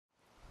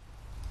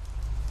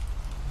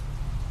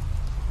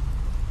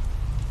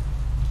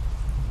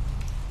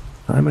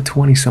I'm a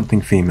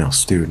 20-something female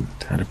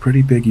student at a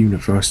pretty big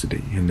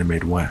university in the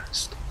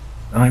Midwest.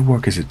 I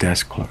work as a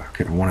desk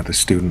clerk at one of the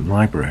student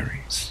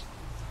libraries.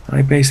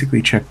 I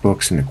basically check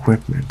books and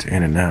equipment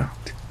in and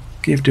out,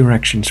 give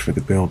directions for the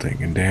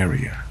building and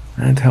area,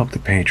 and help the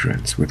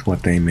patrons with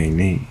what they may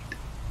need.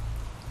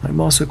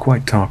 I'm also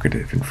quite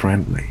talkative and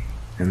friendly,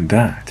 and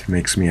that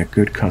makes me a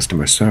good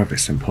customer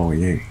service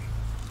employee,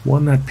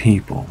 one that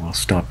people will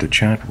stop to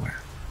chat with.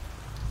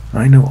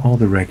 I know all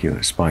the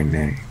regulars by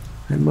name,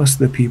 and most of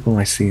the people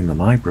I see in the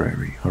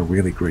library are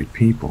really great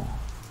people.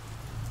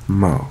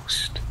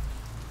 Most.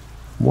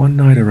 One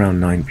night around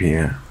 9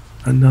 p.m.,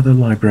 another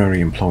library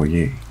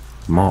employee,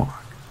 Mark,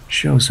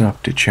 shows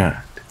up to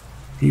chat.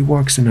 He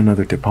works in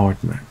another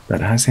department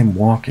that has him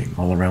walking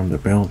all around the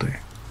building,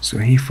 so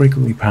he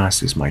frequently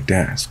passes my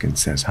desk and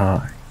says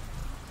hi.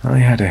 I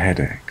had a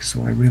headache,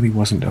 so I really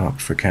wasn't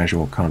up for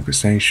casual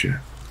conversation,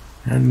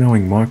 and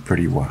knowing Mark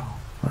pretty well,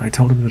 I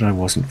told him that I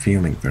wasn't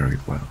feeling very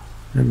well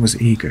and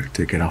was eager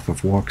to get off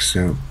of work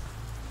soon.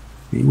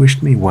 He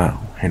wished me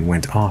well and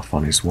went off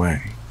on his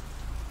way.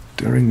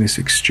 During this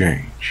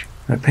exchange,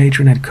 a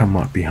patron had come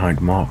up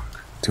behind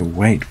Mark to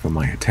wait for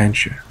my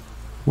attention,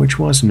 which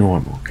was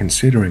normal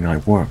considering I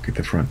work at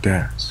the front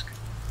desk.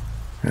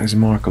 As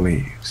Mark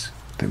leaves,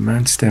 the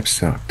man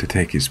steps up to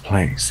take his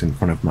place in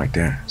front of my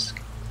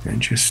desk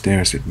and just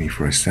stares at me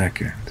for a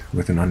second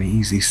with an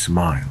uneasy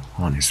smile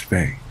on his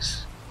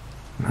face.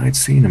 I'd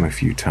seen him a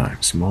few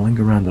times mulling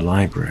around the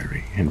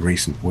library in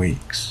recent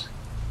weeks.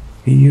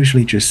 He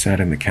usually just sat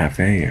in the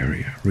cafe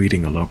area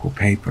reading a local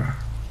paper.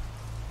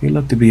 He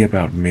looked to be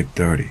about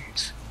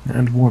mid-30s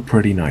and wore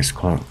pretty nice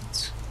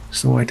clothes,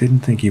 so I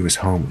didn't think he was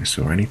homeless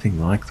or anything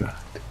like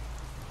that.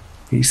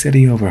 He said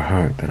he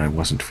overheard that I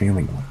wasn't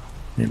feeling well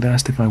and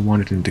asked if I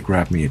wanted him to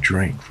grab me a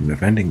drink from the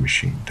vending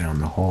machine down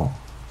the hall,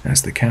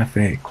 as the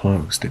cafe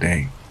closed at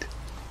 8.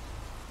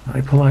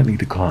 I politely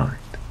declined,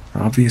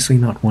 obviously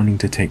not wanting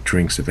to take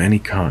drinks of any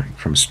kind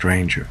from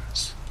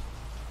strangers.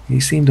 He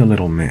seemed a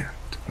little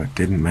miffed, but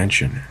didn't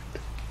mention it.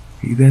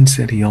 He then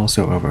said he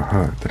also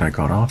overheard that I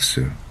got off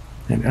soon,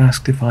 and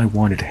asked if I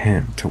wanted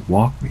him to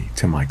walk me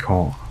to my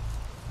car.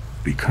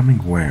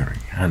 Becoming wary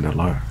and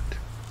alert,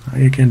 I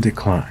again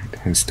declined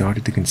and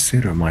started to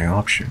consider my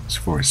options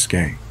for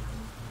escape.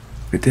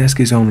 The desk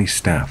is only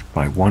staffed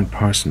by one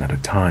person at a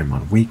time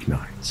on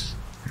weeknights,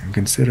 and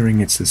considering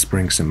it's the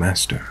spring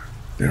semester,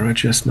 there are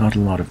just not a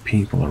lot of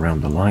people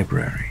around the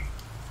library.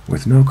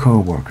 With no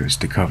co-workers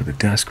to cover the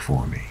desk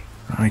for me,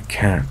 I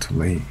can't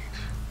leave.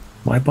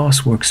 My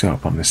boss works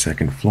up on the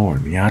second floor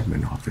in the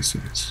admin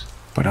offices,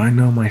 but I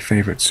know my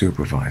favorite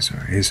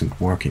supervisor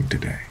isn't working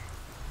today.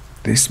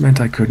 This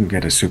meant I couldn't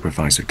get a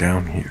supervisor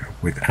down here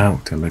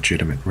without a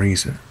legitimate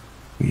reason.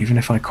 Even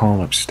if I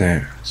call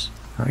upstairs,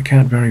 I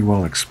can't very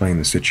well explain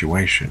the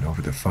situation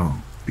over the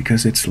phone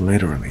because it's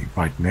literally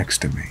right next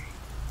to me,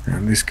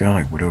 and this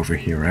guy would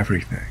overhear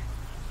everything.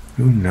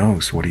 Who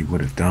knows what he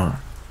would have done?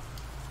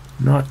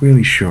 Not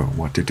really sure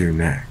what to do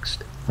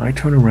next, I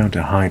turn around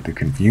to hide the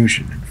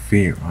confusion and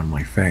fear on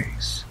my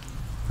face.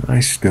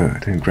 I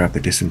stood and grabbed the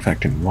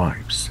disinfectant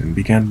wipes and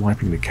began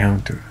wiping the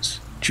counters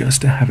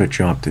just to have a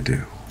job to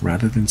do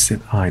rather than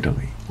sit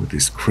idly with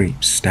this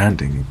creep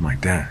standing at my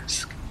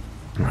desk.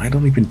 I'd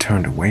only been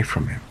turned away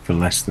from him for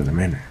less than a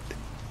minute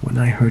when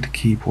I heard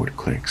keyboard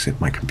clicks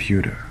at my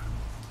computer.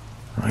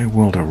 I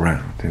whirled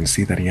around and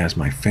see that he has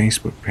my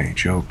Facebook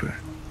page open.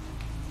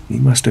 He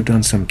must have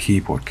done some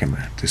keyboard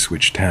command to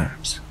switch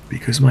tabs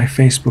because my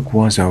Facebook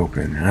was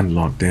open and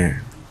logged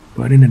in,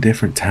 but in a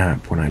different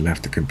tab when I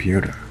left the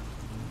computer.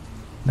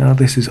 Now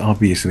this is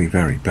obviously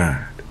very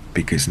bad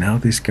because now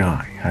this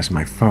guy has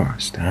my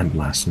first and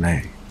last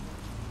name.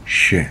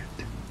 Shit.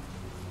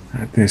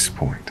 At this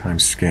point I'm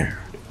scared,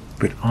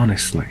 but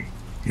honestly,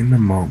 in the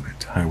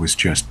moment I was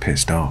just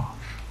pissed off.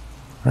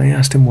 I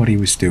asked him what he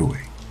was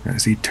doing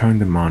as he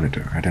turned the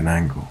monitor at an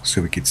angle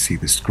so he could see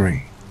the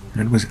screen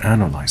and was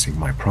analyzing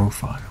my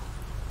profile.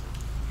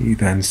 He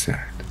then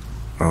said,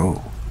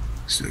 "Oh,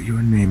 so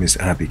your name is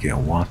Abigail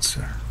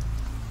Watson.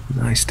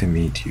 Nice to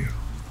meet you."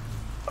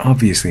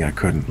 Obviously I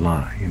couldn't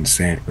lie and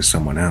say it was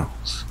someone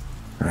else.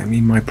 I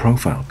mean, my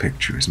profile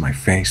picture is my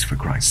face, for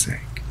Christ's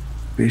sake.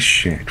 This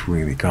shit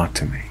really got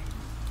to me.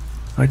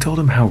 I told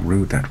him how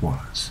rude that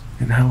was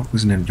and how it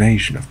was an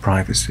invasion of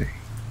privacy.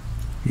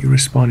 He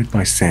responded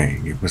by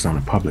saying it was on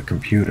a public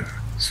computer,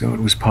 so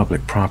it was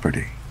public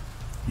property.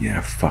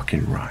 Yeah,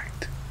 fucking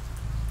right.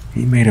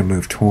 He made a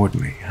move toward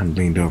me and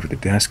leaned over the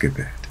desk a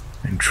bit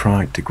and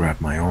tried to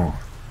grab my arm.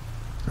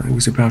 I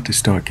was about to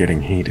start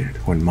getting heated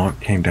when Mark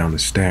came down the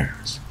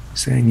stairs,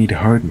 saying he'd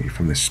heard me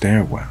from the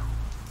stairwell.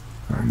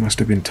 I must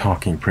have been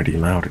talking pretty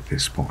loud at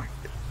this point.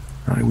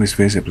 I was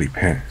visibly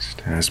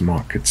pissed, as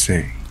Mark could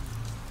see,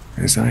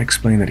 as I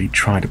explained that he'd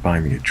tried to buy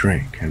me a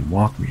drink and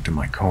walk me to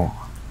my car,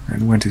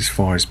 and went as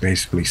far as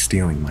basically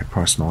stealing my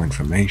personal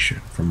information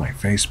from my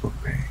Facebook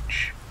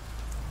page.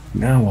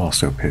 Now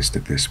also pissed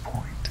at this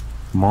point,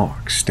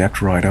 Mark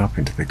stepped right up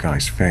into the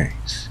guy's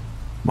face.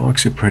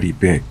 Mark's a pretty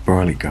big,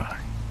 burly guy.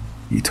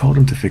 He told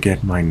him to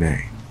forget my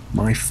name,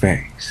 my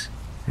face,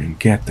 and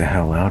get the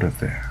hell out of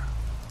there.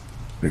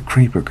 The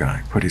creeper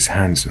guy put his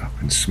hands up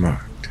and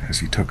smirked as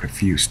he took a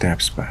few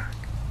steps back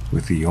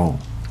with the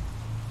old,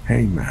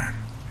 "Hey man,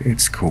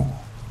 it's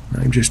cool.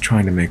 I'm just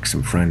trying to make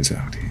some friends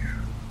out here."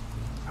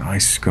 I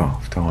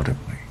scoffed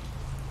audibly.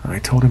 I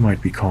told him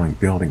I'd be calling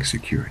building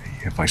security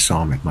if I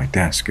saw him at my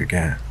desk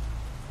again.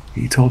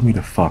 He told me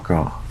to fuck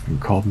off and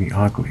called me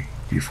ugly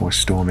before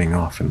storming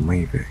off and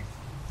leaving.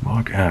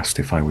 Mark asked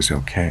if I was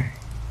okay.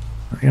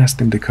 I asked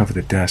him to cover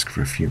the desk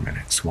for a few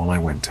minutes while I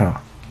went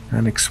up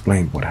and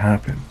explained what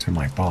happened to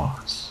my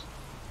boss.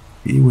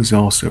 He was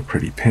also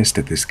pretty pissed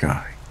at this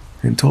guy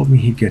and told me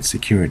he'd get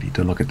security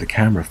to look at the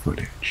camera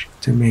footage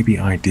to maybe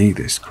ID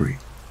this creep,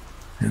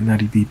 and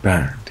that he'd be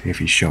banned if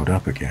he showed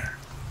up again.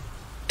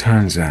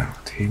 Turns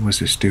out he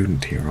was a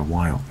student here a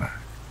while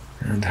back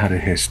and had a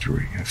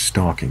history of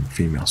stalking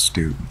female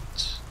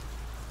students.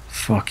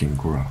 Fucking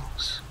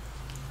gross.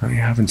 I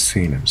haven't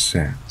seen him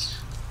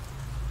since.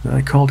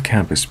 I called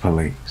campus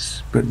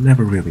police, but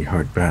never really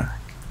heard back.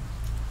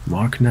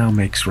 Mark now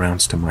makes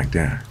rounds to my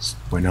desk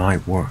when I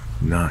work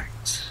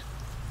nights.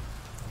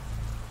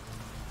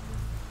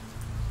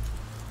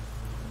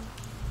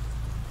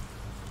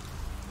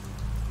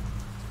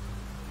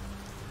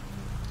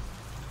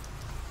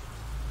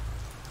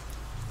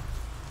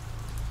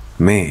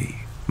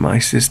 Me, my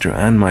sister,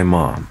 and my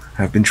mom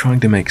have been trying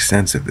to make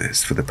sense of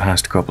this for the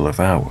past couple of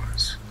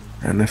hours,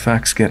 and the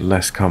facts get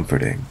less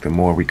comforting the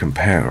more we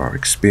compare our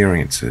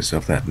experiences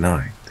of that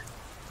night.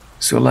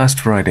 So last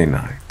Friday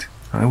night,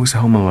 I was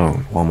home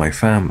alone while my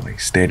family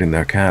stayed in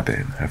their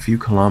cabin a few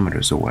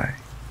kilometers away.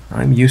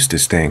 I'm used to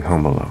staying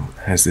home alone,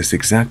 as this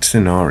exact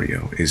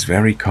scenario is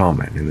very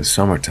common in the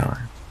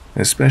summertime,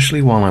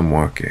 especially while I'm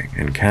working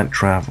and can't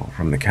travel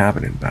from the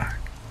cabin and back.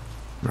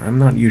 I'm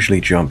not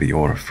usually jumpy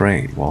or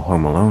afraid while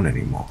home alone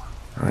anymore.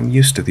 I'm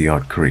used to the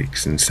odd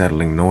creaks and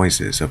settling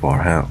noises of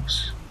our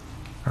house.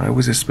 I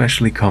was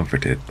especially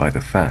comforted by the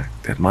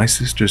fact that my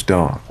sister's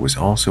dog was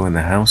also in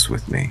the house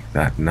with me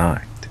that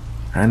night,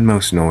 and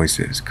most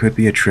noises could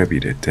be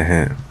attributed to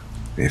him.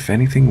 If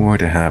anything were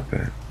to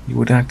happen, he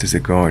would act as a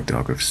guard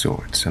dog of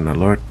sorts and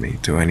alert me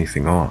to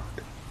anything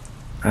odd.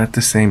 At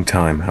the same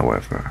time,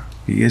 however,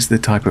 he is the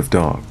type of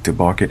dog to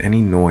bark at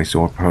any noise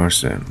or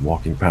person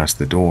walking past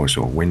the doors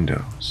or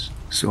windows,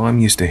 so I'm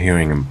used to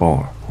hearing him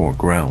bark or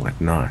growl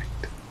at night.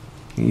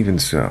 Even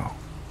so,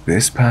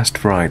 this past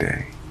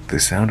Friday, the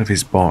sound of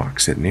his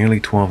barks at nearly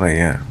 12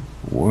 a.m.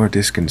 were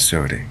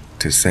disconcerting,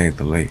 to say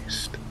the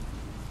least.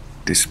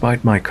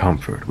 Despite my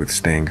comfort with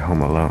staying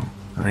home alone,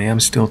 I am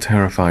still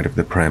terrified of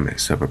the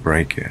premise of a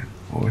break-in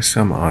or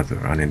some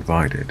other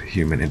uninvited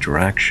human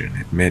interaction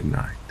at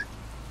midnight.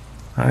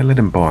 I let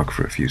him bark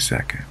for a few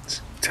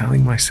seconds,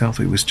 telling myself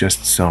it was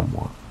just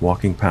someone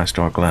walking past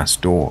our glass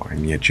door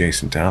in the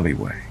adjacent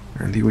alleyway,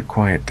 and he would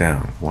quiet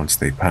down once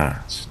they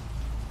passed.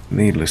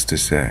 Needless to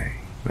say,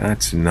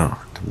 that's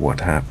not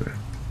what happened.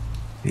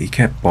 He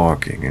kept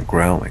barking and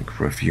growling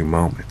for a few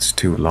moments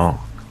too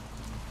long.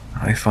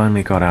 I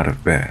finally got out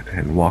of bed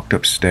and walked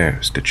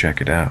upstairs to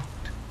check it out.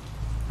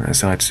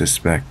 As I'd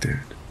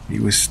suspected, he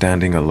was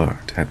standing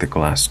alert at the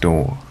glass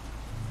door.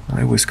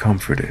 I was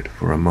comforted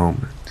for a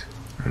moment,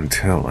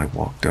 until I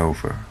walked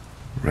over,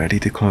 ready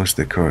to close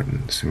the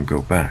curtains and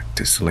go back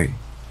to sleep.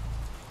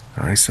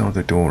 I saw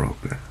the door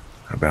open,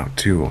 about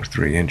 2 or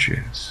 3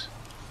 inches.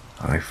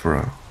 I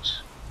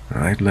froze.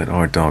 I'd let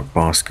our dog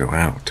Bosco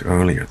out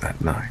earlier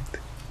that night,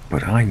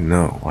 but I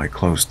know I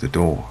closed the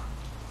door.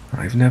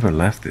 I've never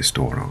left this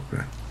door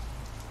open.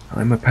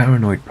 I'm a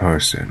paranoid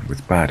person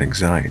with bad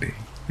anxiety,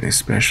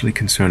 especially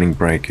concerning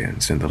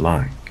break-ins and the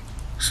like,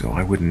 so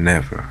I would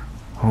never,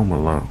 home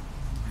alone,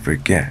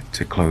 forget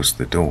to close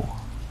the door.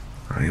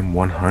 I am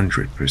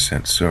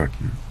 100%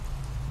 certain.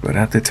 But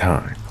at the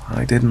time,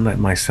 I didn't let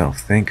myself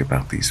think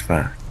about these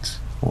facts,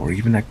 or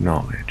even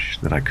acknowledge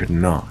that I could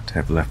not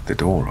have left the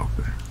door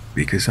open,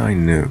 because I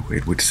knew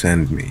it would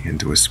send me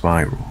into a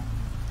spiral,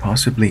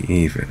 possibly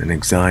even an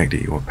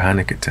anxiety or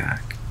panic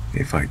attack,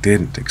 if I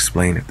didn't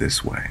explain it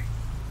this way.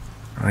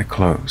 I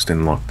closed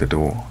and locked the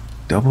door,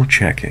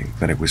 double-checking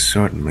that it was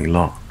certainly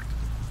locked.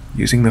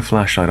 Using the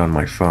flashlight on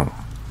my phone,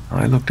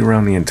 I looked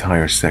around the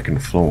entire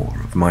second floor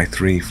of my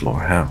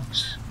 3-floor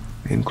house,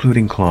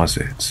 including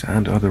closets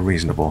and other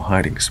reasonable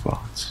hiding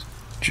spots,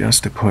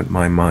 just to put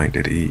my mind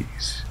at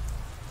ease.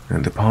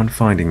 And upon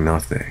finding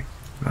nothing,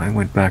 I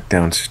went back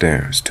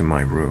downstairs to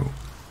my room.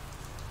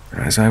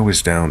 As I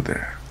was down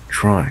there,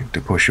 trying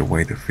to push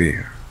away the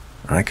fear,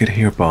 I could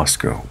hear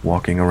Bosco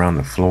walking around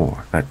the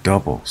floor that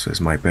doubles as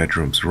my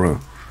bedroom's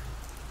roof.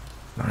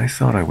 I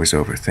thought I was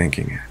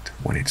overthinking it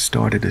when it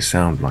started to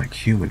sound like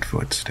human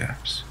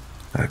footsteps,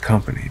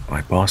 accompanied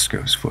by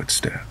Bosco's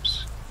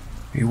footsteps.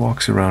 He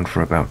walks around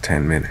for about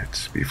 10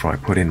 minutes before I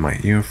put in my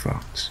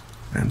earphones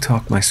and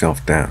talk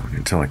myself down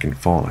until I can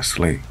fall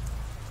asleep.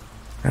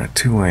 At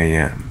 2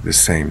 a.m. the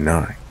same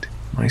night,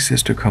 my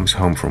sister comes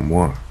home from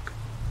work.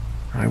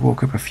 I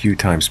woke up a few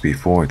times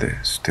before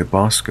this to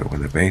Bosco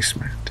in the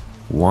basement,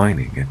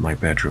 whining at my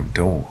bedroom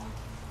door.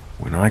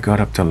 When I got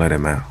up to let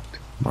him out,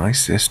 my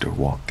sister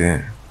walked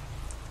in.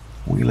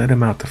 We let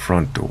him out the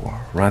front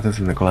door rather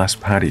than the glass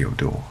patio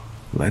door,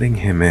 letting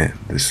him in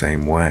the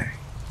same way.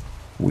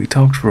 We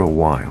talked for a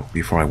while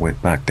before I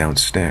went back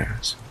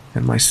downstairs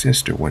and my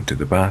sister went to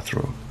the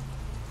bathroom.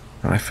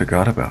 I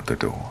forgot about the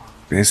door,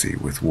 busy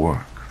with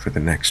work for the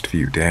next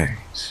few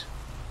days.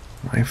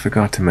 I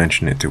forgot to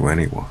mention it to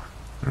anyone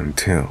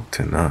until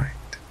tonight.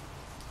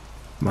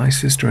 My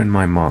sister and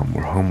my mom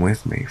were home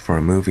with me for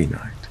a movie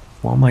night,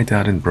 while my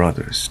dad and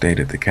brothers stayed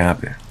at the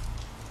cabin.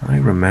 I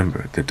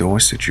remembered the door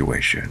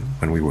situation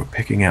when we were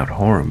picking out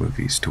horror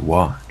movies to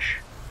watch.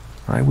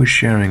 I was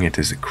sharing it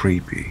as a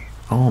creepy,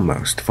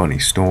 almost funny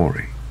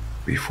story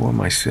before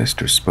my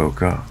sister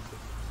spoke up,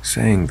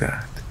 saying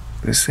that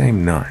the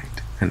same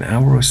night, an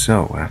hour or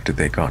so after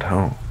they got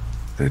home,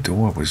 the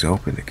door was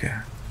open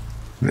again.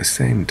 The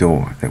same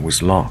door that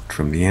was locked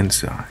from the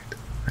inside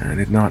and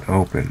had not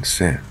opened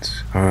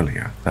since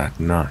earlier that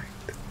night.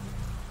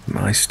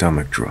 My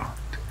stomach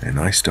dropped and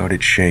I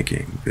started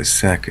shaking the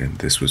second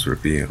this was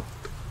revealed.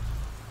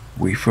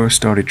 We first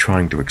started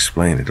trying to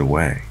explain it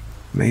away.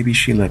 Maybe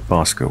she let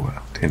Bosco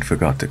out and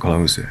forgot to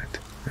close it,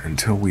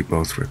 until we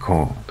both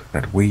recalled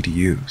that we'd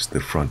used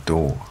the front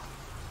door.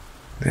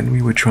 Then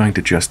we were trying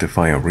to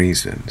justify a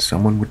reason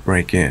someone would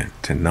break in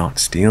to not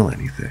steal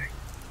anything,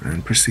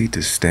 and proceed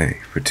to stay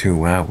for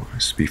 2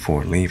 hours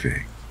before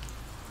leaving.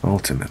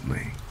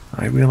 Ultimately,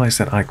 I realized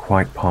that I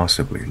quite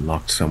possibly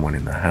locked someone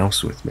in the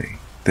house with me,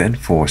 then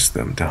forced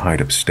them to hide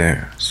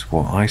upstairs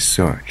while I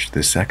searched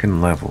the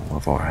second level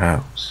of our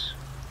house.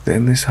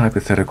 Then this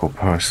hypothetical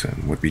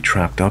person would be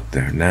trapped up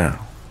there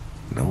now,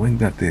 knowing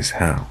that this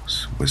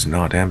house was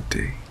not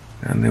empty,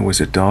 and there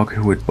was a dog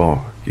who would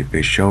bark if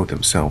they showed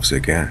themselves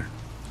again,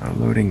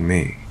 alerting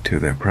me to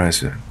their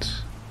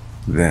presence.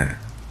 Then,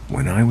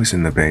 when I was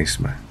in the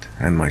basement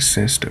and my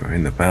sister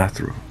in the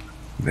bathroom,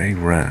 they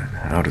ran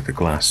out of the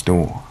glass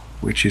door,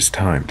 which is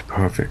timed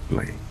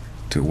perfectly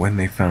to when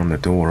they found the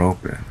door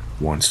open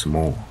once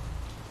more,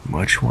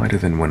 much wider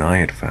than when I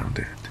had found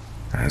it,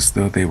 as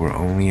though they were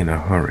only in a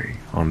hurry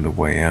on the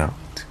way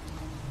out.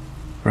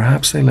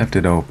 Perhaps they left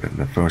it open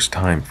the first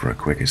time for a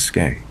quick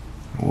escape,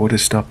 or to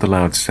stop the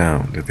loud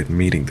sound of it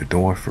meeting the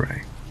door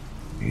frame.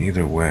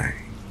 Either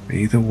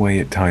way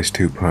it ties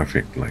too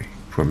perfectly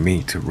for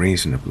me to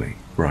reasonably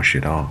brush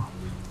it off.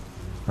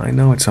 I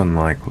know it's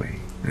unlikely,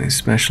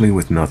 especially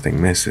with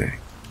nothing missing,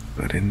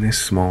 but in this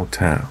small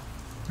town,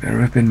 there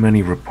have been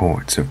many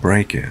reports of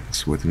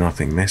break-ins with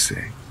nothing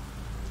missing,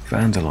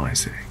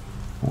 vandalizing,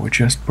 or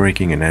just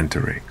breaking and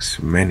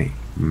enterings many,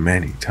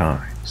 many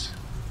times.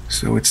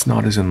 So it's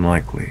not as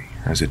unlikely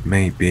as it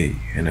may be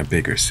in a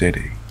bigger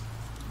city.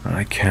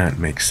 I can't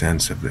make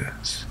sense of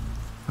this.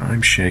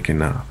 I'm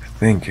shaken up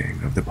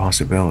thinking of the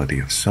possibility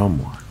of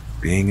someone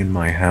being in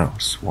my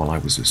house while I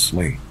was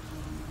asleep,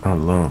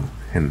 alone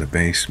in the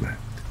basement.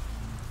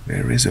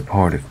 There is a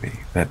part of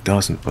me that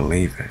doesn't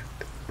believe it,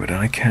 but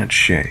I can't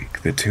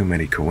shake the too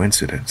many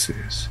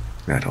coincidences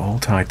that all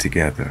tie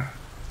together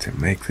to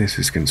make this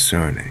as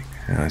concerning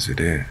as it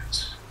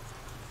is.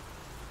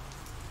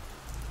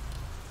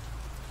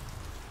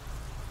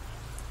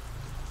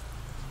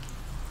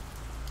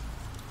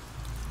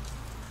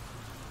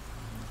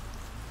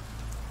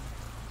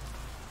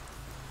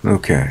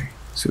 Okay,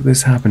 so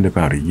this happened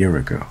about a year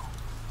ago.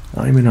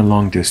 I'm in a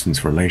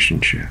long-distance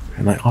relationship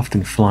and I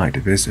often fly to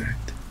visit.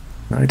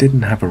 I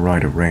didn't have a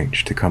ride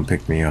arranged to come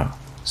pick me up,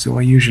 so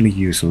I usually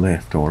use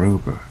Lyft or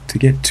Uber to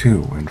get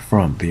to and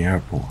from the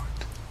airport.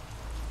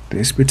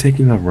 This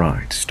particular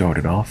ride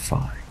started off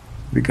fine.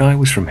 The guy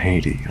was from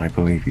Haiti, I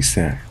believe he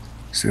said,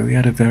 so he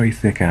had a very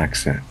thick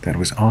accent that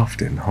was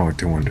often hard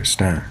to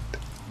understand.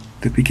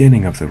 The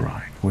beginning of the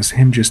ride was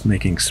him just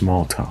making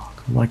small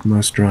talk, like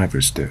most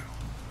drivers do.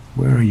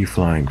 Where are you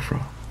flying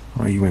from?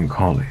 Are you in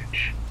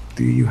college?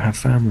 Do you have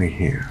family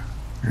here?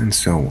 And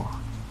so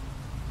on.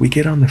 We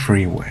get on the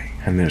freeway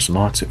and there's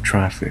lots of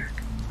traffic.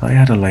 I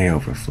had a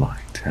layover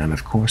flight and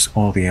of course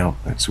all the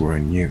outlets were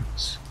in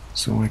use,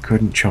 so I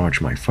couldn't charge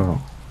my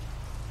phone.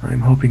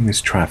 I'm hoping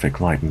this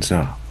traffic lightens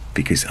up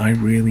because I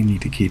really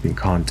need to keep in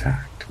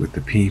contact with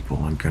the people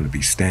I'm going to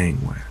be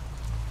staying with.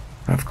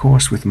 Of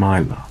course, with my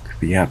luck,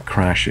 the app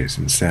crashes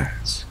and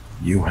says,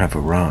 "You have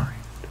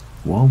arrived,"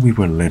 while we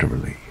were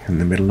literally in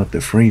the middle of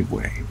the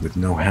freeway with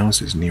no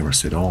houses near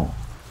us at all.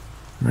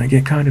 I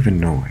get kind of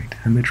annoyed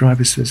and the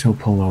driver says he'll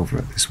pull over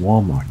at this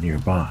Walmart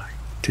nearby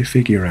to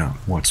figure out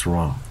what's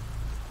wrong.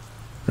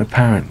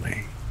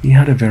 Apparently, he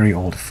had a very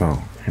old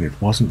phone and it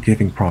wasn't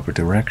giving proper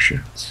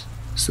directions,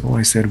 so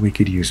I said we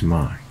could use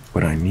mine,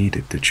 but I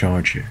needed to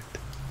charge it.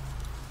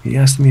 He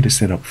asked me to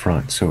sit up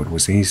front so it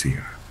was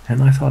easier,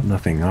 and I thought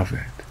nothing of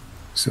it,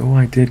 so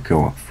I did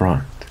go up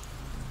front.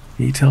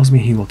 He tells me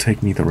he will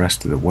take me the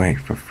rest of the way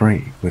for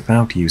free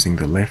without using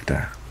the Lyft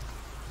app.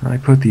 I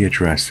put the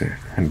address in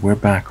and we're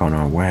back on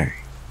our way.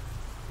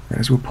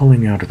 As we're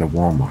pulling out of the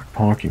Walmart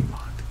parking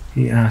lot,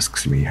 he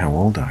asks me how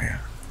old I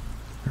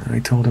am. I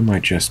told him I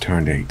just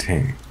turned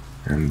 18,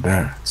 and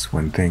that's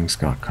when things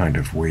got kind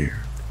of weird.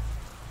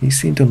 He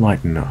seemed to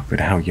lighten up at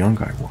how young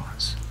I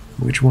was,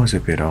 which was a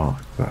bit odd,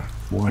 but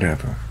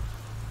whatever.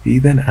 He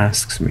then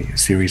asks me a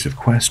series of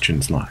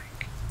questions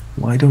like,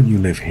 "Why don't you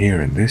live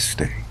here in this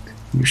state?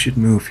 You should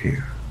move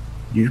here.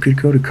 You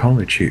could go to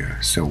college here,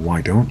 so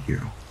why don't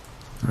you?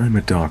 I'm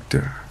a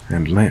doctor,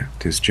 and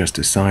Lyft is just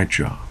a side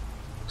job,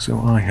 so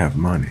I have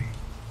money."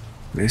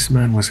 This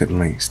man was at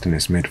least in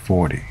his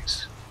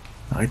mid-40s.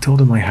 I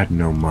told him I had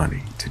no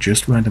money to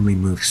just randomly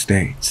move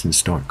states and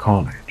start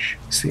college,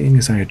 seeing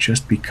as I had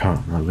just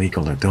become a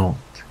legal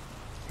adult.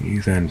 He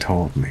then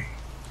told me,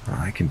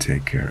 "I can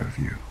take care of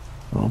you.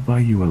 I'll buy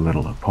you a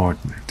little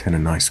apartment and a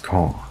nice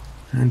car,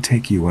 and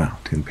take you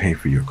out and pay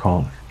for your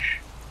college."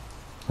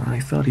 I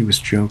thought he was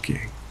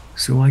joking,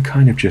 so I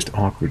kind of just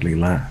awkwardly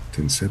laughed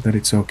and said that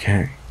it's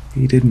okay,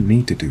 he didn't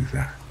need to do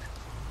that.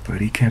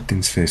 But he kept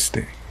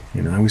insisting,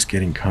 and I was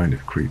getting kind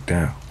of creeped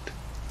out.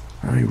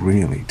 I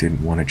really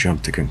didn't want to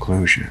jump to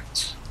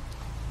conclusions.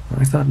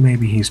 I thought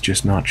maybe he's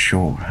just not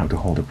sure how to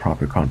hold a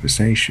proper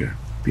conversation,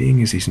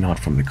 being as he's not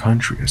from the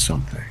country or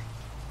something.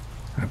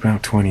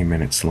 About 20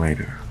 minutes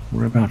later,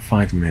 we're about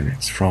 5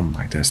 minutes from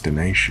my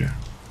destination.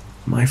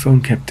 My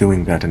phone kept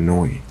doing that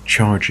annoying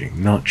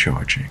charging, not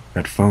charging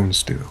that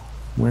phones do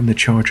when the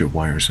charger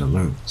wires are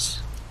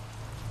loose.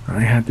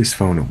 I had this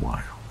phone a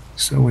while,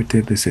 so it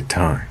did this at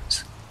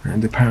times,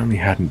 and apparently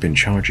hadn't been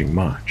charging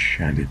much,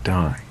 and it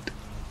died.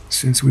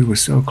 Since we were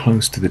so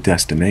close to the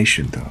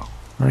destination though,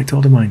 I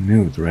told him I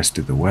knew the rest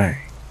of the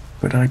way,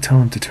 but I'd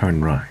tell him to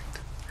turn right,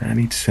 and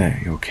he'd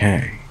say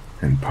okay,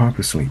 and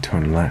purposely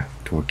turn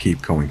left or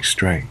keep going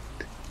straight.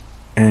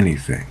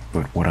 Anything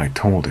but what I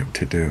told him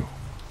to do.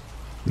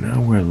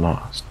 Now we're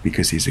lost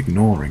because he's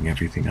ignoring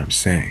everything I'm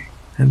saying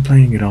and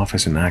playing it off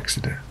as an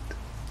accident.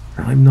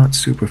 I'm not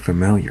super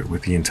familiar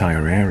with the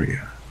entire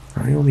area.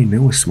 I only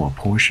knew a small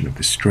portion of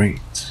the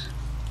streets.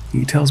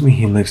 He tells me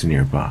he lives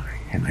nearby,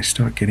 and I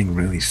start getting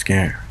really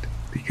scared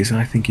because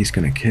I think he's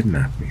gonna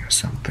kidnap me or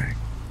something.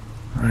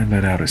 I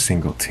let out a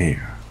single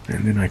tear,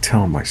 and then I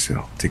tell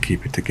myself to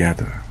keep it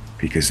together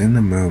because in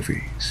the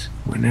movies,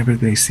 whenever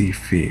they see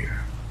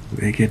fear,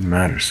 they get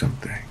mad or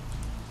something.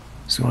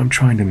 So I'm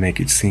trying to make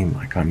it seem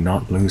like I'm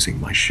not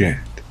losing my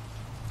shit.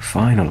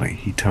 Finally,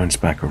 he turns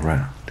back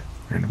around,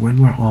 and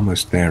when we're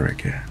almost there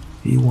again,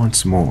 he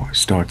once more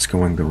starts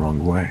going the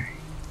wrong way.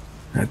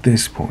 At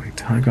this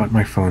point, I got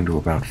my phone to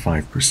about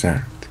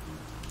 5%.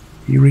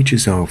 He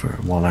reaches over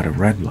while at a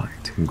red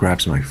light and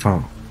grabs my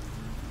phone.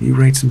 He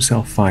rates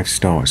himself 5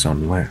 stars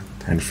on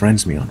Lyft and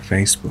friends me on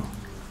Facebook.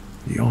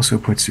 He also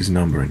puts his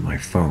number in my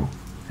phone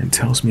and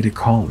tells me to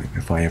call him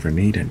if I ever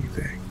need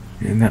anything,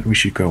 and that we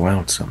should go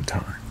out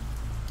sometime.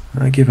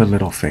 I give a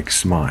little fake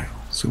smile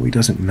so he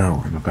doesn't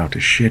know I'm about to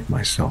shit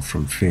myself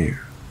from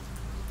fear.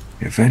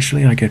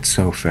 Eventually I get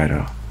so fed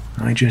up,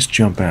 I just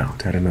jump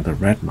out at another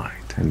red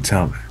light and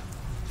tell him,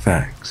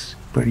 "Thanks,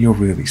 but you're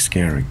really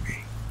scaring me.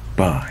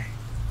 Bye."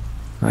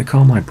 I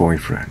call my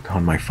boyfriend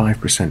on my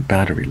 5%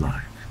 battery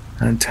life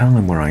and tell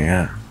him where I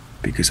am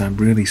because I'm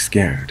really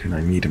scared and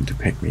I need him to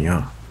pick me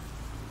up.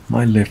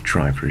 My Lyft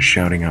driver is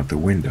shouting out the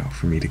window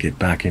for me to get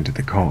back into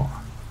the car,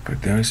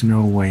 but there's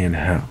no way in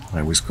hell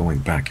I was going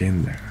back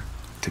in there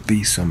to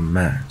be some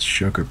man's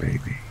sugar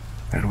baby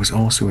that was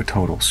also a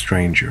total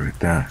stranger at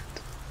that.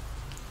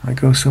 I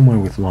go somewhere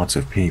with lots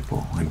of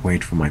people and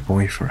wait for my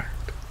boyfriend.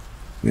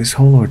 This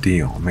whole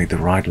ordeal made the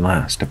ride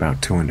last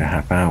about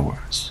 2.5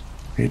 hours.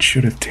 It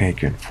should have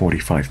taken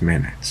 45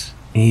 minutes,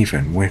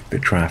 even with the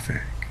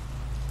traffic.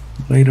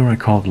 Later I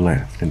called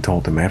Lyft and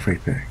told them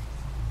everything.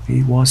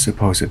 He was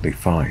supposedly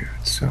fired,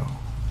 so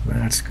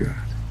that's good.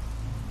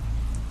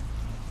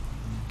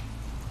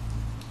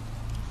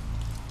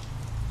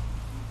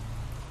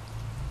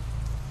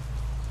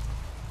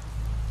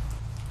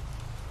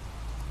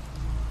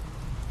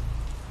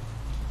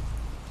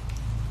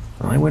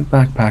 I went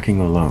backpacking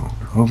alone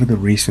over the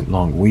recent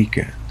long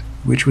weekend,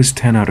 which was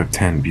 10 out of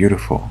 10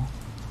 beautiful.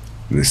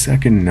 The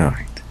second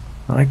night,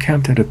 I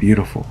camped at a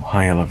beautiful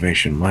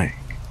high-elevation lake,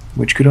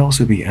 which could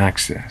also be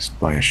accessed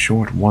by a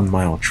short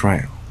 1-mile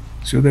trail,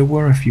 so there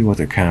were a few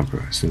other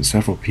campers and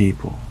several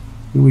people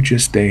who were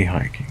just day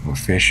hiking or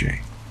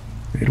fishing.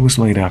 It was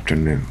late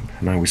afternoon,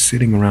 and I was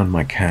sitting around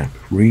my camp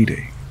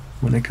reading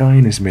when a guy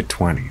in his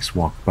mid-20s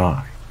walked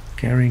by,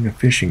 carrying a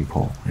fishing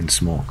pole and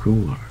small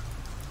cooler.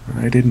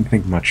 I didn't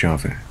think much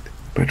of it,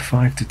 but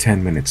 5 to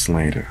 10 minutes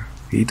later,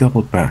 he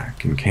doubled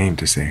back and came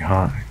to say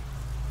hi.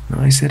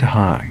 I said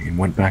hi and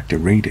went back to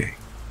reading,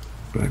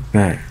 but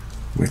then,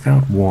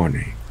 without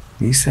warning,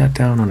 he sat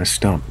down on a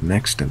stump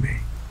next to me.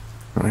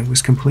 I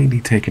was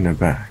completely taken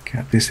aback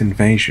at this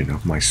invasion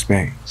of my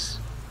space.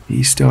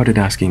 He started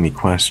asking me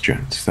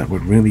questions that were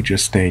really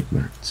just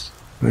statements,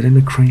 but in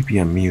a creepy,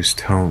 amused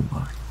tone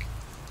like,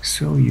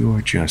 "So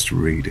you're just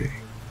reading?"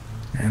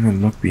 And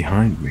then looked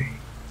behind me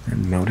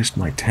and noticed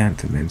my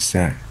tent and then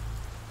said,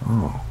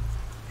 "Oh,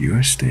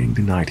 you're staying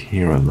the night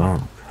here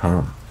alone,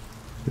 huh?"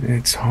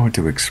 It's hard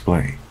to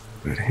explain,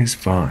 but his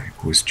vibe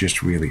was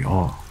just really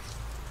off.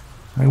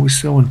 I was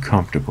so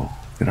uncomfortable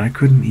that I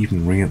couldn't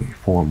even really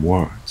form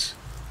words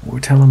or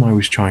tell him I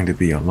was trying to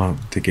be alone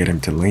to get him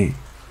to leave.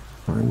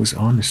 I was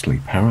honestly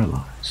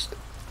paralyzed.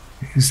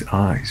 His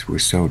eyes were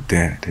so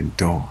dead and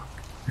dark,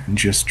 and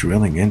just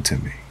drilling into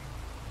me.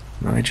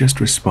 I just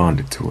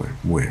responded to it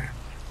with,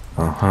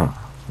 uh-huh,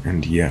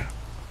 and yeah.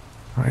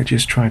 I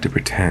just tried to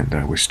pretend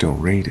I was still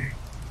reading.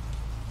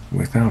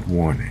 Without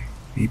warning,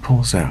 he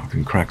pulls out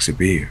and cracks a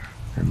beer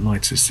and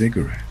lights a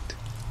cigarette,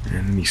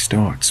 and he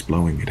starts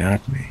blowing it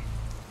at me.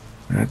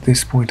 At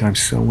this point, I'm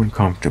so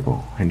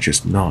uncomfortable and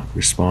just not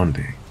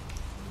responding.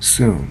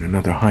 Soon,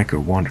 another hiker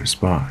wanders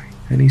by,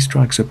 and he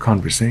strikes up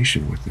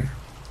conversation with him.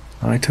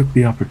 I took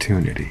the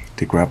opportunity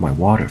to grab my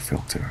water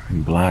filter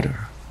and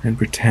bladder and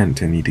pretend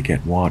to need to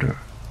get water.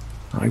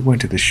 I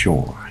went to the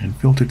shore and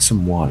filtered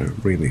some water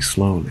really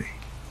slowly.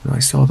 I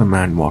saw the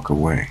man walk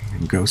away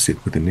and go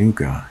sit with a new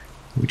guy,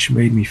 which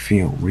made me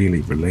feel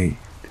really relieved,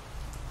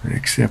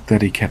 except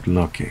that he kept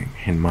looking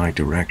in my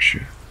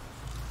direction.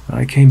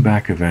 I came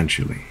back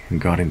eventually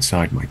and got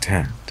inside my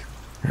tent,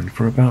 and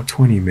for about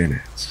 20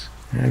 minutes,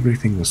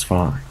 everything was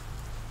fine.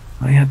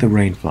 I had the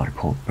rainfly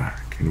pulled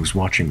back and was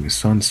watching the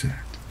sunset,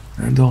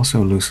 and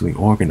also loosely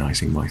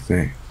organizing my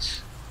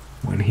things,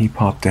 when he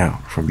popped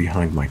out from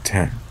behind my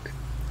tent.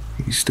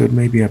 He stood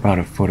maybe about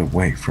a foot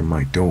away from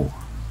my door,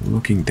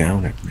 looking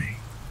down at me.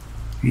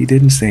 He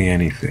didn't say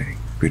anything,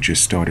 but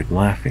just started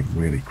laughing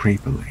really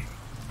creepily.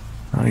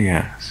 I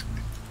asked,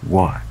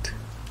 "What?"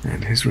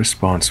 And his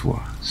response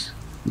was,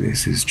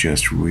 "This is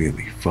just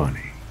really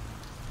funny."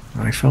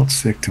 I felt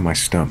sick to my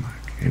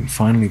stomach and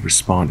finally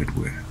responded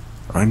with,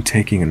 "I'm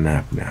taking a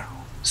nap now,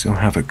 so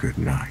have a good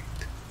night."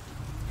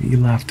 He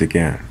laughed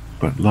again,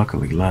 but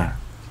luckily left.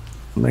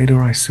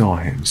 Later I saw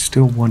him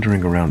still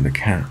wandering around the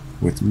camp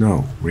with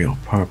no real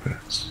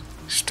purpose,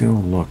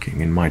 still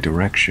looking in my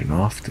direction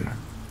often.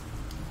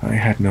 I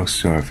had no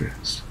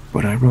service,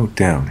 but I wrote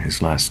down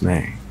his last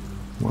name,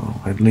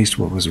 well, at least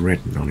what was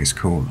written on his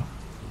cooler.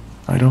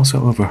 I'd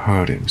also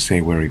overheard him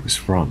say where he was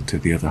from to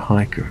the other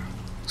hiker,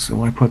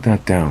 so I put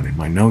that down in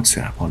my notes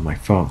app on my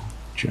phone,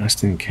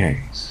 just in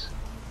case.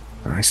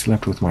 I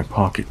slept with my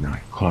pocket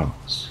knife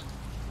close.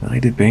 I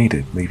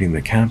debated leaving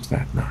the camp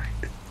that night,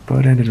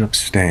 but ended up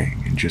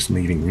staying and just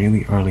leaving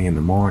really early in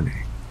the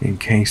morning in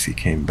case he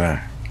came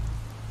back.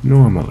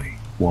 Normally,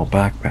 while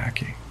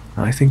backpacking,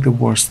 I think the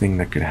worst thing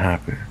that could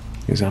happen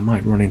is I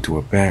might run into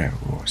a bear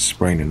or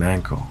sprain an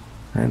ankle,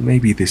 and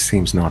maybe this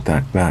seems not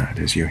that bad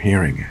as you're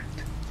hearing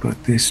it,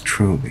 but this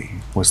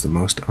truly was the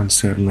most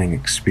unsettling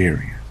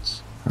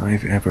experience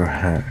I've ever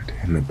had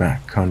in the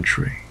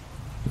backcountry.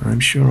 I'm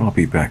sure I'll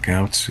be back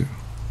out soon,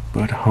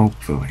 but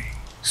hopefully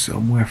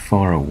somewhere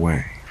far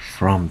away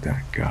from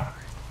that guy.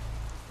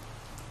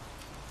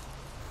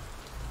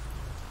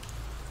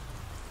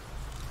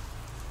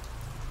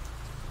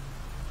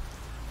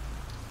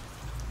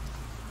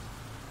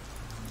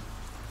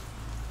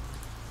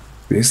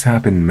 This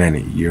happened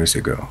many years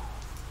ago.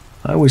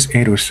 I was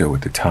 8 or so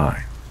at the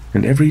time,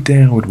 and every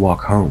day I would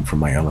walk home from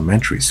my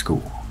elementary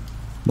school.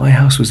 My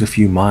house was a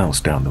few miles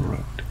down the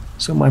road,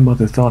 so my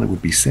mother thought it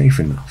would be safe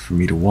enough for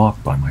me to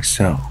walk by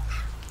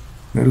myself.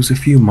 It was a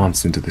few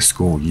months into the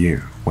school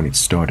year when it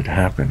started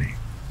happening.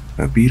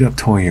 A beat-up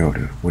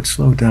Toyota would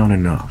slow down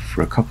enough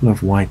for a couple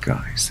of white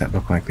guys that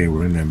looked like they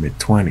were in their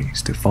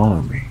mid-20s to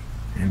follow me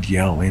and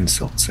yell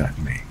insults at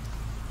me.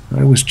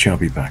 I was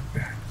chubby back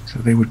then, so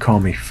they would call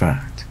me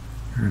fat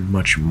and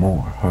much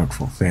more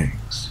hurtful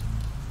things.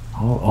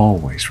 I'll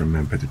always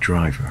remember the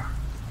driver.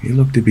 He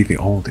looked to be the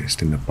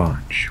oldest in the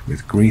bunch,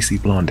 with greasy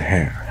blonde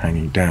hair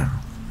hanging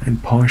down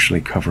and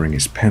partially covering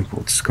his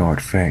pimpled,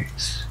 scarred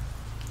face.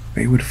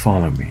 They would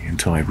follow me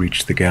until I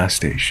reached the gas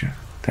station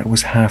that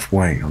was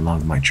halfway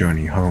along my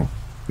journey home.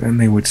 Then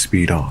they would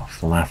speed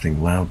off,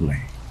 laughing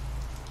loudly.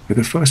 For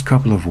the first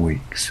couple of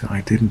weeks, I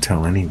didn't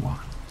tell anyone,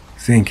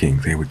 thinking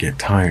they would get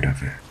tired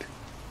of it.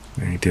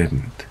 They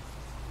didn't.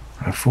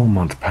 A full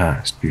month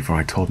passed before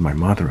I told my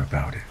mother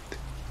about it.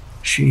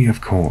 She,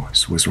 of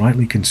course, was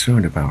rightly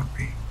concerned about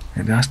me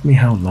and asked me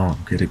how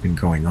long it had been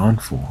going on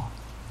for.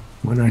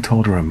 When I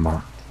told her a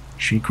month,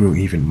 she grew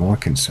even more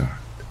concerned.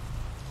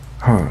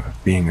 Her,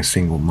 being a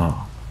single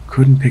mom,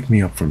 couldn't pick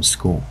me up from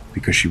school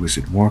because she was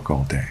at work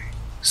all day,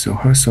 so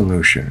her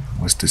solution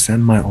was to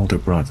send my older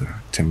brother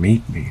to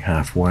meet me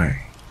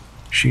halfway.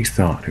 She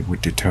thought it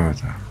would deter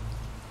them.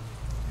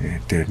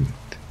 It didn't.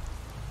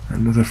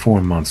 Another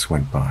 4 months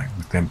went by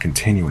with them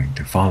continuing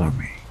to follow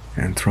me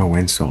and throw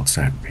insults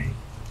at me.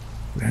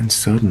 Then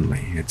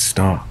suddenly it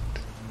stopped.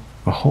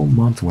 A whole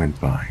month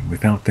went by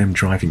without them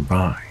driving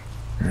by,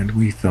 and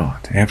we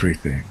thought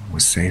everything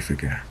was safe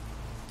again.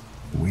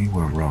 We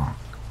were wrong.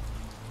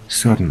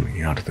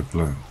 Suddenly, out of the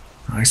blue,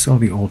 I saw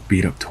the old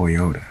beat-up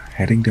Toyota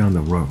heading down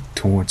the road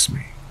towards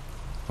me.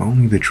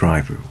 Only the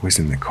driver was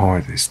in the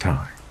car this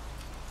time.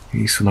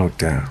 He slowed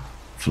down,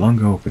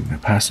 flung open the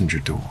passenger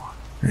door,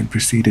 and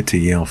proceeded to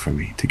yell for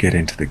me to get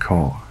into the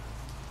car.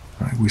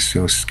 I was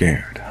so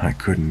scared I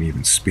couldn't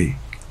even speak.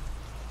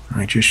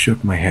 I just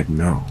shook my head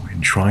no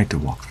and tried to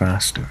walk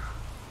faster.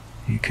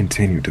 He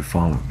continued to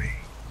follow me,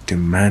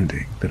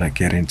 demanding that I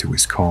get into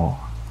his car.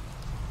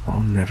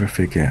 I'll never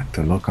forget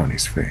the look on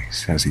his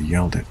face as he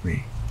yelled at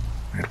me.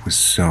 It was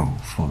so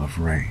full of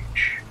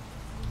rage.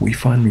 We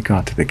finally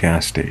got to the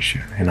gas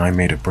station and I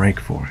made a break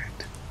for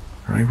it.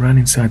 I ran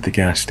inside the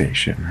gas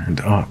station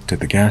and up to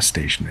the gas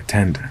station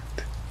attendant.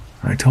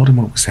 I told him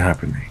what was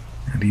happening,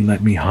 and he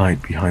let me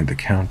hide behind the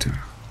counter.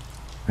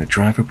 The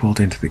driver pulled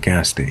into the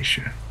gas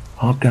station,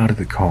 hopped out of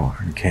the car,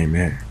 and came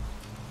in.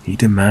 He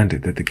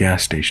demanded that the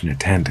gas station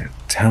attendant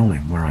tell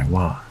him where I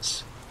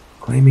was,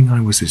 claiming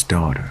I was his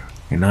daughter,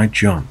 and I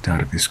jumped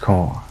out of his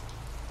car.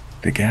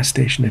 The gas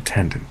station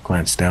attendant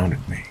glanced down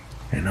at me,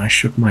 and I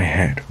shook my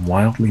head,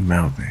 wildly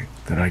mouthing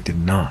that I did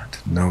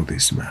not know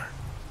this man.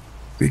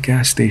 The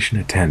gas station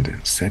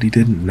attendant said he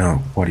didn't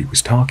know what he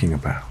was talking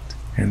about,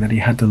 and that he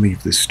had to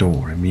leave the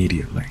store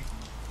immediately.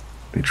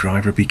 The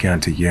driver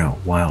began to yell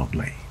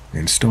wildly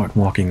and start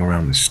walking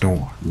around the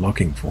store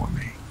looking for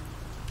me.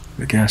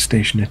 The gas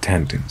station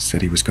attendant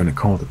said he was going to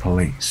call the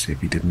police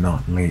if he did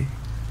not leave.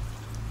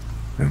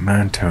 The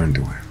man turned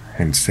to him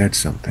and said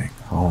something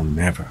I'll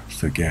never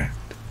forget.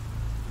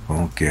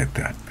 "I'll get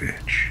that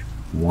bitch,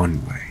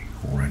 one way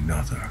or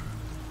another."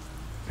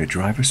 The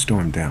driver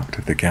stormed out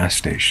of the gas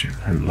station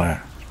and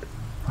left.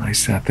 I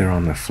sat there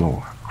on the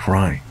floor,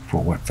 crying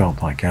for what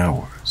felt like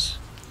hours.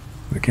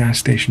 The gas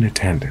station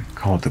attendant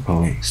called the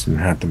police and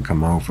had them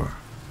come over.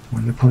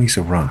 When the police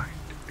arrived,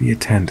 the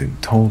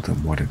attendant told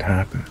them what had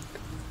happened.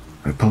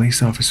 A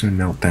police officer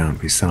knelt down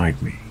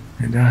beside me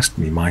and asked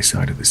me my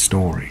side of the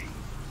story.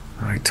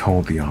 I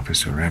told the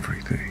officer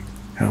everything,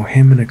 how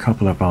him and a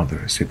couple of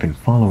others had been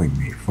following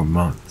me for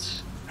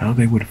months, how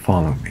they would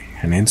follow me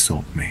and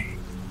insult me,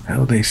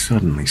 how they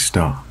suddenly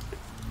stopped,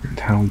 and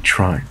how he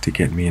tried to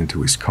get me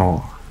into his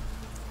car.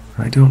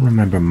 I don't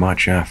remember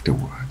much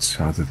afterwards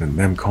other than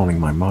them calling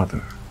my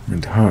mother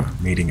and her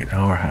meeting at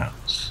our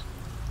house.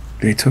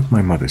 They took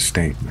my mother's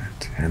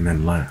statement and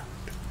then left.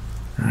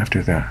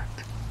 After that,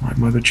 my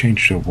mother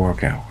changed her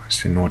work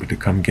hours in order to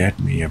come get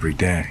me every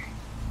day.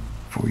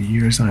 For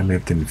years I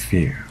lived in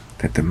fear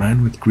that the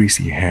man with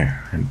greasy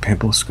hair and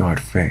pimple-scarred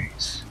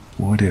face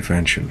would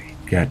eventually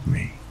get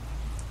me.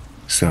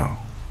 So,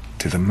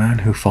 to the man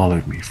who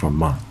followed me for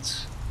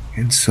months,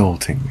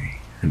 insulting me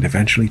and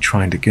eventually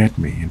trying to get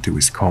me into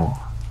his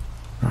car,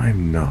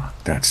 I'm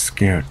not that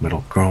scared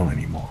little girl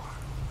anymore.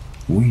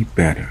 We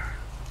better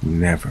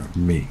never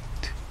meet.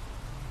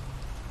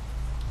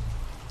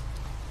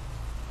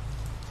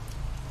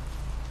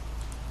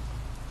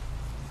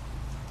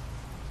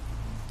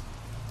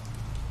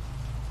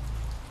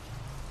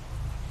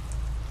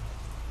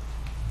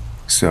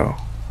 So,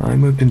 I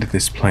moved into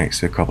this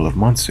place a couple of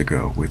months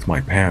ago with my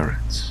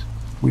parents.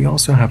 We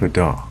also have a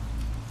dog.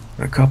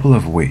 A couple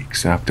of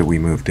weeks after we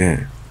moved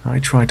in, I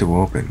tried to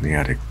open the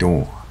attic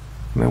door.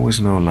 There was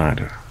no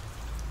ladder.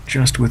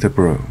 Just with a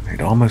broom,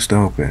 it almost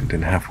opened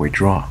and halfway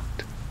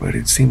dropped, but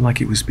it seemed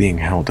like it was being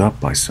held up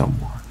by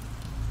someone.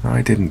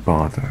 I didn't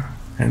bother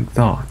and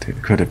thought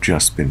it could have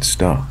just been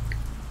stuck.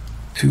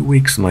 2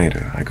 weeks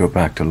later, I go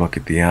back to look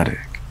at the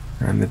attic,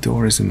 and the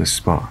door is in the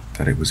spot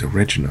that it was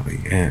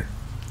originally in.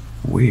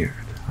 Weird,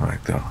 I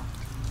thought.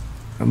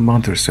 A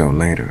month or so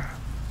later,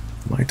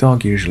 my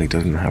dog usually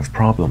doesn't have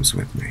problems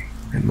with me,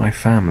 and my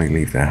family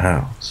leave the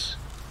house.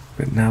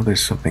 But now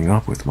there's something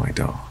up with my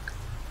dog.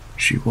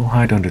 She will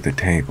hide under the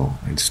table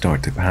and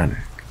start to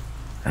panic.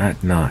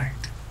 At night,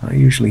 I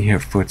usually hear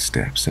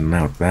footsteps and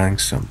loud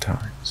bangs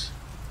sometimes.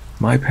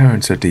 My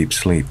parents are deep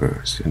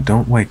sleepers and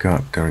don't wake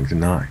up during the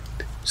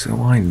night,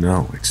 so I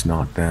know it's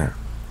not them.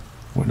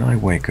 When I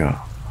wake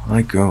up,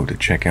 I go to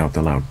check out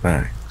the loud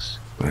bangs,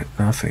 but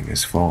nothing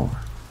is fallen.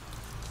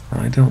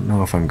 I don't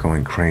know if I'm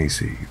going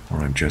crazy or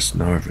I'm just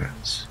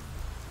nervous.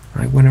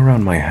 I went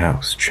around my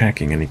house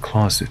checking any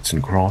closets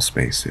and crawl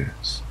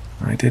spaces.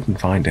 I didn't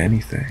find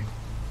anything.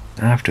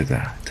 After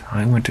that,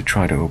 I went to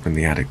try to open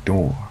the attic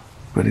door,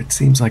 but it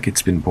seems like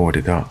it's been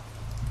boarded up,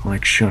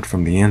 like shut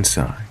from the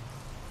inside.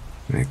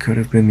 It could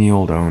have been the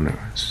old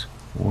owners,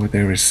 or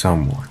there is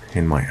someone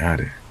in my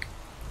attic.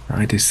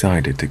 I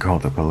decided to call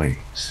the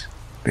police.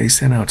 They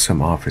sent out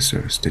some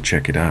officers to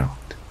check it out.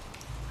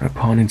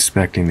 Upon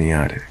inspecting the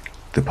attic,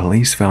 the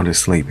police found a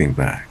sleeping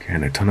bag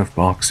and a ton of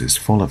boxes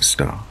full of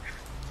stuff,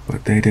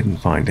 but they didn't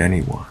find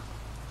anyone.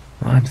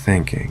 I'm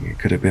thinking it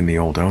could have been the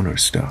old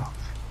owner's stuff,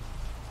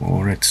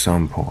 or at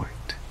some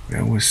point,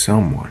 there was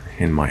someone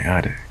in my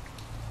attic.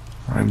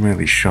 I'm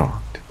really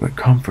shocked, but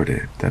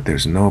comforted that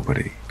there's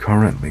nobody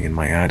currently in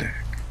my attic.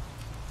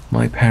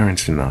 My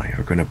parents and I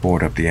are going to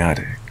board up the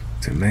attic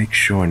to make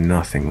sure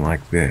nothing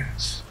like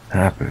this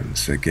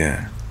happens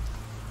again.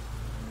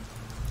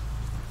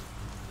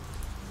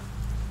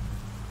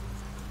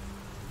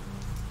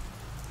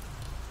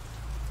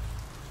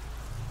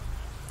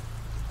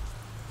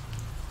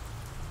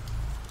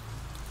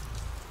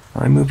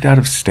 I moved out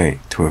of state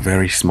to a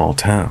very small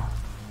town.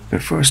 The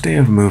first day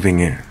of moving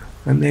in,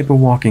 a neighbor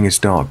walking his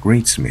dog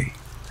greets me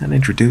and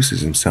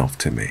introduces himself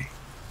to me.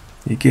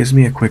 He gives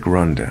me a quick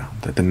rundown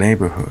that the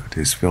neighborhood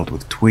is filled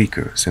with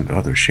tweakers and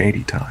other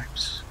shady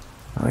types.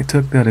 I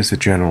took that as a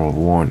general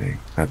warning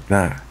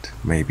that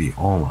may be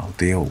all I'll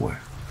deal with.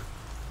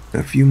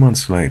 A few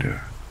months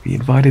later, he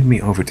invited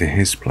me over to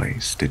his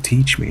place to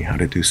teach me how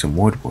to do some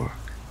woodwork.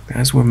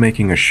 As we're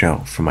making a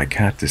shelf for my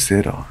cat to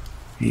sit on,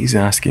 he's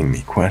asking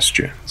me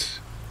questions.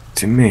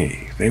 To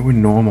me, they were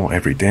normal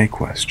everyday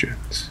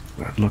questions,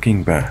 but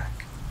looking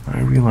back, I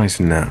realize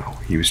now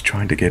he was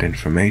trying to get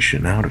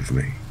information out of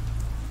me.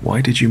 Why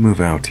did you move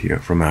out here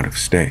from out of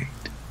state?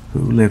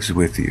 Who lives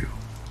with you?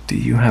 Do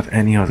you have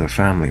any other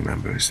family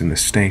members in the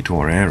state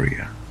or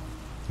area?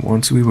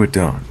 Once we were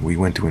done, we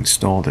went to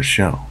install the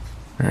shelf,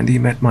 and he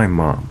met my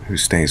mom, who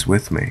stays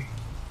with me.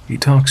 He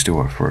talks to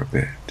her for a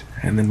bit,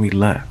 and then we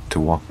left to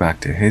walk back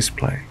to his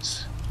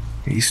place.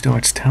 He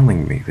starts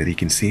telling me that he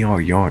can see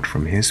our yard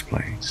from his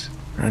place,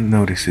 and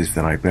notices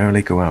that I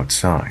barely go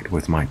outside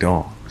with my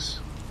dogs.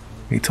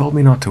 He told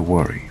me not to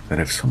worry, that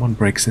if someone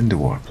breaks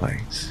into our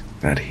place,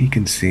 that he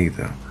can see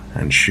them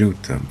and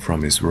shoot them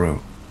from his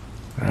room.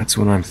 That's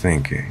what I'm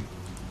thinking.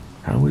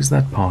 How is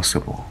that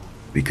possible?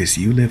 Because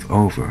you live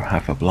over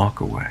half a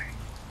block away.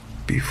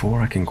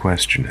 Before I can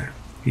question him,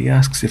 he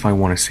asks if I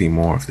want to see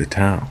more of the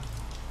town.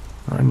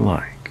 I'm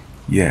like,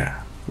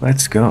 yeah,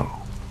 let's go.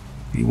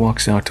 He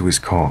walks out to his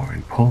car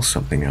and pulls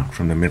something out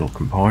from the middle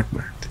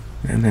compartment,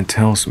 and then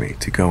tells me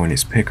to go in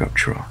his pickup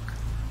truck.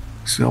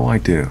 So I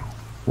do,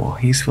 while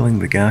he's filling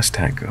the gas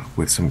tank up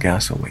with some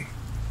gasoline.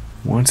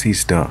 Once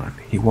he's done,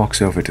 he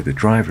walks over to the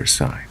driver's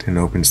side and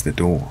opens the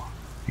door.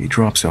 He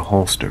drops a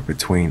holster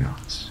between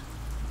us.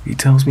 He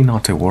tells me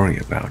not to worry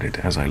about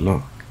it as I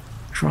look,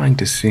 trying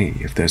to see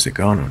if there's a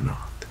gun or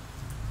not.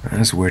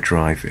 As we're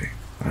driving,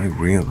 I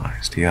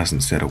realized he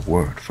hasn't said a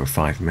word for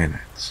 5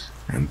 minutes,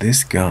 and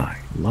this guy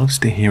loves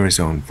to hear his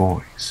own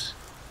voice.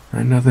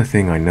 Another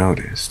thing I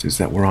noticed is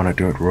that we're on a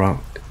dirt road,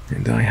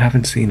 and I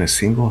haven't seen a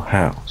single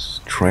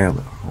house,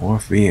 trailer, or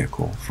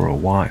vehicle for a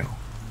while.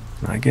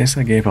 I guess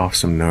I gave off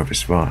some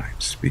nervous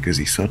vibes because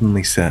he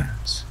suddenly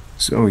says,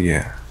 "So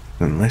yeah,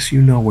 unless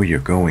you know where you're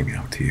going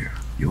out here,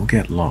 you'll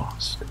get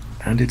lost,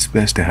 and it's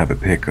best to have a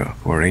pickup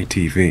or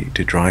ATV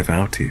to drive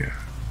out here."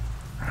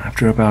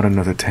 After about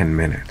another 10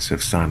 minutes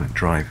of silent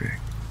driving,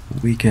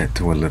 we get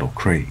to a little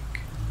creek.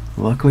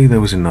 Luckily there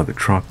was another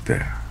truck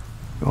there.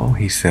 All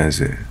he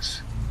says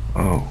is,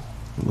 "Oh,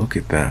 look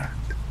at that.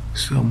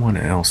 Someone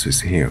else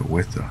is here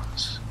with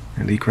us,"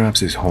 and he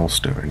grabs his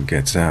holster and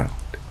gets out.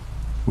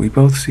 We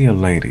both see a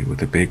lady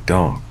with a big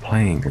dog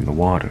playing in the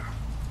water.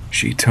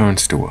 She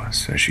turns to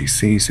us as she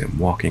sees him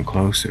walking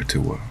closer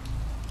to her.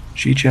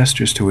 She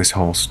gestures to his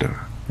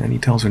holster, and he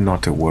tells her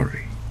not to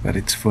worry, that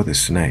it's for the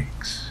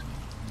snakes.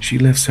 She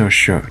lifts her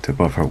shirt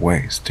above her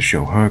waist to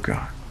show her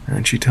gun,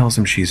 and she tells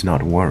him she's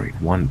not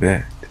worried one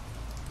bit.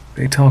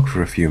 They talk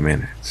for a few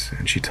minutes,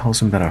 and she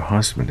tells him that her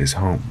husband is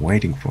home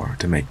waiting for her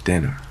to make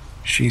dinner.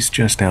 She's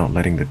just out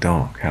letting the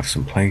dog have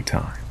some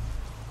playtime.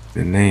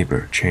 The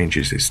neighbor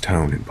changes his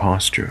tone and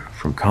posture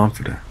from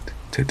confident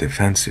to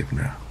defensive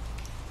now.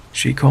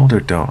 She called her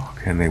dog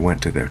and they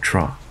went to their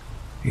truck.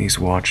 He's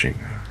watching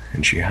her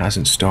and she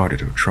hasn't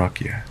started her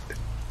truck yet.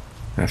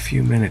 A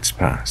few minutes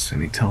pass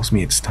and he tells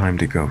me it's time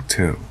to go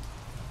too.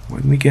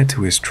 When we get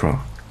to his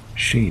truck,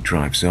 she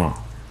drives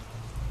off.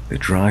 The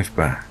drive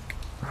back,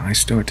 I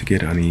start to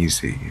get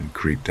uneasy and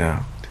creeped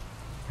out.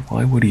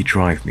 Why would he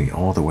drive me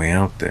all the way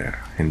out there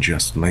and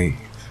just leave?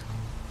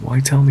 Why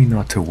tell me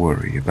not to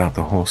worry about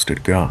the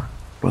holstered gun,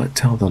 but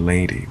tell the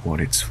lady what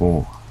it's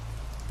for?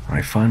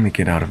 I finally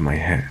get out of my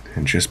head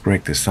and just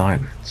break the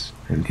silence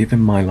and give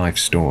him my life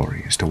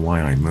story as to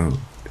why I moved.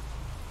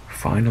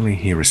 Finally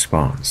he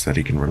responds that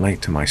he can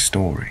relate to my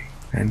story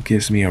and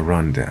gives me a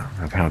rundown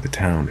of how the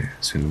town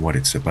is and what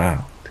it's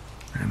about,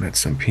 and that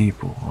some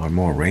people are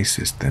more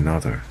racist than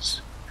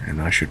others,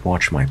 and I should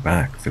watch my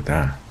back for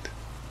that.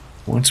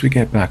 Once we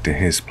get back to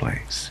his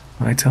place,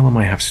 I tell him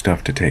I have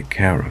stuff to take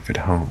care of at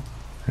home,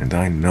 and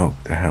I note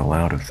the hell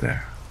out of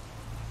there.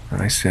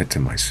 I said to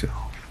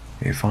myself,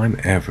 if I'm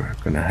ever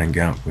gonna hang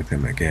out with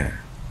him again,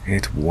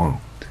 it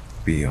won't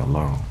be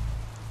alone.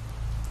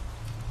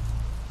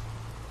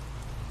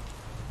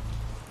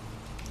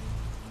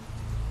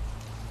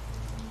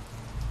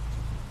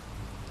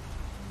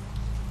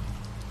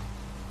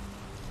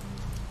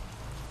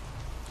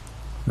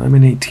 I'm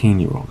an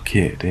 18-year-old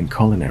kid in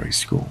culinary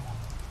school.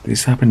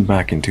 This happened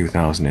back in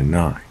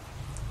 2009.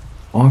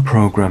 Our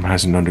program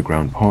has an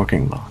underground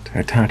parking lot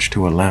attached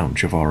to a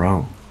lounge of our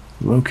own,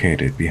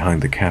 located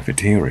behind the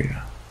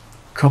cafeteria.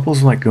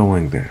 Couples like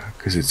going there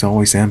because it's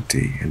always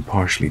empty and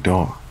partially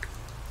dark.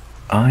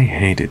 I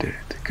hated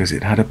it because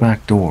it had a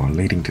back door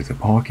leading to the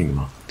parking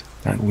lot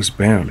that was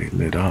barely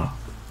lit up.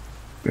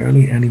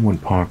 Barely anyone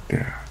parked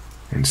there,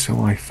 and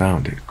so I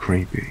found it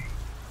creepy.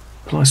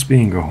 Plus,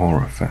 being a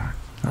horror fan,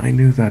 I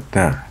knew that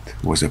that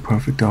was a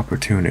perfect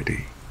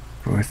opportunity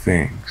for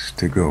things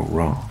to go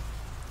wrong.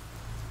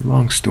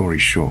 Long story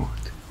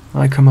short,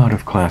 I come out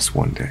of class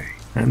one day,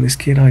 and this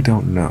kid I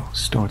don't know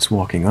starts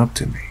walking up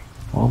to me,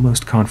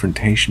 almost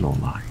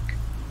confrontational-like.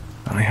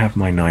 I have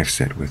my knife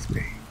set with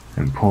me,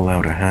 and pull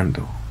out a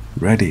handle,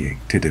 readying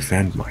to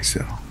defend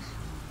myself.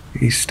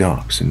 He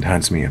stops and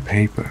hands me a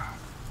paper.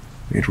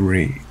 It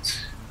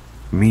reads,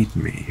 "Meet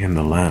me in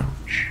the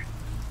lounge."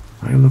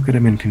 I look at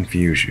him in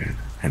confusion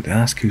and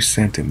ask who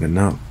sent him the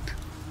note.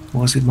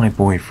 Was it my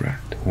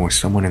boyfriend or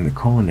someone in the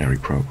culinary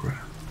program,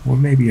 or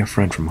maybe a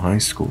friend from high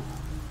school?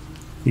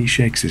 He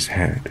shakes his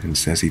head and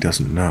says he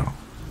doesn't know,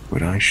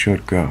 but I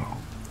should go.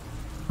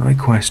 I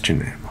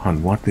question him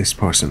on what this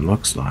person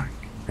looks like,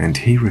 and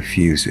he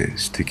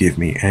refuses to give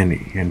me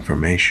any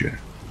information.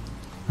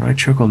 I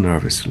chuckle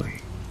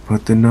nervously,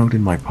 put the note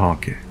in my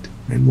pocket,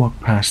 and walk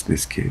past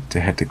this kid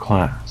to head to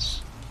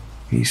class.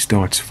 He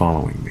starts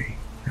following me,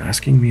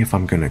 asking me if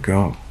I'm gonna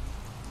go.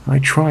 I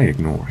try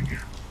ignoring him,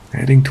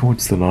 heading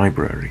towards the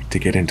library to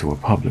get into a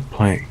public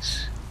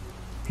place.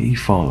 He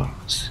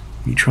follows.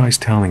 He tries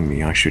telling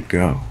me I should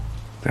go,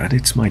 that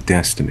it's my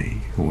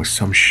destiny or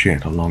some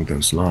shit along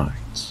those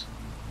lines.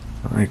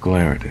 I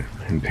glare at him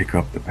and pick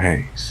up the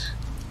pace,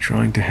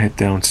 trying to head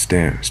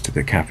downstairs to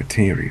the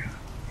cafeteria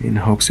in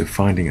hopes of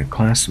finding a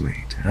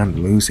classmate and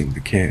losing the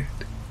kid.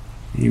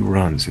 He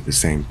runs at the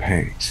same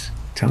pace,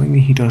 telling me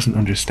he doesn't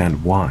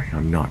understand why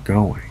I'm not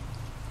going.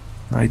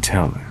 I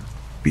tell him,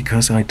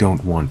 because I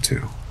don't want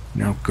to,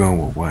 now go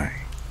away,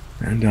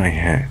 and I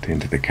head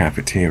into the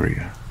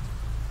cafeteria.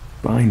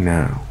 By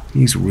now,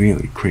 he's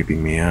really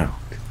creeping me out.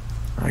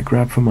 I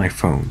grab for my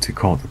phone to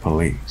call the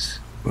police,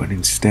 but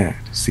instead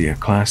see a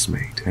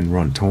classmate and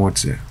run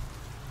towards him.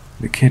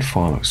 The kid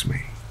follows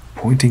me,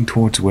 pointing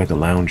towards where the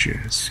lounge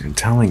is and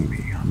telling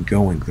me I'm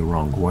going the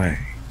wrong way.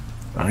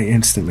 I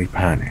instantly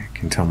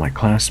panic and tell my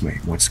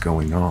classmate what's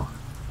going on.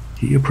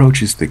 He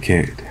approaches the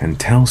kid and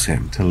tells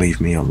him to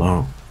leave me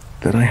alone,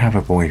 that I have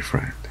a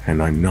boyfriend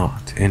and I'm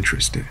not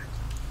interested.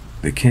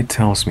 The kid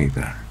tells me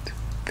that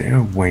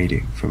they're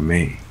waiting for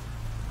me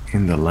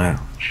in the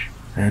lounge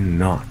and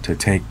not to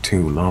take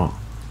too long.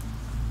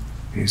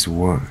 His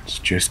words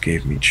just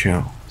gave me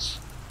chills.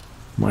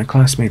 My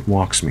classmate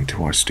walks me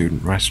to our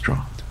student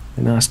restaurant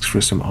and asks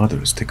for some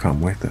others to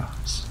come with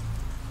us.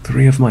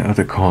 3 of my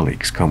other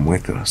colleagues come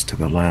with us to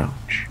the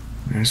lounge.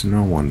 There's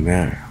no one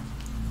there.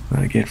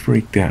 I get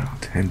freaked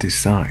out and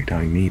decide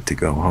I need to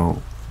go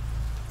home.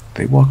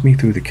 They walk me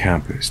through the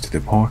campus to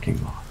the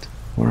parking lot,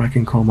 where I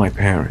can call my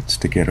parents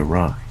to get a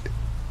ride.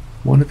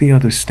 One of the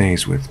others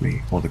stays with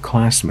me while the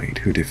classmate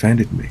who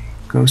defended me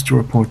goes to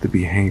report the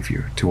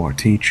behavior to our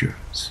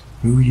teachers,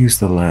 who use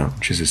the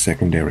lounge as a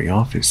secondary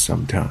office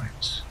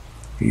sometimes.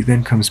 He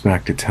then comes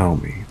back to tell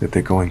me that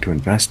they're going to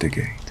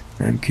investigate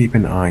and keep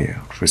an eye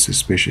out for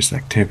suspicious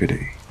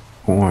activity,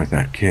 or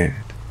that kid.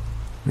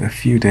 A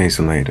few days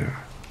later,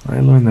 I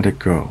learned that a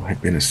girl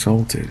had been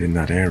assaulted in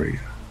that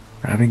area,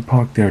 having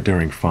parked there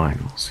during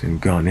finals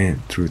and gone in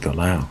through the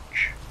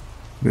lounge.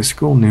 The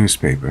school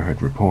newspaper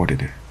had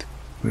reported it,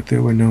 but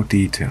there were no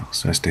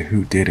details as to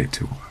who did it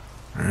to her,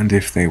 and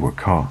if they were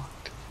caught.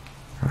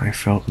 I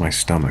felt my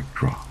stomach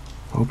drop,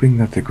 hoping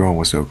that the girl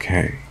was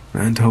okay,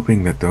 and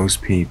hoping that those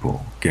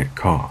people get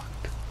caught.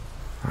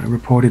 I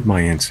reported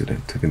my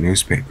incident to the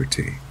newspaper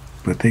team,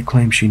 but they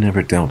claim she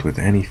never dealt with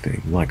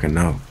anything like a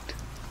note.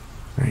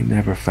 They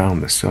never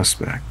found the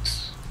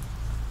suspects.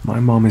 My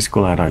mom is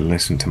glad I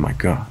listened to my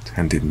gut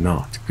and did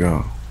not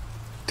go.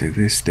 To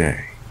this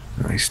day,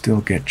 I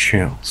still get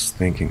chills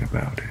thinking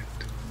about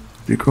it.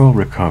 The girl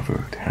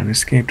recovered and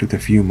escaped with a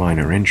few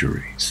minor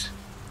injuries.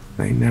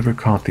 They never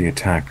caught the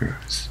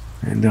attackers,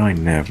 and I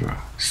never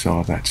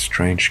saw that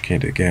strange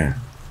kid again.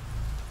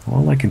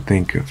 All I can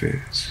think of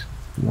is,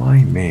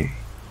 why me?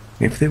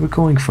 If they were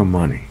going for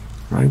money,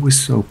 I was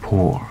so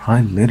poor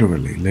I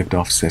literally lived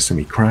off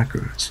sesame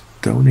crackers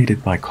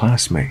donated by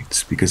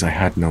classmates because I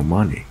had no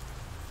money.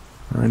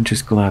 I'm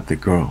just glad the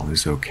girl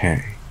is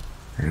okay,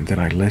 and that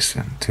I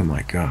listened to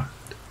my gut.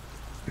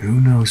 Who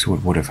knows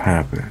what would have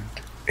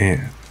happened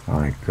if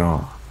I'd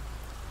gone.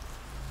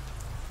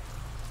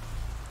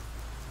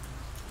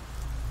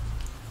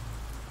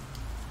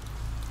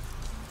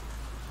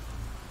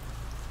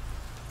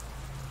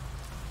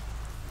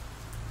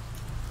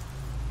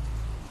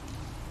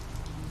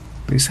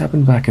 This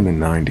happened back in the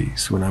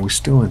 90s when I was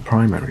still in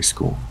primary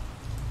school.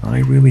 I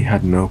really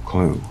had no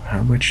clue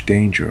how much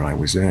danger I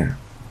was in.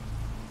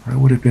 I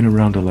would have been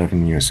around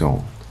 11 years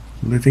old,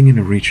 living in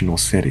a regional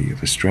city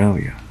of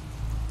Australia.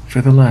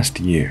 For the last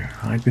year,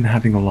 I'd been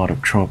having a lot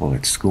of trouble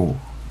at school,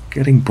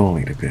 getting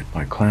bullied a bit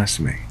by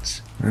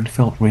classmates, and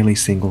felt really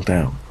singled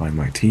out by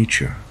my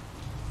teacher.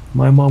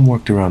 My mom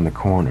worked around the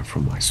corner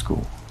from my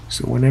school,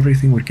 so when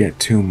everything would get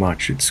too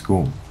much at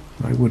school,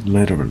 I would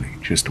literally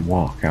just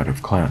walk out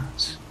of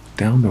class,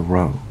 down the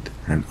road,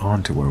 and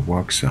onto her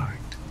worksite.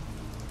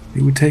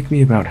 It would take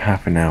me about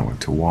half an hour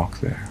to walk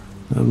there,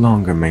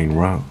 along a main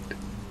road.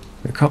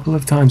 A couple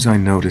of times I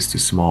noticed a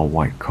small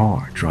white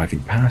car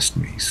driving past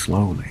me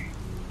slowly,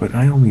 but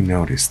I only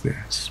noticed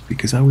this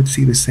because I would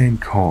see the same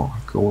car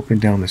go up and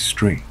down the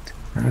street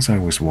as I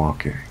was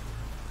walking,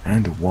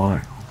 and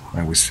while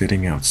I was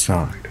sitting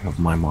outside of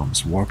my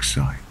mom's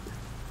worksite.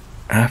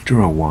 After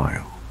a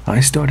while,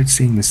 I started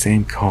seeing the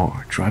same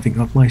car driving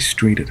up my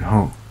street at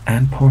home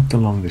and parked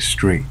along the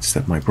streets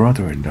that my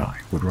brother and I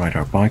would ride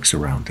our bikes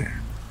around in.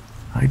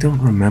 I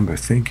don't remember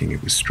thinking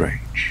it was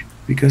strange,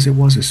 because it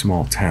was a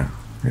small town,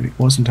 and it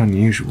wasn't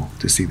unusual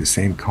to see the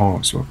same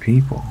cars or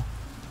people.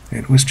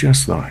 It was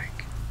just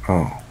like,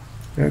 oh,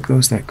 there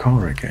goes that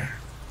car again.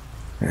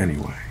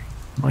 Anyway,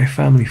 my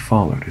family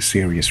followed a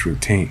serious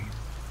routine.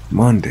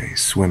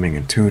 Mondays swimming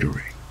and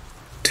tutoring,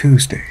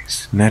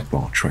 Tuesdays,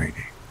 netball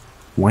training.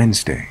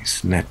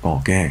 Wednesdays,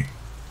 netball game.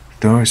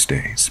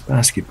 Thursdays,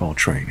 basketball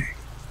training.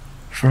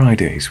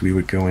 Fridays, we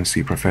would go and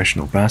see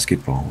professional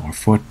basketball or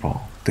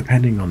football,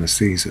 depending on the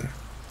season.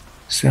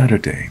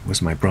 Saturday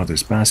was my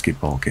brother's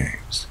basketball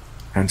games,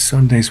 and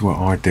Sundays were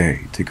our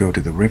day to go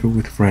to the river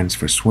with friends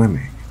for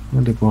swimming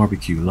and a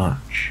barbecue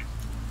lunch.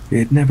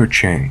 It never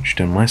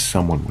changed unless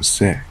someone was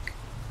sick.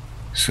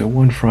 So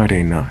one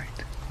Friday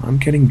night, I'm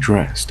getting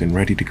dressed and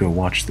ready to go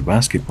watch the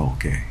basketball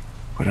game,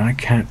 but I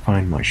can't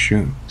find my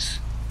shoes.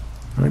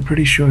 I'm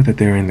pretty sure that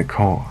they're in the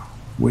car,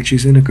 which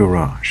is in a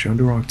garage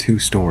under our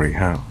 2-story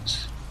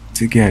house.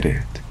 To get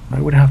it,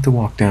 I would have to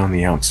walk down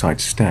the outside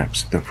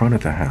steps at the front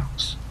of the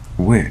house,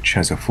 which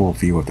has a full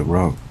view of the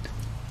road.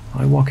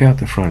 I walk out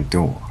the front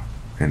door,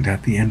 and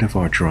at the end of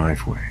our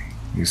driveway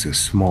is a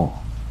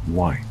small,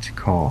 white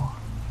car.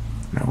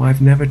 Now,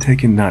 I've never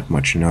taken that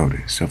much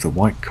notice of the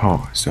white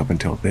cars up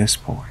until this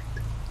point,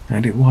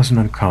 and it wasn't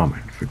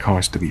uncommon for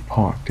cars to be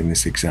parked in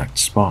this exact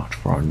spot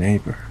for our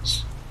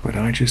neighbors, but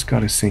I just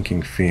got a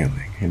sinking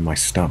feeling in my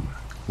stomach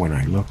when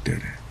I looked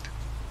at it.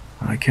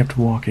 I kept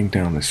walking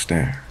down the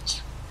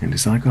stairs, and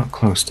as I got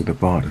close to the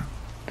bottom,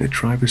 the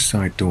driver's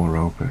side door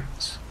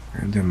opens,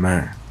 and a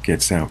man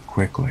gets out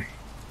quickly.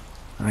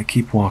 I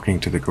keep walking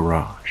to the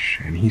garage,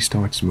 and he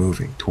starts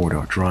moving toward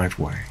our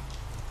driveway.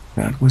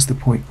 That was the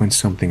point when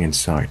something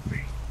inside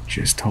me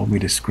just told me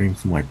to scream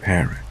for my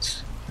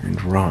parents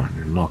and run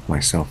and lock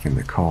myself in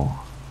the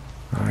car.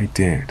 I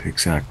did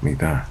exactly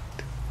that,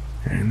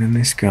 and then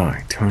this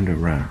guy turned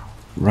around,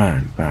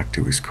 ran back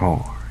to his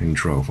car, and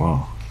drove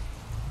off.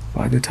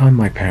 By the time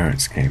my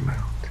parents came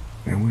out,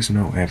 there was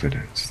no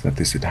evidence that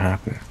this had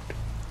happened,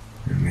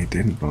 and they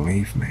didn't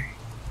believe me.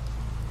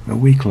 A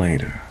week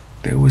later,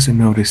 there was a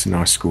notice in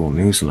our school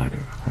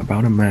newsletter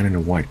about a man in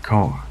a white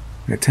car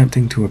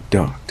attempting to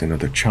abduct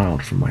another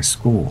child from my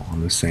school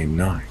on the same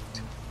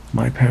night.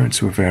 My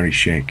parents were very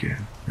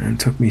shaken and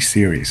took me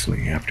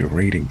seriously after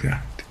reading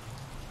that.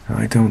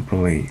 I don't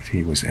believe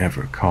he was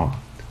ever caught,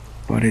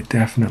 but it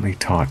definitely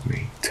taught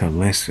me to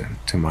listen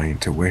to my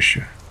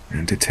intuition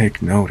and to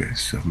take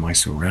notice of my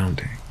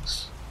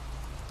surroundings.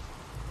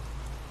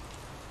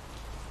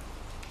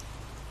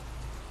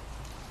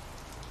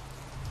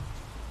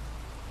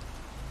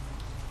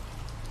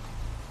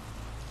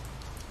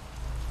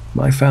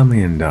 My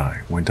family and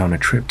I went on a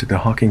trip to the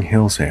Hocking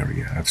Hills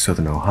area of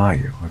southern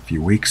Ohio a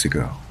few weeks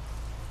ago.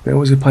 There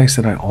was a place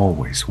that I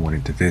always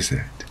wanted to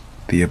visit,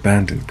 the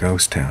abandoned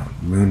ghost town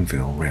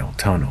Moonville Rail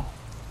Tunnel.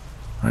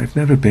 I've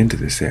never been to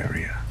this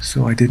area,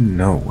 so I didn't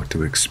know what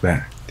to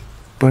expect,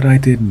 but I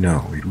did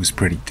know it was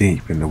pretty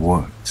deep in the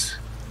woods.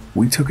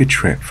 We took a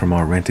trip from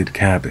our rented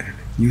cabin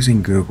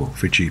using Google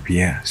for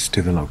GPS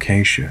to the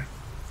location.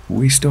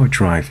 We start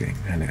driving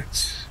and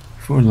it's,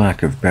 for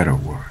lack of better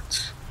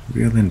words,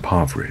 real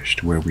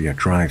impoverished where we are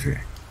driving.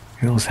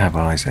 Hills Have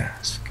Eyes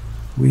ask.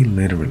 We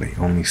literally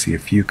only see a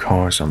few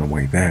cars on the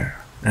way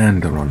there,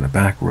 and are on the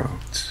back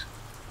roads.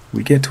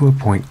 We get to a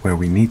point where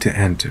we need to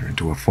enter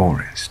into a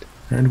forest,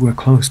 and we're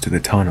close to the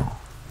tunnel.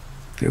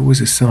 There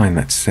was a sign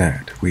that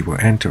said we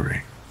were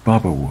entering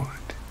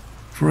Bubblewood.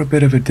 For a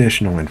bit of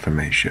additional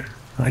information,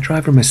 I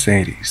drive a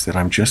Mercedes that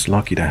I'm just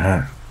lucky to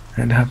have,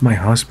 and have my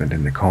husband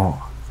in the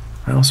car.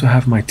 I also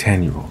have my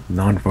 10-year-old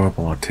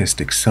nonverbal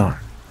autistic son,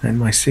 and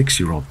my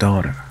 6-year-old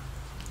daughter.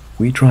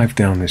 We drive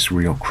down this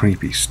real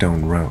creepy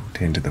stone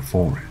road into the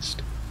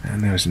forest,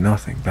 and there's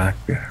nothing back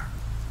there.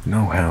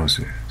 No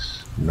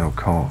houses, no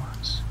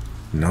cars,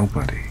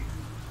 nobody.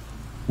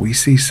 We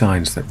see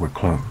signs that we're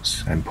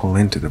close and pull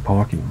into the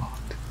parking lot.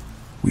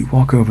 We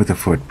walk over the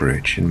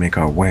footbridge and make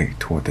our way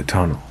toward the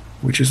tunnel,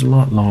 which is a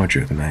lot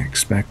larger than I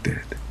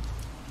expected.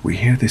 We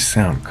hear this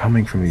sound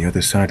coming from the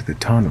other side of the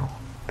tunnel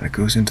that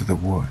goes into the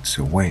woods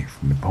away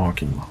from the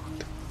parking lot.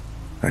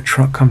 A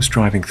truck comes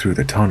driving through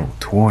the tunnel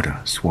toward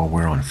us while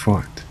we're on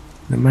foot.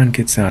 The man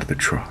gets out of the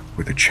truck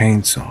with a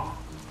chainsaw.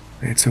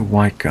 It's a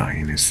white guy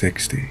in his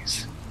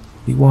 60s.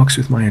 He walks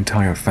with my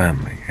entire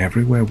family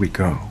everywhere we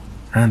go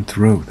and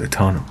through the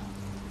tunnel.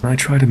 I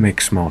try to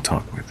make small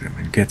talk with him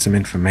and get some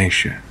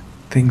information,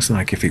 things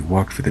like if he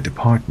worked for the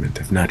Department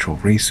of Natural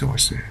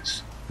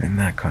Resources and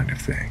that kind of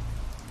thing.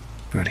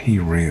 But he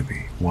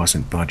really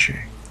wasn't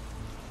budging.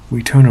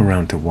 We turn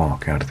around to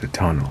walk out of the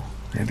tunnel,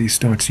 and he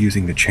starts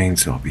using the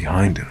chainsaw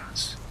behind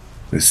us.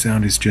 The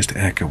sound is just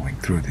echoing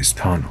through this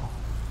tunnel.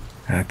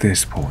 At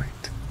this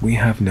point, we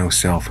have no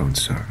cell phone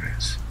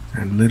service,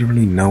 and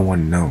literally no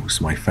one knows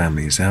my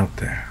family is out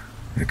there,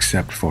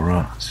 except for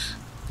us.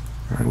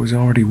 I was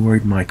already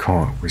worried my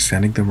car was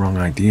sending the wrong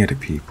idea to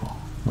people,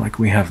 like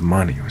we have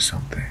money or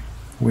something,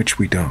 which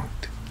we don't.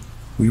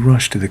 We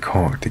rush to the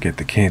car to get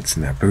the kids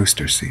in their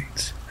booster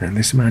seats, and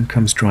this man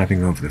comes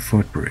driving over the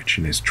footbridge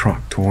in his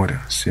truck toward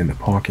us in the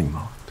parking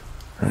lot.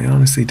 I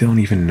honestly don't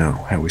even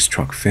know how his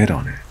truck fit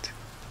on it.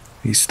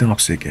 He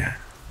stops again,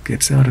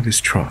 gets out of his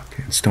truck,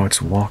 and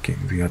starts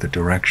walking the other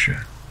direction,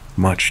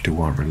 much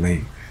to our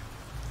relief.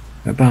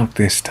 About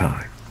this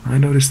time, I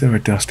noticed there are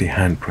dusty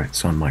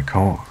handprints on my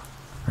car.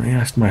 I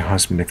asked my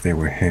husband if they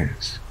were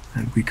his,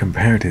 and we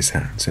compared his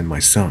hands and my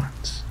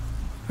son's.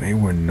 They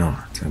were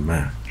not a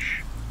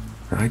match.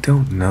 I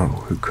don't know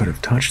who could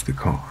have touched the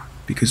car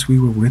because we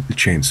were with the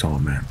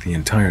chainsaw man the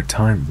entire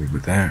time we were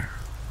there.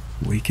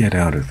 We get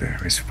out of there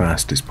as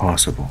fast as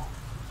possible.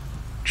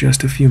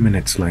 Just a few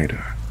minutes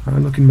later, I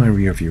look in my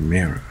rearview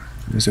mirror.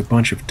 There's a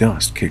bunch of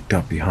dust kicked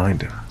up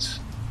behind us,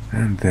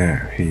 and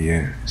there he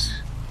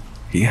is.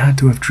 He had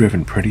to have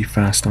driven pretty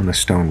fast on the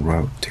stone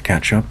road to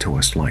catch up to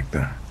us like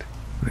that.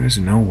 There's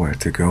nowhere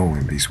to go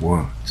in these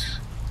woods.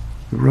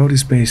 The road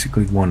is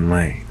basically one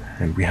lane,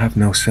 and we have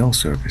no cell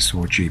service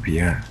or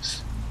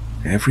GPS.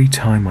 Every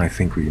time I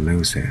think we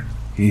lose him,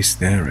 he's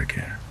there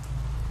again.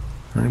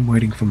 I'm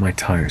waiting for my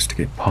tires to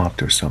get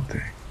popped or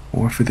something,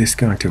 or for this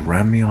guy to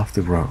ram me off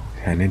the road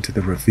and into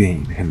the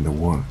ravine in the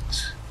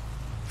woods.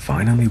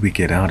 Finally, we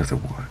get out of the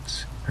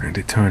woods, and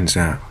it turns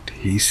out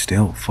he's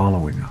still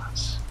following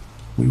us.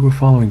 We were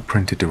following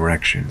printed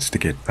directions to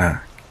get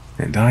back,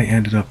 and I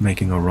ended up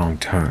making a wrong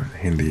turn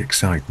in the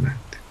excitement.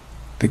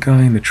 The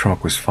guy in the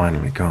truck was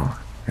finally gone,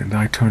 and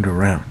I turned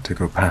around to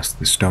go past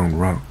the stone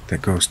road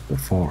that goes to the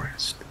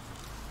forest.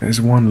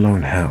 There's one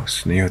lone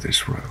house near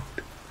this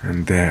road,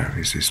 and there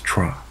is his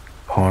truck,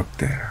 parked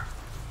there.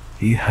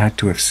 He had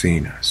to have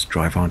seen us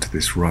drive onto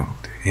this road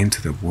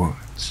into the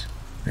woods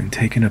and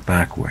taken a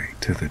back way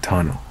to the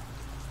tunnel.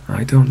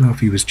 I don't know if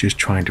he was just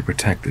trying to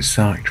protect the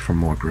site from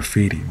more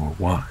graffiti or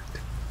what,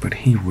 but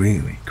he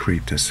really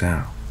creeped us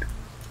out.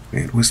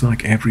 It was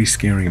like every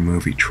scary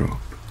movie trope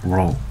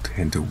rolled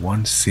into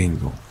one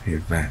single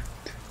event.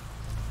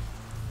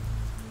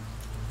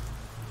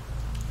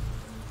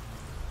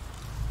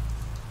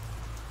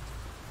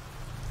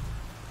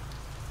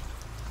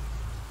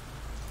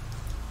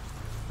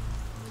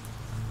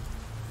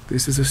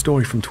 This is a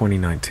story from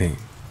 2019,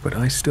 but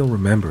I still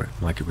remember it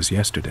like it was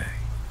yesterday.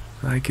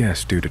 I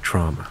guess due to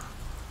trauma.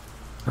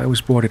 I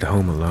was bored at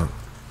home alone.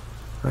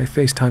 I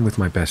FaceTimed with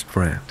my best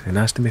friend and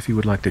asked him if he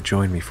would like to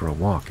join me for a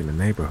walk in the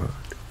neighborhood.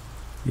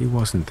 He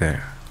wasn't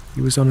there.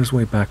 He was on his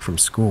way back from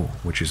school,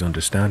 which is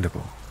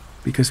understandable,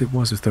 because it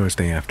was a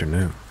Thursday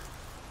afternoon.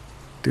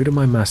 Due to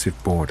my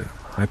massive boredom,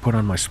 I put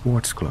on my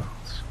sports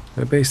clothes,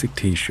 a basic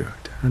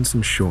t-shirt, and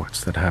some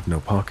shorts that have no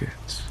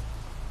pockets.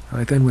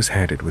 I then was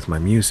headed with my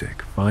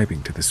music,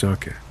 vibing to the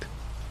circuit.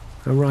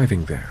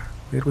 Arriving there,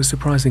 it was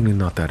surprisingly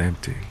not that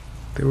empty.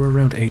 There were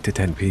around 8 to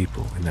 10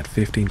 people in that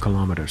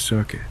 15-kilometer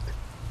circuit.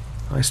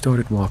 I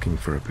started walking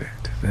for a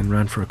bit, then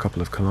ran for a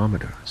couple of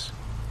kilometers,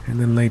 and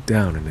then laid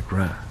down in the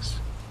grass.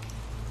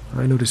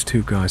 I noticed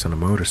 2 guys on a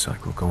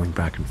motorcycle going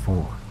back and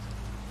forth.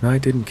 I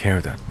didn't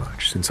care that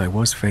much since I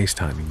was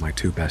FaceTiming my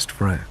 2 best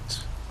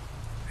friends.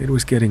 It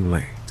was getting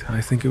late, I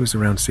think it was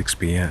around 6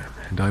 p.m.,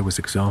 and I was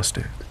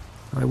exhausted.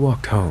 I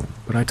walked home,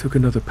 but I took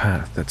another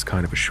path that's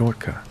kind of a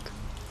shortcut.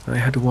 I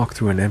had to walk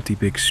through an empty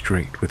big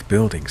street with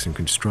buildings and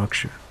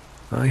construction.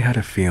 I had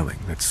a feeling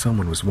that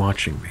someone was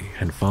watching me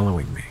and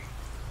following me.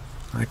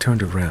 I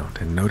turned around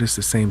and noticed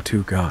the same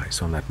 2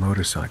 guys on that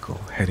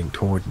motorcycle heading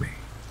toward me.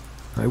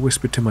 I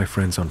whispered to my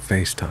friends on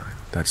FaceTime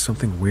that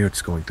something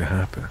weird's going to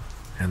happen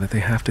and that they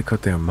have to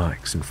cut their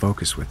mics and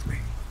focus with me.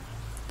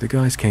 The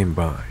guys came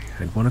by,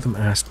 and one of them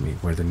asked me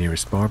where the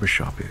nearest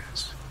barbershop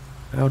is.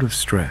 Out of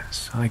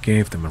stress, I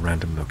gave them a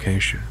random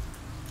location.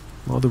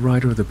 While the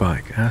rider of the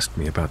bike asked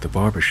me about the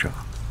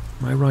barbershop,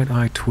 my right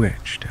eye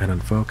twitched and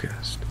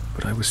unfocused,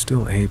 but I was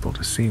still able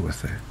to see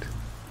with it.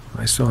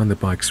 I saw in the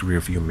bike's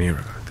rearview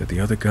mirror that the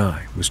other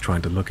guy was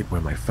trying to look at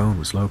where my phone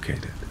was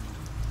located.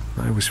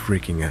 I was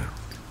freaking out.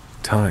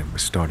 Time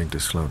was starting to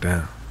slow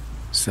down.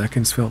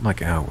 Seconds felt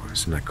like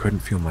hours, and I couldn't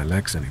feel my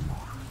legs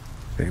anymore.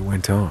 They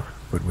went on,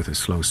 but with a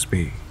slow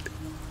speed.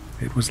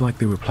 It was like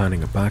they were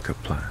planning a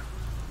backup plan.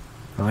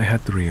 I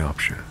had 3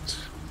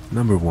 options.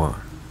 Number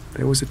 1,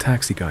 there was a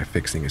taxi guy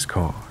fixing his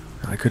car.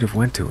 I could have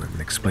went to him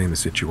and explained the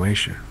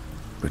situation,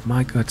 but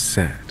my gut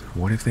said,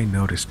 what if they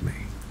noticed me,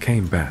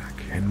 came back,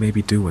 and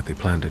maybe do what they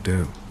planned to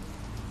do?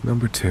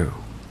 Number 2,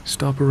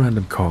 stop a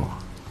random car,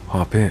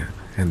 hop in,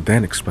 and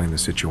then explain the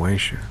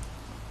situation.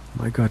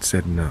 My gut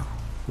said no.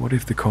 What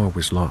if the car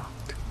was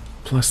locked?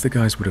 Plus the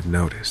guys would have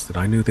noticed that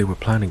I knew they were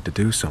planning to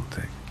do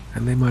something,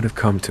 and they might have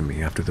come to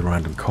me after the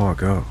random car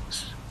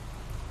goes.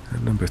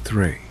 And number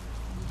 3,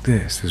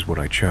 this is what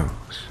I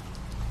chose.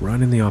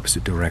 Run in the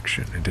opposite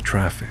direction into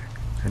traffic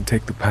and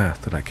take the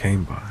path that I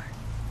came by.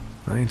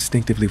 I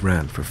instinctively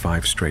ran for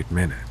 5 straight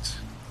minutes.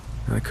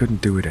 I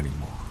couldn't do it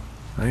anymore.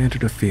 I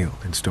entered a field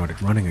and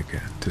started running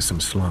again to some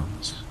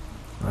slums.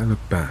 I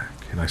looked back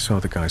and I saw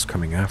the guys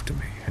coming after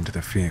me into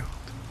the field.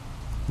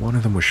 One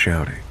of them was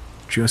shouting,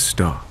 "Just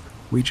stop.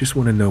 We just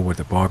want to know where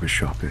the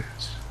barbershop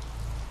is."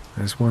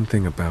 There's one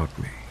thing about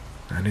me,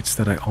 and it's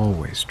that I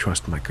always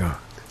trust my gut.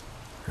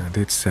 And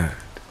it said,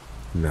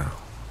 no,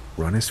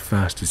 run as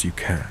fast as you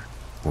can,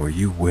 or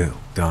you will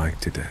die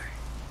today.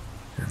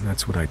 And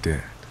that's what I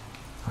did.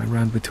 I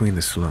ran between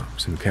the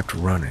slums and kept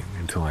running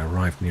until I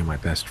arrived near my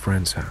best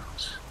friend's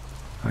house.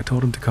 I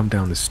told him to come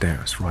down the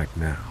stairs right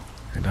now,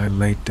 and I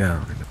laid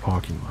down in the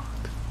parking lot.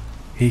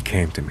 He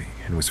came to me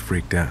and was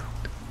freaked out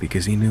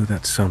because he knew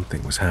that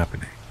something was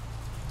happening.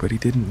 but he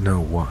didn't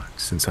know what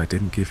since I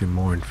didn't give him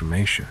more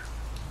information.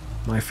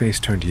 My face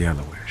turned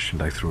yellowish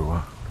and I threw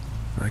up.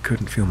 I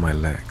couldn't feel my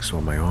legs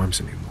or my arms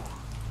anymore.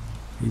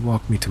 He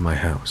walked me to my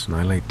house and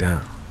I laid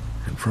down,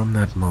 and from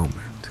that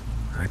moment,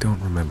 I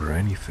don't remember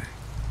anything.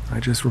 I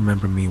just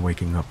remember me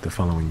waking up the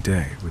following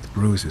day with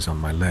bruises on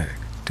my leg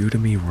due to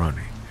me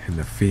running in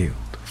the field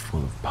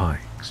full of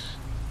pikes.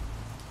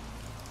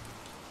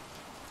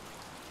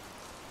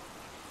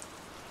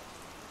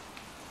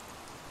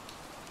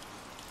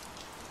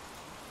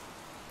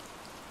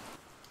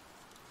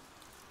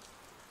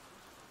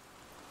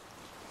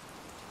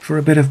 For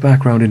a bit of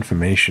background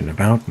information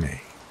about me,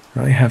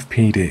 I have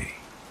PD,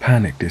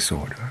 panic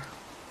disorder.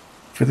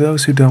 For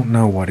those who don't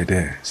know what it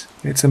is,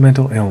 it's a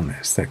mental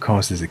illness that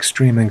causes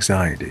extreme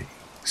anxiety,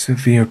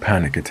 severe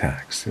panic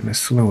attacks, and a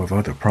slew of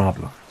other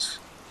problems.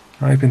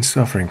 I've been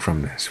suffering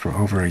from this for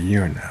over a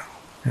year now,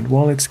 and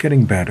while it's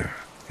getting better,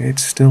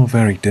 it's still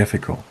very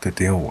difficult to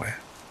deal with.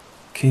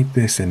 Keep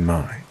this in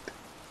mind.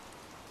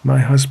 My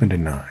husband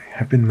and I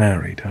have been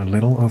married a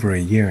little over a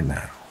year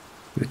now.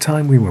 The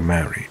time we were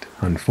married,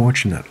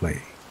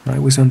 unfortunately, I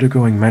was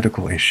undergoing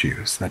medical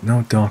issues that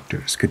no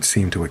doctors could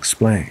seem to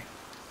explain.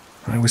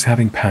 I was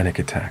having panic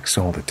attacks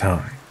all the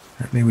time,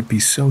 and they would be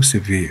so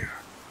severe,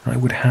 I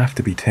would have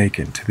to be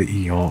taken to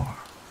the ER,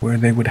 where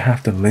they would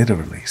have to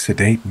literally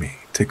sedate me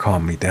to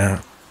calm me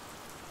down.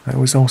 I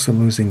was also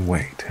losing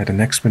weight at an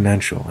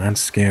exponential and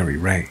scary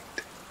rate,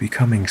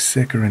 becoming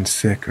sicker and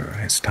sicker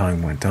as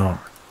time went on.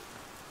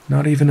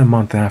 Not even a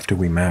month after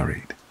we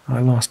married,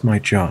 I lost my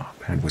job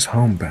and was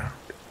homebound,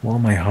 while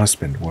my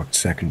husband worked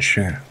second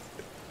shift,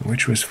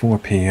 which was 4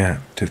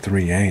 p.m. to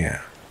 3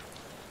 a.m.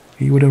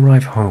 He would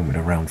arrive home at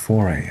around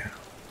 4 a.m.,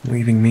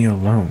 leaving me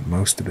alone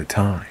most of the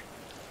time.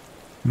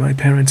 My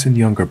parents and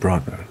younger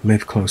brother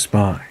live close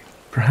by,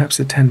 perhaps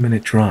a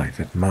 10-minute drive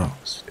at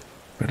most,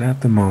 but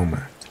at the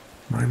moment,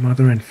 my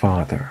mother and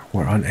father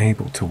were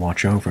unable to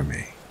watch over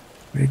me.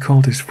 They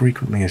called as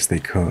frequently as they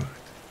could,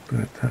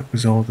 but that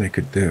was all they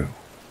could do.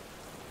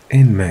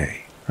 In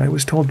May, I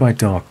was told by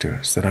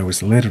doctors that I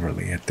was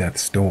literally at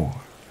death's door,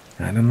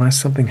 and unless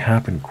something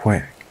happened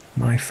quick,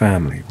 my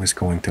family was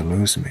going to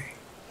lose me.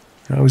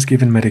 I was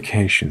given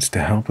medications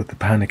to help with the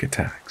panic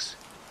attacks.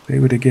 They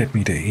were to get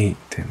me to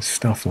eat and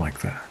stuff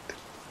like that.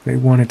 They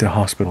wanted to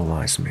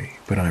hospitalize me,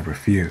 but I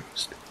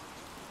refused.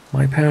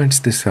 My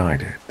parents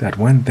decided that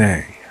when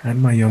they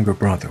and my younger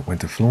brother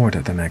went to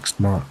Florida the next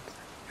month,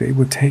 they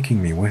were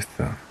taking me with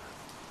them.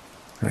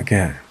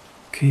 Again,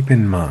 keep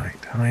in mind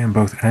I am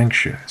both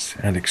anxious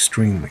and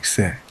extremely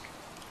sick.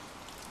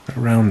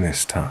 Around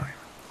this time,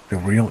 the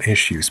real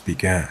issues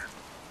began,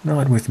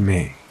 not with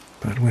me,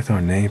 but with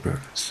our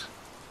neighbors.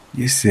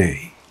 You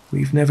see,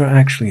 we've never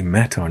actually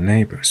met our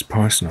neighbors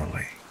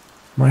personally.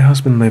 My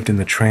husband lived in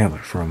the trailer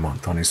for a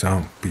month on his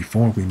own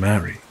before we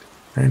married,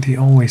 and he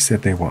always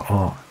said they were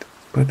odd,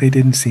 but they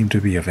didn't seem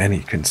to be of any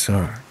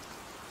concern.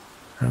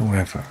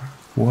 However,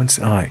 once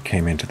I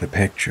came into the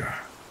picture,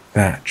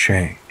 that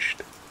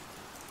changed.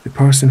 The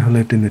person who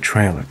lived in the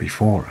trailer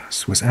before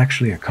us was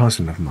actually a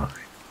cousin of mine,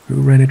 who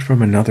rented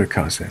from another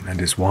cousin and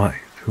his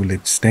wife who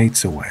lived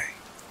states away.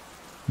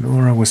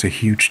 Nora was a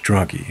huge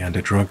druggie and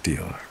a drug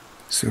dealer,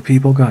 so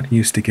people got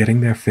used to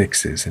getting their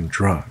fixes and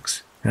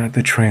drugs at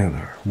the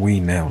trailer we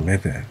now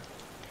live in.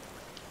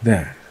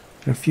 Then,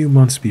 a few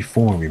months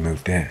before we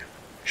moved in,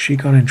 she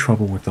got in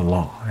trouble with the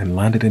law and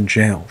landed in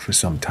jail for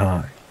some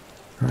time.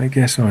 I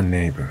guess our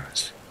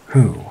neighbors,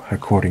 who,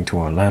 according to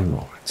our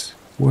landlords,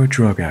 were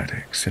drug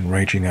addicts and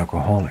raging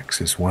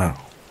alcoholics as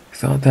well,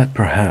 thought that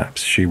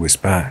perhaps she was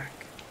back.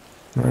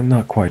 I'm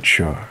not quite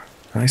sure.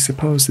 I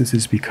suppose this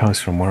is because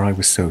from where I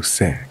was so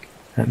sick,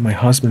 and my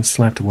husband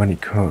slept when he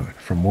could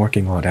from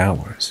working odd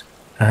hours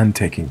and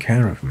taking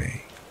care of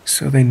me,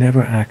 so they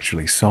never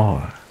actually saw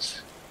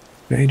us.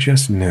 They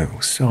just knew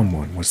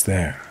someone was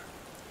there.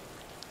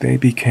 They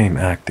became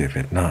active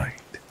at night.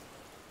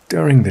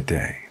 During the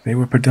day, they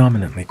were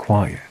predominantly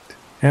quiet.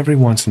 Every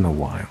once in a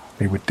while,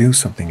 they would do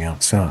something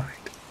outside,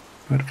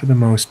 but for the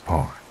most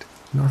part,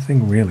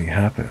 nothing really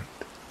happened.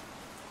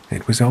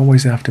 It was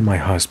always after my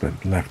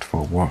husband left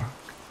for work.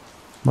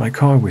 My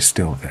car was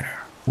still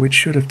there, which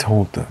should have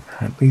told them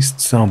at least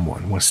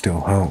someone was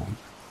still home.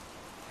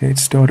 It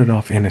started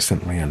off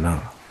innocently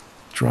enough,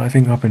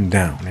 driving up and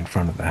down in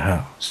front of the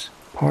house,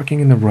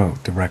 parking in the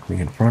road directly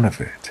in front of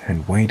it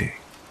and waiting.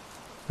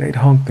 They'd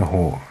honk the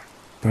horn,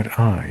 but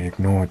I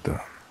ignored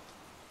them.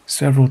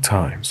 Several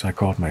times I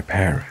called my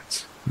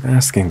parents,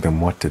 asking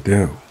them what to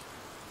do.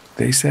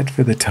 They said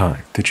for the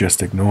time to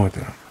just ignore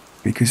them,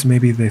 because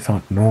maybe they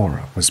thought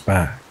Nora was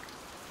back,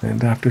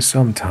 and after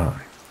some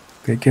time,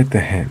 they'd get the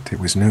hint it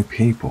was new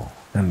people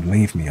and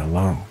leave me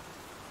alone.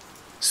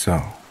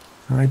 So,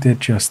 I did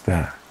just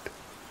that,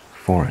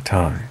 for a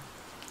time.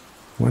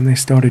 When they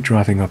started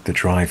driving up the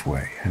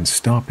driveway and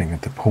stopping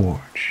at the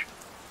porch,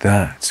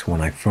 that's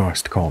when I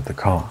first called the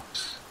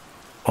cops.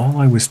 All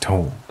I was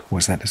told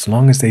was that as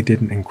long as they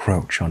didn't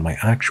encroach on my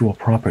actual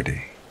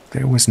property,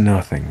 there was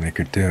nothing they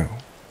could do.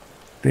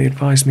 They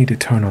advised me to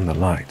turn on the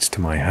lights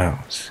to my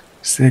house,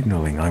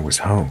 signaling I was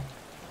home.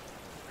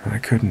 I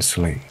couldn't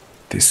sleep,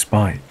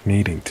 despite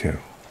needing to.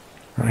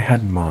 I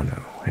had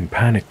mono and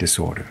panic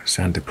disorders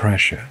and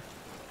depression.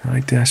 I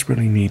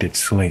desperately needed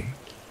sleep.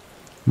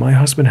 My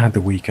husband had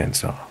the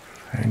weekends off,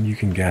 and you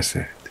can guess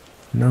it.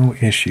 No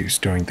issues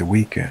during the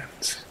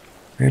weekends.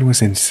 It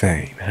was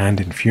insane and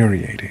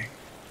infuriating.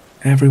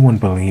 Everyone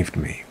believed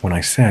me when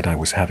I said I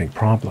was having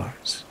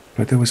problems,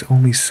 but there was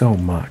only so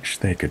much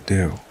they could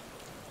do.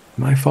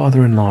 My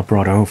father-in-law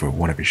brought over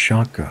one of his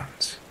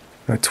shotguns,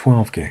 a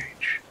 12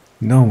 gauge,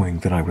 knowing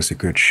that I was a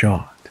good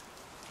shot.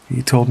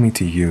 He told me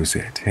to use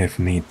it if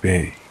need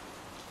be.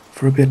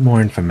 For a bit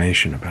more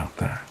information about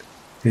that,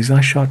 is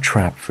I shot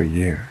trap for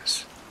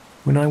years.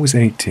 When I was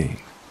 18,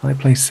 I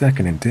placed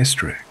second in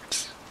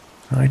districts.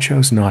 I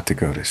chose not to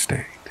go to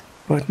state,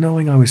 but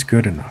knowing I was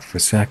good enough for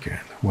second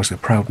was a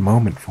proud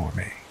moment for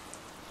me.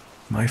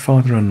 My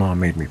father-in-law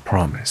made me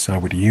promise I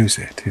would use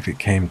it if it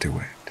came to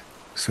it,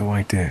 so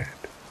I did.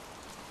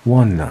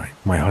 One night,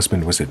 my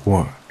husband was at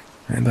work,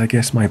 and I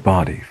guess my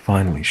body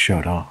finally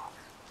shut off.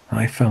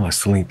 I fell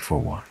asleep for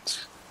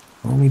once,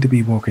 only to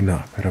be woken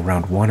up at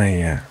around 1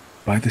 a.m.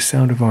 by the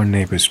sound of our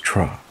neighbor's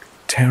truck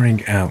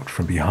tearing out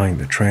from behind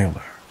the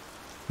trailer.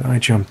 I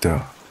jumped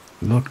up,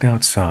 looked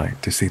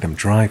outside to see them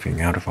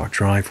driving out of our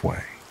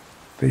driveway.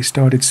 They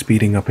started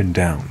speeding up and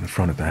down in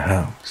front of the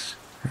house,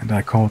 and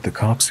I called the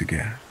cops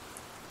again.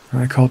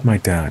 I called my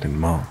dad and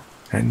mom,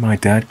 and my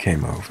dad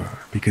came over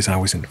because I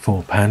was in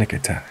full panic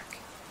attack.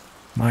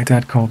 My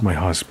dad called my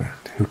husband,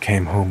 who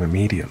came home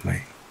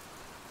immediately.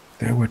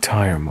 There were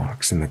tire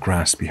marks in the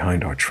grass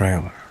behind our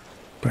trailer,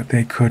 but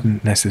they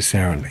couldn't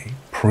necessarily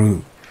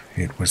prove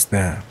it was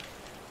them,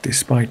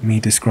 despite me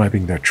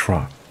describing their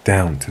truck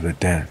down to the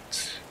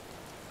dents.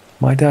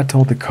 My dad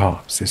told the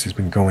cops this has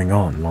been going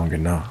on long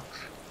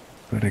enough,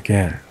 but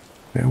again,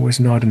 there was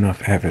not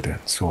enough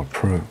evidence or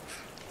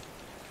proof.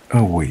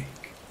 A week,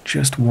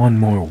 just one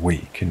more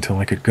week until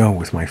I could go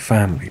with my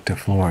family to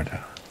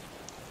Florida.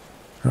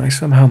 I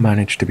somehow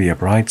managed to be a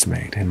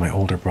bridesmaid in my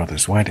older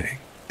brother's wedding,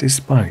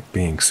 despite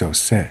being so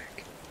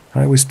sick.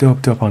 I was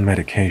doped up on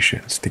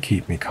medications to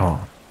keep me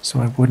calm, so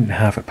I wouldn't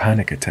have a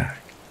panic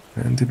attack.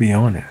 And to be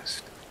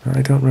honest,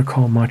 I don't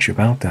recall much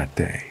about that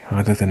day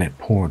other than it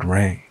poured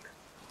rain.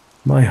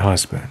 My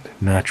husband,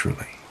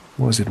 naturally,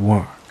 was at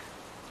work.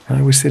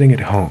 I was sitting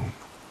at home,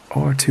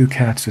 our two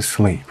cats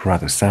asleep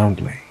rather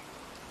soundly.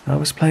 I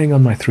was playing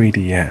on my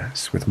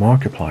 3DS with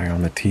Markiplier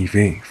on the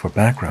TV for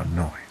background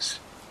noise.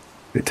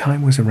 The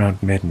time was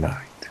around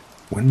midnight,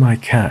 when my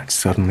cats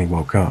suddenly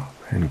woke up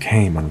and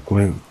came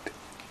unglued.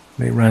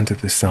 They ran to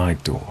the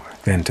side door,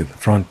 then to the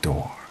front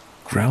door,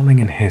 growling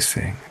and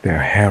hissing, their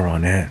hair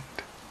on end.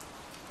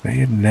 They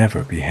had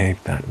never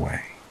behaved that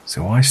way,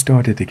 so I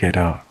started to get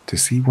up to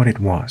see what it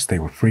was they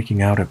were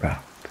freaking out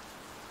about.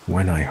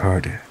 When I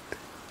heard it,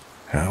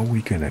 how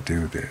we gonna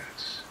do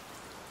this?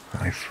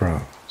 I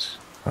froze.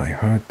 I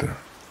heard them.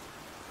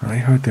 I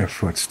heard their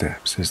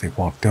footsteps as they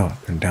walked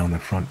up and down the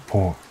front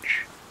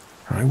porch.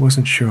 I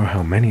wasn't sure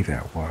how many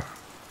there were,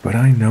 but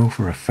I know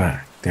for a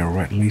fact there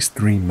were at least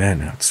 3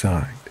 men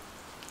outside.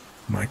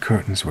 My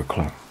curtains were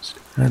closed,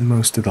 and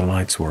most of the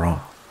lights were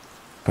off,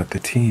 but the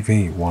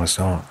TV was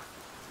on.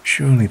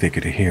 Surely they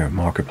could hear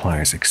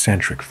Markiplier's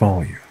eccentric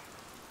volume.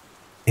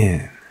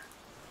 In.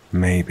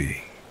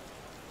 Maybe.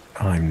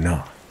 I'm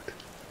not,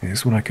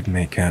 is what I could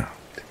make out.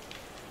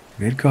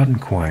 It had gotten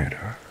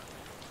quieter.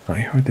 I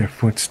heard their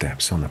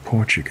footsteps on the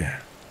porch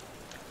again.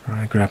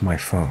 I grabbed my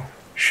phone,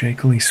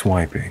 shakily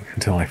swiping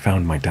until I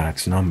found my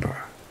dad's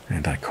number,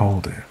 and I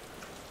called him.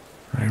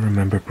 I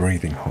remember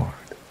breathing hard,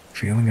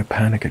 feeling a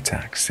panic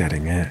attack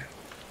setting in.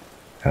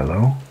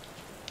 Hello?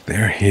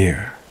 They're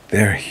here.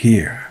 They're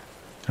here.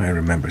 I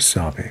remember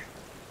sobbing.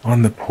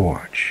 On the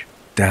porch.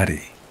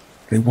 Daddy.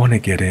 They want to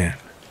get in.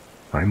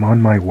 I'm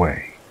on my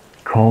way.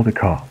 Call the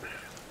cops.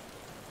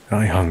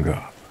 I hung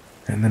up,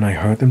 and then I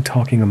heard them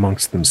talking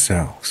amongst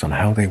themselves on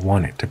how they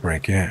wanted to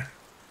break in,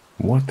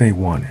 what they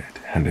wanted,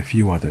 and a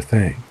few other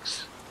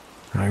things.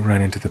 I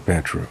ran into the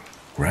bedroom,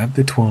 grabbed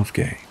the 12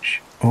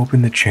 gauge,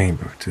 opened the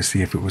chamber to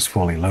see if it was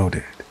fully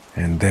loaded,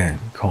 and then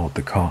called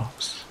the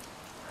cops.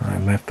 I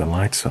left the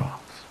lights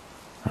off.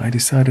 I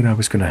decided I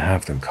was going to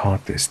have them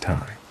caught this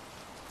time.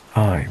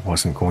 I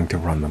wasn't going to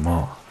run them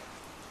off.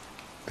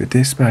 The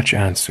dispatch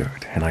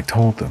answered, and I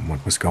told them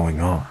what was going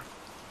on.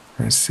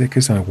 As sick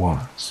as I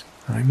was,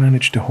 I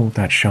managed to hold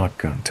that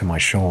shotgun to my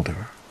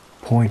shoulder,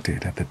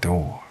 pointed at the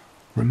door,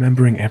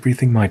 remembering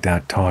everything my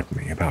dad taught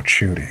me about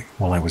shooting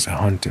while I was a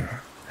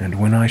hunter and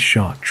when I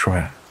shot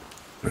trap,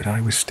 but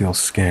I was still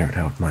scared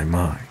out my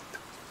mind.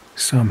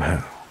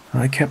 Somehow,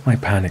 I kept my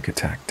panic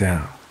attack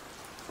down,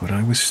 but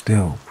I was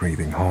still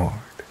breathing hard.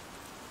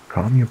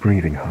 Calm your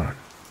breathing, hon.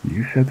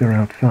 You said they're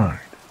outside.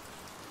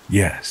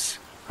 Yes,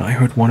 I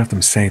heard one of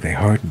them say they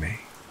heard me.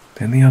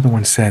 Then the other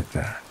one said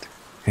that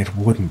it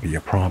wouldn't be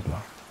a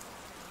problem.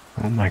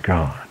 Oh my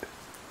God.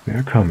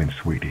 They're coming,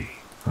 sweetie.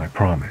 I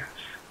promise.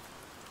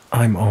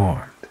 I'm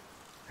armed.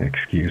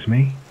 Excuse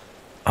me?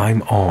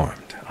 I'm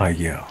armed, I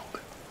yelled,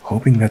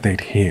 hoping that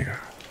they'd hear.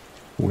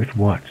 With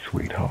what,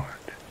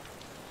 sweetheart?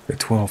 The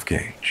 12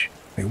 gauge.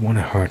 They want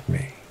to hurt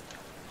me.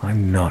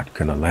 I'm not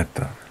gonna let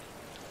them.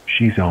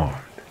 She's armed.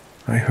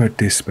 I heard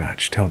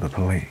dispatch tell the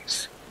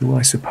police, who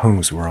I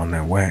suppose were on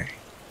their way.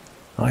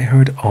 I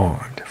heard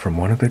armed from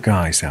one of the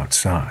guys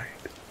outside,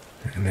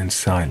 and then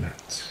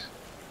silence.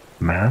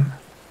 Ma'am?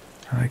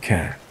 I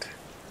can't.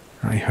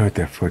 I heard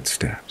their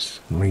footsteps,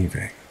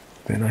 leaving.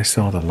 Then I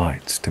saw the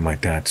lights to my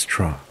dad's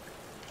truck.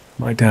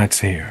 My dad's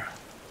here.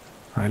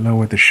 I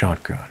lowered the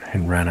shotgun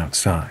and ran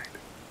outside.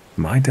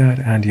 My dad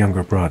and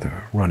younger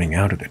brother running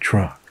out of the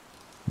truck.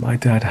 My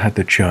dad had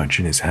the Judge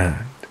in his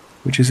hand,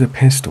 which is a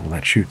pistol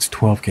that shoots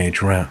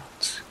 12-gauge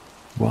rounds,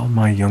 while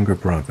my younger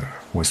brother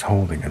was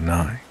holding a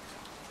knife.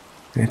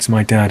 It's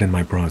my dad and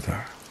my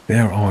brother.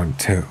 They're armed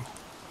too.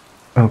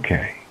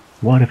 Okay,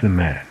 what of the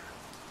men?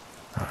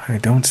 I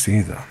don't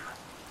see them.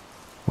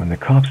 When the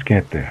cops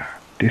get there,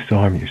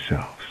 disarm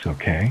yourselves,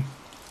 okay?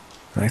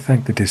 I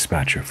thanked the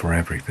dispatcher for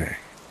everything,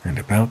 and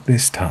about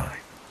this time,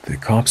 the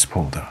cops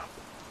pulled up.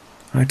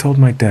 I told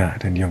my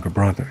dad and younger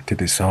brother to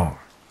disarm,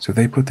 so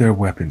they put their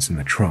weapons in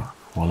the truck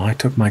while I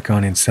took my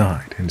gun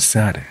inside and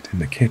sat it in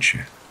the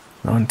kitchen,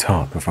 on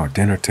top of our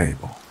dinner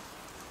table.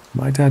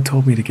 My dad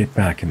told me to get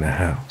back in the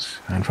house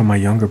and for my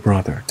younger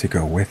brother to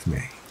go with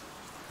me.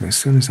 As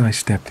soon as I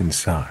stepped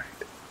inside,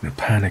 the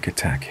panic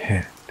attack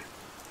hit.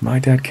 My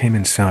dad came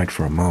inside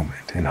for a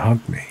moment and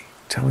hugged me,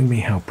 telling me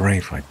how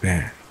brave I'd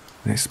been,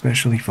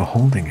 especially for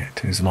holding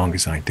it as long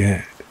as I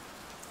did.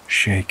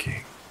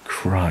 Shaking,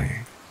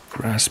 crying,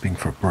 grasping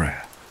for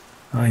breath,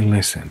 I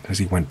listened as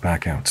he went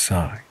back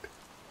outside.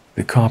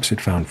 The cops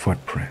had found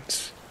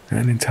footprints,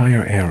 an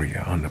entire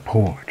area on the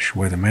porch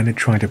where the men had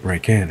tried to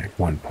break in at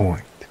one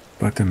point,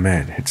 but the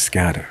men had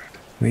scattered,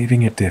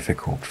 leaving it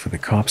difficult for the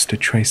cops to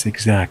trace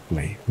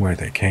exactly where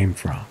they came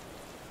from.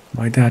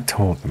 My dad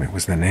told them it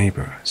was the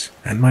neighbors,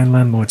 and my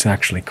landlords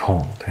actually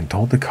called and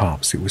told the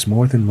cops it was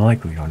more than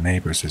likely our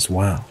neighbors as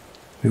well,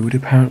 who had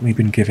apparently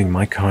been giving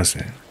my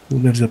cousin, who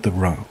lives up the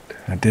road,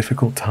 a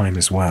difficult time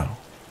as well.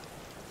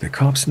 The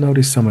cops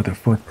noticed some of the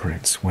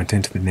footprints went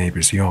into the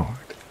neighbor's yard,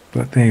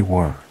 but they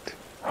weren't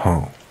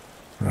home,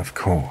 of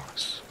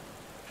course.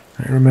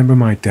 I remember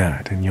my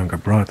dad and younger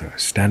brother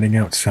standing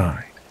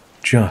outside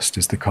just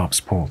as the cops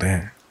pulled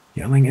in,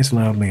 yelling as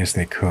loudly as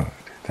they could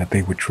that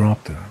they would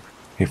drop them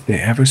if they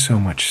ever so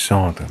much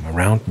saw them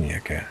around me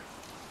again.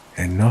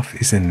 Enough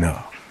is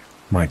enough,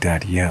 my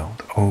dad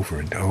yelled over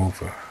and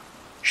over.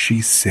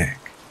 She's sick.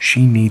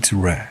 She needs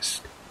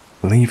rest.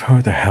 Leave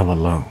her the hell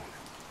alone.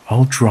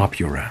 I'll drop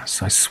your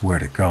ass, I swear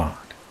to God.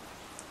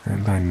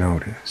 And I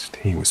noticed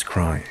he was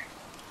crying.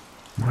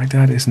 My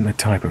dad isn't the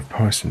type of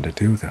person to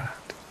do that.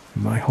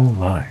 My whole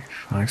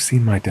life, I've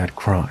seen my dad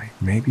cry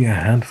maybe a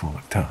handful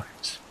of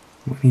times.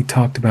 When he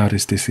talked about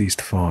his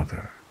deceased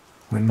father,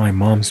 when my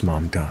mom's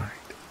mom died,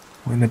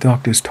 when the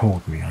doctors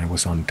told me I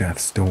was on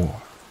death's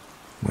door,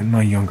 when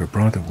my younger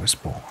brother was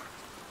born.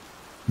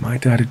 My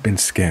dad had been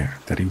scared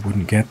that he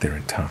wouldn't get there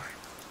in time,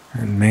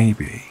 and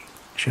maybe,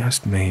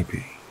 just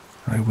maybe,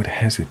 I would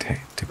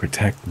hesitate to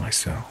protect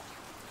myself.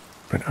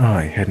 But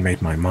I had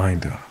made my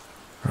mind up.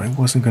 I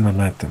wasn't going to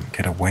let them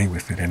get away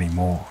with it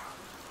anymore.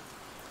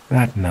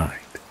 That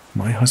night,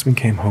 my husband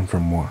came home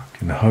from work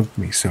and hugged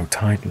me so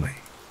tightly,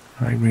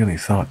 I really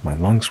thought my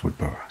lungs would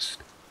burst.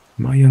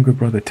 My younger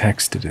brother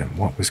texted him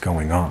what was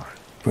going on,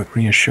 but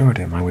reassured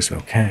him I was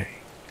okay.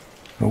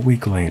 A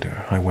week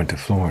later, I went to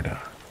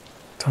Florida.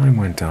 Time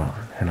went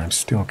on, and I'm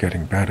still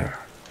getting better.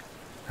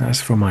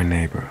 As for my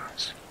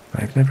neighbors,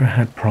 I've never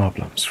had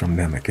problems from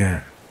them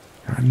again.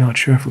 I'm not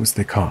sure if it was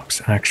the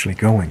cops actually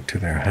going to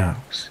their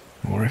house,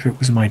 or if it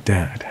was my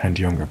dad and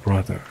younger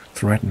brother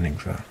threatening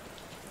them.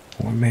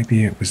 Or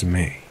maybe it was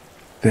me,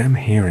 them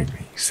hearing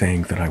me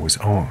saying that I was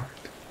armed.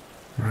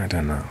 I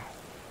don't know.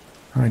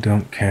 I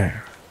don't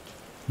care.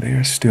 They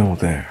are still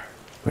there,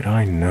 but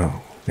I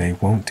know they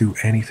won't do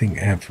anything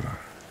ever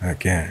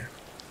again.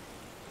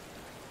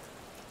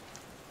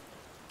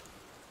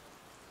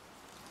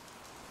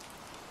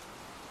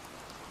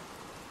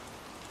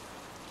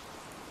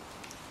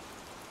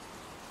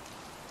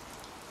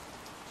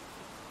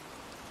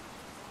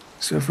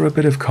 So for a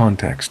bit of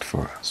context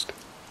first,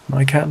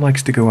 my cat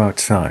likes to go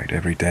outside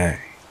every day.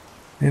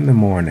 In the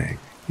morning,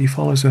 he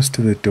follows us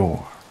to the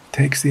door,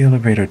 takes the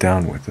elevator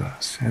down with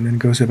us, and then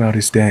goes about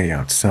his day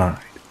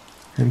outside,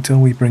 until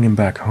we bring him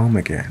back home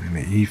again in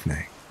the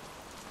evening.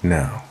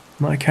 Now,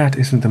 my cat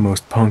isn't the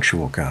most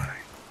punctual guy,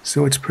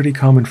 so it's pretty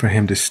common for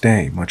him to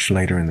stay much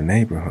later in the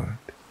neighborhood,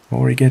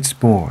 or he gets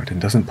bored and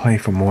doesn't play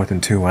for more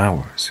than 2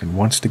 hours and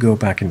wants to go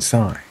back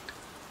inside.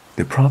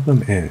 The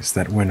problem is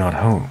that we're not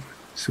home,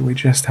 so he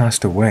just has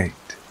to wait.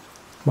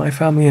 My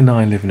family and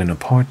I live in an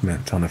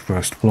apartment on the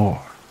first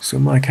floor, so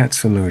my cat's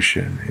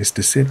solution is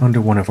to sit under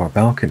one of our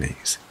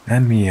balconies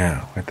and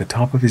meow at the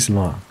top of his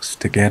lungs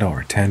to get our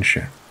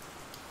attention.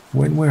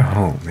 When we're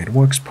home, it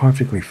works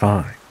perfectly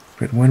fine,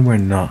 but when we're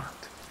not,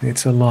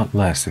 it's a lot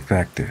less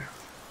effective.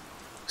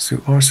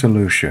 So our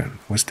solution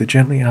was to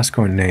gently ask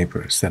our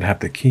neighbors that have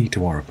the key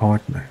to our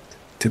apartment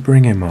to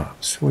bring him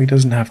up so he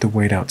doesn't have to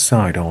wait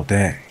outside all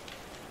day.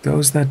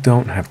 Those that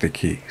don't have the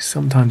key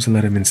sometimes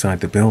let him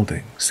inside the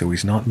building so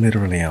he's not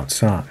literally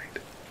outside.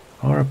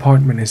 Our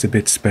apartment is a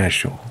bit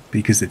special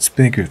because it's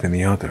bigger than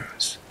the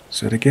others,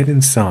 so to get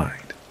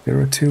inside, there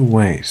are two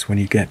ways when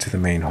you get to the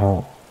main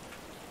hall.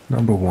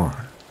 Number 1,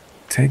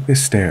 take the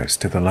stairs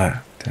to the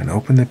left and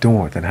open the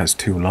door that has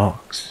 2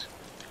 locks.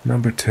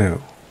 Number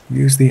 2,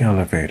 use the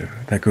elevator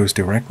that goes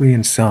directly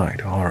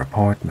inside our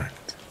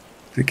apartment.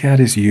 The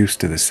cat is used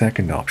to the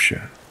second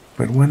option,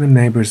 but when the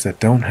neighbors that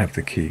don't have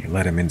the key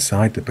let him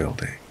inside the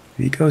building,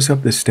 he goes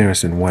up the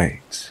stairs and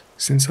waits,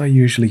 since I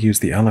usually use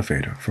the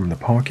elevator from the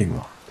parking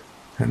lot,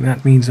 and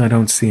that means I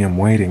don't see him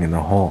waiting in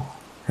the hall,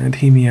 and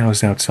he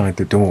meows outside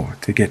the door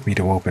to get me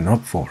to open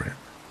up for him.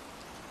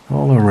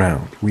 All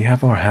around, we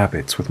have our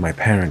habits with my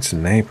parents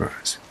and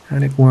neighbors,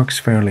 and it works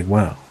fairly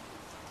well.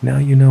 Now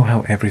you know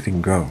how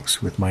everything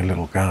goes with my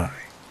little guy.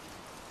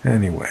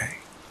 Anyway,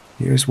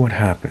 here's what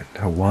happened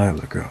a while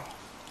ago.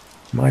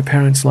 My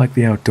parents like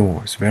the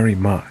outdoors very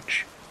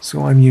much,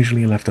 so I'm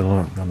usually left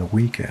alone on the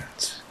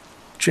weekends.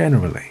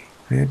 Generally,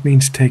 it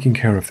means taking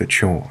care of the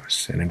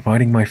chores and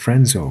inviting my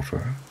friends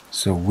over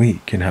so we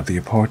can have the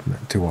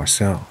apartment to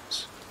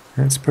ourselves.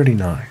 That's pretty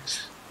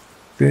nice.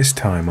 This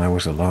time I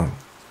was alone.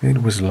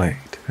 It was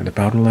late, at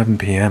about 11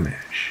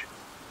 p.m.-ish.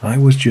 I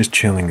was just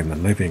chilling in the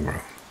living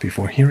room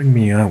before hearing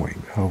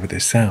meowing over the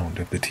sound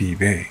of the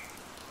TV.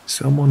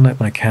 Someone let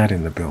my cat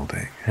in the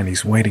building and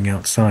he's waiting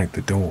outside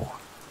the door.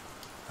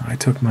 I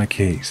took my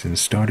keys and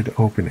started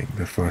opening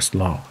the first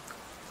lock.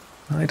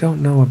 I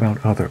don't know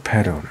about other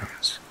pet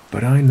owners,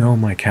 but I know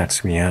my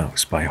cat's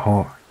meows by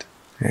heart.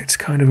 It's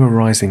kind of a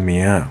rising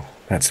meow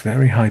that's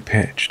very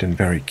high-pitched and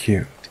very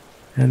cute,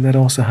 and that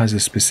also has a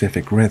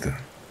specific rhythm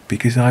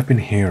because I've been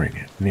hearing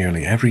it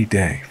nearly every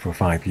day for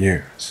 5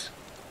 years.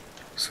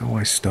 So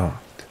I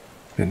stopped.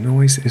 The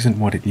noise isn't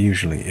what it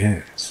usually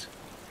is.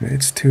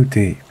 It's too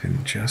deep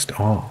and just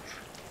off.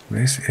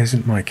 This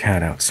isn't my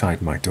cat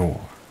outside my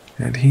door,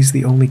 and he's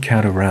the only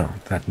cat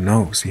around that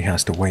knows he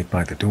has to wait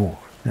by the door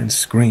and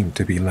scream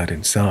to be let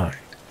inside.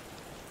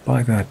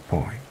 By that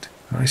point,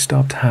 I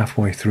stopped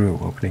halfway through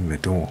opening the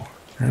door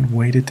and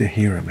waited to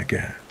hear him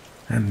again,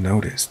 and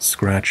noticed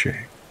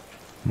scratching.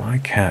 My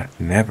cat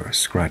never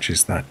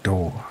scratches that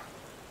door.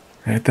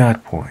 At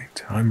that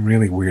point, I'm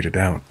really weirded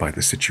out by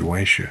the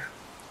situation,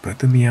 but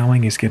the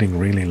meowing is getting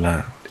really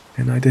loud,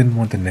 and I didn't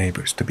want the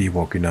neighbors to be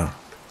woken up.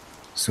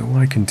 So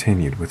I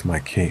continued with my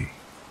key,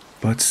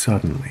 but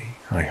suddenly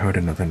I heard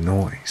another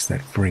noise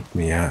that freaked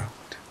me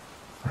out.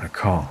 A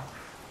cough.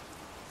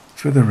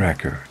 For the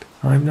record,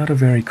 I'm not a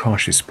very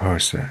cautious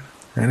person,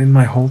 and in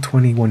my whole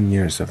 21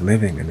 years of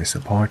living in this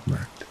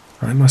apartment,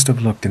 I must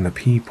have looked in the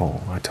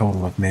peephole a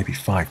total of maybe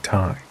 5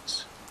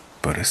 times.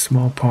 But a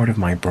small part of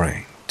my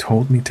brain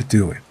told me to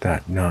do it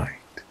that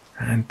night,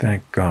 and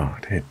thank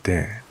God it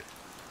did.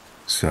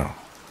 So,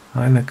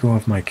 I let go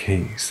of my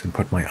keys and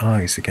put my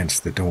eyes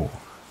against the door,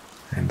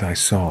 and I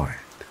saw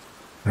it.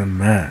 The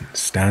man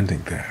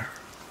standing there,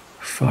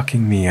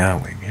 fucking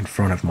meowing in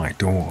front of my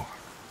door.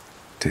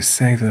 To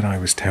say that I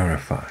was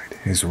terrified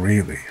is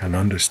really an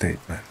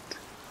understatement,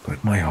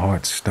 but my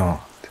heart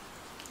stopped.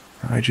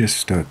 I just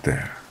stood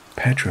there,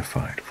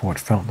 petrified for what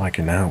felt like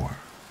an hour.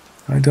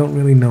 I don't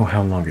really know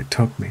how long it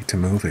took me to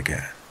move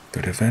again,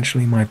 but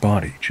eventually my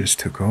body just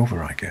took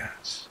over, I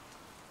guess.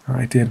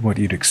 I did what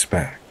you'd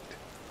expect.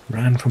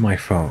 Ran for my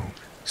phone,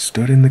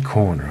 stood in the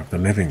corner of the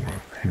living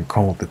room and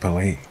called the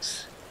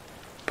police.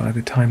 By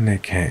the time they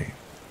came,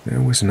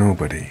 there was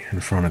nobody in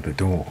front of the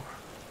door.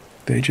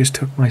 They just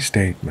took my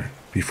statement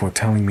before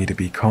telling me to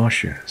be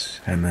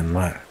cautious and then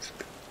left.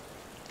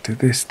 To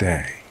this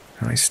day,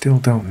 I still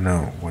don't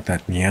know what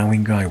that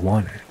meowing guy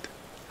wanted.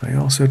 I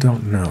also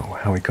don't know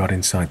how he got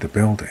inside the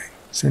building,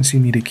 since you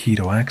need a key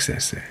to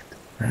access it,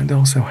 and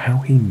also how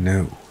he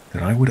knew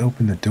that I would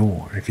open the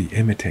door if he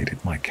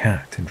imitated my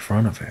cat in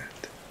front of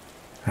it.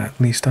 At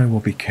least I will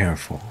be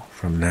careful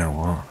from now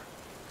on.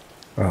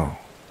 Oh,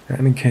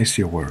 and in case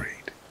you're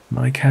worried,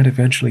 my cat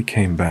eventually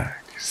came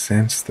back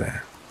since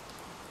then.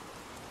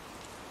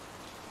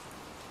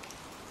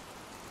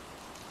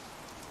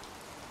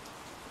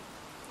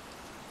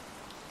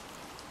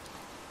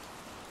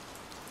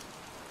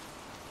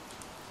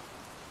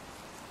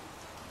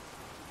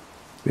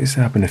 This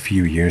happened a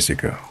few years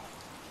ago.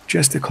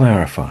 Just to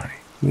clarify,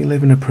 we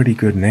live in a pretty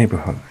good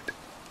neighborhood.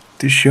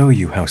 To show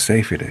you how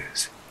safe it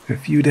is, a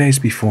few days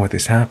before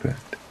this happened,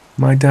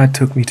 my dad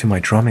took me to my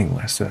drumming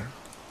lesson.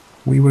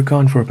 We were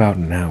gone for about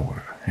an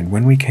hour, and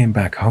when we came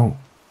back home,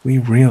 we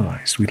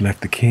realized we'd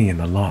left the key in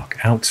the lock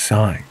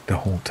outside the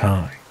whole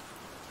time.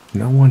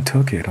 No one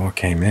took it or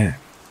came in.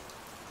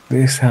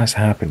 This has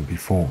happened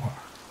before.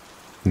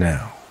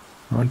 Now,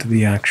 on to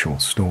the actual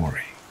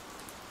story.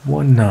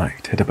 One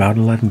night at about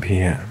 11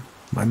 p.m.,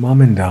 my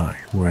mom and I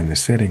were in the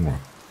sitting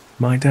room.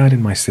 My dad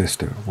and my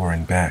sister were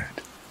in bed.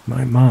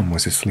 My mom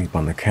was asleep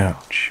on the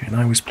couch, and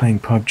I was playing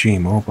PUBG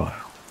Mobile.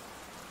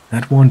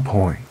 At one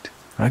point,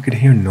 I could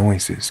hear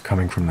noises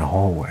coming from the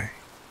hallway.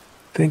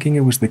 Thinking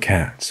it was the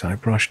cats, I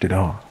brushed it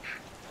off.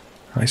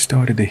 I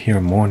started to hear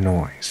more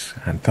noise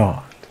and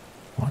thought,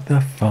 what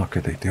the fuck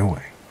are they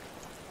doing?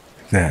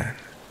 Then,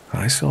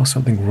 I saw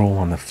something roll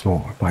on the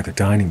floor by the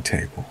dining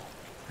table,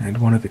 and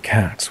one of the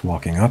cats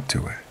walking up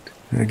to it,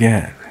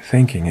 again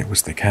thinking it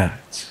was the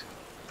cat's.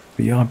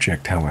 The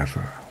object,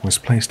 however, was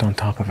placed on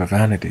top of a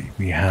vanity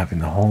we have in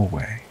the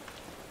hallway.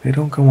 They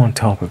don't go on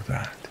top of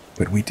that,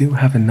 but we do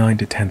have a 9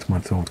 to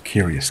 10-month-old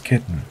curious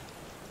kitten.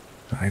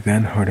 I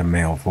then heard a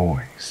male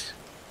voice.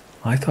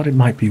 I thought it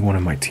might be one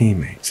of my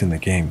teammates in the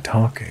game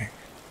talking.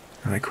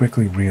 I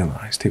quickly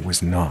realized it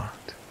was not.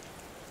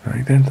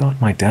 I then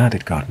thought my dad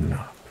had gotten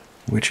up,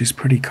 which is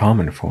pretty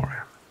common for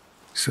him.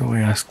 So I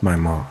asked my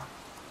mom,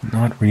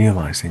 not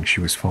realizing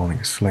she was falling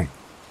asleep,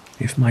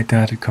 if my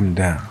dad had come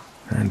down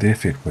and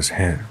if it was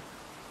him.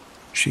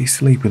 She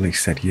sleepily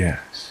said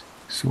yes,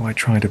 so I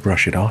tried to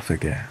brush it off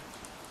again.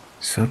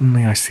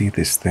 Suddenly I see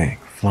this thing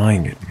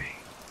flying at me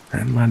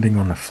and landing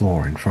on the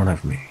floor in front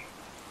of me.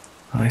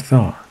 I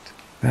thought,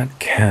 that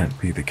can't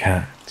be the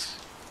cat's.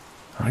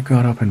 I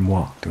got up and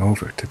walked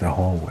over to the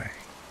hallway.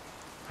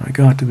 I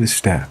got to the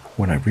step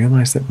when I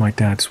realized that my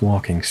dad's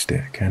walking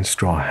stick and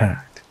straw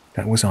hat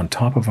that was on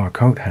top of our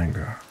coat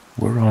hanger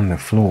were on the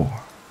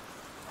floor.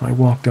 I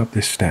walked up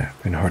the step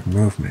and heard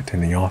movement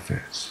in the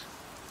office.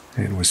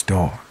 It was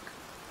dark.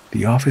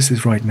 The office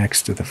is right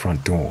next to the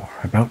front door,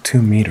 about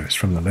 2 meters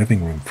from the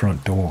living room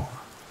front door.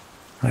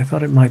 I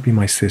thought it might be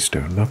my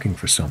sister looking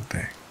for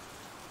something.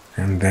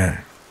 And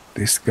then,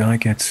 this guy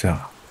gets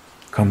up,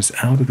 comes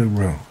out of the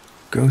room,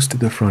 goes to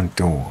the front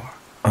door,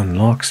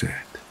 unlocks it,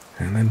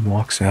 and then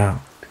walks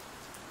out.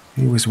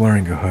 He was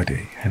wearing a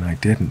hoodie, and I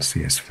didn't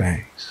see his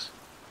face.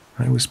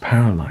 I was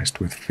paralyzed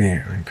with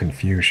fear and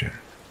confusion.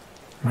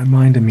 My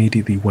mind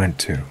immediately went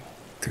to,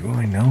 do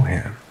I know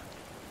him?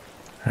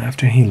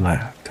 After he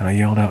left, I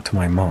yelled out to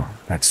my mom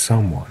that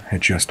someone had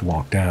just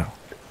walked out.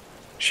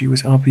 She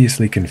was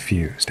obviously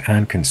confused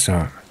and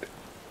concerned.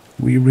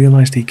 We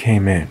realized he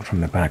came in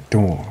from the back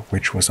door,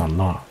 which was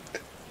unlocked.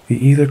 He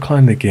either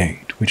climbed the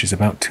gate, which is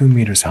about 2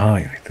 meters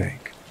high, I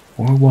think,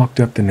 or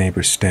walked up the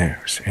neighbor's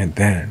stairs and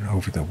then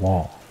over the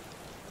wall.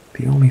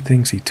 The only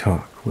things he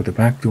took were the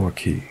back door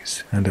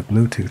keys and a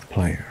Bluetooth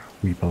player,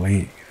 we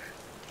believe.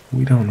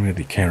 We don't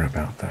really care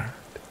about that.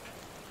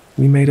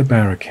 We made a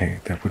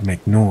barricade that would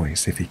make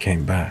noise if he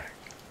came back,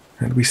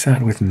 and we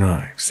sat with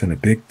knives and a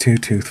big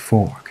 2-tooth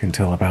fork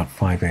until about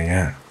 5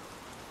 a.m.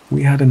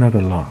 We had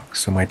another lock,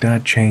 so my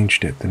dad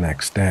changed it the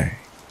next day.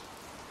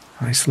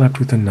 I slept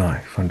with a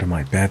knife under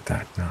my bed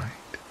that night.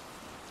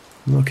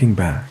 Looking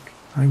back,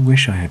 I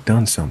wish I had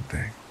done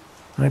something.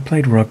 I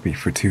played rugby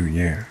for 2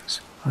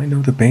 years. I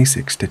know the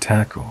basics to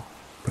tackle,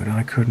 but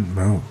I couldn't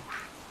move.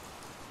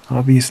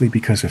 Obviously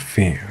because of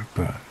fear,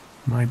 but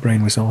my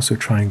brain was also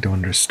trying to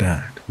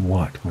understand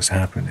what was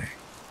happening.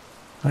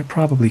 I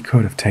probably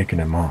could have taken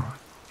him on.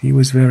 He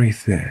was very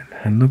thin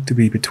and looked to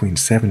be between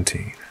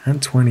 17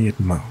 and 20 at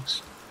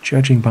most,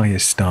 judging by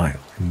his style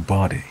and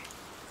body.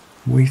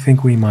 We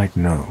think we might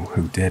know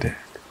who did it,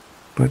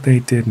 but they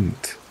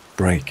didn't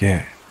break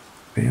in.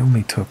 They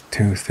only took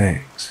 2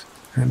 things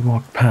and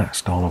walked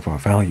past all of our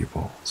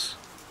valuables.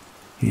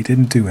 He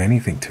didn't do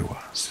anything to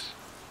us.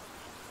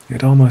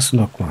 It almost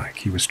looked like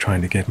he was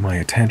trying to get my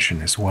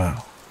attention as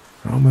well,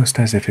 almost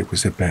as if it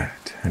was a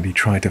bet and he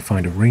tried to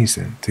find a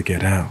reason to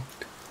get out.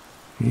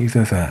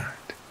 Either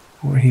that,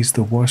 or he's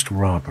the worst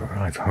robber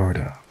I've heard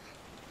of.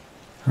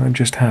 I'm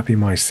just happy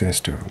my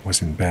sister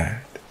was in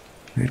bed.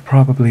 It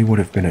probably would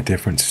have been a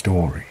different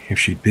story if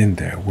she'd been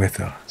there with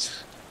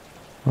us.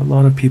 A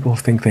lot of people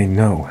think they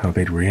know how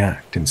they'd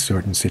react in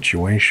certain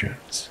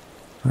situations.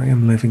 I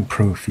am living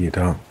proof you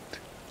don't.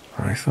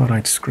 I thought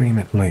I'd scream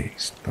at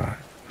least, but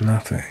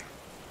nothing.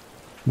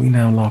 We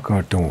now lock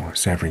our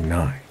doors every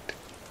night.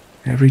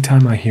 Every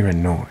time I hear a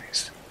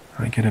noise,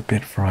 I get a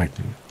bit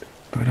frightened,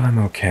 but I'm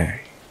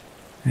okay.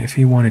 If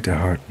he wanted to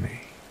hurt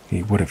me,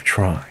 he would have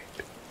tried.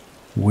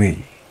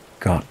 We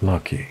got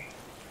lucky.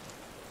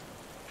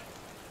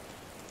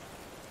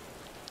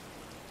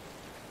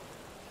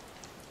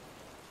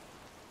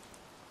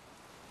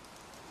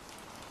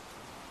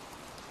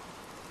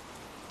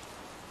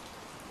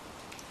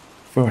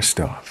 First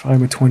off,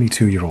 I'm a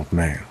 22-year-old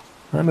male.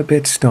 I'm a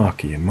bit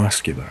stocky and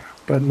muscular,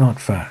 but not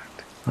fat.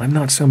 I'm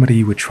not somebody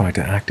you would try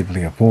to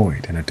actively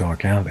avoid in a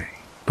dark alley,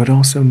 but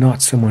also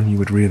not someone you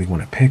would really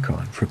want to pick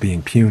on for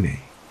being puny.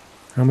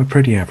 I'm a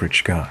pretty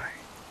average guy.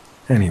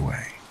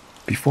 Anyway,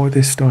 before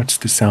this starts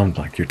to sound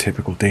like your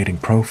typical dating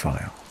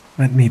profile,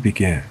 let me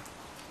begin.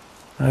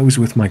 I was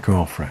with my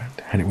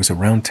girlfriend, and it was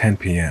around 10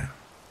 p.m.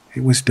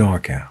 It was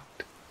dark out.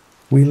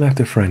 We left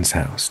a friend's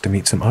house to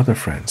meet some other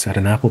friends at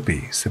an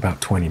Applebee's about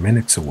 20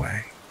 minutes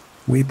away.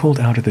 We pulled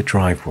out of the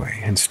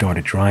driveway and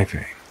started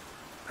driving.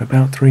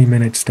 About 3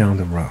 minutes down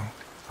the road,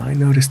 I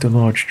noticed a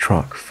large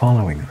truck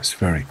following us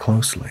very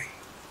closely.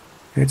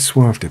 It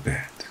swerved a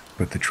bit,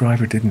 but the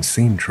driver didn't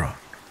seem drunk.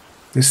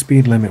 The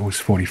speed limit was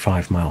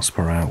 45 miles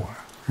per hour,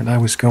 and I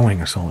was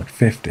going a solid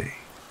 50.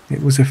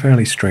 It was a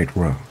fairly straight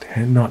road,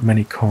 and not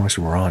many cars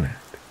were on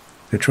it.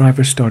 The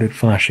driver started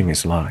flashing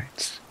his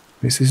lights.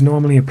 This is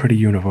normally a pretty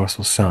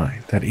universal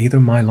sign that either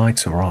my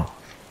lights are off,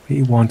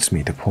 he wants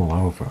me to pull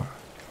over,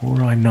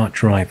 or I'm not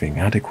driving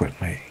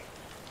adequately.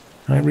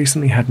 I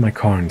recently had my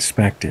car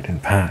inspected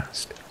and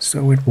passed,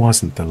 so it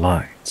wasn't the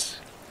lights.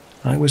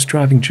 I was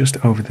driving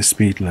just over the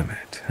speed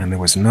limit, and there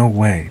was no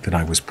way that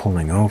I was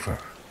pulling over.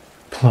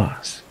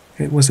 Plus,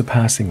 it was a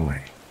passing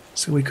lane,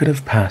 so he could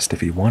have passed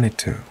if he wanted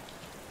to.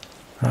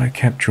 I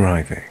kept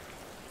driving.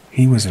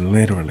 He was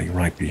literally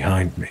right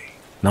behind me,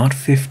 not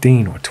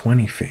 15 or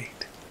 20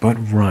 feet, but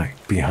right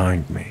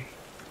behind me.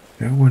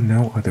 There were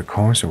no other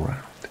cars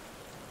around,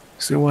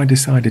 so I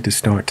decided to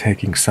start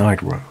taking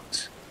side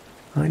roads.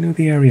 I knew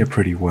the area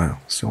pretty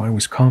well, so I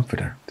was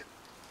confident.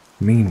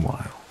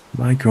 Meanwhile,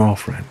 my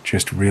girlfriend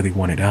just really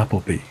wanted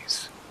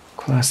Applebee's.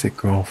 Classic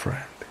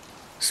girlfriend.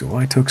 So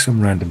I took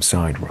some random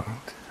side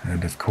road,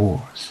 and of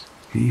course,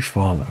 he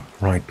followed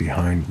right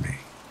behind me,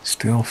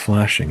 still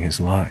flashing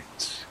his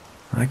lights.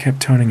 I kept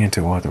turning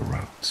into other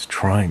roads,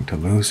 trying to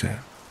lose him,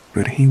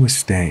 but he was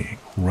staying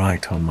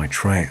right on my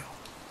trail.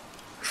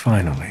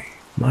 Finally,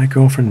 my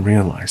girlfriend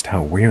realized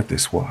how weird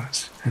this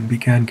was and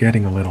began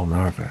getting a little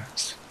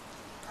nervous.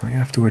 I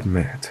have to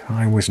admit,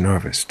 I was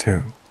nervous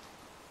too.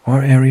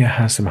 Our area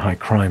has some high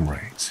crime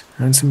rates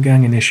and some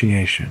gang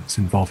initiations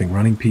involving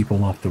running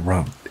people off the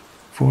road,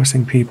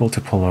 forcing people to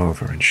pull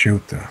over and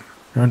shoot them,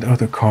 and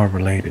other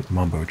car-related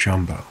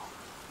mumbo-jumbo.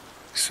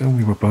 So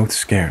we were both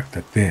scared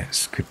that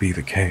this could be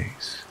the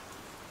case.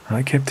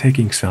 I kept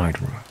taking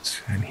side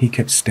roads, and he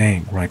kept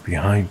staying right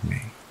behind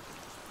me.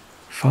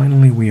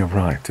 Finally, we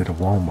arrived at a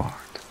Walmart.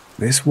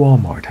 This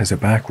Walmart has a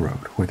back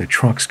road where the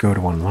trucks go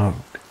to unload.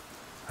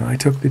 I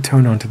took the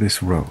turn onto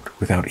this road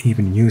without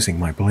even using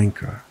my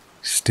blinker,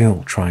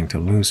 still trying to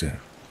lose him.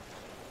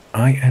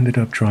 I ended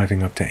up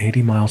driving up to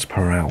 80 miles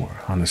per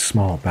hour on the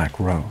small back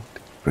road,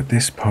 but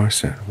this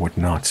person would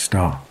not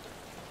stop.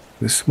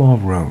 The small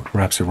road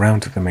wraps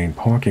around to the main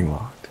parking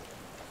lot.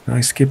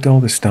 I skipped all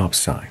the stop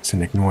signs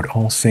and ignored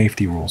all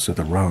safety rules of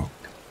the road.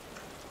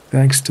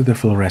 Thanks to the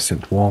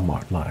fluorescent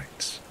Walmart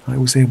lights, I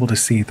was able to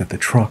see that the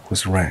truck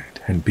was red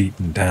and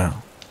beaten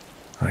down.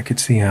 I could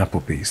see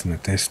Applebee's in the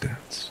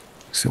distance,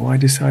 so I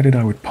decided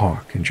I would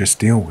park and just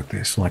deal with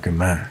this like a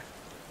man.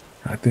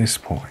 At this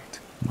point,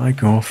 my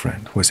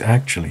girlfriend was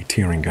actually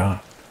tearing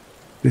up.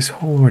 This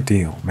whole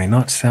ordeal may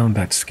not sound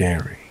that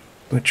scary,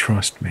 but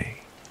trust me,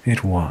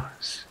 it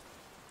was.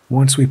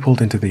 Once we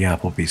pulled into the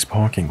Applebee's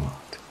parking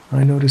lot,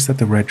 I noticed that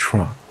the red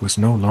truck was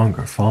no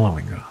longer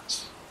following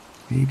us.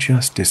 He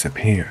just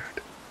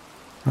disappeared.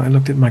 I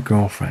looked at my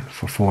girlfriend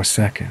for 4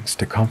 seconds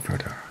to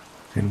comfort her,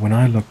 and when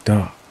I looked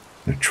up,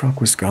 the truck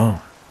was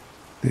gone.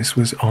 This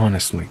was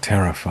honestly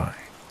terrifying.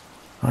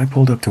 I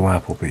pulled up to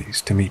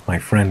Applebee's to meet my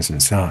friends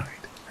inside,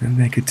 and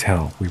they could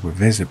tell we were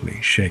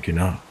visibly shaken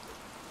up.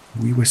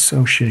 We were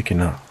so shaken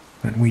up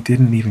that we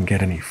didn't even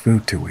get any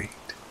food to eat,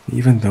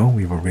 even though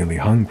we were really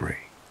hungry.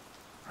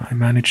 I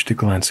managed to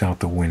glance out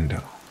the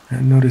window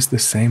and noticed the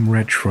same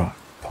red truck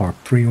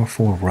parked 3 or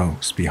 4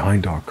 rows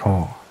behind our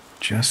car,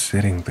 just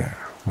sitting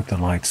there with the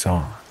lights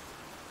on.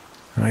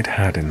 I'd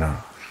had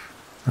enough.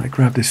 I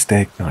grabbed a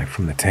steak knife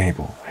from the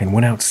table and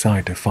went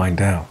outside to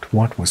find out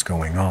what was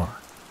going on.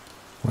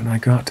 When I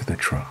got to the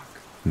truck,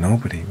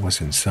 nobody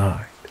was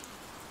inside.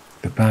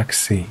 The back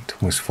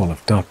seat was full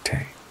of duct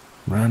tape,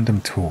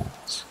 random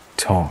tools,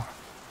 tar,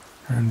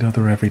 and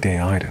other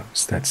everyday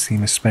items that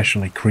seemed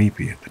especially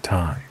creepy at the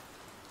time.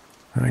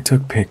 I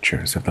took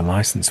pictures of the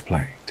license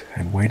plate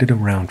and waited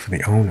around for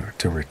the owner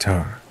to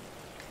return,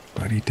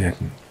 but he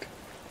didn't.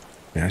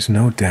 There's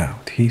no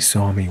doubt he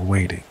saw me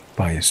waiting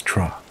by his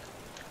truck,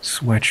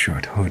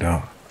 sweatshirt hood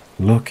up,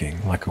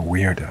 looking like a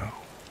weirdo.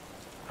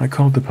 I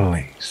called the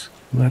police,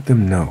 let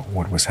them know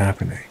what was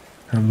happening,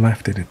 and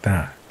left it at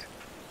that.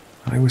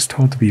 I was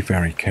told to be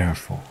very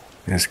careful,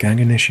 as gang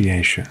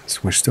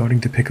initiations were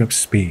starting to pick up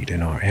speed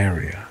in our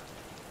area.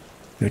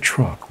 The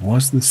truck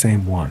was the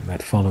same one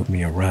that followed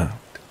me around,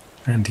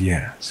 and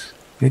yes,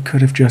 it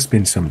could have just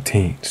been some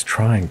teens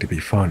trying to be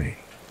funny,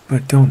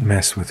 but don't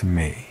mess with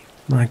me,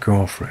 my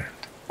girlfriend,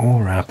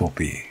 or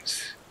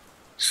Applebee's.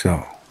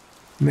 So,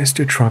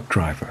 Mr. Truck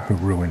Driver who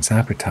ruins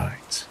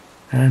appetites,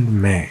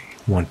 and may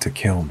want to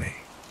kill me,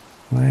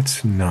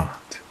 let's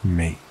not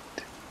meet.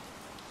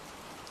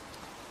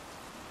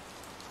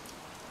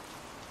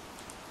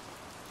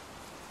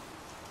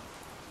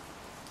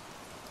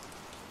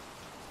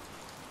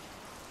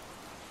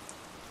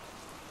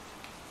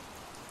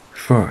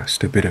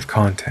 First, a bit of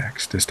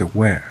context as to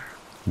where,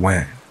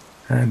 when,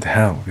 and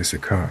how this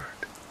occurred.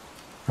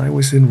 I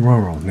was in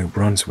rural New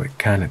Brunswick,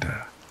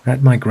 Canada,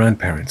 at my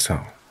grandparents'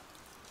 home.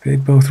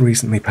 They'd both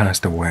recently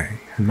passed away,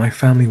 and my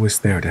family was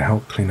there to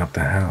help clean up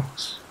the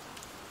house.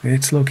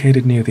 It's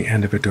located near the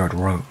end of a dirt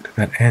road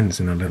that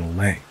ends in a little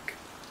lake,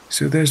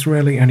 so there's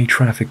rarely any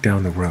traffic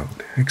down the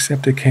road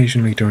except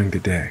occasionally during the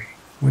day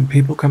when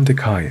people come to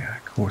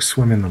kayak or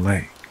swim in the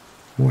lake,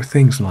 or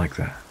things like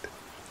that.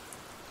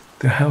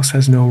 The house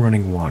has no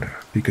running water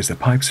because the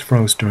pipes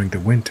froze during the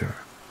winter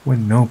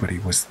when nobody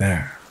was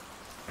there.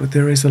 But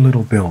there is a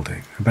little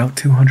building about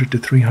 200 to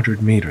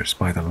 300 meters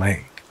by the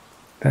lake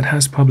that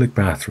has public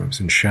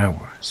bathrooms and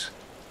showers.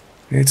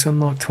 It's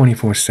unlocked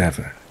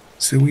 24/7,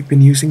 so we've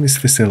been using this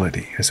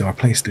facility as our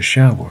place to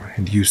shower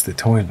and use the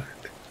toilet.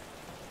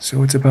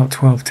 So it's about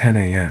 12:10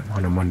 a.m.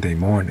 on a Monday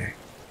morning,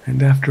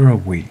 and after a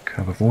week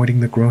of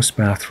avoiding the gross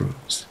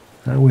bathrooms,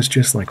 I was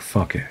just like,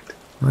 fuck it.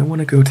 I want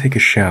to go take a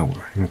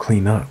shower and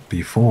clean up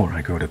before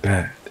I go to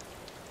bed.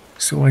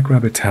 So I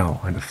grab a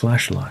towel and a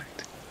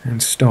flashlight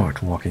and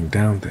start walking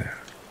down there.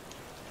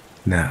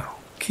 Now,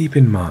 keep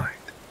in mind,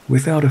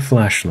 without a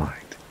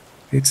flashlight,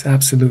 it's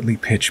absolutely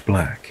pitch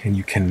black and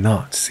you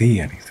cannot see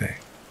anything,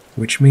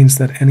 which means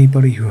that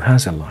anybody who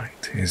has a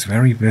light is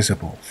very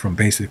visible from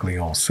basically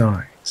all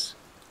sides.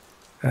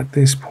 At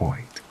this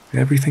point,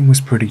 everything was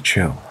pretty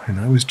chill and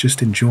I was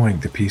just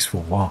enjoying the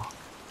peaceful walk,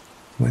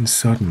 when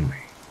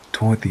suddenly,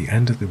 toward the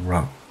end of the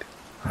road,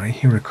 I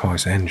hear a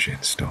car's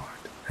engine start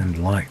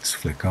and lights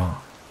flick on.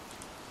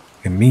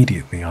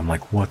 Immediately I'm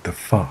like, what the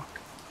fuck?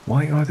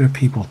 Why are there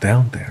people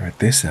down there at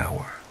this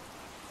hour?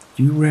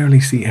 You rarely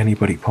see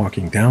anybody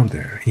parking down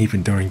there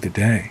even during the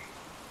day.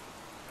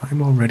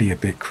 I'm already a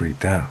bit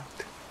creeped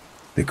out.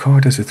 The car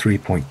does a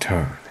 3-point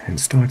turn and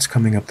starts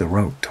coming up the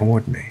road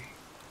toward me.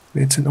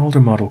 It's an older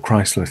model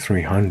Chrysler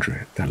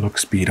 300 that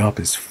looks beat up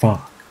as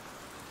fuck.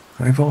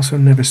 I've also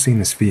never seen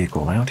this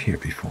vehicle out here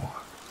before,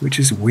 which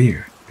is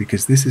weird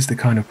because this is the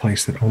kind of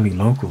place that only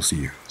locals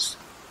use,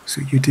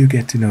 so you do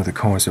get to know the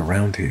cars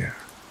around here.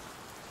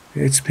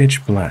 It's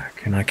pitch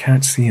black and I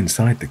can't see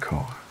inside the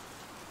car.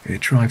 It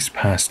drives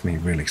past me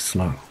really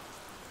slow.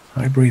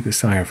 I breathe a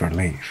sigh of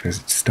relief as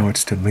it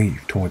starts to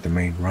leave toward the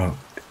main road.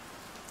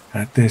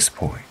 At this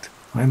point,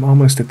 I'm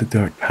almost at the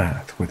dirt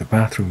path where the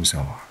bathrooms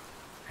are,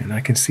 and I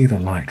can see the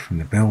light from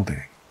the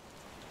building.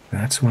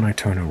 That's when I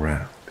turn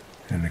around,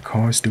 and the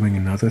car's doing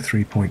another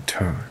 3-point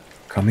turn,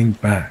 coming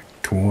back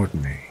toward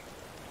me.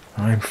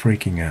 I'm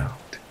freaking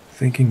out,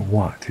 thinking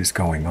what is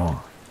going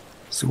on.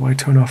 So I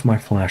turn off my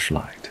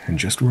flashlight and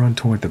just run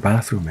toward the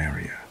bathroom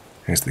area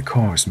as the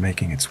car's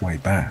making its way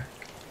back.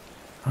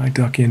 I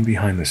duck in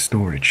behind the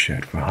storage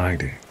shed for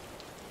hiding.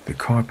 The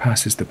car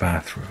passes the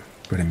bathroom,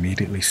 but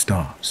immediately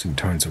stops and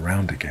turns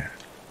around again.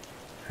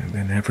 And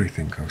then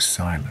everything goes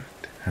silent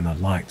and the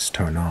lights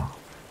turn off.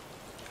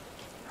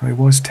 I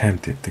was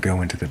tempted to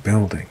go into the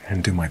building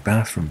and do my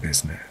bathroom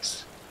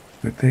business,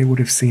 but they would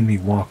have seen me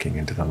walking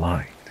into the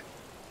light.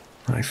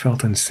 I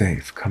felt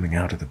unsafe coming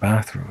out of the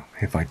bathroom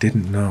if I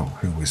didn't know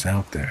who was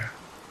out there.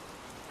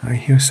 I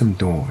hear some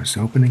doors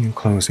opening and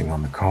closing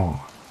on the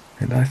car,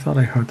 and I thought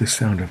I heard the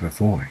sound of a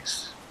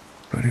voice,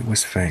 but it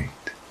was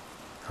faint.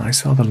 I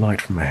saw the light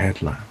from a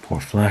headlamp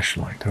or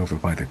flashlight over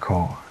by the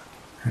car,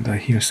 and I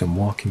hear some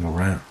walking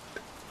around.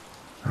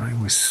 I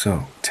was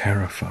so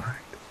terrified.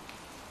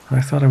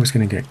 I thought I was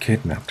going to get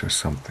kidnapped or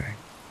something,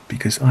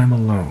 because I'm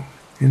alone,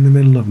 in the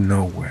middle of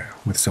nowhere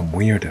with some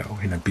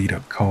weirdo in a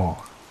beat-up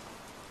car.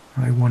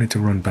 I wanted to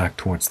run back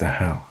towards the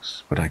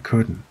house, but I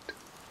couldn't,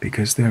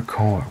 because their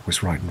car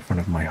was right in front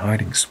of my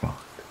hiding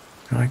spot.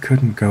 I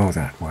couldn't go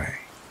that way.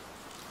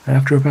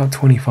 After about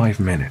 25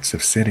 minutes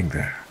of sitting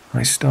there,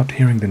 I stopped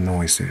hearing the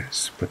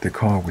noises, but the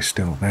car was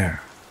still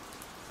there.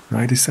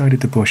 I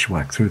decided to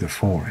bushwhack through the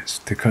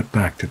forest to cut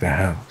back to the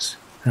house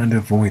and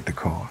avoid the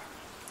car.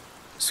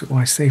 So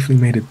I safely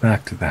made it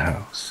back to the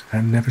house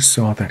and never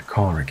saw that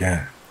car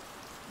again.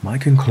 My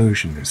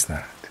conclusion is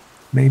that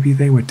maybe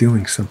they were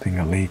doing something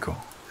illegal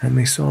and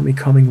they saw me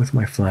coming with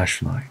my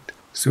flashlight,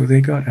 so they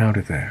got out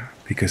of there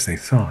because they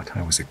thought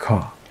I was a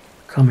cop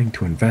coming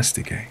to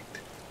investigate.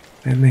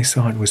 Then they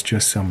saw it was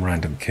just some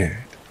random kid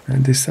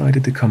and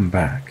decided to come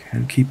back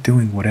and keep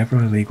doing whatever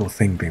illegal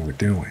thing they were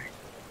doing.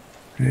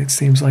 It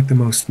seems like the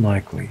most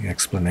likely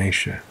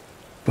explanation,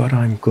 but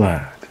I'm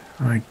glad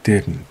I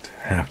didn't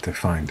have to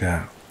find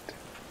out.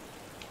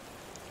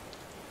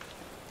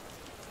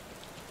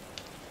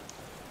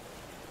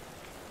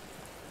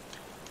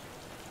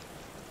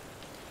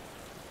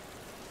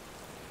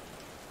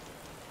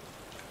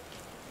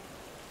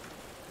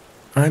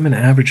 I'm an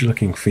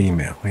average-looking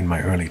female in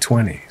my early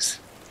 20s.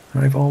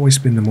 I've always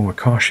been the more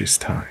cautious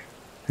type,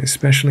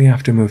 especially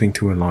after moving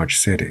to a large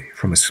city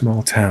from a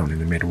small town in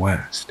the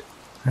Midwest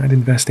and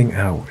investing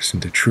hours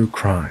into true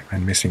crime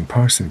and missing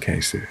person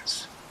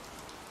cases.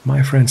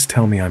 My friends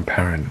tell me I'm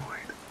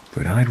paranoid,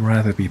 but I'd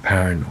rather be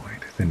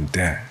paranoid than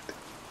dead.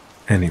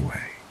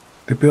 Anyway,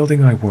 the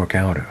building I work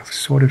out of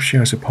sort of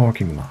shares a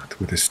parking lot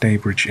with the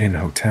Staybridge Inn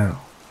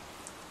Hotel.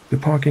 The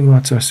parking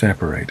lots are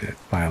separated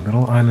by a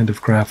little island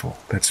of gravel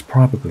that's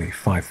probably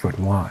 5 foot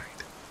wide.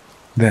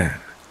 Then,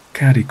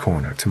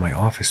 catty-corner to my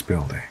office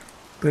building,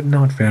 but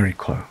not very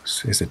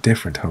close, is a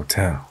different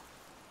hotel,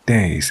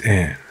 Days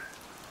Inn.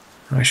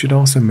 I should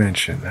also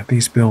mention that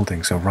these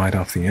buildings are right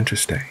off the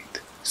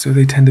interstate, so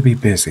they tend to be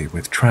busy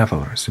with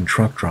travelers and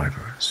truck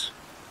drivers.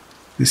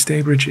 The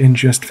Staybridge Inn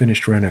just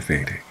finished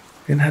renovating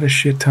and had a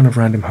shit ton of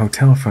random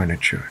hotel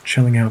furniture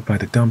chilling out by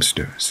the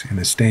dumpsters in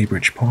the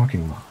Staybridge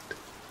parking lot,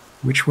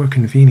 which were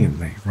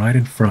conveniently right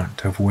in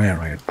front of where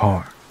I had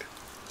parked.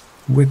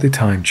 With the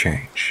time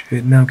change,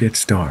 it now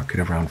gets dark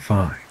at around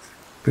 5,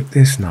 but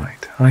this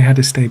night I had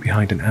to stay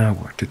behind an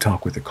hour to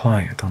talk with a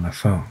client on the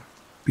phone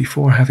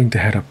before having to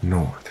head up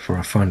north for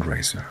a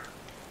fundraiser.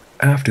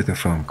 After the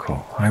phone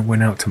call, I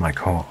went out to my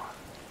car.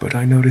 but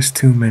I noticed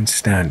two men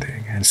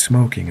standing and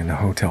smoking in the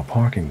hotel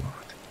parking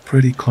lot,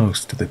 pretty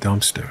close to the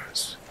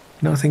dumpsters.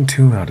 Nothing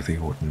too out of the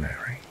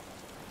ordinary.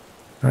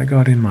 I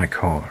got in my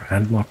car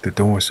and locked the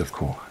doors, of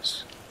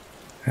course.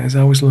 As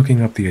I was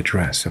looking up the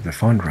address of the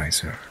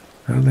fundraiser,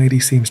 a lady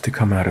seems to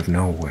come out of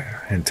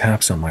nowhere and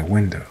taps on my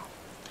window.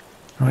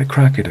 I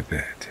crack it a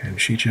bit, and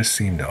she just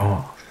seemed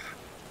off.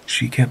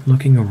 She kept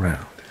looking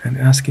around and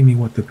asking me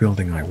what the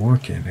building I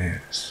work in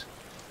is.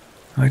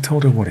 I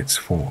told her what it's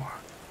for.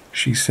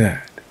 She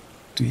said,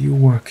 "Do you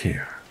work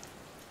here?"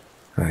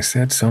 I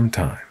said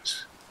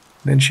sometimes.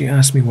 Then she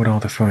asked me what all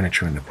the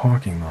furniture in the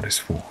parking lot is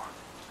for,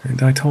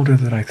 and I told her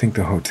that I think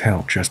the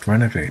hotel just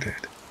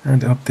renovated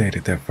and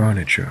updated their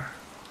furniture.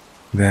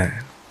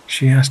 Then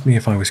she asked me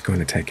if I was going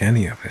to take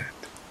any of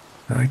it.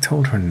 I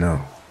told her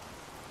no.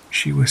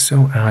 She was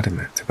so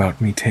adamant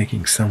about me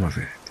taking some of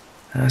it,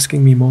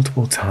 asking me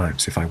multiple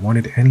times if I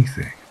wanted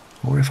anything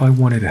or if I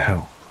wanted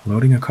help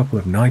loading a couple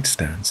of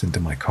nightstands into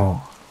my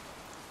car.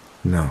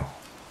 No.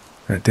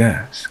 A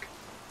desk?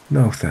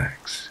 No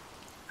thanks.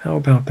 How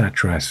about that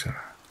dresser?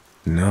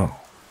 No.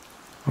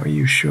 Are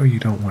you sure you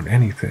don't want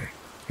anything?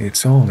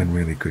 It's all in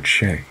really good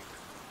shape.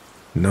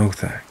 No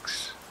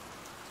thanks.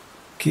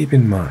 Keep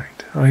in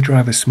mind, I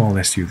drive a small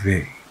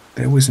SUV.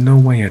 There was no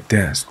way a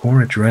desk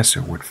or a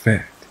dresser would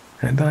fit,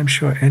 and I'm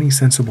sure any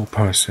sensible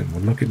person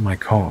would look at my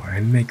car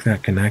and make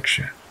that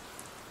connection.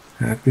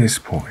 At this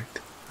point,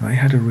 I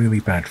had a really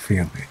bad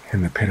feeling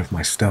in the pit of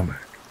my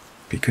stomach,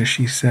 because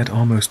she said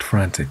almost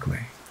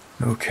frantically,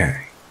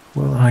 "Okay,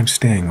 well, I'm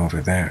staying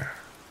over there,"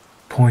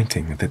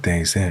 pointing at the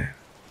Days Inn.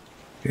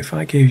 "If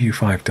I gave you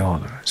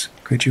 $5,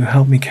 could you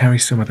help me carry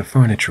some of the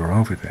furniture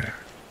over there?"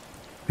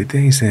 The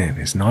Days Inn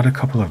is not a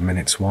couple of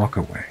minutes walk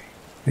away.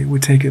 It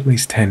would take at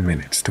least 10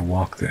 minutes to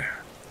walk there,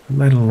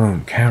 let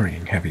alone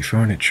carrying heavy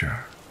furniture.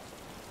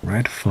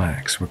 Red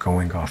flags were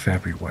going off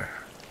everywhere,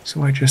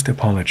 so I just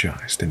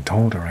apologized and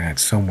told her I had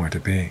somewhere to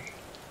be.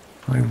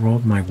 I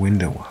rolled my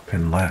window up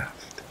and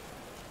left.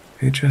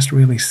 It just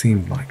really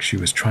seemed like she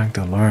was trying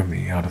to lure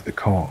me out of the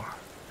car,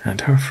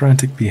 and her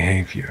frantic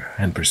behavior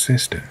and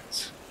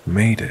persistence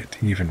made it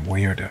even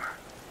weirder.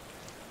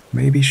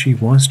 Maybe she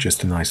was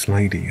just a nice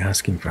lady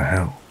asking for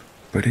help,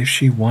 but if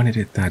she wanted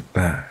it that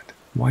bad,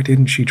 why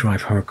didn't she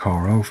drive her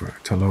car over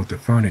to load the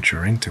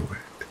furniture into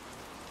it?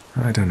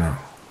 I don't know.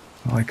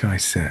 Like I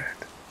said,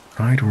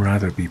 I'd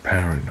rather be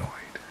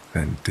paranoid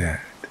than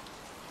dead.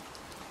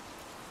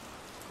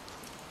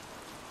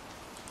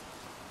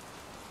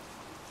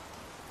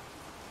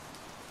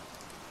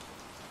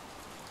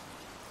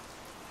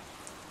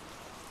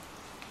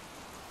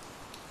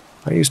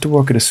 I used to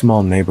work at a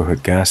small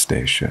neighborhood gas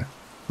station.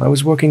 I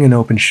was working an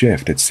open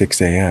shift at 6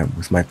 a.m.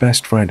 with my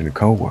best friend and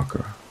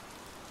coworker.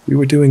 We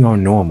were doing our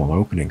normal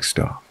opening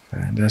stuff,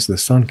 and as the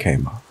sun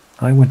came up,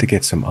 I went to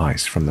get some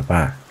ice from the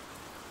back.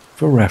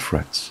 For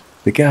reference,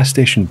 the gas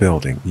station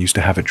building used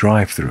to have a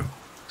drive-through,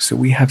 so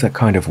we had that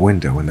kind of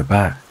window in the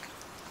back.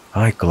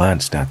 I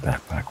glanced at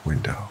that back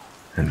window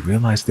and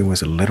realized there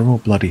was a literal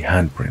bloody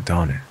handprint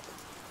on it.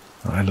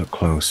 I looked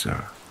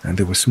closer, and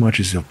there were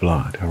smudges of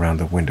blood around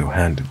the window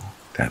handle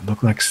that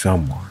looked like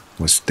someone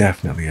was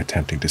definitely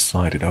attempting to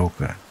slide it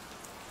open.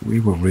 We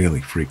were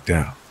really freaked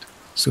out,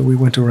 so we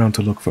went around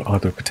to look for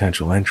other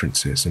potential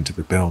entrances into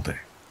the building.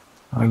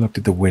 I looked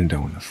at the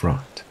window in the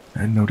front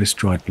and noticed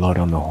dried blood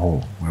on the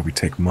hole where we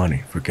take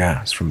money for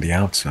gas from the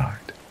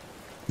outside.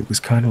 It was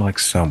kind of like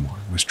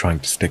someone was trying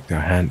to stick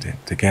their hand in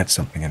to get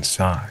something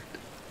inside.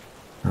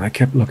 I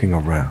kept looking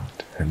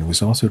around, and there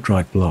was also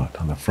dried blood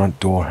on the front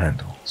door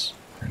handles,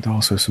 and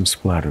also some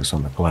splatters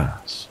on the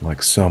glass,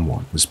 like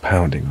someone was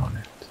pounding on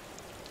it.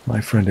 My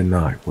friend and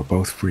I were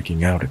both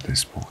freaking out at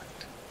this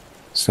point.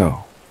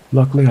 So,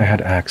 luckily I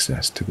had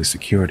access to the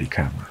security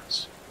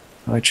cameras.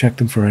 I checked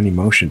them for any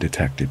motion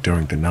detected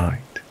during the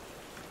night.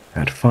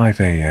 At 5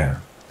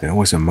 a.m., there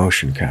was a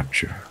motion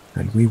capture,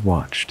 and we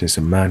watched as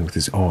a man with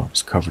his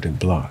arms covered in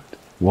blood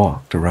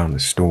walked around the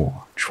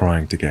store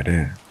trying to get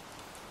in.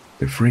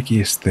 The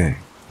freakiest thing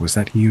was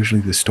that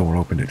usually the store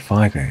opened at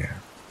 5 a.m.,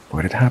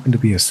 but it happened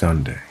to be a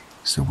Sunday,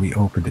 so we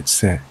opened at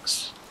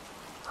 6.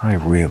 I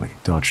really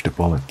dodged a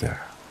bullet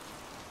there.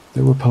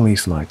 There were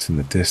police lights in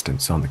the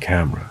distance on the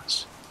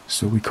cameras,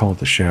 so we called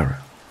the sheriff.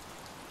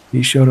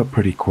 He showed up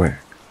pretty quick,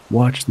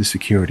 watched the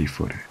security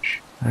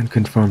footage, and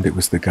confirmed it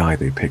was the guy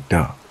they picked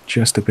up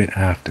just a bit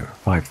after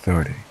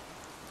 5:30.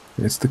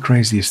 It's the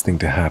craziest thing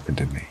to happen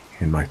to me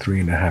in my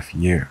 3.5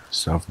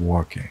 years of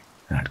working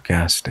at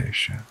gas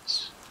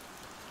stations.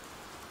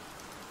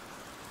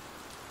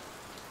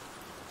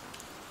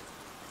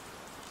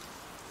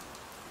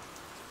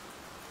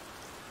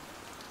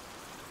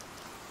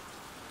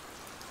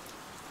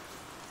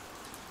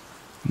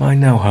 My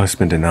now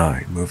husband and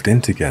I moved in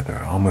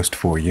together almost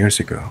 4 years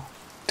ago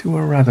to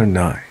a rather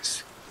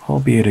nice,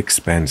 albeit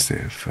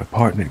expensive,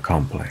 apartment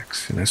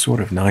complex in a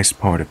sort of nice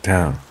part of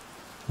town.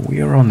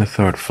 We are on the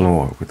 3rd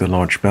floor with a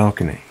large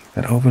balcony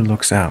that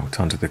overlooks out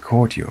onto the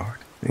courtyard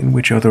in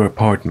which other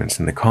apartments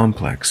in the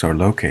complex are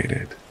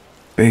located.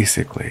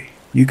 Basically,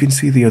 You can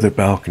see the other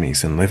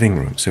balconies and living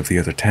rooms of the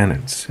other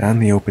tenants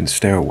and the open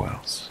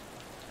stairwells.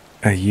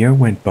 A year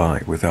went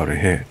by without a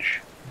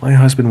hitch. My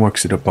husband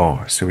works at a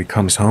bar, so he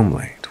comes home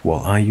late,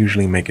 while I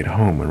usually make it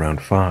home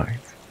around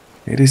 5.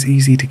 It is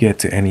easy to get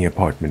to any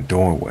apartment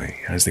doorway,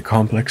 as the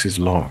complex is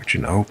large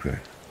and open,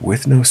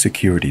 with no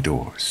security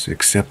doors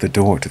except the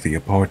door to the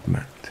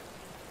apartment.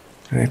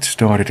 It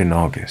started in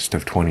August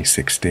of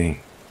 2016.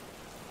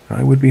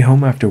 I would be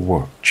home after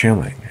work,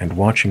 chilling and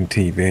watching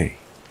TV.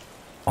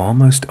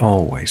 Almost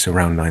always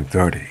around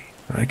 9:30,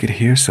 I could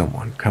hear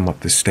someone come up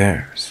the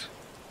stairs.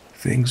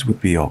 Things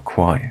would be all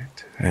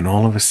quiet, and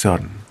all of a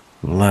sudden,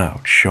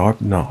 loud,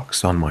 sharp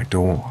knocks on my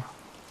door.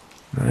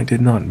 I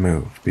did not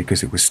move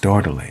because it was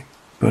startling,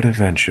 but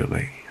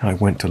eventually I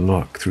went to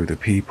look through the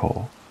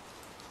peephole.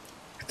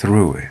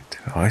 Through it,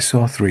 I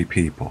saw 3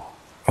 people,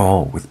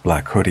 all with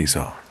black hoodies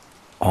on,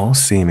 all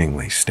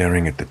seemingly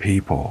staring at the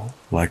peephole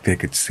like they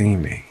could see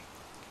me.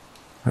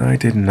 I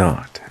did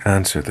not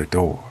answer the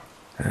door,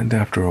 and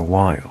after a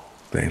while,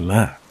 they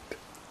left.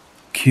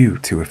 Cue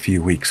to a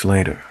few weeks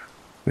later,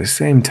 the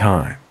same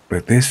time,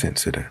 but this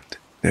incident,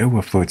 there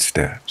were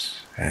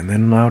footsteps, and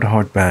then loud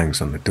hard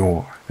bangs on the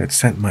door that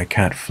sent my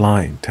cat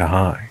flying to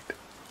hide.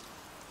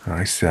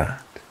 I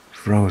sat,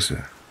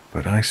 frozen,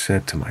 but I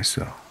said to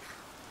myself,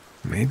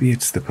 maybe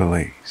it's the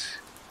police.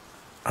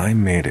 I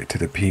made it to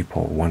the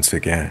peephole once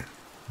again,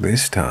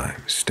 this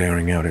time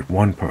staring out at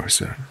one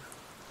person.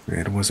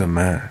 It was a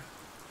man.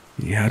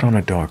 He had on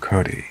a dark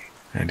hoodie,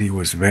 and he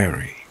was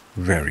very,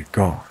 very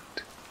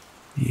gaunt.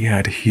 He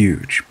had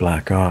huge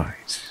black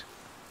eyes.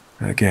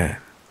 Again,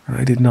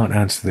 I did not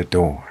answer the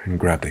door and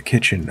grab the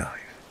kitchen knife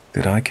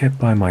that I kept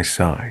by my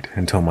side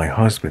until my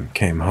husband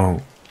came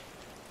home.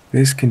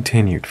 This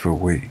continued for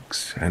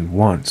weeks, and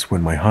once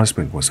when my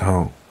husband was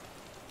home,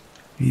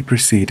 he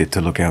proceeded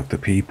to look out the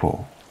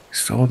peephole,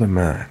 saw the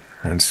man,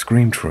 and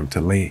screamed for him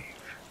to leave.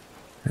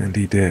 And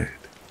he did.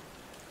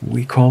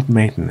 We called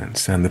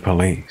maintenance and the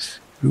police,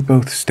 who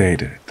both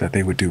stated that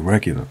they would do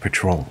regular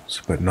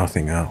patrols but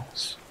nothing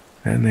else,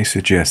 and they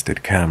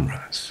suggested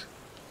cameras.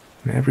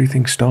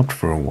 Everything stopped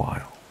for a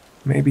while,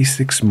 maybe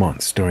 6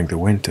 months during the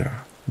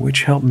winter,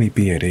 which helped me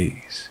be at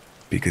ease,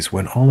 because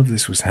when all of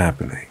this was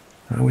happening,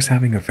 I was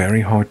having a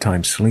very hard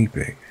time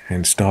sleeping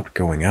and stopped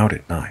going out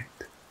at night.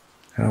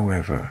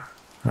 However,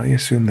 I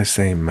assumed the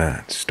same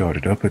man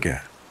started up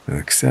again,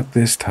 except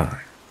this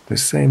time, the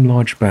same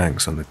large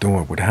bangs on the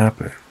door would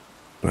happen,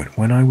 but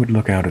when I would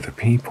look out of the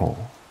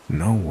peephole,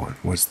 no one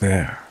was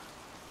there.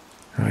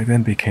 I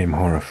then became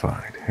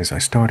horrified as I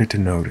started to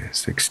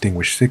notice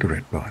extinguished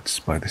cigarette butts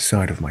by the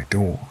side of my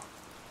door.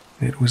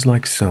 It was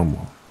like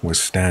someone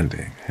was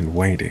standing and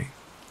waiting.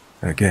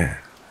 Again,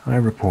 I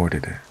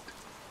reported it.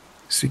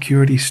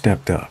 Security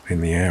stepped up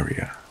in the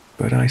area,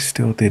 but I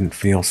still didn't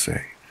feel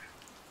safe.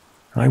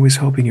 I was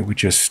hoping it would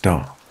just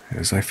stop,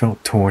 as I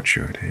felt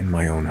tortured in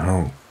my own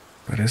home,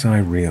 but as I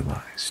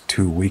realized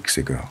 2 weeks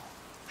ago,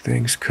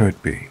 things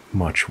could be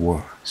much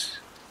worse.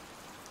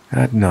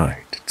 At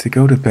night, to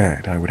go to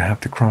bed, I would have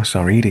to cross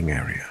our eating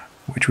area,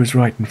 which was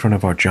right in front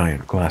of our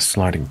giant glass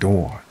sliding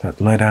door that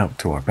led out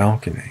to our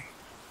balcony.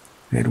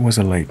 It was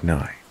a late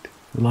night,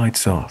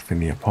 lights off in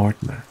the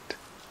apartment.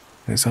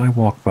 As I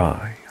walk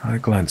by, I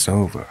glance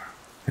over,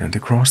 and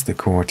across the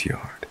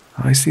courtyard,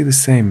 I see the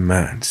same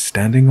man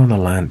standing on the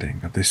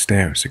landing of the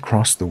stairs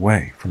across the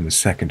way from the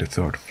 2nd to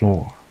 3rd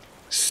floor,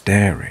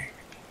 staring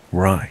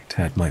right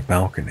at my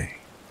balcony.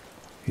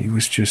 He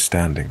was just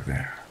standing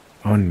there,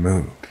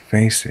 unmoved,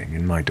 facing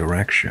in my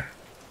direction.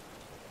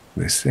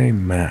 The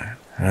same man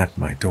at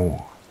my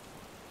door.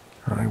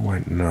 I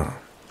went numb,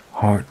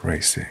 heart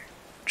racing,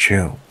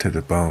 chilled to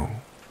the bone.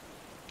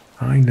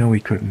 I know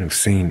he couldn't have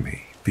seen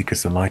me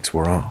because the lights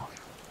were off,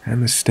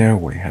 and the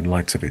stairway had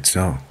lights of its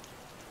own,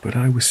 but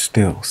I was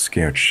still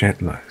scared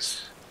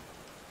shitless.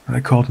 I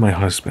called my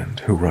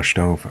husband, who rushed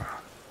over,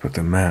 but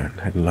the man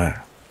had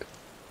left.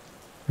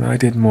 I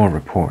did more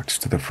reports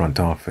to the front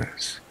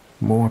office,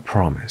 more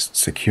promised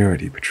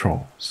security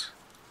patrols.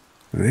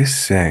 This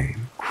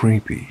same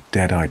creepy,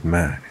 dead-eyed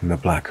man in the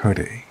black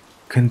hoodie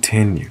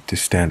continued to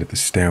stand at the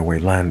stairway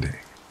landing,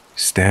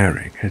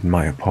 staring at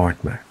my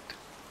apartment.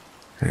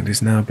 It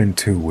has now been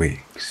 2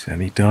 weeks,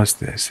 and he does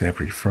this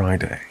every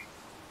Friday.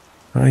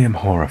 I am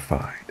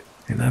horrified,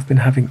 and I've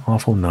been having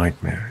awful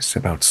nightmares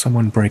about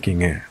someone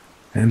breaking in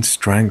and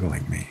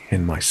strangling me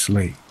in my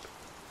sleep.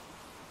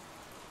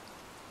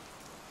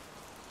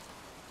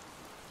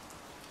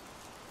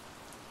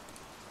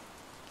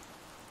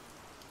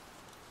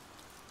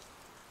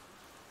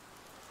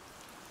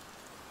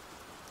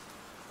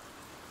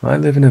 I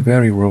live in a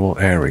very rural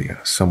area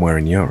somewhere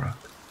in Europe.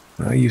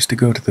 I used to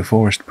go to the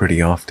forest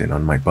pretty often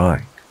on my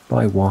bike,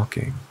 by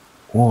walking,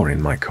 or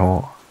in my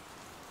car.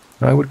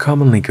 I would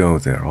commonly go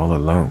there all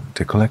alone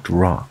to collect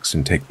rocks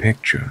and take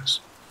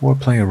pictures, or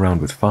play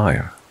around with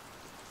fire.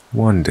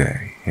 One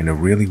day, in a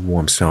really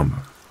warm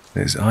summer,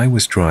 as I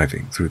was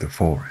driving through the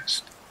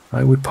forest,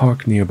 I would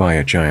park nearby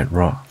a giant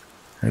rock,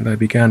 and I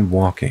began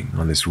walking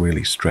on this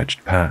really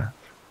stretched path.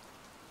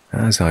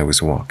 As I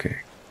was walking,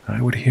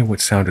 I would hear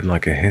what sounded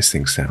like a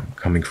hissing sound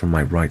coming from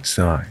my right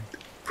side,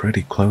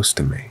 pretty close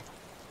to me.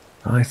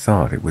 I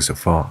thought it was a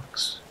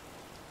fox.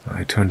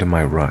 I turned to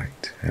my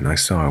right and I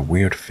saw a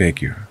weird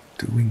figure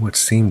doing what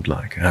seemed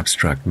like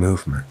abstract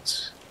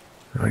movements.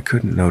 I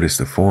couldn't notice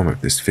the form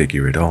of this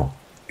figure at all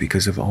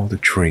because of all the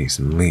trees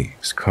and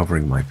leaves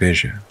covering my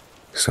vision,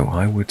 so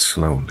I would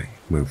slowly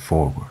move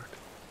forward,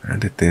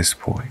 and at this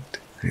point,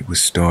 it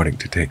was starting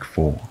to take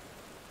form.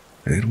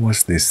 It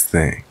was this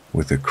thing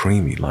with a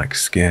creamy-like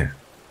skin.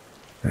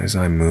 As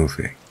I'm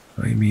moving,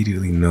 I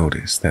immediately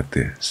noticed that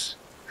this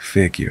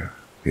figure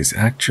is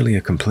actually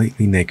a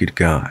completely naked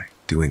guy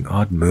doing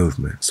odd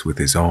movements with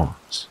his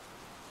arms.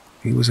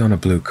 He was on a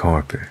blue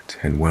carpet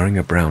and wearing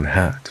a brown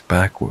hat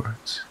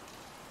backwards.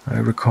 I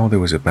recall there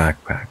was a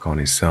backpack on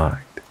his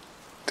side.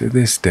 To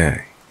this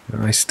day,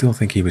 I still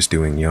think he was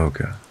doing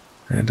yoga,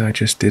 and I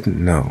just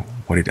didn't know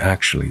what it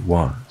actually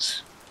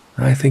was.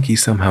 I think he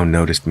somehow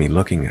noticed me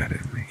looking at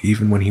him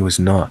even when he was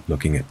not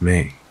looking at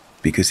me,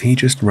 because he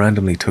just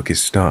randomly took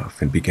his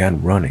stuff and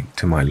began running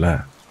to my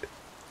left.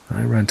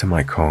 I ran to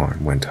my car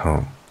and went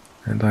home,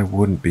 and I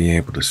wouldn't be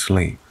able to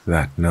sleep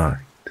that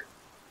night.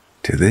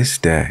 To this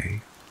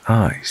day,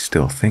 I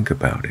still think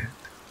about it.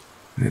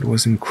 It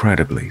was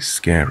incredibly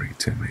scary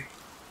to me.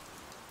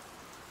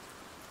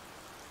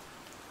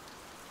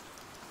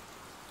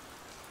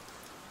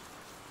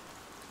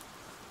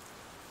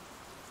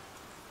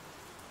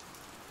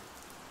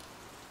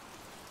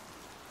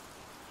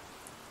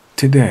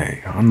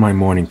 Today, on my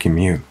morning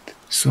commute,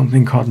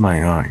 something caught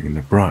my eye in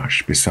the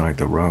brush beside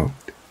the road.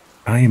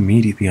 I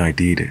immediately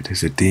ID'd it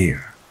as a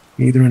deer,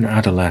 either an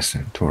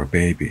adolescent or a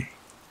baby.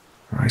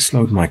 I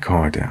slowed my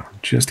car down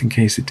just in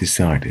case it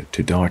decided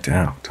to dart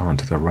out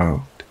onto the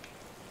road.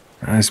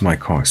 As my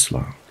car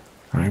slowed,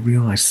 I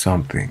realized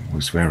something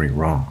was very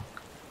wrong.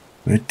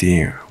 The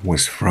deer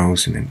was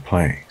frozen in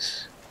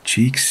place,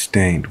 cheeks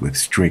stained with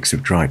streaks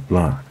of dried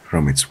blood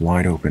from its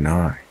wide-open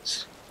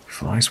eyes.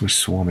 Flies were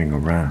swarming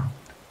around,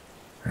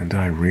 and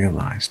I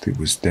realized it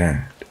was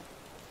dead.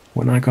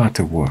 When I got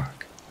to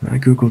work, I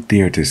googled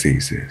deer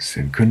diseases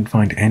and couldn't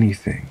find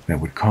anything that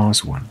would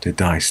cause one to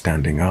die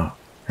standing up,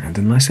 and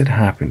unless it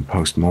happened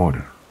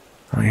post-mortem,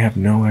 I have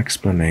no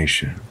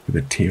explanation for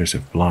the tears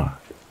of blood.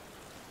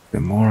 The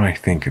more I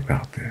think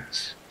about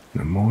this,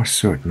 the more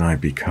certain I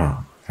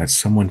become that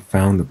someone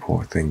found the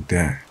poor thing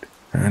dead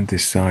and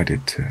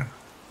decided to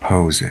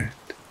pose it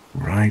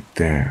right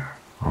there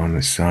on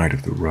the side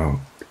of the road.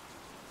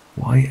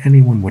 Why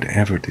anyone would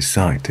ever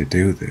decide to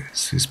do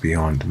this is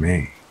beyond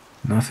me.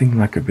 Nothing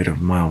like a bit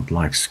of mild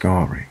life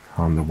scarring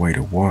on the way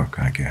to work,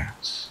 I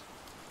guess.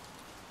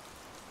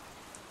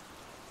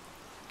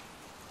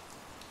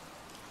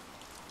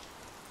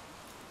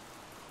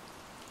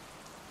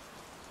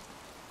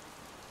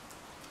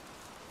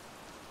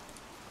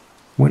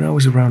 When I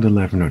was around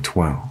 11 or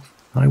 12,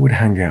 I would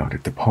hang out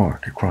at the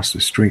park across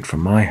the street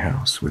from my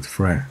house with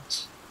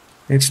friends.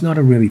 It's not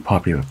a really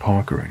popular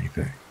park or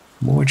anything,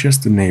 more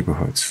just the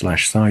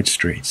neighborhood/side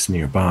streets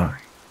nearby,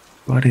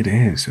 but it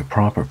is a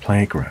proper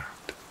playground.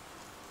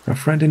 A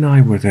friend and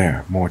I were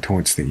there more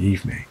towards the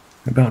evening,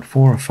 about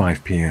 4 or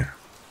 5 p.m.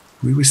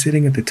 We were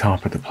sitting at the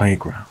top of the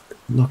playground,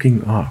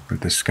 looking up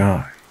at the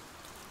sky.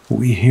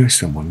 We hear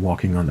someone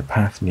walking on the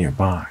path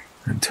nearby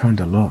and turn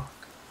to look.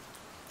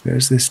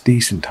 There's this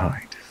decent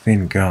height,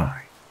 thin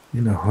guy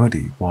in a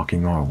hoodie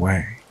walking our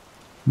way.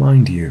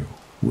 Mind you,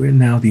 we're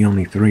now the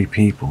only 3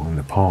 people in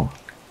the park.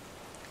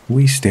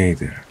 We stay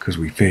there because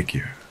we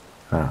figure,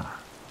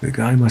 the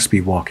guy must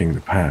be walking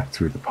the path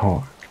through the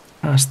park,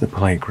 past the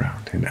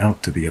playground and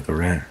out to the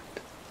other end.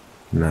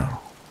 No,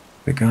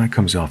 the guy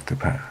comes off the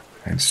path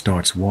and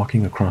starts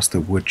walking across the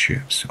wood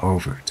chips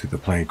over to the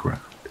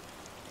playground.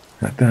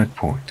 At that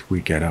point,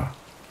 we get up,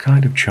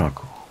 kind of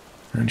chuckle,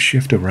 and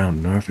shift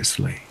around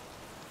nervously.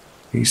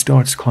 He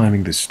starts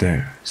climbing the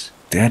stairs,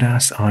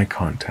 dead-ass eye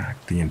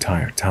contact the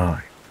entire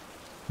time.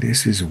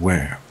 This is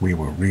where we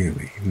were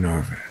really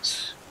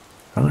nervous.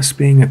 Us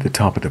being at the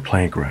top of the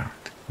playground,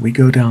 we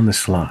go down the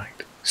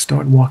slide,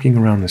 start walking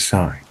around the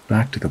side,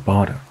 back to the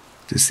bottom,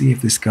 to see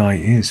if this guy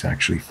is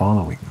actually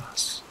following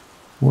us.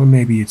 Or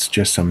maybe it's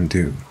just some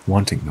dude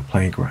wanting the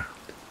playground.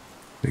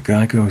 The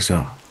guy goes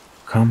up,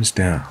 comes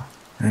down,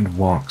 and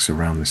walks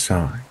around the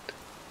side.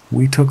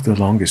 We took the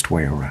longest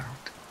way around,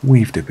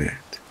 weaved a bit.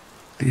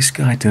 This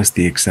guy does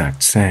the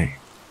exact same.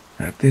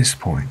 At this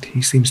point,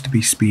 he seems to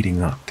be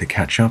speeding up to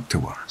catch up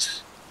to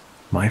us.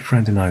 My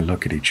friend and I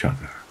look at each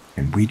other,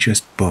 and we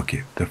just book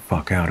it the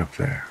fuck out of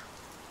there.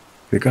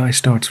 The guy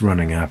starts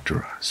running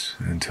after us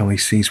until he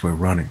sees we're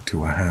running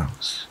to a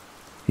house.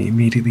 He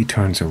immediately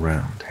turns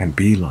around and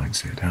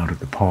beelines it out of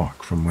the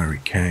park from where he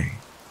came.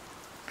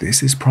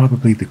 This is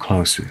probably the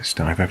closest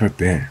I've ever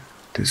been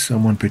to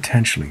someone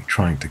potentially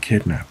trying to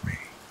kidnap me,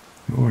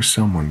 or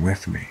someone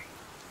with me.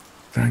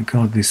 Thank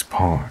God this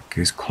park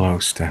is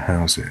close to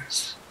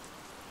houses.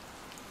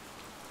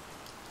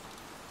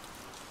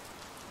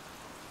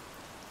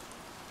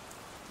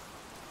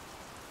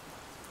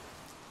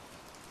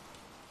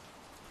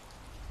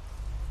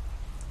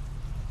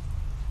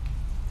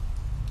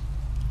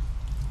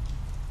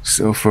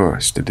 So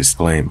first, a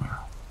disclaimer.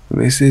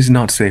 This is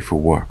not safe for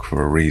work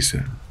for a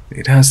reason.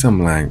 It has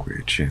some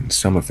language and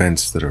some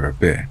events that are a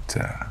bit,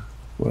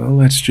 well,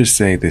 let's just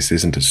say this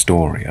isn't a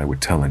story I would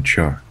tell in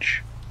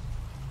church.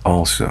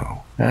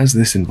 Also, as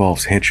this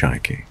involves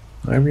hitchhiking,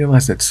 I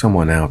realize that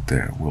someone out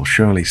there will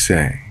surely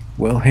say,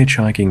 well,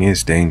 hitchhiking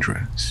is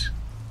dangerous.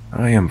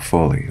 I am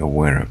fully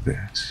aware of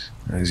this,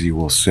 as you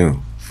will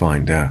soon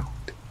find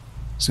out.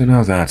 So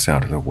now that's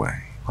out of the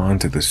way, on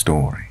to the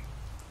story.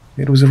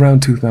 It was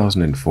around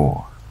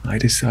 2004. I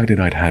decided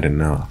I'd had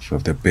enough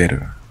of the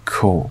bitter,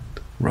 cold,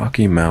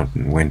 Rocky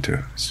Mountain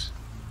winters.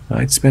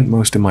 I'd spent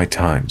most of my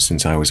time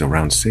since I was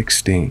around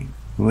 16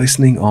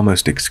 listening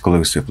almost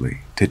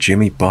exclusively to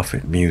Jimmy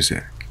Buffett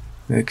music,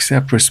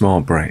 except for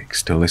small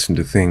breaks to listen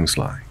to things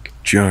like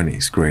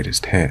Journey's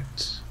greatest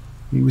hits.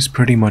 He was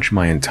pretty much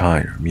my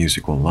entire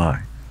musical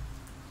life.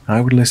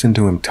 I would listen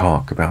to him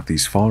talk about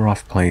these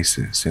far-off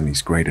places and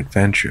these great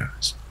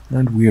adventures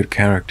and weird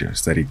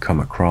characters that he'd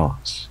come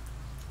across.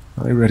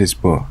 I read his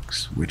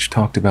books, which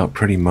talked about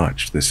pretty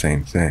much the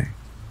same thing.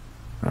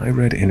 I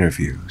read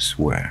interviews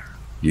where,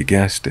 you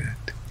guessed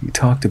it, he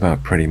talked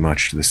about pretty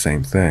much the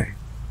same thing.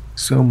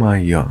 So my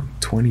young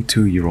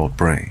 22-year-old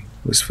brain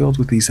was filled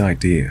with these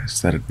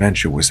ideas that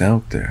adventure was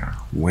out there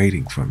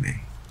waiting for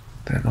me,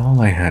 that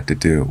all I had to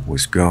do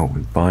was go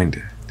and find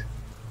it.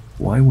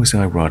 Why was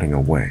I rotting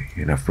away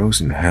in a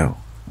frozen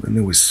hell when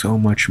there was so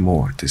much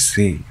more to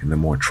see in the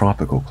more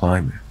tropical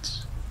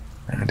climates?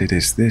 And it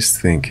is this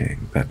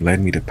thinking that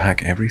led me to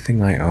pack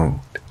everything I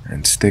owned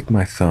and stick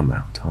my thumb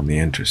out on the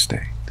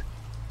interstate.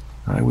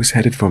 I was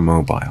headed for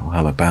Mobile,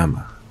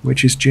 Alabama,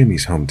 which is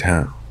Jimmy's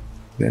hometown.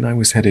 Then I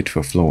was headed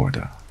for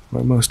Florida,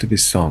 where most of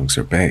his songs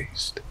are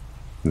based.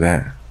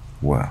 Then,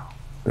 well,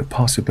 the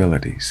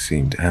possibilities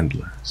seemed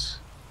endless.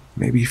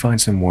 Maybe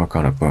find some work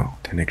on a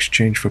boat in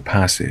exchange for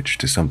passage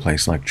to some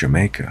place like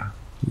Jamaica.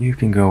 You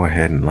can go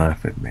ahead and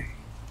laugh at me.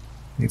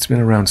 It's been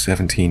around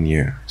 17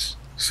 years,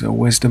 so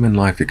wisdom and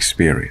life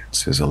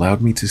experience has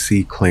allowed me to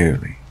see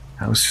clearly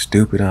how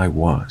stupid I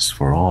was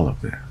for all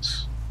of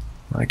this.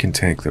 I can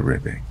take the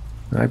ribbing.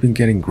 I've been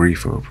getting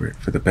grief over it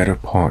for the better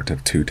part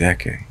of 2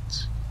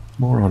 decades.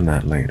 More on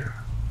that later.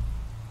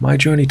 My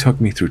journey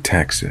took me through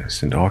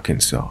Texas and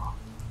Arkansas.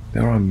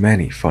 There are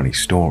many funny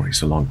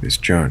stories along this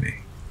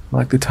journey,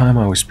 like the time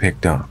I was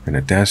picked up in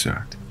a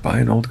desert by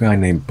an old guy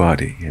named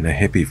Buddy in a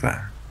hippie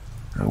van.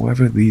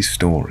 However, these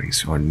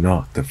stories are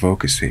not the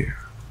focus here,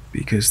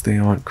 because they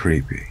aren't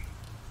creepy.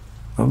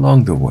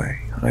 Along the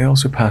way, I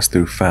also passed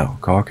through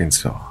Fouke,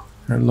 Arkansas,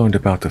 and learned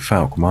about the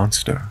Fouke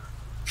monster.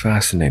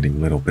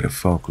 Fascinating little bit of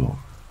folklore.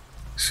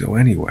 So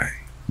anyway,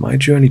 my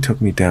journey took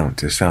me down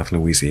to South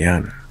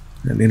Louisiana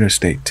and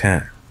Interstate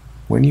 10.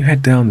 When you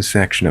head down the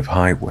section of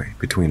highway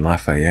between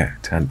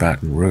Lafayette and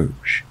Baton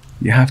Rouge,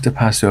 you have to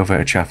pass over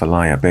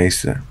Atchafalaya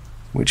Basin,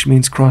 which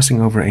means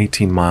crossing over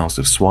 18 miles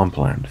of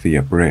swampland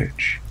via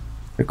bridge.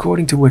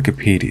 According to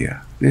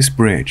Wikipedia, this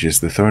bridge is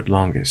the 3rd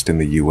longest in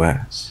the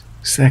US,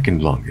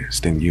 2nd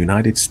longest in the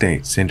United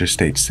States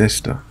interstate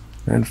system,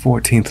 and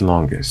 14th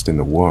longest in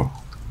the world.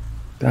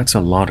 That's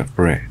a lot of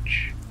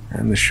bridge,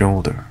 and the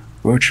shoulder,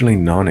 virtually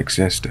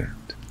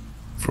non-existent.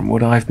 From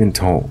what I've been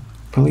told,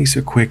 police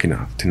are quick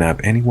enough to nab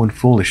anyone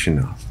foolish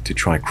enough to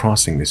try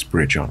crossing this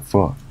bridge on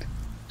foot.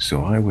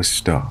 So I was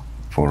stuck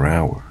for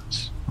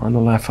hours on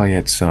the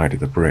Lafayette side of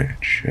the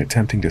bridge,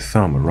 attempting to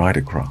thumb a ride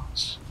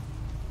across.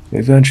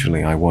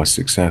 Eventually I was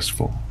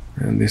successful,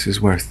 and this is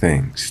where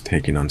things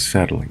take an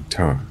unsettling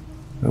turn.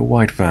 A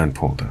white van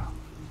pulled up.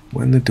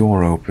 When the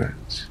door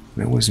opened,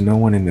 there was no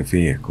one in the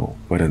vehicle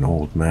but an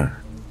old man.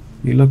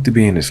 He looked to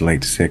be in his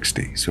late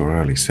 60s or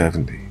early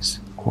 70s,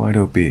 quite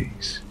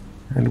obese,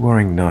 and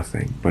wearing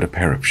nothing but a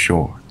pair of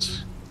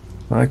shorts.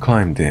 I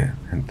climbed in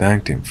and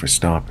thanked him for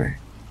stopping.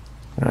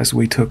 As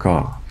we took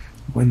off,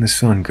 When the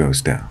Sun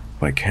Goes Down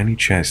by Kenny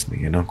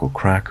Chesney and Uncle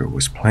Kracker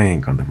was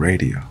playing on the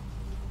radio.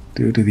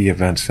 Due to the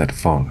events that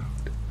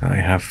followed, I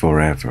have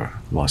forever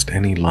lost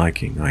any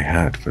liking I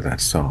had for that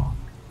song.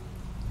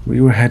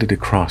 We were headed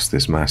across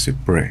this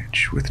massive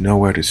bridge with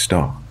nowhere to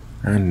stop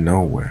and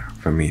nowhere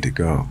for me to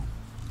go.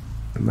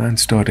 The man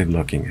started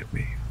looking at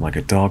me like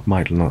a dog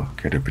might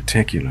look at a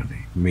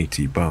particularly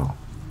meaty bone.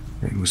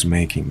 It was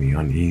making me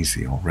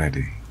uneasy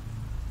already.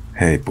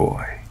 "Hey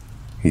boy,"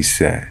 he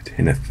said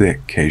in a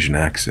thick Cajun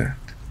accent.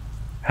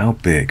 "How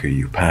big are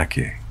you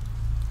packing?"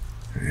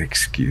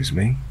 "Excuse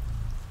me?"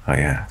 I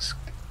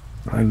asked.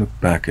 I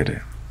looked back at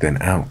him, then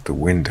out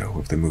the window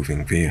of the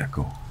moving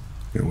vehicle.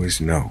 There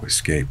was no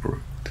escape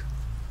route.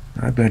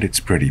 "I bet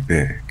it's pretty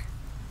big,"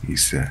 he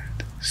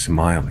said,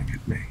 smiling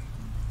at me.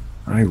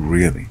 "I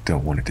really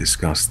don't want to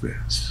discuss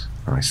this,"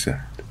 I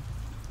said.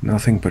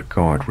 "Nothing but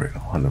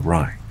guardrail on the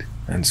right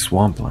and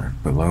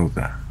swampland below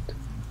that.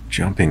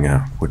 Jumping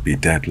out would be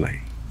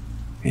deadly."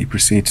 He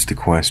proceeds to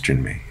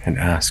question me and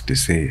ask to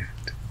see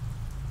it.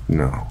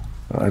 "No,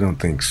 I don't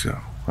think so,"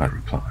 I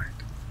replied.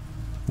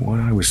 What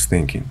I was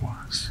thinking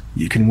was,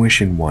 you can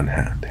wish in one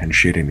hand and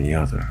shit in the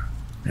other,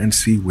 and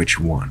see which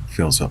one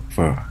fills up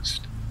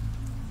first.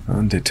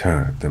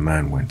 Undeterred, the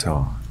man went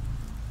on.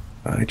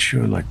 I'd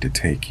sure like to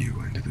take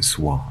you into the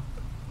swamp.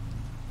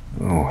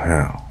 Oh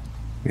hell,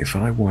 if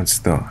I once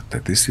thought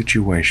that this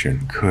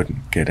situation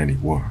couldn't get any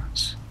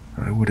worse,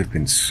 I would have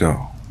been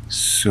so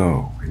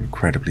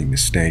incredibly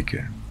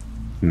mistaken.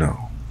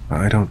 No,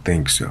 I don't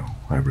think so,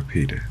 I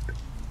repeated.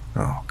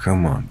 Oh,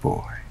 come on,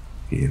 boy,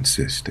 he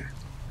insisted.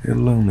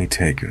 It'll only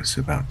take us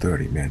about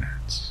 30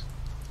 minutes.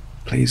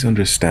 Please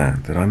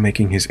understand that I'm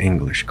making his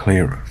English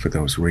clearer for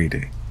those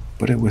reading,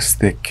 but it was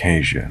thick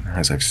Cajun,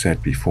 as I've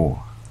said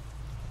before.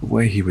 The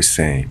way he was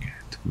saying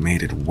it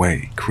made it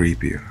way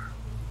creepier.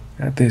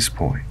 At this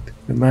point,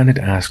 the man had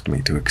asked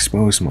me to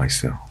expose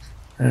myself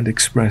and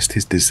expressed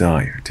his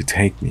desire to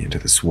take me into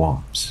the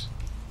swamps.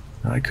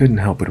 I couldn't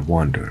help but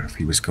wonder if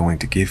he was going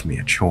to give me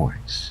a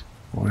choice,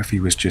 or if he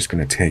was just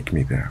going to take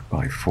me there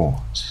by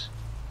force.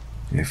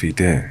 If he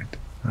did,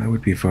 I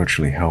would be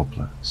virtually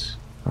helpless.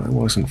 I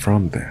wasn't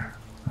from there.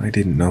 I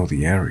didn't know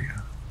the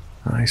area.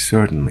 I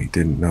certainly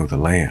didn't know the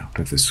layout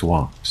of the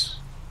swamps.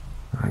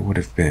 I would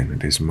have been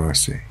at his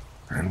mercy,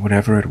 and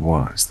whatever it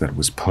was that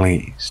was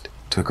pleased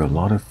took a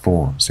lot of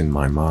forms in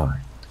my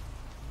mind.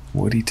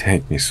 Would he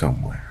take me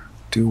somewhere,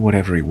 do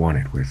whatever he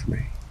wanted with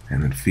me,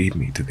 and then feed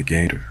me to the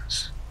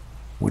gators?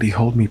 Would he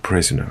hold me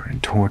prisoner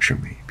and torture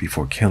me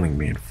before killing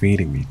me and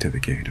feeding me to the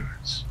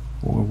gators?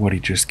 Or would he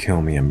just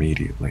kill me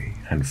immediately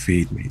and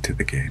feed me to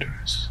the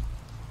gators?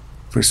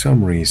 For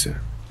some reason,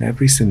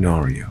 every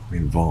scenario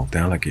involved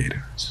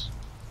alligators.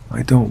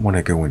 I don't want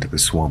to go into the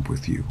swamp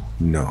with you,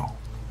 no,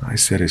 I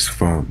said as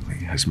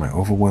firmly as my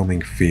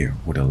overwhelming fear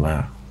would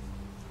allow.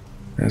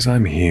 As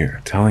I'm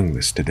here telling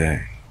this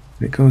today,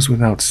 it goes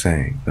without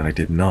saying that I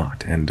did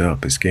not end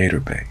up as gator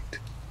bait.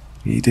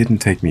 He didn't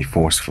take me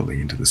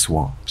forcefully into the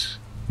swamps.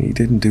 He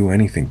didn't do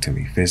anything to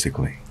me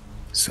physically.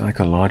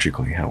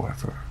 Psychologically,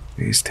 however,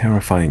 his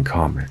terrifying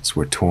comments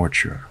were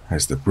torture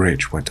as the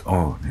bridge went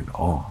on and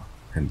on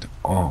and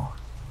on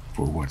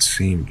for what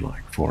seemed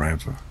like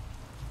forever.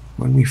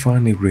 When we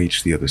finally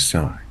reached the other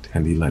side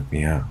and he let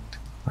me out,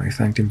 I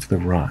thanked him for the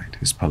ride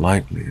as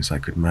politely as I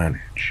could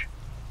manage.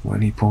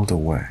 When he pulled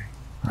away,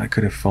 I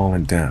could have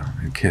fallen down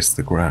and kissed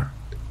the ground.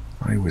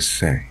 I was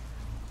safe.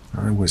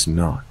 I was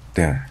not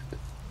dead.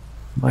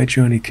 My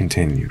journey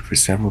continued for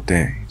several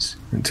days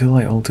until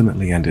I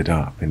ultimately ended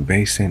up in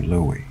Bay St.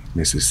 Louis,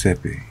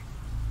 Mississippi.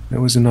 There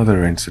was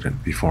another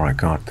incident before I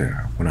got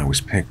there when I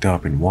was picked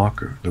up in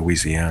Walker,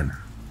 Louisiana,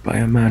 by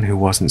a man who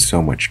wasn't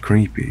so much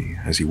creepy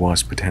as he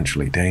was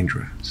potentially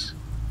dangerous.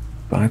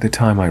 By the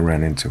time I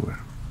ran into him,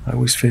 I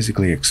was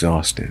physically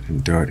exhausted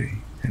and dirty,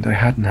 and I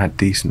hadn't had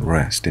decent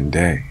rest in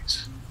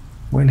days.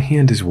 When he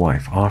and his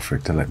wife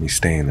offered to let me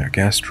stay in their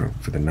guest room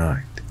for the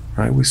night,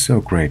 I was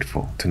so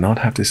grateful to not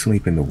have to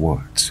sleep in the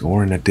woods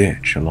or in a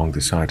ditch along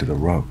the side of the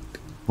road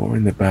or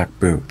in the back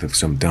booth of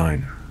some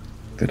diner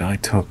that I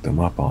took them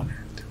up on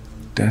it.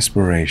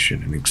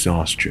 Desperation and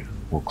exhaustion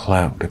will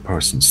cloud a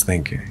person's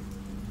thinking.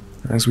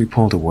 As we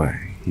pulled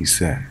away, he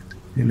said,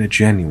 in a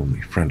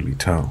genuinely friendly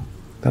tone,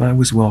 that I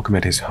was welcome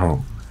at his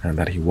home and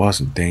that he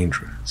wasn't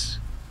dangerous.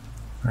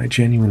 I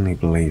genuinely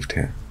believed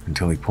him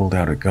until he pulled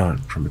out a gun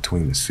from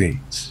between the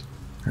seats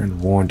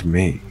and warned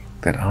me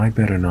that I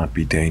better not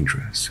be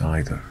dangerous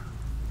either.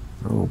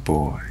 Oh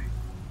boy.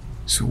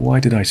 So why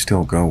did I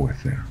still go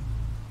with him?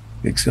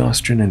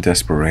 Exhaustion and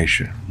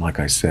desperation, like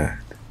I said.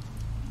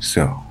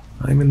 So,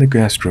 I'm in the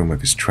guest room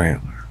of his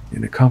trailer,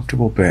 in a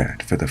comfortable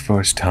bed for the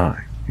first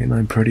time, and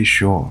I'm pretty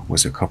sure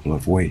was a couple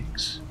of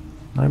weeks.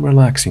 I'm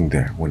relaxing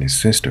there when his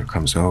sister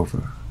comes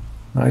over.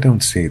 I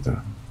don't see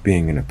them,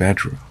 being in a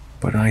bedroom,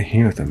 but I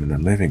hear them in the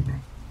living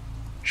room.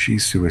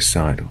 She's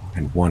suicidal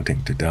and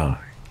wanting to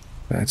die.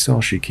 That's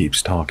all she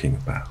keeps talking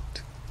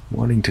about.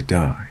 Wanting to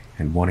die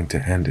and wanting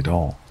to end it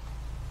all.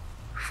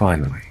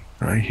 Finally,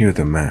 I hear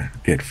the man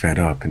get fed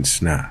up and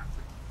snap.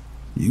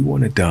 "You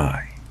want to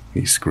die,"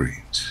 he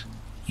screams.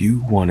 "You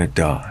want to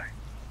die."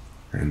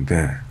 And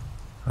then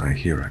I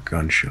hear a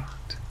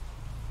gunshot.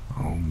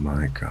 Oh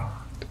my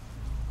God.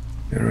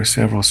 There are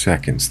several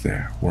seconds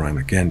there where I'm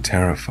again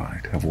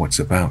terrified of what's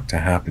about to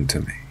happen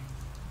to me.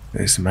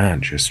 This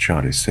man just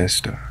shot his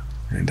sister,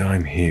 and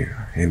I'm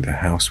here in the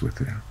house with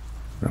him,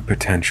 a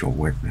potential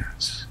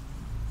witness.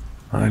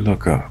 I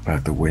look up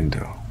at the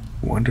window,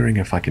 wondering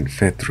if I can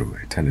fit through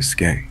it and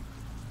escape.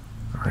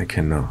 I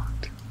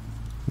cannot.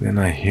 Then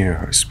I hear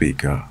her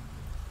speak up.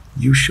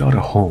 "You shot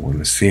a hole in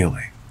the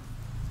ceiling."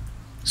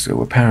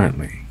 So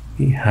apparently,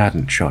 he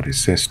hadn't shot his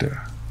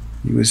sister.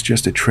 He was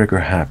just a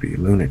trigger-happy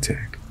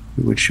lunatic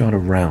who had shot a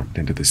round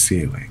into the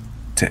ceiling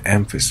to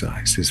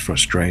emphasize his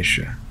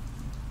frustration.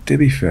 To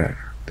be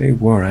fair, they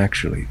were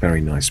actually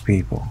very nice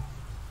people.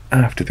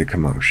 After the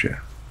commotion,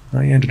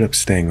 I ended up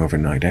staying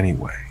overnight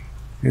anyway.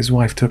 His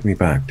wife took me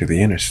back to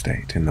the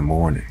interstate in the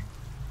morning.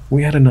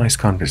 We had a nice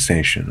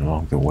conversation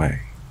along the way,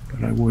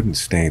 but I wouldn't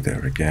stay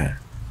there again.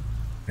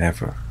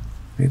 Ever.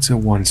 It's a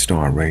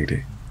 1-star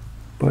rating,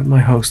 but my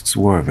hosts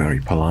were very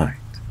polite.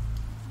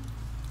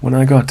 When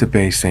I got to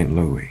Bay St.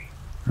 Louis,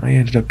 I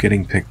ended up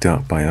getting picked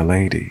up by a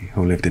lady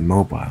who lived in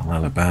Mobile,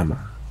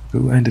 Alabama,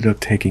 who ended up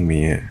taking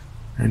me in,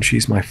 and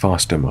she's my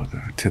foster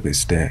mother to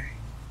this day.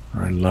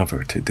 I love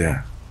her to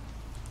death.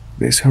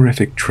 This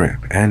horrific trip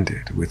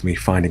ended with me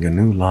finding a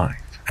new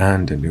life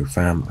and a new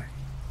family,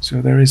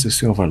 so there is a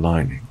silver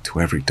lining to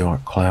every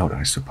dark cloud,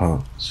 I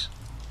suppose.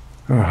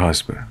 Her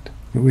husband,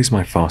 who is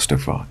my foster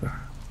father,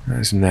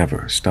 has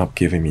never stopped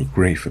giving me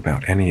grief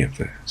about any of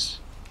this.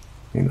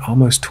 In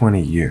almost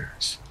 20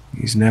 years,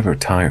 he's never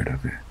tired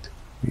of it.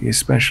 He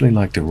especially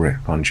liked to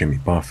rip on Jimmy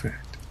Buffett,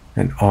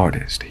 an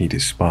artist he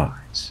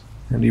despises,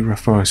 and he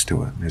refers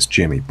to him as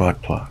Jimmy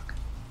Buttplug.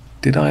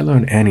 Did I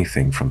learn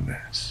anything from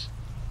this?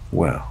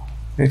 Well,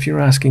 if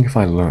you're asking if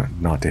I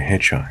learned not to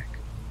hitchhike,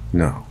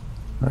 no.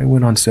 I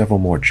went on several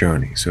more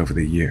journeys over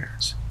the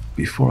years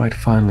before I'd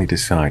finally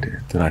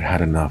decided that I'd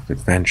had enough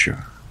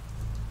adventure.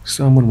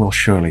 Someone will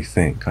surely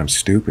think I'm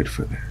stupid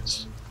for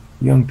this.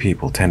 Young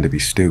people tend to be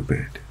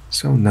stupid,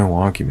 so no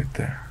argument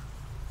there.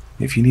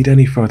 If you need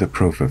any further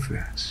proof of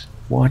this,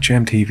 watch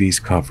MTV's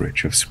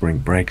coverage of spring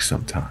break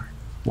sometime.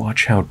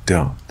 Watch how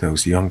dumb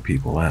those young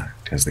people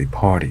act as they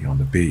party on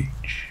the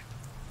beach.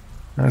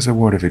 As a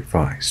word of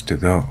advice to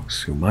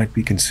those who might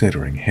be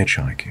considering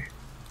hitchhiking,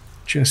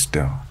 just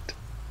don't.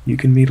 You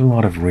can meet a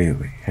lot of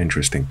really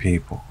interesting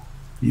people.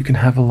 You can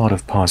have a lot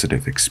of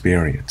positive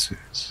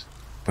experiences,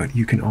 but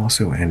you can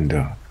also end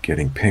up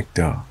getting picked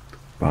up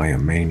by a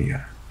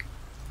maniac,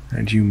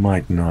 and you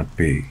might not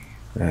be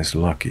as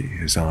lucky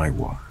as I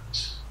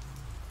was.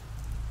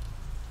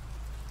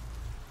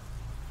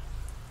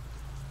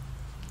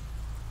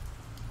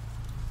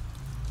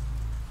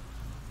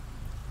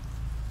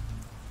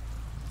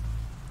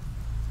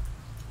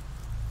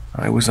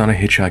 I was on a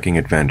hitchhiking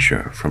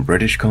adventure from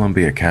British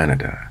Columbia,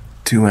 Canada,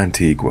 to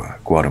Antigua,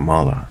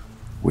 Guatemala,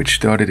 which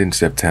started in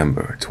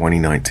September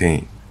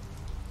 2019.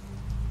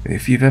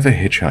 If you've ever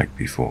hitchhiked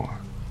before,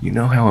 you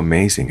know how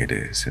amazing it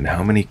is and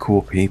how many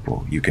cool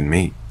people you can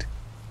meet.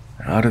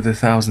 Out of the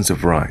thousands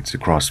of rides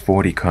across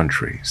 40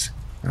 countries,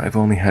 I've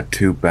only had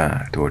 2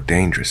 bad or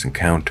dangerous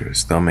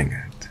encounters thumbing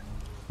it.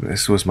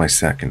 This was my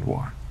second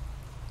one.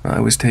 I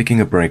was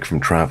taking a break from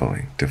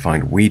traveling to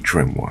find weed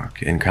trim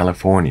work in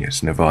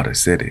California's Nevada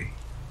City,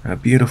 a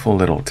beautiful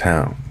little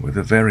town with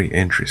a very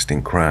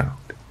interesting crowd,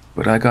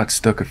 but I got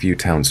stuck a few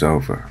towns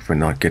over for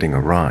not getting a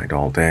ride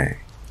all day.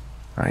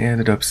 I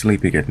ended up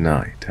sleeping at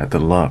night at the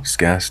Love's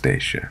gas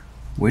station,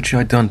 which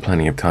I'd done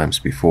plenty of times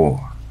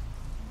before.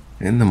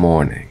 In the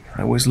morning,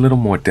 I was a little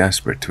more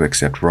desperate to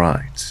accept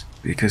rides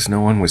because no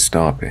one was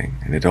stopping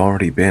and it had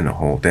already been a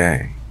whole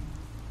day.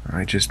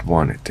 I just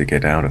wanted to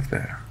get out of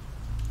there.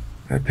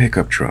 A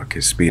pickup truck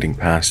is speeding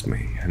past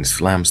me and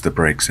slams the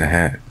brakes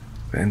ahead,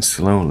 then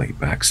slowly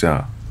backs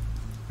up.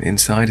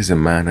 Inside is a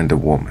man and a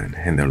woman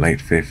in their late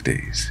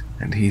 50s,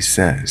 and he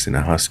says in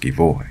a husky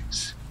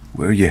voice,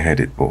 "Where you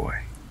headed, boy?"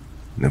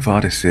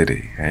 "Nevada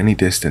City, any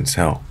distance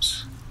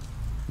helps."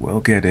 "Well,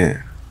 get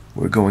in.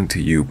 We're going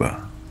to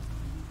Yuba."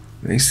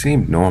 They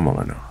seemed normal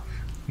enough,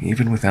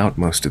 even without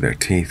most of their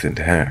teeth and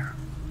hair,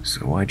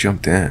 so I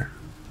jumped in.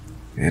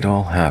 It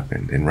all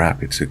happened in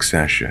rapid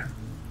succession.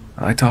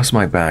 I toss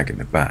my bag in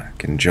the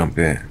back and jump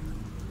in.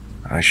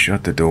 I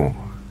shut the door.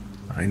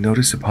 I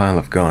notice a pile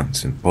of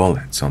guns and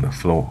bullets on the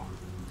floor,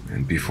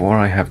 and before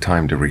I have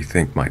time to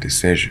rethink my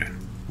decision,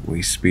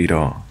 we speed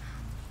off.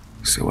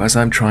 So as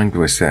I'm trying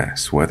to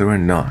assess whether or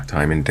not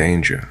I'm in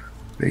danger,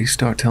 they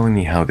start telling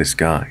me how this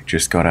guy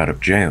just got out of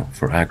jail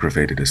for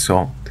aggravated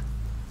assault.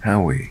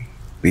 How he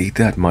beat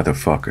that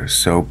motherfucker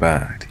so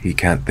bad he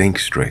can't think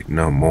straight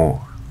no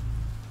more.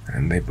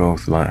 And they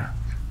both laugh.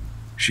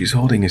 She's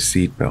holding his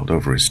seatbelt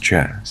over his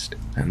chest,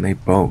 and they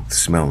both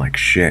smell like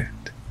shit.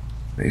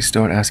 They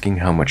start asking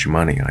how much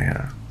money I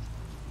have.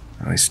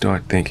 I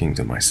start thinking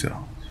to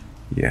myself,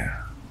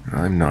 yeah,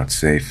 I'm not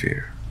safe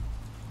here.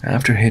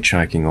 After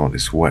hitchhiking all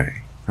this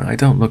way, I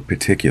don't look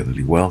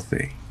particularly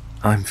wealthy.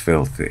 I'm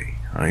filthy.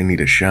 I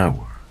need a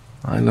shower.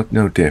 I look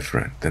no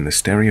different than the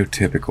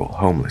stereotypical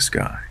homeless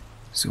guy,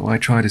 so I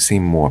try to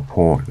seem more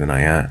poor than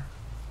I am,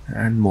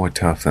 and more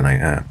tough than I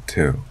am,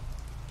 too.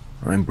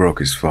 I'm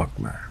broke as fuck,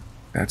 man.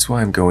 That's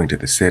why I'm going to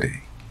the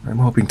city. I'm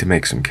hoping to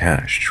make some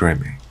cash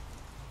trimming.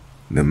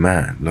 The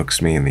man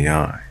looks me in the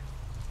eye.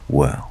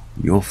 "Well,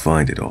 you'll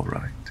find it all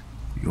right.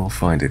 You'll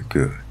find it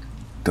good.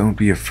 Don't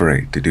be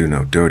afraid to do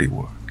no dirty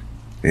work.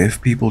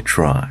 If people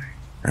try,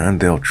 and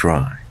they'll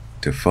try,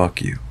 to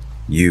fuck you,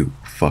 you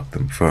fuck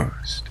them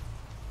first.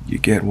 You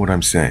get what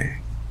I'm saying?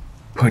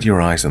 Put your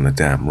eyes on the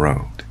damn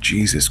road.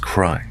 Jesus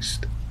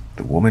Christ."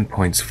 The woman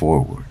points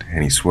forward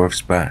and he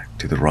swerves back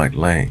to the right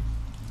lane.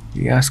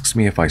 He asks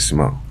me if I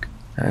smoke,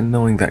 and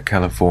knowing that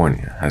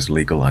California has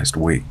legalized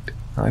weed,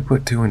 I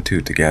put 2 and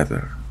 2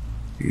 together.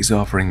 He's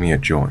offering me a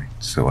joint,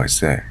 so I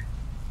say,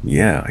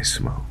 "Yeah, I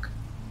smoke."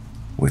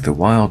 With a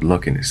wild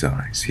look in his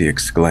eyes, he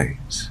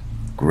exclaims,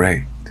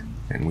 "Great,"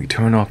 and we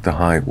turn off the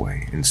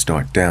highway and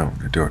start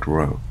down a dirt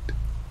road.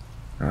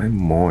 I'm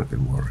more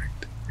than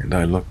worried, and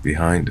I look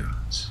behind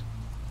us.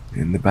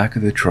 In the back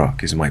of the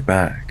truck is my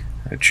bag,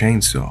 a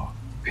chainsaw,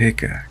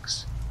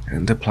 pickaxe,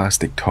 and a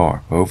plastic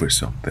tarp over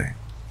something.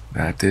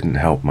 That didn't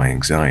help my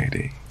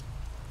anxiety.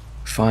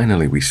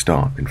 Finally, we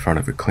stop in front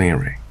of a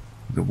clearing.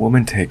 The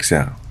woman takes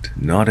out,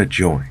 not a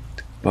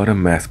joint, but a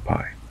meth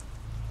pipe.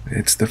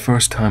 It's the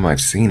first time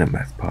I've seen a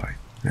meth pipe,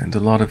 and a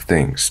lot of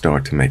things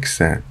start to make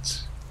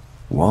sense.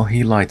 While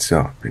he lights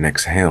up and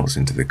exhales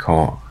into the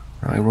car,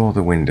 I roll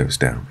the windows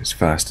down as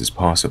fast as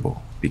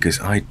possible because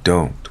I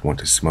don't want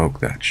to smoke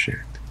that shit.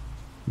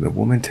 The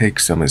woman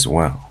takes some as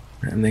well,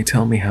 and they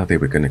tell me how they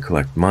were going to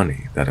collect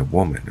money that a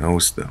woman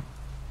owes them.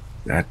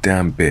 That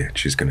damn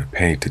bitch is going to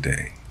pay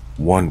today,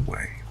 one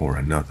way or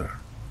another.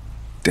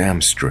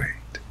 Damn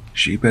straight,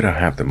 she better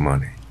have the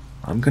money.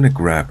 I'm going to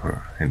grab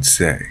her and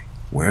say,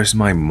 "Where's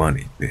my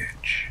money,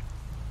 bitch?"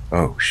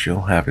 Oh,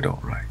 she'll have it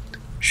all right.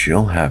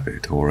 She'll have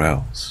it or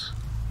else.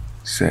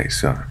 Say,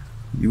 son,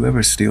 you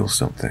ever steal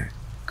something?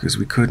 'Cause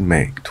we could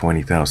make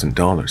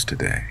 $20,000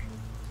 today.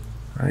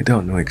 I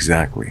don't know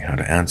exactly how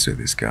to answer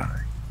this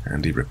guy,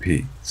 and he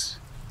repeats,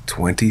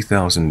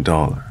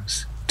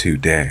 $20,000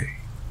 today.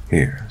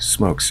 Here,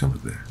 smoke some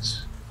of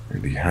this.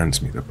 And he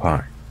hands me the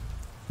pipe.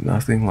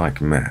 Nothing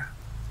like meth,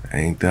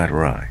 ain't that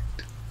right?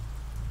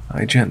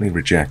 I gently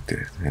reject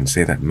it and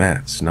say that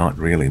meth's not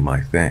really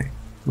my thing,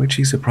 which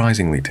he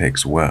surprisingly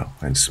takes well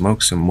and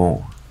smokes some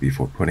more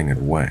before putting it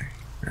away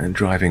and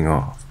driving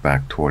off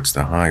back towards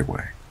the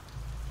highway.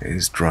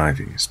 His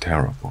driving is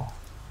terrible,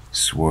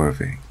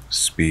 swerving,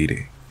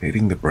 speeding,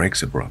 hitting the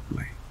brakes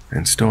abruptly,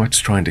 and starts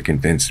trying to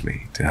convince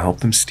me to help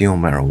them steal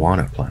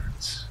marijuana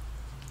plants.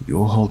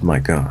 You'll hold my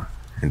gun,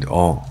 and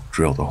I'll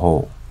drill the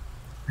hole,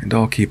 and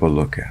I'll keep a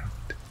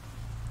lookout.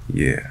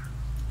 Yeah,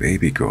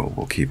 baby girl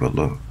will keep a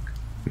look.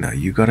 Now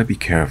you gotta be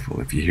careful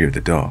if you hear the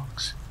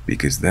dogs,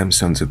 because them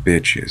sons of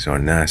bitches are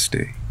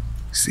nasty.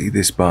 See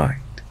this bite?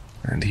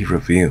 And he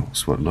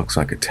reveals what looks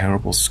like a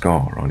terrible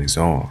scar on his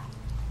arm.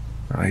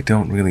 I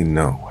don't really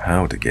know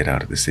how to get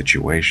out of the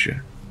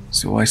situation,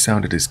 so I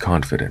sounded as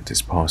confident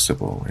as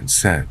possible and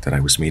said that I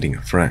was meeting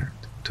a friend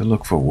to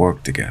look for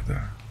work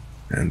together,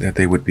 and that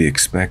they would be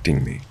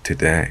expecting me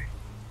today.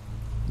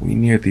 We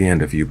neared the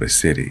end of Yuba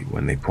City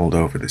when they pulled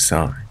over the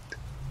side.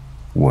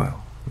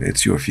 Well,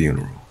 it's your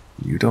funeral.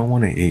 You don't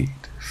want to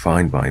eat,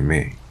 fine by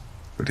me,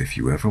 but if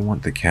you ever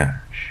want the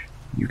cash,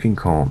 you can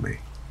call me.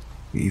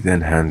 He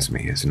then hands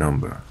me his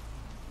number.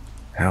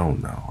 Hell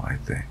no, I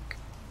think.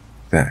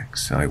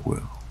 Thanks, I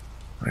will.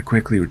 I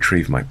quickly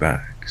retrieve my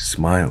bag,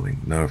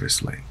 smiling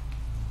nervously.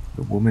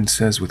 The woman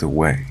says with a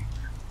wave,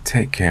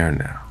 "Take care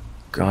now,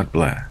 God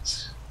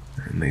bless,"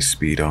 and they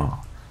speed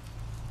off.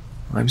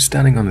 I'm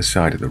standing on the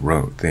side of the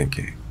road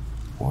thinking,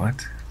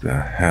 what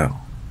the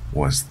hell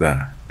was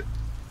that?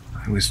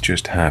 I was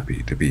just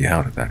happy to be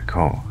out of that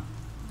car.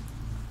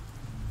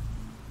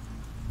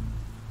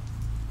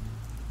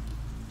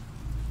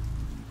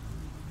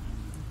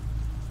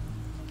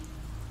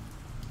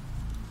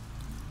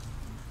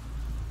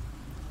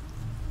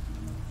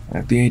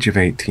 At the age of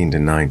 18 to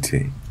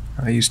 19,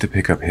 I used to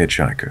pick up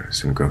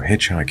hitchhikers and go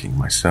hitchhiking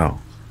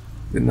myself.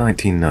 The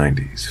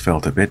 1990s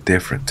felt a bit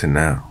different to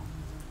now.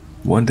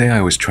 One day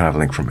I was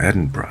traveling from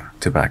Edinburgh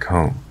to back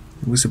home.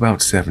 It was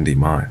about 70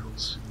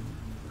 miles.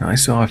 I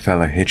saw a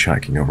fella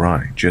hitchhiking a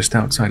ride just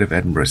outside of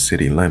Edinburgh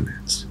city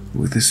limits,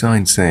 with a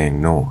sign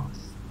saying north.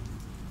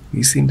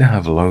 He seemed to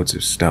have loads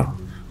of stuff.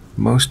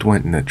 Most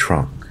went in the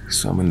trunk,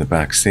 some in the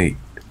back seat.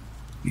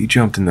 He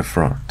jumped in the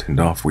front and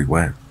off we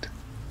went.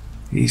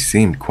 He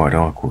seemed quite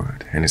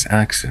awkward, and his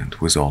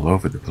accent was all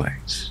over the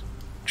place.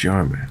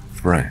 German,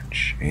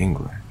 French,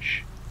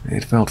 English.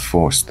 It felt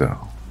forced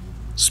though.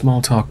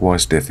 Small talk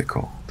was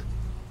difficult.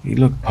 He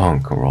looked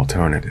punk or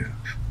alternative,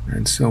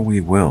 and so we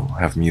will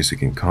have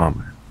music in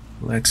common.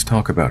 Let's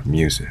talk about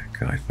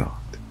music, I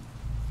thought.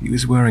 He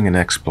was wearing an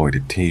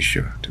Exploited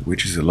t-shirt,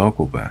 which is a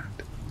local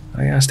band.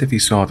 I asked if he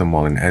saw them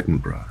while in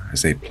Edinburgh,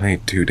 as they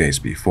played 2 days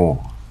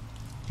before.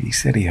 He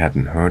said he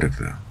hadn't heard of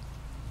them.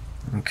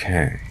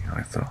 Okay,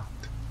 I thought.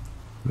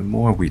 The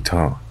more we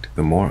talked,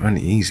 the more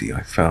uneasy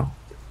I felt,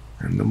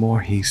 and the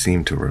more he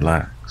seemed to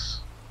relax.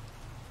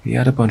 He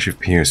had a bunch of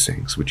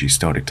piercings which he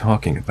started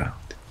talking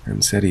about,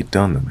 and said he'd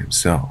done them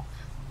himself.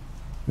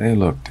 They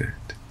looked it.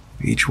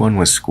 Each one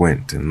was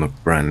squint and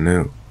looked brand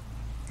new.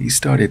 He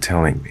started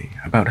telling me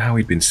about how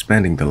he'd been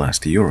spending the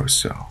last year or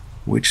so,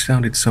 which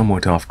sounded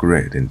somewhat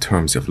off-grid in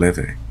terms of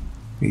living.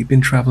 He'd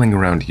been traveling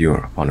around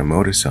Europe on a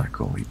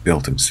motorcycle he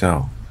built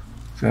himself.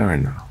 Fair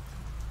enough.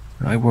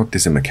 I worked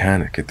as a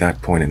mechanic at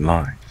that point in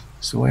life,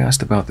 so I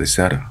asked about the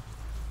setup.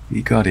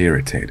 He got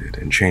irritated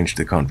and changed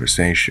the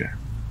conversation.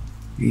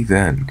 He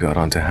then got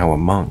onto how a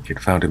monk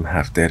had found him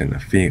half dead in a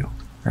field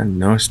and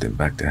nursed him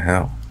back to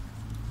health.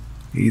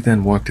 He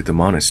then worked at the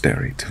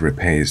monastery to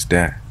repay his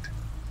debt.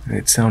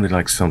 It sounded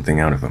like something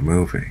out of a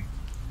movie.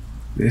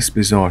 This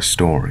bizarre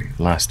story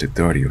lasted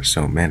 30 or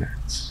so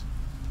minutes.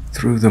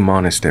 Through the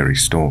monastery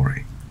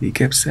story, he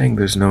kept saying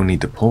there's no need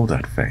to pull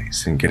that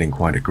face and getting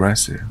quite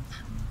aggressive.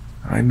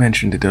 I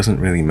mentioned it doesn't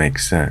really make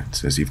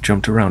sense as you've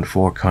jumped around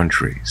 4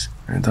 countries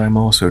and I'm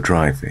also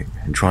driving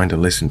and trying to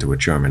listen to a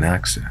German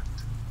accent.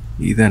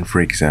 He then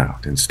freaks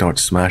out and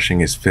starts smashing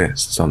his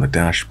fists on the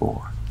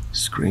dashboard,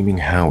 screaming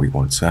how he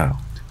wants out.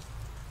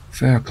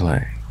 Fair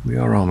play, we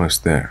are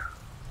almost there.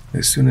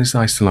 As soon as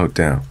I slow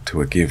down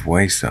to a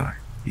give-way sign,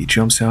 he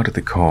jumps out of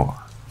the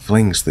car,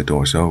 flings the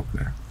doors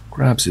open,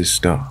 grabs his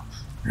stuff,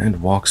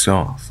 and walks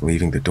off,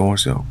 leaving the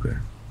doors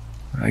open.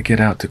 I get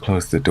out to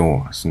close the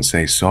doors and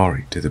say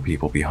sorry to the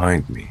people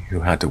behind me who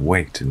had to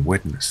wait and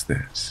witness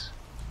this.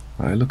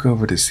 I look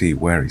over to see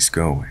where he's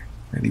going,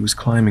 and he was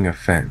climbing a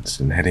fence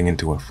and heading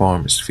into a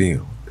farmer's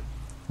field.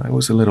 I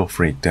was a little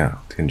freaked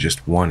out and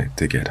just wanted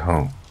to get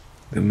home.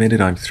 The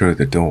minute I'm through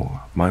the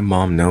door, my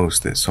mom knows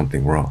there's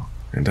something wrong,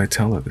 and I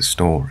tell her the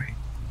story.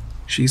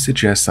 She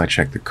suggests I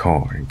check the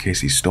car in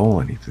case he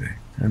stole anything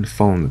and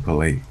phone the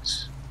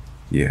police.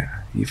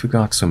 Yeah, he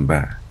forgot some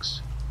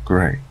bags.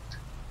 Great.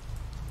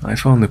 I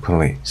phoned the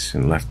police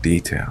and left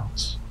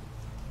details.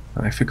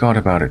 I forgot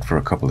about it for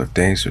a couple of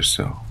days or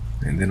so,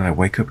 and then I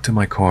wake up to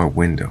my car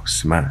window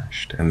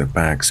smashed and the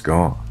bags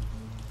gone.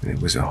 It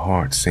was a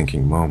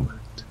heart-sinking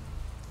moment.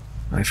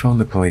 I phoned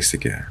the police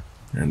again,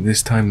 and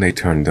this time they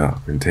turned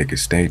up and take a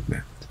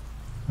statement.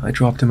 I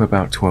dropped him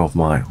about 12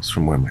 miles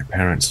from where my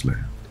parents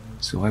lived,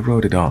 so I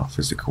wrote it off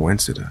as a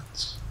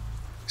coincidence.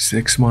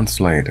 6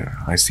 months later,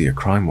 I see a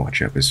Crime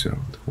Watch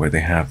episode where they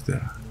have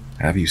the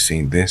 "Have you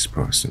seen this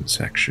person"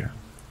 section.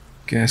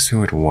 Guess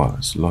who it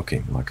was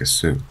looking like a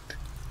suit?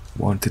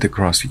 Wanted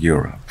across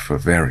Europe for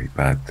very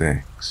bad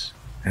things.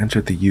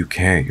 Entered the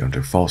UK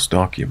under false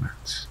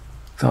documents.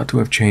 Thought to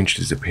have changed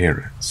his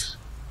appearance.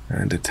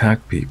 And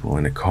attacked people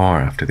in a car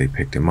after they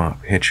picked him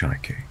up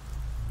hitchhiking.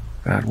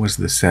 That was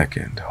the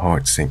second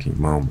heart-sinking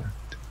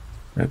moment.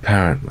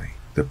 Apparently,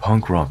 the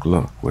punk rock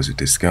look was a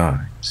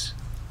disguise.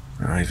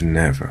 I've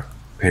never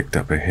picked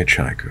up a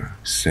hitchhiker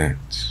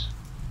since.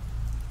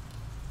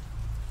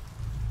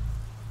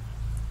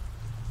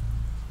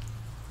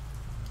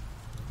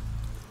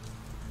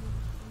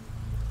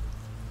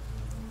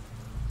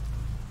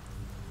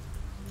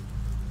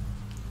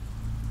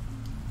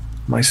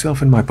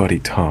 Myself and my buddy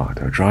Todd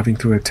are driving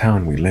through a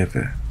town we live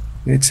in.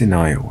 It's in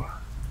Iowa.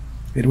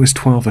 It was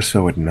 12 or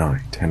so at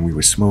night, and we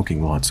were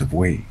smoking lots of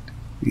weed.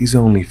 He's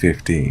only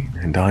 15,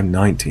 and I'm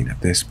 19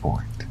 at this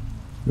point.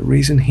 The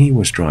reason he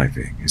was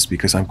driving is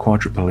because I'm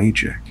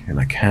quadriplegic and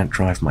I can't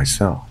drive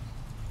myself.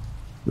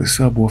 The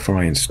subwoofer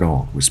I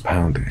installed was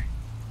pounding.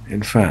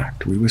 In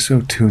fact, we were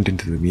so tuned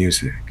into the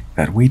music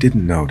that we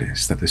didn't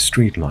notice that the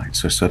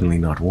streetlights are suddenly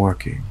not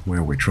working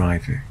where we're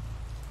driving.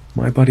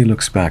 My buddy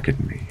looks back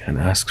at me and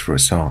asks for a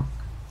song.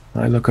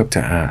 I look up to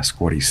ask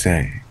what he's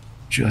saying,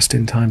 just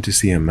in time to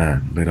see a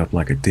man lit up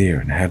like a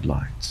deer in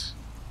headlights.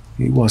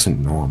 He wasn't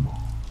normal.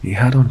 He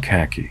had on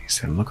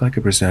khakis and looked like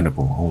a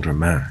presentable older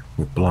man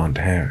with blonde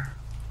hair.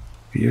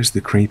 Here's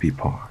the creepy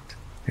part.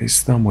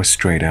 His thumb was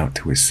straight out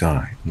to his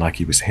side like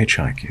he was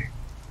hitchhiking,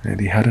 and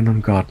he had an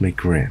ungodly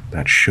grin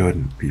that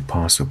shouldn't be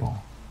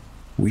possible.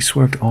 We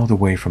swerved all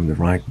the way from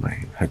the right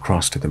lane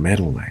across to the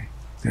middle lane,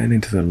 then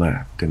into the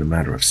left in a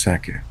matter of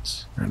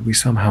seconds, and we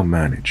somehow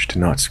managed to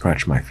not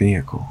scratch my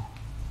vehicle.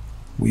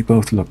 We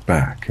both look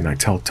back and I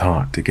tell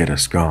Todd to get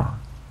us gone.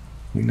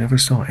 We never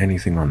saw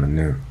anything on the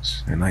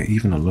news, and I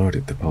even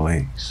alerted the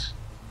police.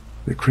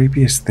 The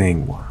creepiest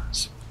thing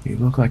was, he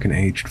looked like an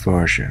aged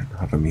version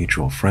of a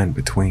mutual friend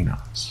between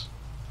us.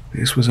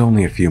 This was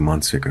only a few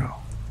months ago,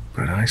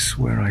 but I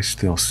swear I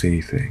still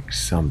see things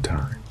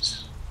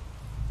sometimes.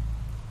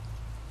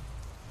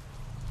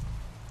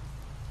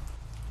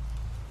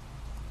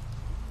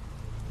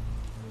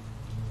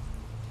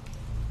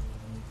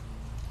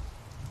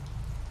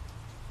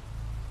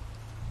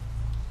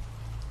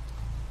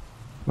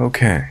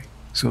 Okay,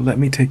 so let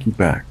me take you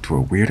back to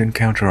a weird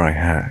encounter I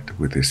had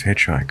with this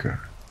hitchhiker.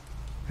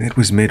 It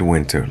was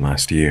midwinter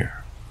last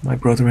year. My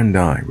brother and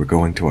I were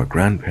going to our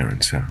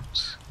grandparents'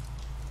 house.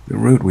 The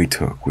route we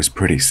took was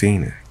pretty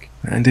scenic,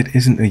 and it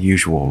isn't the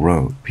usual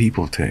road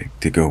people take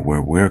to go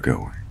where we're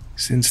going,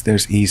 since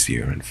there's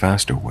easier and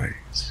faster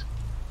ways.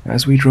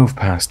 As we drove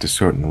past a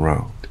certain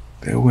road,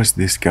 there was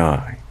this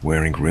guy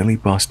wearing really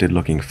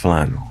busted-looking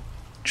flannel,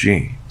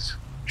 jeans,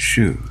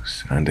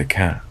 shoes, and a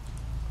cap.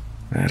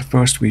 At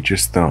first we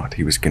just thought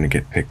he was gonna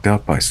get picked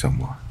up by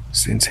someone,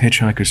 since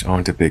hitchhikers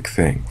aren't a big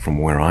thing from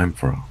where I'm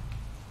from.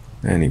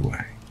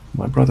 Anyway,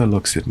 my brother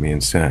looks at me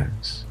and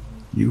says,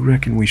 "You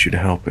reckon we should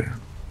help him?"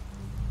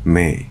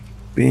 Me,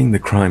 being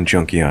the crime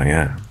junkie I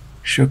am,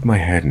 shook my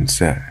head and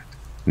said,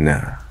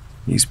 "Nah,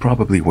 he's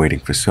probably waiting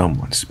for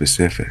someone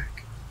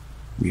specific."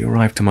 We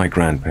arrived to my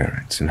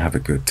grandparents and have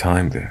a good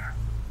time there.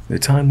 The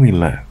time we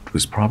left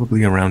was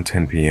probably around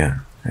 10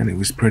 p.m. and it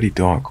was pretty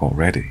dark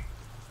already.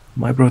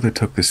 My brother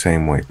took the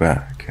same way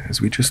back, as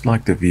we just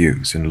liked the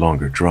views and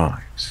longer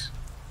drives.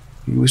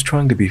 He was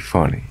trying to be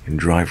funny and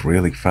drive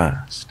really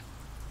fast.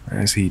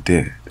 As he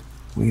did,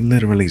 we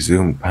literally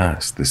zoomed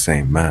past the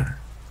same man.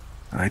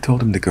 I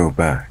told him to go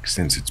back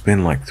since it's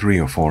been like 3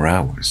 or 4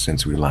 hours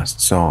since we last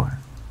saw him.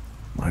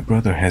 My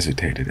brother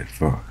hesitated at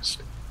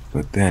first,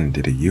 but then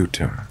did a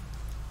U-turn.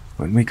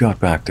 When we got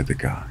back to the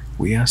guy,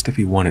 we asked if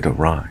he wanted a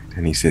ride,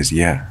 and he says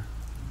yeah.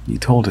 He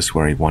told us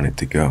where he wanted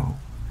to go,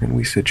 and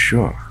we said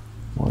sure.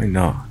 Why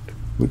not?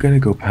 We're gonna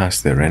go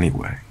past there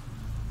anyway.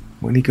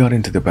 When he got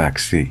into the back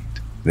seat,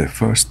 the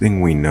first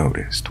thing we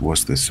noticed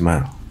was the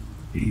smell.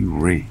 He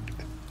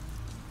reeked.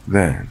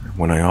 Then,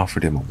 when I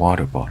offered him a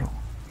water bottle,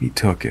 he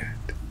took it.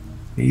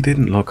 He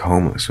didn't look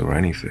homeless or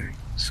anything,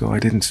 so I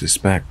didn't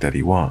suspect that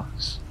he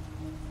was.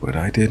 But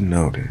I did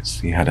notice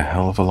he had a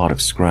hell of a lot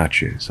of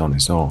scratches on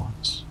his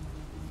arms.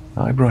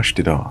 I brushed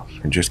it off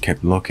and just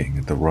kept looking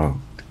at the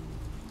road.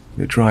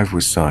 The drive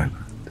was silent.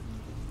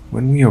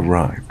 When we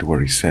arrived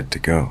where he said to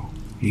go,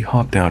 he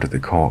hopped out of the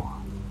car.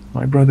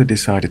 My brother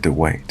decided to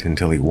wait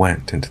until he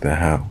went into the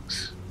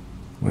house.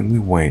 When we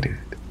waited,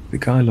 the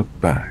guy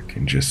looked back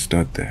and just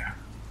stood there.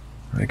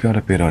 I got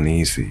a bit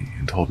uneasy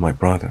and told my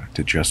brother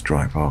to just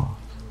drive off.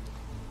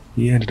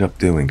 He ended up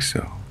doing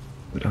so,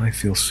 but I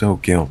feel so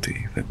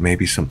guilty that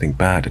maybe something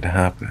bad had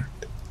happened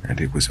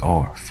and it was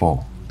our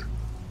fault.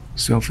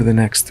 So for the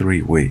next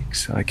 3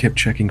 weeks, I kept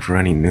checking for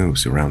any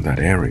news around that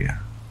area,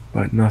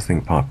 but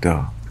nothing popped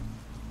up.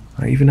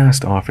 I even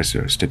asked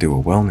officers to do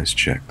a wellness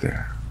check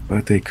there,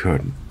 but they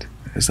couldn't,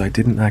 as I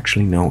didn't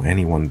actually know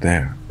anyone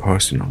there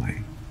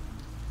personally.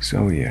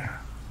 So yeah,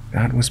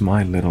 that was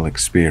my little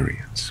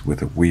experience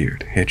with a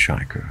weird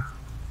hitchhiker.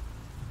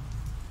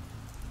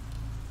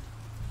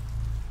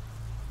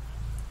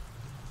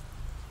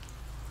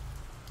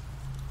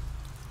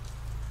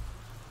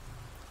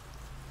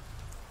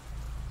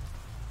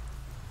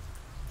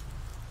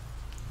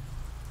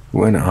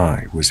 When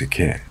I was a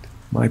kid,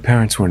 my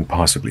parents were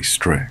impossibly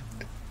strict.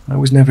 I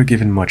was never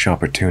given much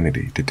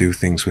opportunity to do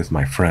things with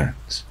my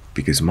friends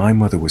because my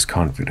mother was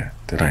confident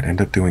that I'd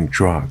end up doing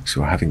drugs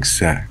or having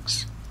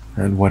sex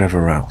and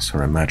whatever else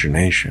her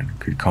imagination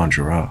could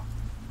conjure up.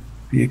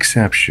 The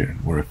exception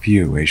were a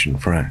few Asian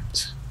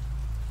friends.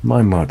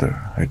 My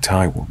mother, a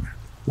Thai woman,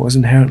 was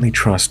inherently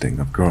trusting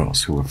of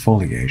girls who were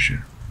fully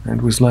Asian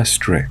and was less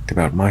strict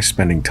about my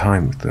spending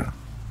time with them.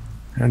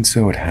 And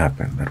so it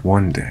happened that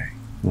one day,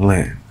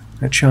 Lynn,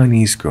 a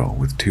Chinese girl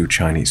with 2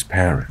 Chinese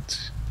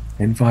parents,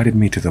 invited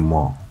me to the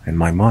mall, and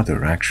my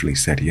mother actually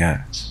said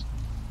yes.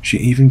 She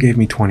even gave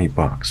me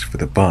 $20 for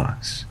the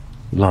bus,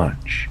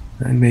 lunch,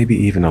 and maybe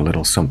even a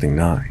little something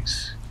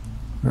nice.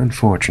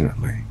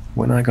 Unfortunately,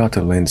 when I got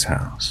to Lynn's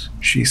house,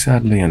 she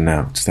sadly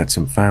announced that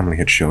some family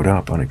had showed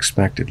up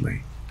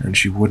unexpectedly, and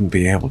she wouldn't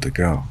be able to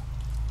go.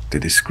 To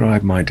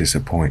describe my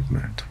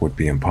disappointment would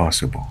be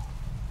impossible.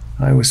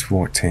 I was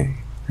 14,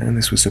 and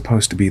this was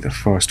supposed to be the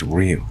first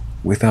real,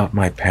 without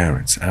my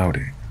parents'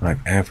 outing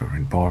I've ever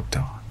embarked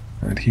on,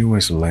 and here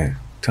was Lynn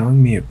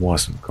telling me it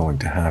wasn't going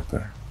to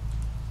happen.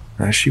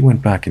 As she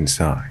went back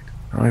inside,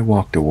 I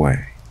walked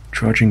away,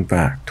 trudging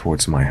back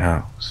towards my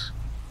house.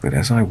 But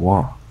as I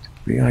walked,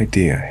 the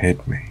idea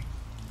hit me.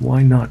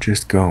 Why not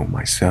just go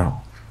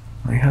myself?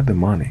 I had the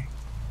money.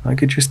 I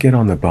could just get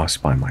on the bus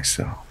by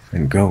myself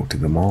and go to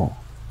the mall.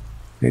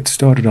 It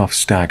started off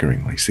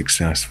staggeringly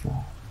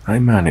successful. I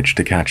managed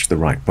to catch the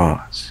right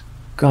bus,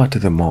 got to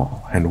the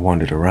mall and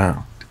wandered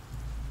around.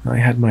 I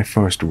had my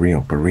first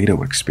real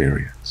burrito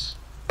experience,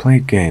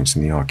 played games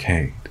in the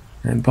arcade,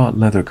 and bought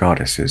leather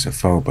goddesses of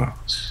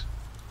Phobos.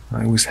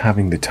 I was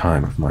having the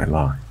time of my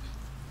life.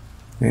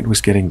 It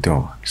was getting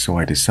dark, so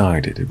I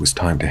decided it was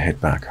time to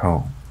head back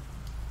home.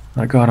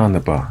 I got on the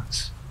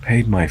bus,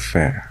 paid my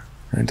fare,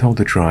 and told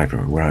the driver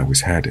where I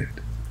was headed.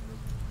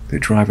 The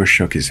driver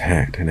shook his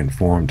head and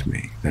informed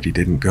me that he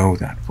didn't go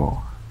that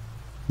far.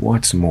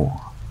 What's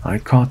more,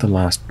 I'd caught the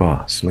last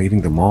bus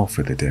leaving the mall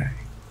for the day,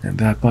 and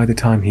that by the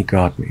time he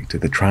got me to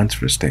the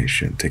transfer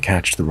station to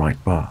catch the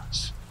right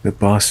bus, the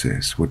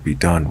buses would be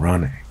done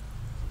running.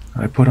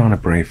 I put on a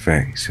brave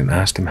face and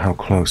asked him how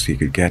close he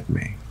could get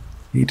me.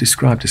 He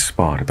described a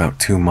spot about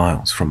 2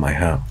 miles from my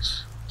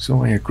house,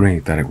 so I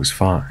agreed that it was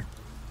fine.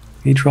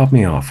 He dropped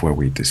me off where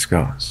we'd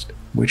discussed,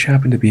 which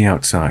happened to be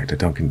outside a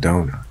Dunkin'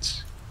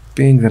 Donuts.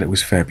 Being that it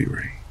was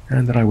February,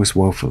 and that I was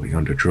woefully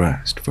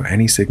underdressed for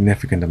any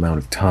significant amount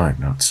of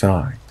time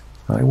outside,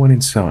 I went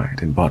inside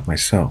and bought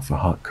myself a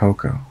hot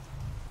cocoa.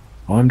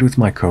 Armed with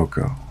my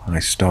cocoa, I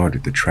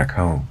started the trek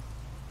home.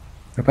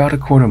 About a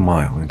quarter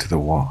mile into the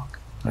walk,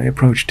 I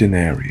approached an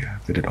area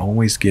that had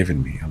always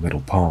given me a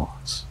little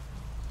pause.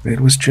 It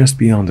was just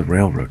beyond the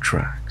railroad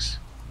tracks.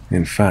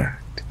 In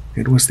fact,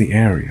 it was the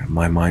area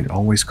my mind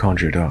always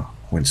conjured up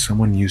when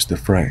someone used the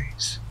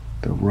phrase,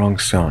 the wrong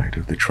side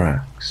of the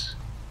tracks.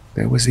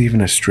 There was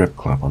even a strip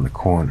club on the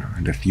corner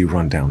and a few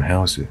rundown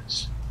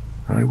houses.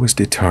 I was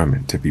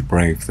determined to be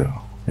brave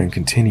though, and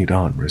continued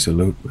on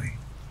resolutely.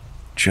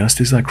 Just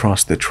as I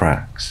crossed the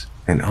tracks,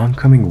 an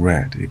oncoming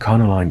red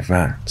Econoline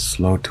van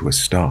slowed to a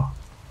stop,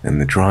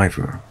 and the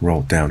driver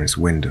rolled down his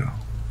window.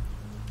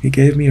 He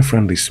gave me a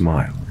friendly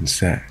smile and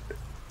said,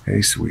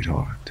 "Hey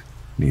sweetheart,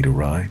 need a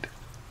ride?"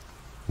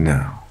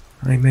 Now,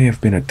 I may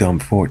have been a dumb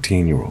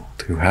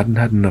 14-year-old who hadn't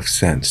had enough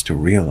sense to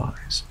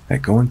realize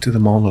that going to the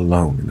mall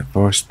alone in the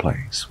first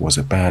place was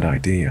a bad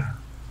idea,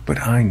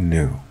 but I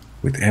knew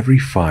with every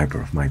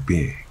fiber of my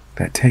being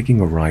that taking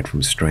a ride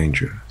from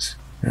strangers,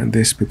 and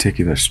this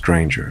particular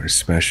stranger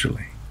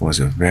especially, was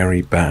a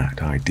very bad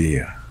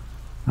idea.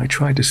 I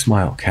tried to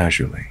smile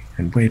casually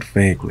and waved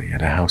vaguely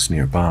at a house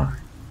nearby.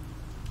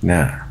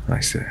 "Nah," I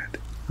said,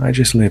 "I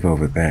just live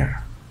over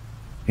there."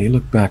 He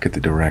looked back at the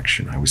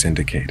direction I was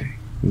indicating,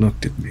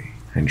 looked at me,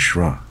 and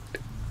shrugged.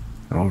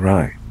 "All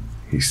right,"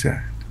 he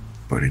said,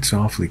 "but it's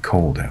awfully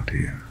cold out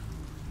here."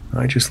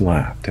 I just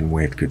laughed and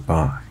waved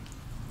goodbye.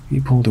 He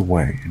pulled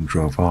away and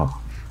drove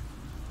off.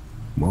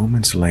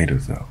 Moments later,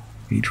 though,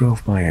 he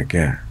drove by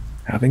again,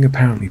 having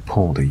apparently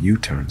pulled a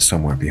U-turn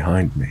somewhere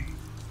behind me.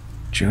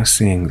 Just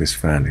seeing this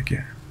van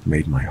again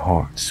made my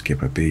heart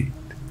skip a beat,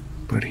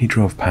 but he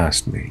drove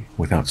past me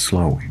without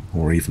slowing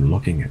or even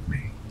looking at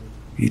me.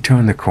 He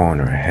turned the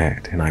corner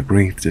ahead and I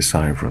breathed a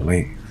sigh of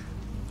relief.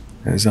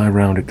 As I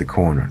rounded the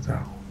corner,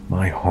 though,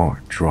 my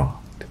heart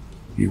dropped.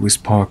 He was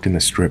parked in the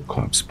strip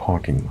club's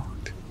parking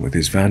lot, with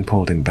his van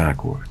pulled in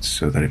backwards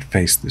so that it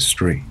faced the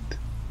street,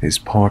 his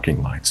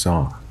parking lights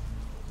on.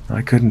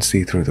 I couldn't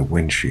see through the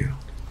windshield,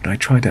 but I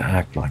tried to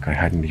act like I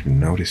hadn't even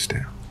noticed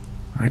him.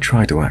 I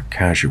tried to act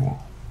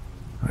casual.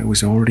 I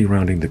was already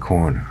rounding the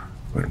corner,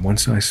 but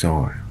once I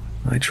saw him,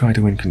 I tried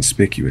to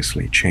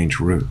inconspicuously change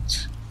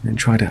routes and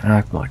try to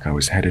act like I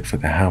was headed for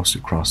the house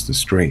across the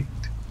street.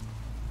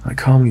 I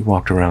calmly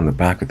walked around the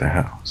back of the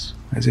house,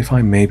 as if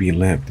I maybe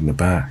lived in the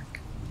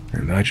back,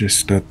 and I just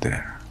stood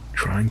there,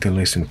 trying to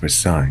listen for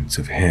signs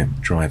of him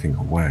driving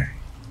away.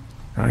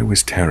 I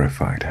was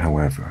terrified,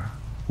 however,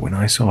 when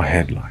I saw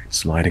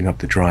headlights lighting up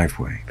the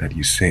driveway that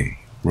you see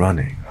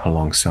running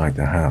alongside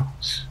the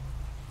house.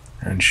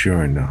 And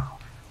sure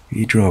enough,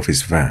 he drove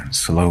his van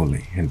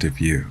slowly into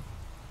view.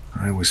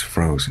 I was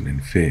frozen in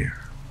fear.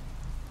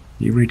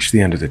 He reached the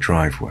end of the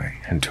driveway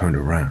and turned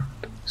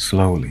around,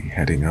 slowly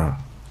heading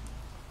up.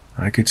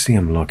 I could see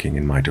him looking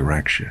in my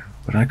direction,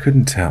 but I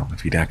couldn't tell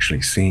if he'd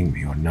actually seen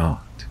me or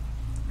not.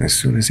 As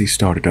soon as he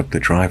started up the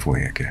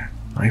driveway again,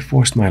 I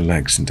forced my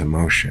legs into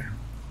motion,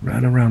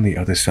 ran around the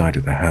other side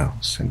of the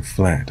house, and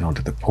fled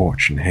onto the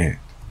porch and hid.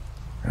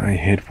 I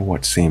hid for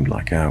what seemed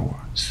like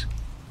hours.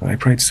 I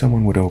prayed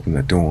someone would open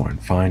the door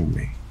and find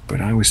me,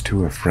 but I was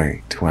too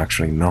afraid to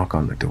actually knock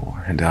on the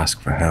door and ask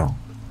for help.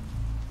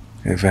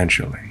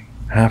 Eventually,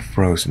 half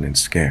frozen and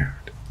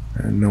scared,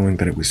 and knowing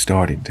that it was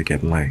starting to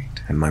get late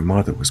and my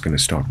mother was going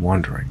to start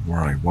wondering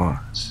where I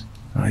was,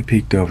 I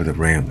peeked over the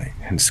railing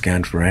and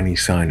scanned for any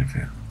sign of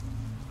him.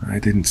 I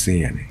didn't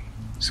see any,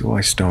 so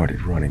I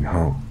started running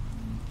home.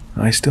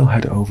 I still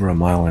had over 1.5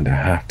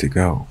 miles to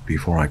go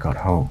before I got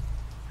home,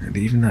 and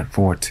even at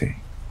 40,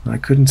 I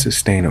couldn't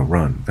sustain a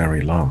run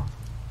very long,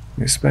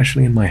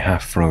 especially in my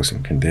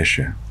half-frozen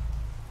condition.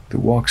 The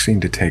walk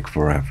seemed to take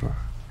forever,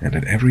 and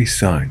at every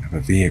sign of a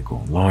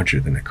vehicle larger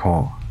than a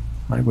car,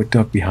 I would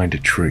duck behind a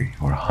tree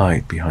or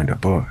hide behind a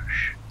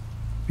bush.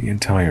 The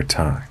entire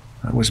time,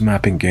 I was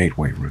mapping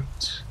gateway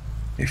routes.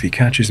 If he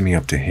catches me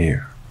up to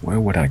here, where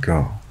would I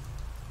go?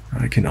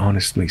 I can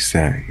honestly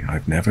say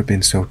I've never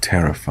been so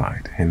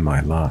terrified in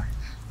my life.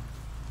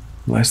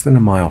 Less than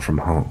 1 mile from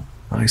home,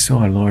 I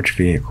saw a large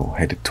vehicle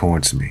headed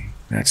towards me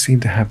that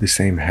seemed to have the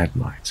same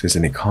headlights as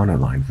an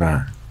Econoline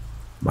van.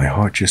 My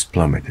heart just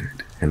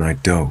plummeted and I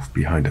dove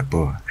behind a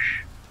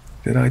bush.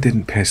 That I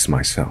didn't piss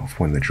myself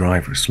when the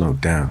driver slowed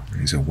down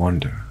is a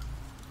wonder.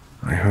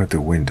 I heard the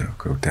window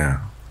go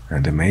down,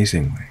 and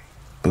amazingly,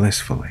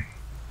 blissfully,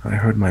 I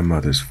heard my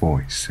mother's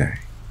voice say,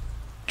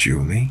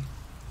 "Julie?"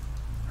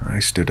 I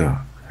stood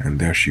up, and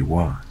there she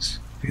was,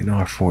 in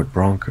our Ford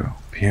Bronco,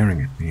 peering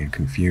at me in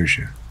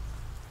confusion.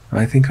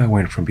 I think I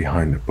went from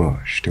behind the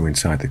bush to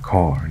inside the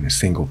car in a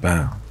single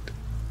bound.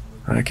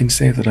 I can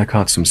say that I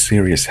caught some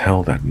serious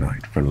hell that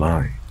night for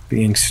lying,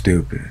 being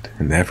stupid,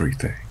 and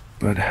everything.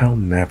 But hell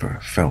never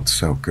felt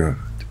so good,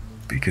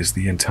 because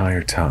the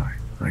entire time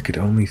I could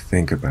only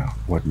think about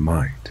what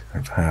might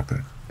have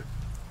happened.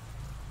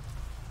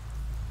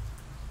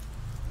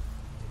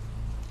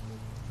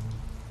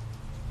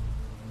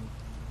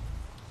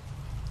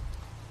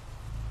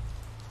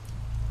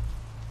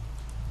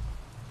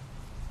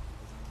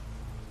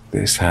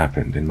 This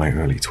happened in my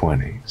early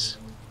 20s.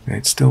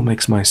 It still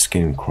makes my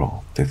skin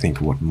crawl to think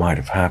of what might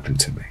have happened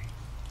to me.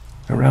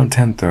 Around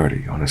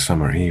 10:30 on a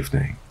summer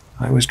evening,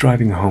 I was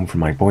driving home from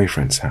my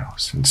boyfriend's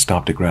house and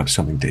stopped to grab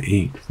something to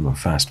eat from a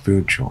fast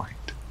food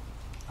joint.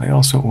 I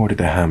also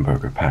ordered a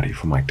hamburger patty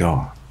for my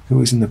dog, who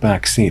was in the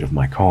back seat of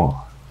my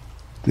car.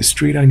 The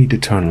street I need to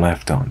turn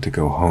left on to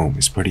go home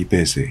is pretty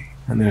busy,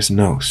 and there's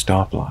no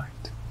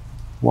stoplight.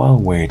 While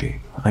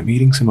waiting, I'm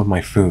eating some of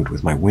my food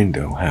with my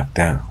window half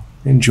down,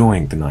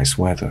 enjoying the nice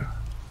weather.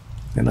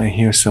 Then I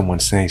hear someone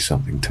say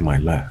something to my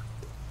left,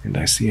 and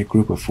I see a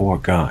group of 4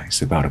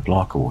 guys about a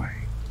block away,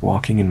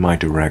 walking in my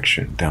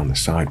direction down the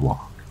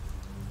sidewalk.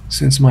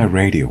 Since my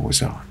radio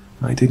was on,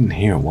 I didn't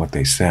hear what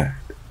they said,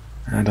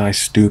 and I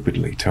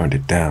stupidly turned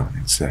it down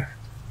and said,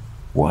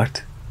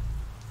 "What?"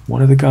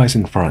 One of the guys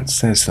in front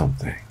says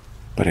something,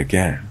 but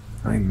again,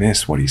 I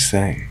miss what he's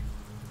saying.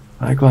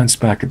 I glance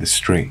back at the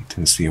street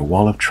and see a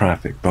wall of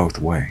traffic both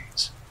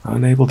ways,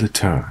 unable to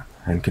turn,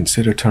 and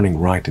consider turning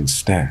right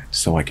instead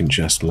so I can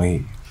just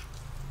leave.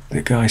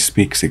 The guy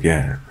speaks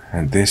again,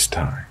 and this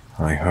time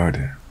I heard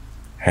him.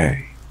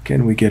 "Hey,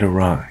 can we get a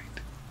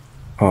ride?"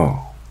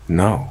 "Oh,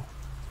 no,"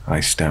 I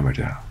stammered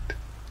out.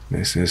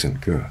 This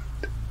isn't good.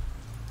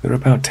 They're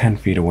about 10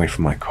 feet away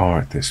from my car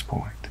at this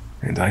point,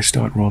 and I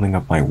start rolling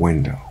up my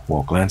window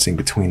while glancing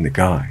between the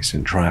guys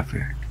and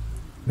traffic.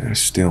 There's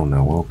still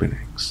no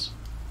openings.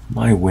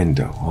 My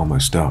window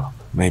almost up,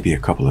 maybe a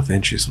couple of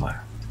inches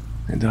left,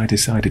 and I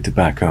decided to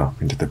back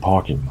up into the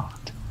parking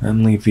lot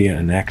and leave via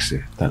an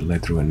exit that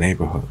led through a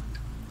neighborhood.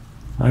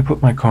 I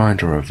put my car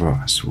into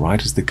reverse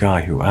right as the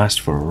guy who asked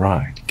for a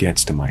ride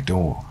gets to my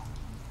door.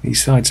 He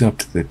sides up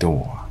to the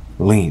door,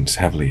 leans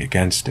heavily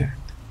against it,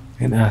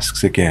 and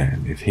asks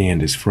again if he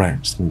and his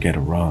friends can get a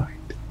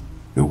ride.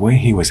 The way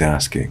he was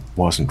asking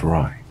wasn't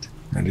right,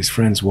 and his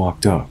friends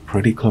walked up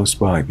pretty close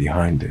by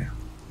behind him.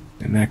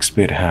 The next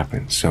bit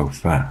happened so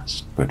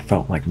fast, but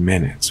felt like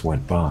minutes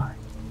went by.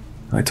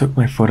 I took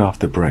my foot off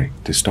the brake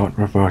to start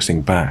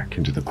reversing back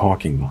into the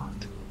parking lot,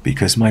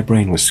 because my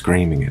brain was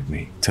screaming at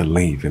me to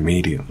leave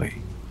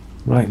immediately.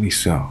 Rightly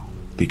so,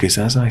 because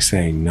as I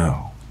say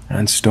no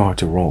and start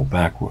to roll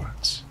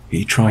backwards,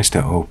 he tries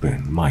to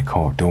open my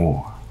car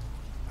door.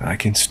 I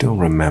can still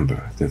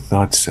remember the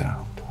thud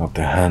sound of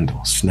the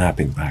handle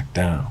snapping back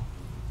down.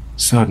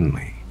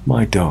 Suddenly,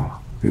 my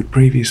dog, who'd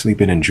previously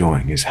been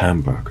enjoying his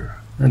hamburger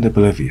and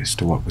oblivious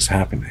to what was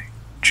happening,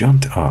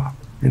 jumped up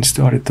and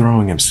started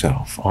throwing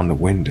himself on the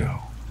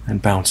window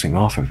and bouncing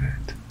off of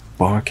it,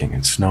 barking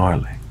and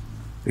snarling.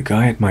 The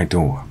guy at my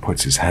door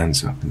puts his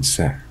hands up and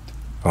said,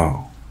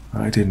 "Oh,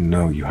 I didn't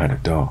know you had a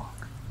dog,"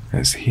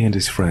 as he and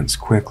his friends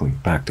quickly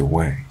backed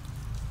away.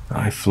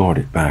 I floored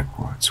it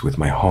backwards with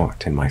my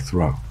heart in my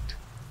throat.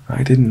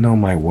 I didn't know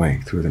my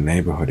way through the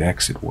neighborhood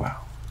exit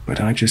well, but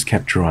I just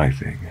kept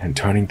driving and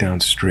turning down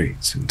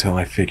streets until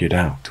I figured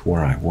out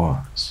where I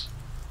was.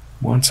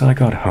 Once I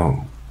got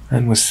home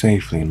and was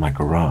safely in my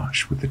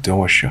garage with the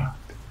door shut,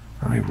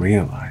 I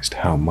realized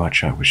how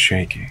much I was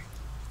shaking.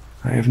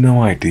 I have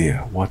no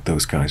idea what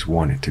those guys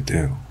wanted to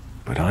do,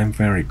 but I'm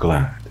very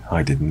glad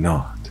I did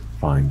not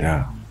find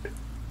out.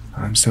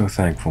 I'm so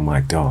thankful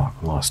my dog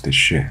lost his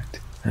shit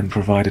and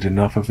provided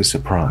enough of a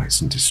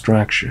surprise and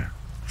distraction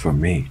for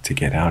me to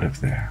get out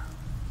of there.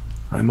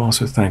 I'm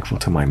also thankful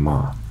to my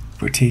mom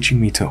for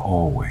teaching me to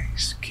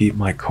always keep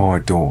my car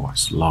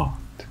doors locked.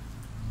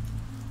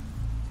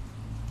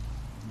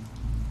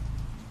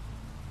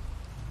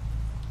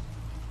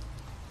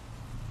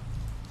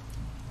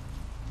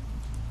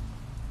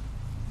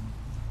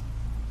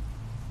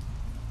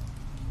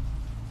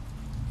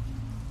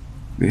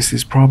 This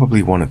is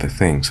probably one of the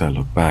things I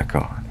look back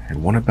on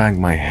and want to bang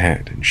my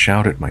head and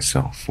shout at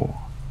myself for.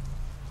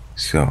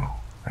 So,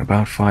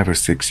 about 5 or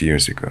 6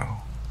 years ago,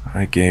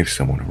 I gave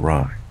someone a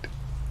ride.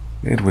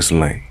 It was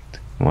late,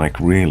 like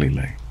really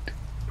late,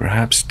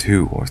 perhaps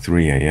 2 or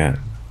 3 a.m.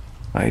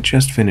 I had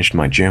just finished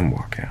my gym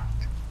workout.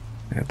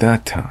 At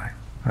that time,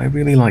 I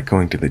really liked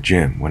going to the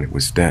gym when it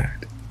was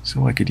dead,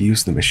 so I could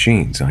use the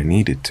machines I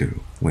needed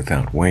to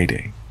without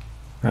waiting.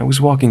 I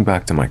was walking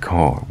back to my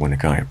car when a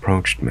guy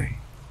approached me.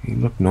 He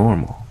looked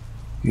normal.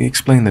 He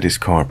explained that his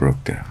car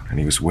broke down and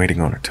he was waiting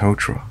on a tow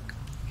truck.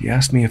 He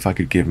asked me if I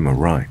could give him a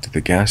ride to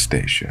the gas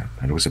station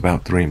that was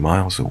about 3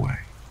 miles away.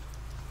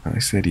 I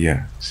said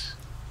yes.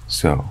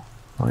 So,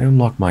 I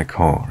unlock my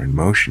car and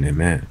motion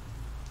him in.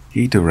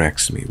 He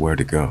directs me where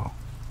to go.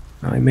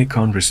 I make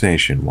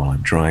conversation while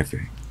I'm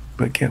driving,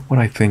 but get what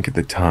I think at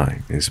the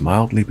time is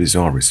mildly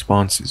bizarre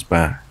responses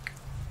back.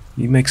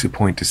 He makes a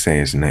point to say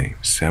his name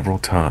several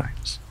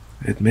times.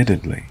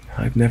 Admittedly,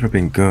 I've never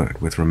been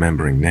good with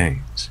remembering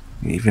names,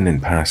 even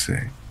in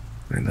passing,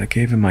 and I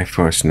gave him my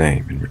first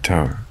name in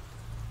return.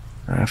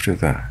 After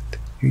that,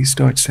 he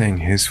starts saying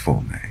his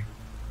full name,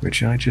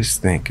 which I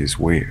just think is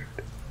weird.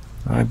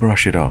 I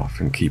brush it off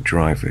and keep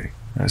driving,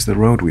 as the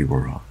road we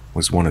were on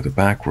was one of the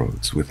back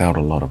roads without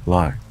a lot of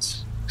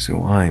lights,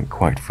 so I'm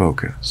quite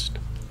focused.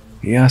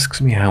 He asks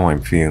me how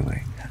I'm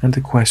feeling, and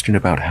a question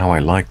about how I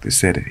like the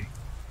city.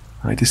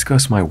 I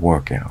discuss my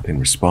workout in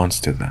response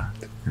to that,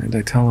 and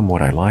I tell him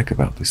what I like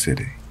about the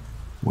city.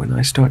 When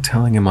I start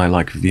telling him I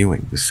like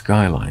viewing the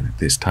skyline at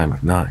this time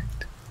of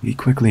night, he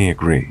quickly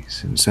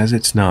agrees and says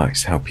it's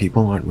nice how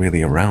people aren't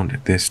really around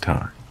at this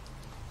time.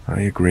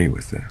 I agree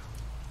with him.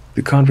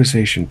 The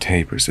conversation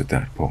tapers at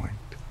that point,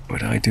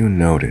 but I do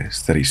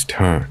notice that he's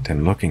turned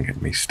and looking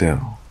at me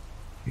still.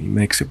 He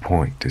makes a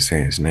point to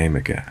say his name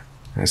again,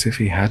 as if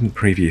he hadn't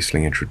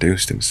previously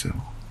introduced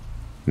himself.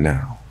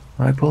 Now,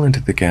 I pull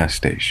into the gas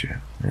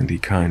station, and he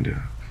kind of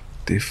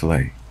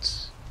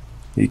deflates.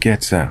 He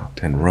gets out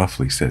and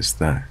roughly says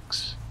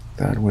thanks.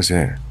 That was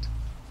it.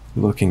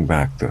 Looking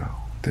back though,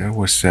 there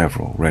were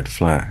several red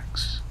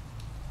flags.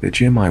 The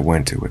gym I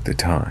went to at the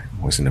time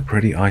was in a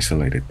pretty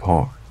isolated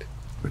part,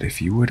 but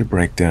if you were to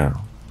break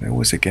down, there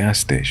was a gas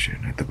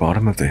station at the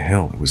bottom of the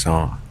hill it was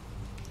on.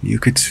 You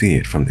could see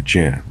it from the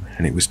gym,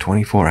 and it was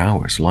 24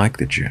 hours like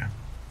the gym.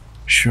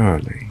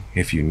 Surely,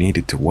 if you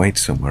needed to wait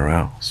somewhere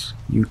else,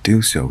 you'd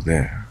do so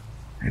there,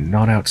 and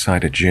not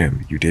outside a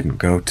gym you didn't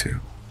go to.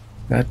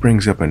 That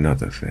brings up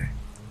another thing.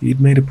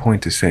 He'd made a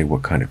point to say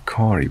what kind of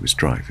car he was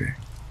driving.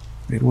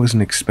 It was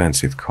an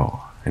expensive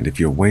car, and if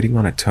you're waiting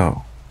on a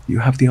tow, you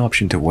have the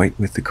option to wait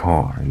with the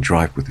car and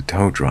drive with the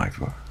tow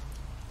driver.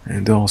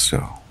 And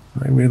also,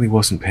 I really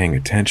wasn't paying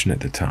attention at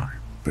the time,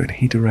 but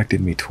he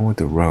directed me toward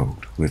the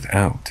road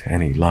without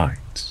any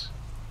lights.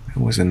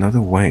 There was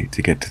another way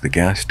to get to the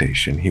gas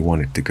station he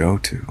wanted to go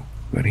to,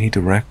 but he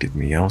directed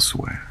me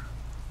elsewhere.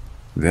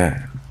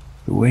 Then,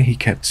 the way he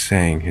kept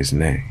saying his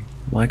name,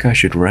 like I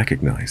should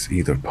recognize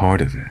either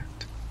part of it,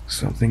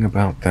 something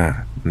about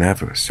that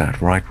never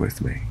sat right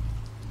with me.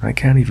 I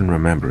can't even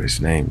remember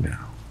his name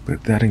now,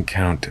 but that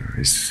encounter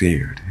is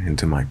seared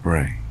into my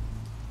brain.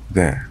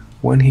 Then,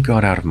 when he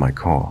got out of my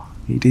car,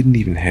 he didn't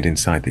even head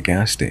inside the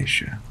gas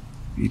station.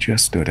 He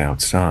just stood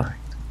outside.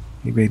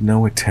 He made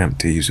no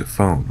attempt to use a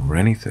phone or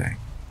anything.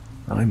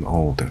 I'm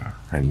older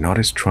and not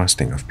as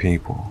trusting of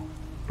people,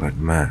 but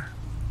man,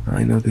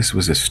 I know this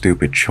was a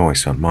stupid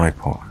choice on my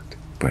part,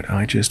 but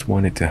I just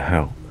wanted to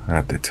help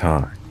at the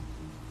time.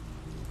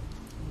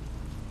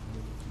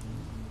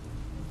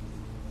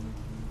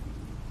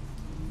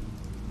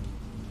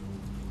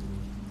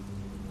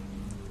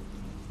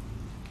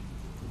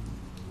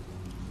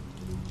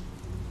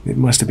 It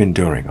must have been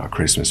during our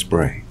Christmas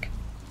break.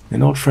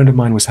 An old friend of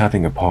mine was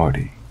having a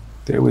party.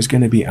 There was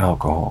going to be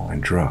alcohol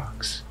and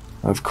drugs.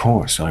 Of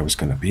course I was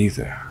going to be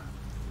there.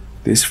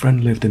 This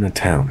friend lived in a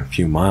town a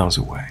few miles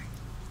away.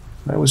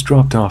 I was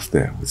dropped off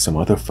there with some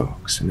other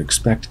folks and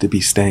expected to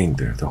be staying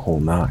there the whole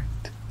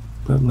night.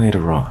 But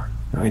later on,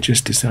 I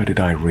just decided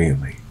I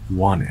really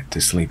wanted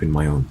to sleep in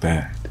my own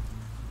bed.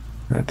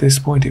 At this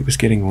point it was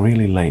getting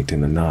really late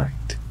in the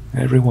night.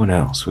 Everyone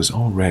else was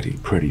already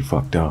pretty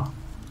fucked up.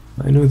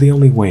 I knew the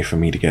only way for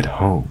me to get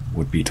home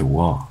would be to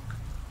walk.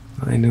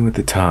 I knew at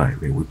the time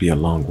it would be a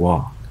long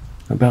walk,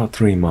 about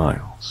 3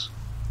 miles,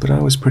 but I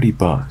was pretty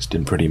buzzed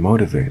and pretty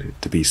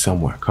motivated to be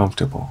somewhere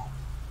comfortable,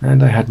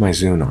 and I had my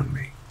Zune on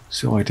me,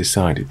 so I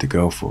decided to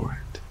go for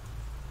it.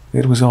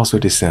 It was also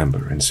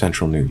December in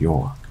central New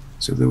York,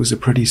 so there was a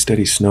pretty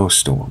steady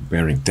snowstorm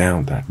bearing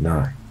down that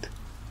night.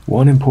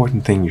 One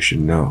important thing you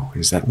should know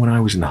is that when I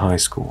was in high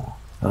school,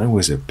 I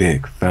was a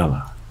big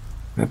fella.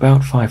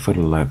 About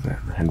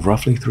 5'11" and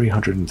roughly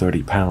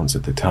 330 pounds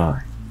at the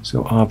time,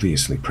 so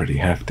obviously pretty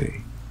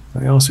hefty.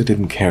 I also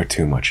didn't care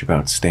too much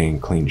about staying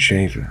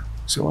clean-shaven,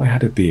 so I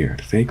had a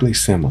beard vaguely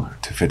similar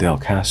to Fidel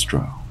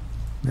Castro,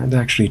 and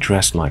actually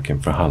dressed like him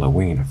for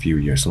Halloween a few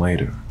years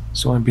later,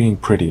 so I'm being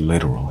pretty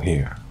literal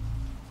here.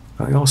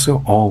 I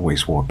also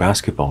always wore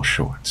basketball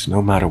shorts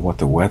no matter what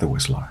the weather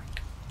was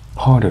like.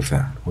 Part of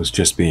that was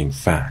just being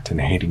fat and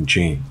hating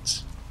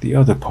jeans. The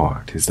other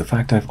part is the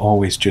fact I've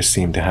always just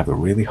seemed to have a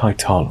really high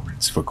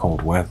tolerance for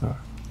cold weather.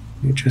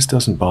 It just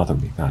doesn't bother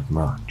me that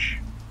much.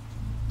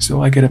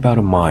 So I get about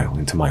a mile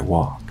into my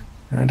walk,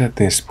 and at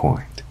this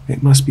point,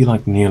 it must be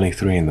like nearly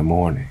 3 in the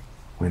morning,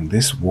 when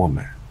this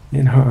woman,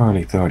 in her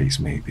early 30s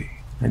maybe,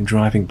 and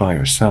driving by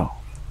herself,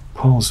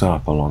 pulls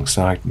up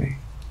alongside me.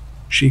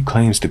 She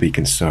claims to be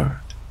concerned,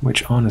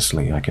 which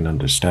honestly I can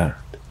understand.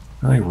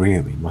 I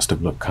really must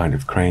have looked kind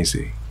of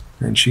crazy.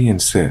 And she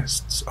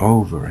insists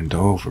over and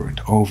over and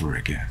over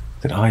again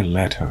that I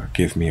let her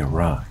give me a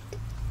ride.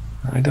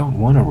 I don't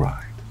want a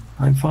ride.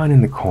 I'm fine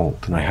in the cold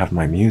and I have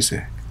my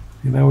music,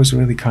 and I was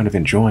really kind of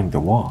enjoying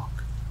the walk.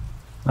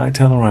 I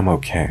tell her I'm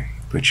okay,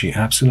 but she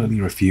absolutely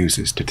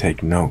refuses to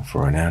take no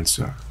for an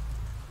answer.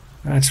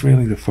 That's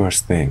really the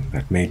first thing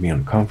that made me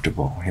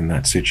uncomfortable in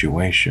that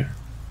situation.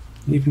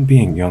 Even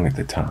being young at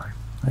the time,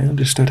 I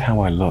understood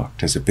how I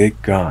looked as a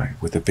big guy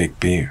with a big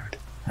beard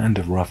and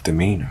a rough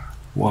demeanor,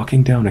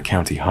 walking down a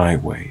county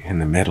highway in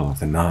the middle of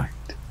the night.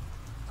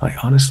 I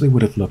honestly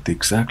would have looked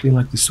exactly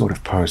like the sort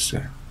of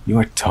person you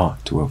are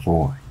taught to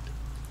avoid,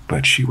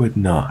 but she would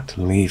not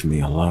leave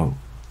me alone.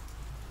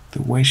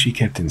 The way she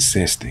kept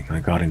insisting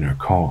I got in her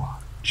car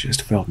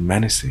just felt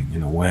menacing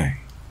in a way.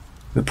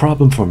 The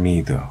problem for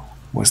me, though,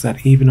 was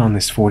that even on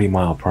this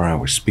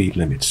 40-mile-per-hour speed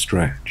limit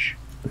stretch,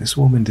 this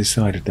woman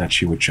decided that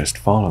she would just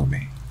follow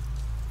me.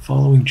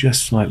 Following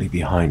just slightly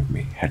behind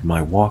me at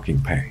my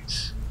walking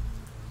pace.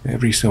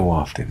 Every so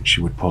often,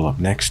 she would pull up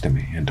next to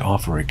me and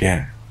offer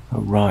again a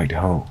ride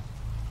home.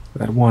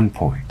 At one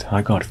point,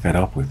 I got fed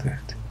up with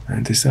it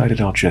and decided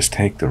I'll just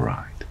take the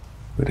ride.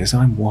 But as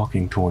I'm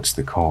walking towards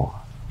the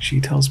car, she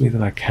tells me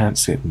that I can't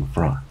sit in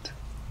front.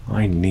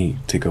 I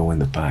need to go in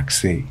the back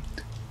seat.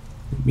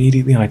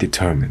 Immediately, I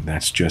determine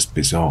that's just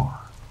bizarre.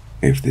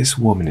 If this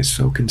woman is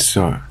so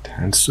concerned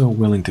and so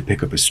willing to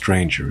pick up a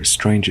stranger as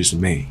strange as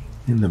me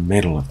in the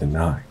middle of the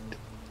night,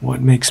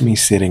 what makes me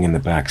sitting in the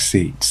back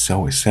seat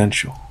so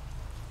essential?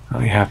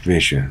 I have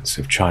visions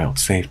of child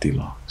safety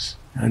laws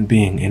and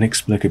being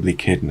inexplicably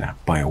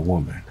kidnapped by a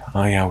woman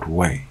I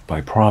outweigh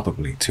by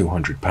probably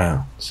 200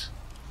 pounds.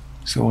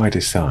 So I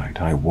decide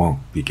I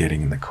won't be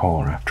getting in the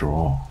car after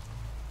all.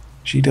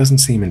 She doesn't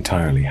seem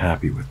entirely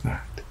happy with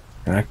that.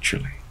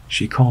 Actually,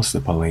 she calls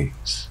the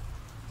police.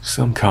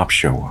 Some cops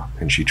show up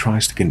and she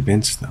tries to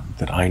convince them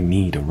that I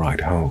need a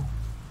ride home.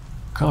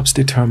 Cops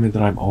determine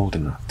that I'm old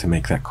enough to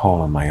make that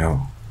call on my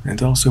own,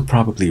 and also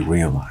probably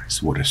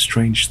realize what a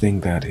strange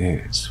thing that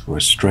is for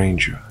a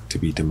stranger to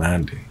be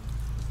demanding.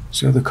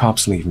 So the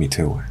cops leave me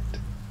to it.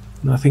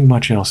 Nothing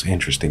much else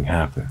interesting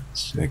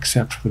happens,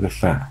 except for the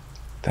fact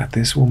that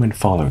this woman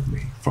followed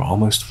me for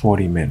almost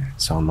 40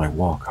 minutes on my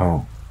walk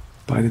home.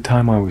 By the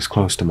time I was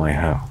close to my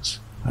house,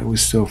 I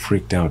was so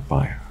freaked out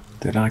by her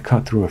that I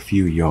cut through a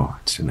few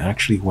yards and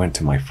actually went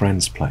to my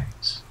friend's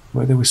place,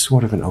 where there was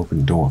sort of an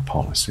open door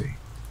policy.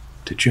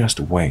 to just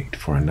wait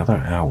for another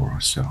hour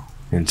or so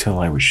until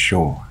I was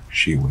sure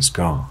she was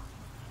gone.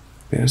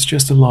 There's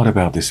just a lot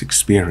about this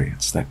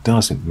experience that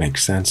doesn't make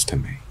sense to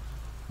me.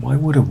 Why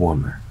would a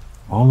woman,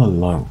 all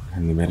alone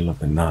in the middle of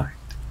the night,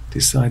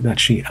 decide that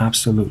she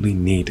absolutely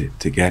needed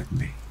to get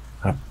me,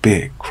 a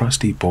big,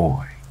 crusty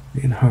boy,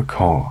 in her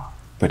car,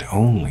 but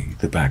only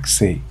the back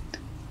seat?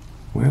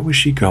 Where was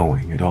she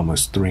going at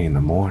almost 3 in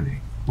the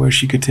morning, where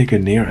she could take a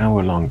near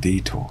hour-long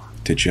detour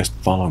to just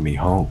follow me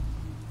home?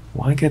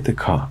 Why get the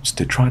cops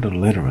to try to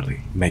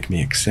literally make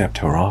me accept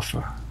her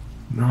offer?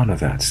 None of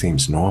that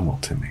seems normal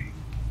to me.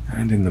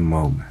 And in the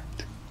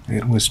moment,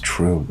 it was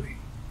truly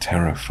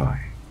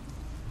terrifying.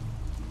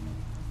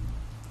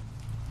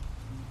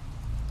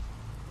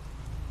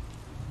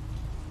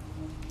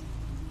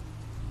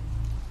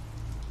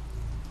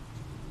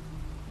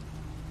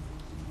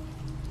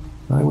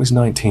 I was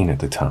 19 at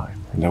the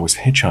time, and I was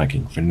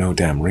hitchhiking for no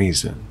damn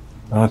reason,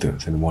 other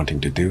than wanting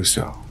to do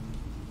so.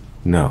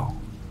 No,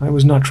 I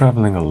was not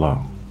traveling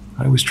alone.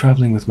 I was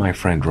traveling with my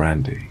friend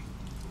Randy.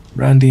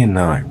 Randy and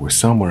I were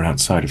somewhere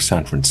outside of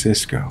San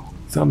Francisco,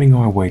 thumbing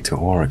our way to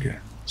Oregon,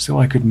 so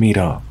I could meet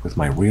up with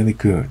my really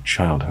good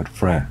childhood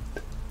friend.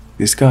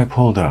 This guy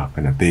pulled up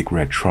in a big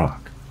red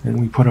truck, and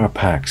we put our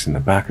packs in the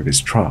back of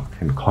his truck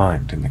and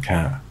climbed in the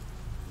cab.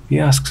 He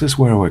asks us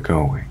where we're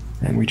going,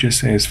 and we just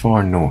say as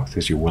far north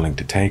as you're willing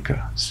to take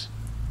us.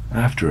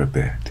 After a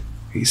bit,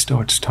 he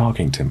starts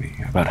talking to me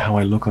about how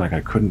I look like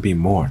I couldn't be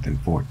more than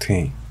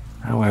 14,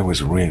 how I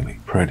was really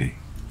pretty.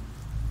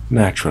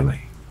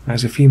 Naturally,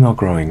 as a female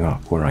growing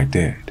up where I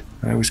did,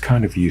 I was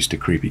kind of used to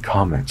creepy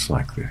comments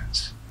like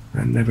this,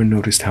 and never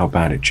noticed how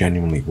bad it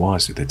genuinely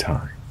was at the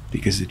time,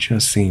 because it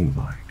just seemed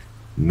like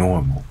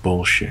normal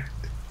bullshit.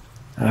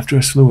 After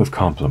a slew of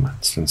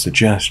compliments and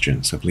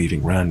suggestions of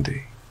leaving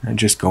Randy and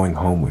just going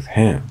home with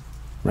him,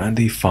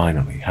 Randy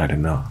finally had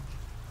enough.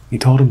 He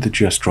told him to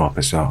just drop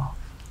us off.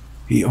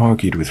 He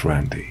argued with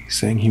Randy,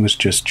 saying he was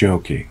just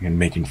joking and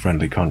making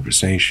friendly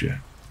conversation,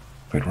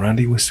 but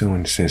Randy was so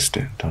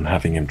insistent on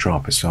having him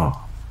drop us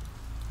off.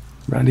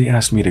 Randy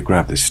asked me to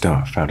grab the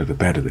stuff out of the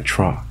bed of the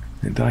truck,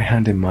 and I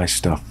hand him my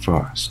stuff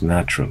first,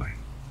 naturally.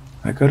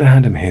 I go to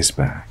hand him his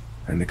bag,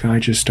 and the guy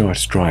just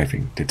starts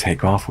driving to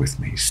take off with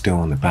me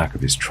still in the back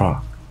of his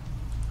truck.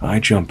 I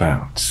jump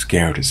out,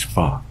 scared as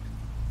fuck.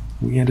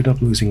 We ended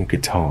up losing a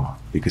guitar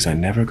because I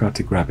never got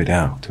to grab it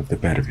out of the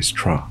bed of his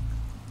truck.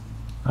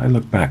 I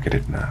look back at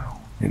it now,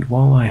 and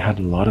while I had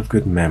a lot of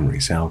good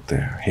memories out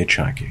there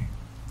hitchhiking,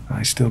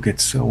 I still get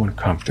so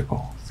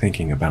uncomfortable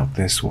thinking about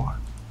this one,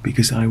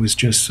 because I was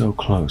just so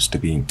close to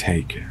being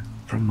taken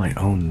from my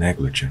own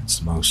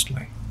negligence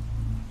mostly.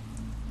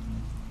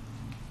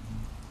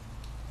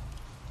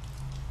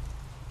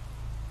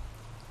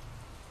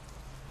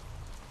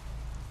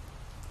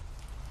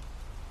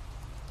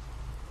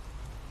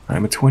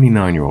 I'm a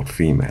 29-year-old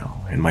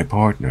female, and my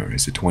partner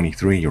is a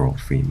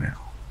 23-year-old female.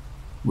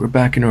 We're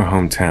back in our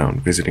hometown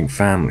visiting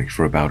family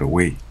for about a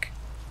week.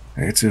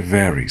 It's a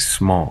very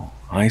small,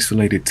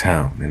 isolated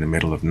town in the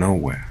middle of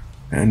nowhere,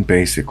 and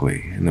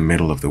basically in the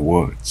middle of the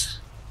woods.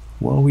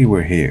 While we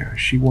were here,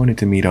 she wanted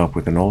to meet up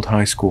with an old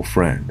high school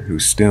friend who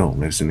still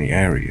lives in the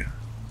area,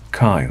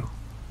 Kyle.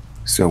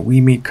 So we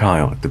meet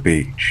Kyle at the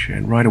beach,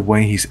 and right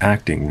away he's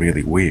acting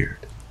really weird.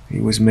 He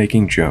was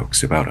making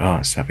jokes about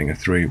us having a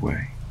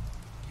three-way.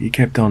 He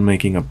kept on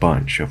making a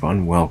bunch of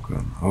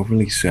unwelcome,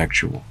 overly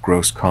sexual,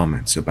 gross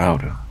comments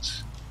about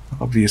us.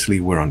 Obviously,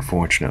 we're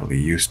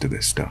unfortunately used to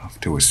this stuff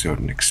to a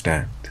certain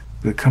extent,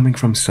 but coming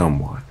from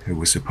someone who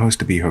was supposed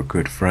to be her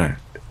good friend,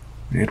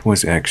 it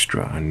was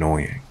extra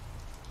annoying.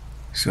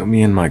 So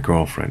me and my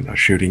girlfriend are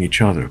shooting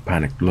each other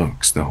panicked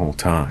looks the whole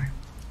time.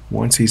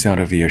 Once he's out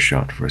of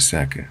earshot for a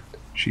second,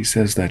 she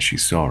says that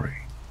she's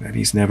sorry, that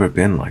he's never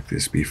been like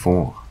this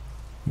before.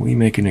 We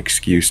make an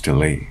excuse to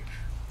leave.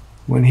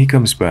 When he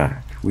comes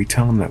back, we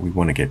tell him that we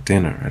want to get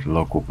dinner at a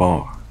local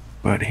bar,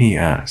 but he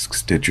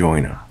asks to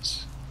join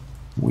us.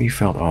 We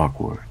felt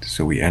awkward,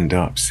 so we end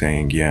up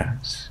saying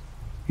yes.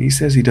 He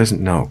says he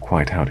doesn't know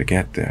quite how to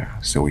get there,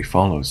 so he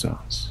follows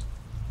us.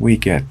 We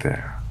get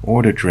there,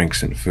 order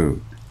drinks and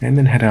food, and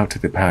then head out to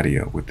the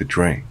patio with the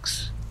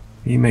drinks.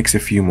 He makes a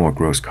few more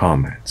gross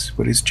comments,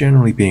 but is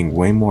generally being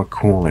way more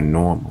cool and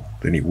normal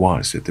than he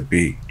was at the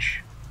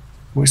beach.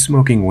 We're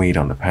smoking weed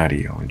on the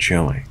patio and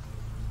chilling.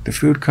 The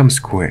food comes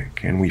quick,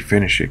 and we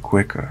finish it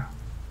quicker.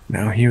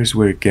 Now here's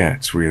where it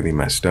gets really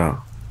messed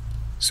up.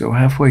 So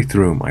halfway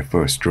through my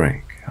first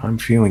drink, I'm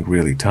feeling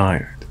really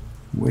tired,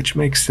 which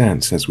makes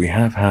sense as we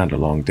have had a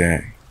long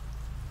day.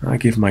 I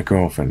give my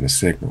girlfriend the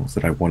signals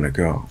that I want to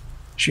go.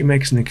 She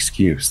makes an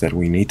excuse that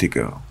we need to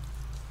go.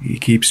 He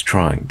keeps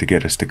trying to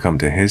get us to come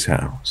to his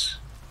house.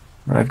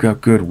 I've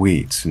got good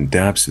weeds and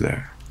dabs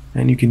there,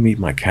 and you can meet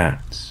my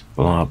cats,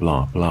 blah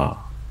blah blah.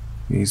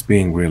 He's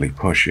being really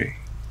pushy.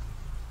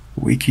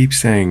 We keep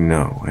saying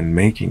no and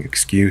making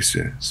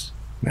excuses,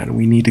 that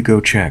we need to go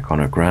check on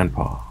our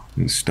grandpa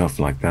and stuff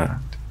like that.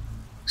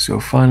 So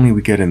finally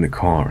we get in the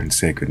car and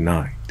say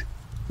goodnight.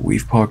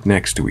 We've parked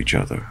next to each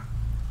other.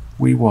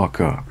 We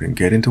walk up and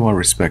get into our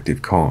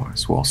respective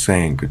cars while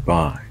saying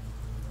goodbye.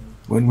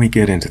 When we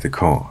get into the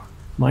car,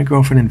 my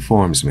girlfriend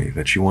informs me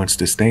that she wants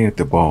to stay at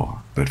the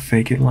bar, but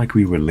fake it like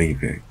we were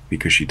leaving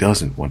because she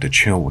doesn't want to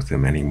chill with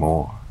him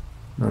anymore.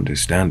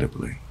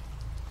 Understandably.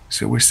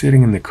 So we're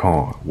sitting in the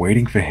car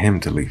waiting for him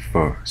to leave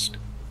first,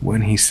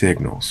 when he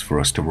signals for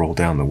us to roll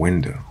down the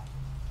window.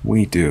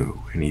 We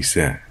do, and he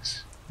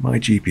says, "My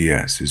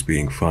GPS is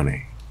being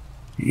funny."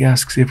 He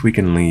asks if we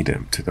can lead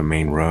him to the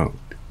main road.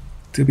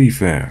 To be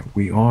fair,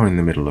 we are in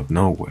the middle of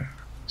nowhere,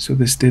 so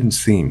this didn't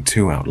seem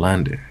too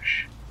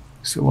outlandish.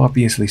 So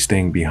obviously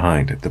staying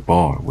behind at the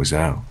bar was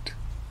out.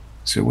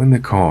 So in the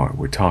car,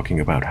 we're talking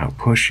about how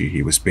pushy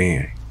he was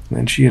being,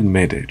 and she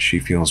admitted she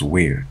feels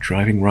weird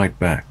driving right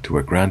back to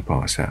her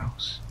grandpa's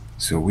house,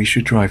 so we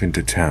should drive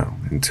into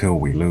town until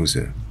we lose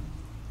him.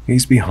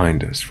 He's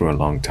behind us for a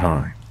long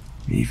time,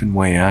 even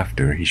way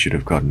after he should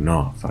have gotten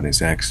off on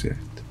his exit.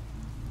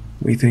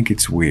 We think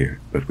it's weird,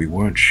 but we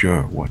weren't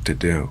sure what to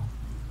do.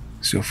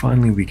 So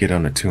finally we get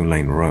on a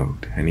 2-lane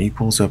road and he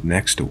pulls up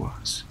next to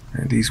us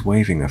and he's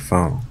waving a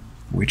phone,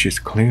 which is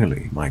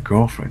clearly my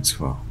girlfriend's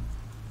phone.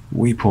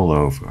 We pull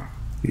over,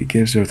 he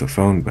gives her the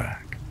phone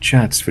back,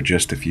 chats for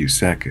just a few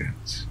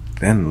seconds,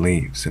 then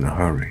leaves in a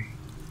hurry.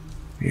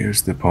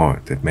 Here's the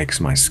part that makes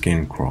my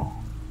skin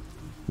crawl.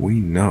 We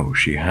know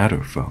she had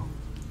her phone,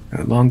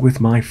 along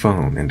with my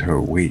phone and her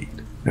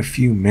weed, a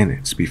few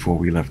minutes before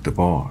we left the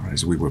bar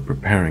as we were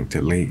preparing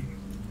to leave.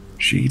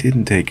 She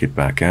didn't take it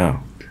back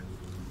out.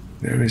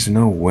 There is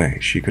no way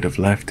she could have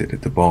left it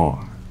at the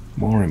bar.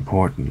 More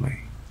importantly,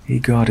 he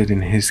got it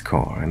in his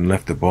car and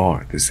left the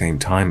bar at the same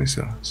time as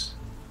us,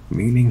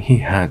 meaning he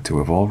had to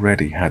have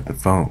already had the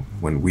phone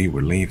when we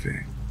were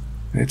leaving.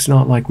 It's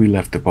not like we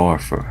left the bar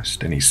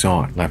first and he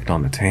saw it left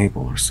on the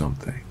table or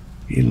something.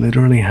 He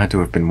literally had to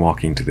have been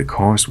walking to the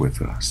cars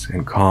with us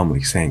and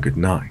calmly saying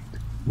goodnight,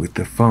 with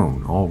the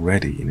phone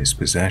already in his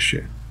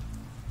possession.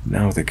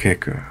 Now the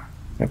kicker.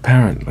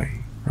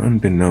 Apparently,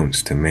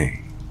 unbeknownst to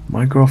me,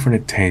 my girlfriend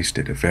had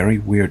tasted a very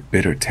weird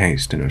bitter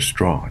taste in her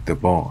straw at the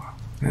bar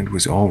and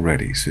was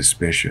already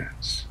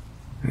suspicious,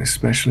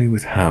 especially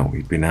with how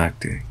he'd been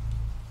acting.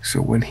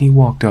 So when he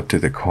walked up to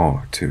the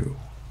car to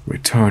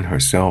return her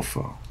cell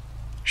phone,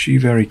 she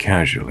very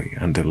casually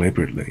and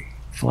deliberately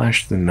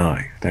flashed the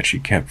knife that she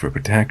kept for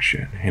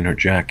protection in her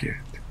jacket.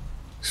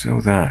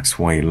 So that's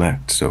why he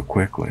left so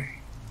quickly.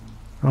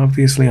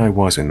 Obviously I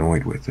was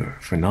annoyed with her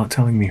for not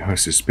telling me her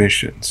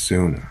suspicions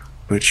sooner,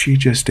 but she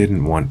just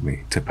didn't want me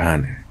to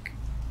panic.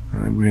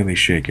 I'm really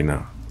shaken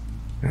up.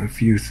 A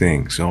few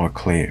things are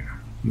clear.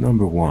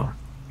 Number one,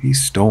 he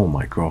stole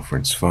my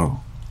girlfriend's phone,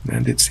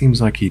 and it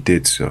seems like he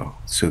did so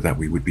that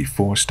we would be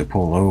forced to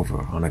pull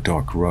over on a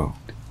dark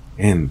road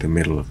in the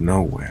middle of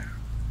nowhere.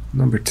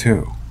 Number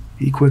two,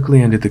 he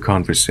quickly ended the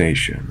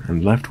conversation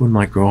and left when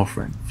my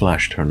girlfriend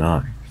flashed her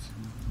knife.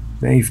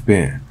 They've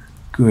been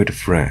good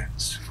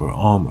friends for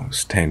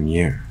almost 10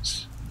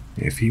 years.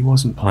 If he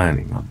wasn't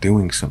planning on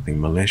doing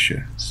something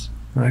malicious,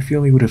 I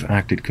feel he would have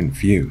acted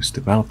confused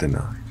about the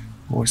knife,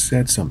 or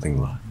said something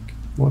like,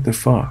 "What the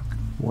fuck?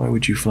 Why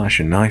would you flash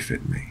a knife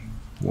at me?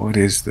 What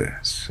is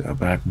this, a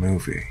bad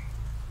movie?"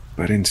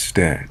 But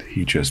instead,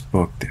 he just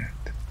booked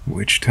it,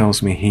 which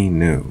tells me he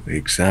knew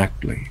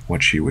exactly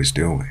what she was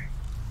doing,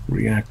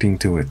 reacting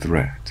to a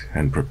threat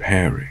and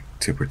preparing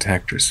to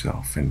protect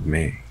herself and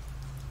me.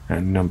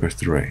 And number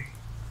three,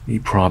 he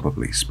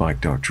probably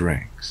spiked our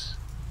drinks.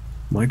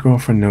 My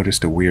girlfriend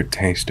noticed a weird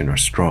taste in her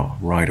straw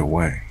right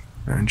away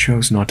and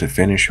chose not to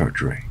finish her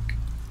drink.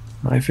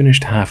 I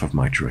finished half of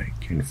my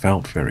drink and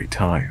felt very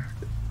tired.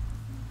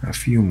 A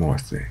few more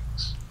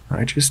things.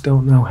 I just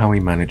don't know how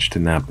he managed to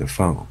nab the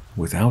phone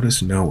without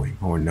us knowing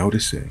or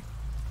noticing.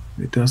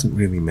 It doesn't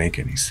really make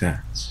any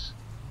sense,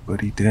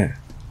 but he did.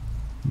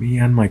 Me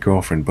and my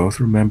girlfriend both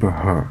remember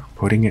her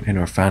putting it in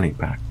her fanny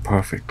pack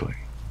perfectly.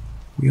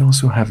 We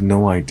also have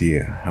no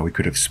idea how he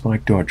could have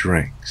spiked our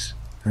drinks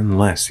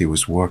unless he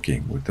was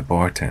working with the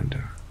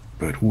bartender,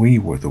 but we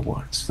were the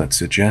ones that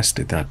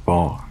suggested that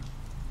bar.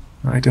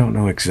 I don't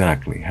know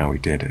exactly how he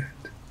did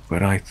it,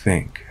 but I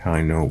think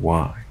I know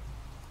why.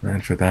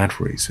 And for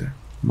that reason,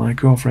 my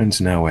girlfriend's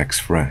now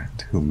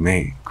ex-friend who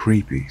made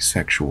creepy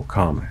sexual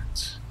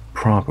comments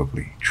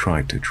probably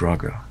tried to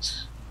drug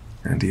us.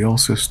 And he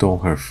also stole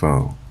her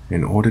phone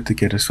in order to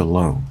get us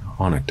alone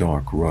on a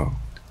dark road.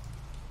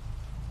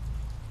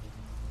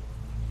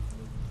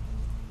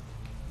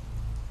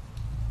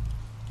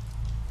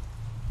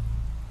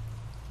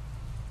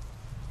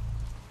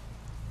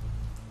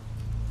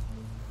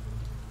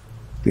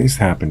 This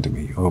happened to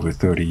me over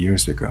 30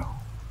 years ago,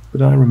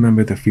 but I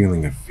remember the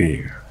feeling of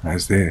fear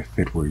as if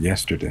it were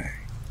yesterday.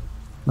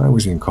 I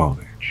was in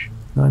college.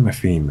 I'm a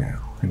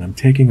female, and I'm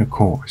taking a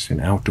course in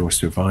outdoor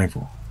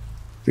survival.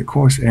 The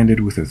course ended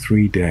with a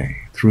 3-day,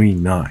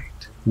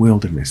 3-night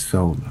wilderness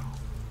solo.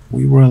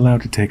 We were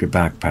allowed to take a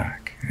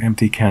backpack,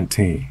 empty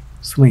canteen,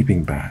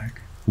 sleeping bag,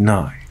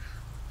 knife,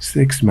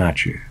 6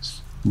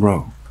 matches,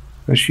 rope,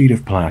 a sheet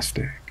of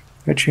plastic,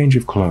 a change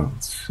of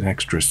clothes,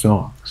 extra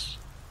socks,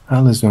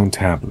 Halazone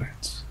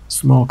tablets,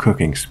 small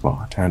cooking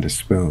spot, and a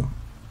spoon.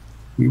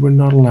 We were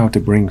not allowed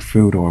to bring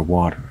food or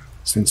water,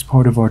 since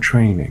part of our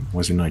training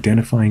was in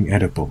identifying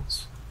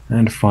edibles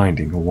and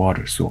finding a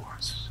water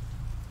source.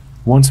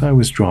 Once I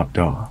was dropped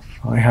off,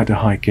 I had to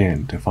hike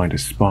in to find a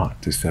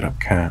spot to set up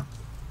camp.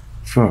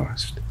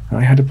 First,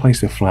 I had to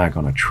place a flag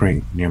on a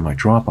tree near my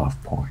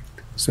drop-off point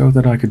so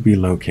that I could be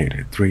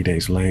located 3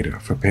 days later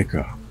for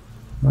pickup.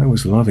 I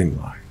was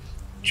loving life,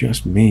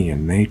 just me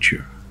and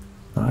nature.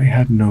 I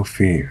had no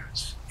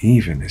fears,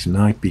 even as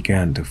night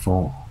began to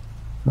fall.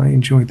 I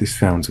enjoyed the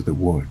sounds of the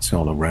woods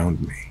all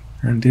around me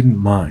and didn't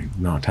mind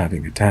not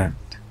having a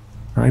tent.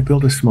 I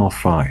built a small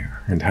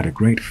fire and had a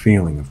great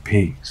feeling of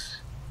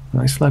peace.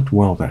 I slept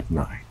well that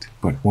night,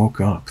 but woke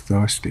up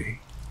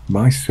thirsty.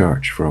 My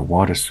search for a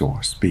water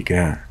source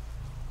began.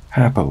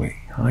 Happily,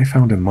 I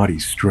found a muddy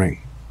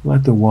stream,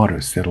 let the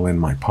water settle in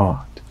my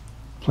pot,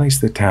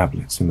 placed the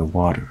tablets in the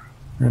water,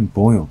 and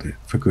boiled it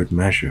for good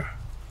measure.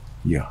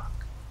 Yuck.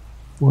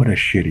 What a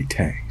shitty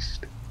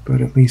taste, but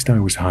at least I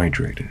was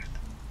hydrated.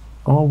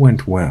 All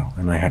went well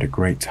and I had a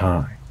great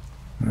time,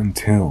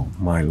 until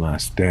my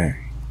last day.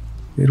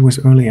 It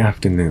was early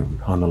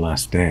afternoon on the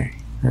last day,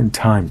 and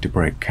time to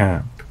break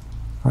camp.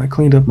 I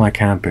cleaned up my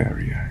camp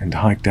area and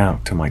hiked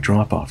out to my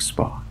drop-off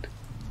spot.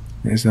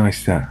 As I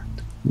sat,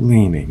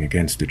 leaning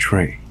against a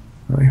tree,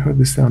 I heard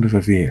the sound of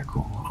a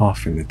vehicle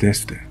off in the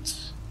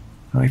distance.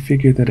 I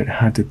figured that it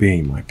had to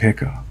be my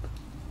pickup.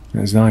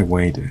 As I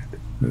waited,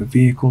 a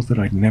vehicle that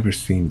I'd never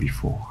seen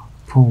before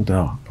pulled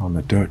up on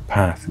the dirt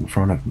path in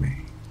front of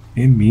me.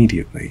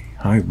 Immediately,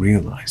 I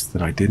realized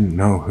that I didn't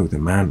know who the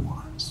man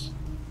was.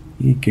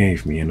 He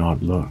gave me an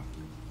odd look.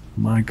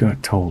 My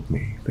gut told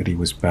me that he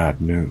was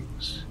bad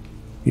news.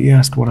 He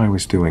asked what I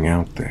was doing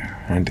out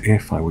there and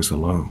if I was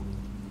alone.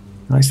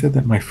 I said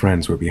that my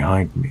friends were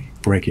behind me,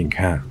 breaking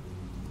camp.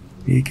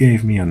 He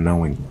gave me a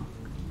knowing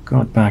look,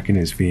 got back in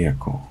his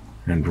vehicle,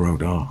 and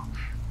rode off.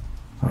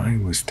 I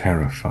was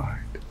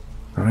terrified.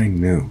 I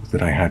knew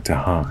that I had to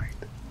hide,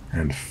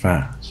 and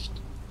fast.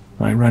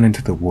 I ran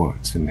into the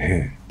woods and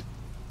hid.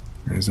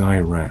 As I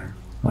ran,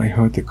 I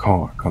heard the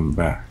car come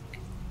back.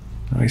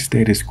 I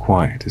stayed as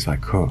quiet as I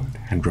could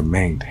and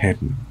remained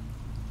hidden.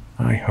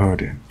 I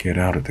heard him get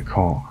out of the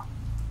car.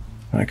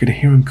 I could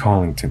hear him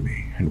calling to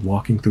me and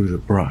walking through the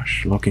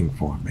brush looking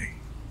for me.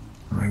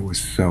 I was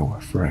so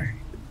afraid.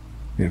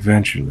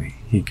 Eventually,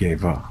 he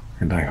gave up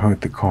and I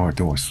heard the car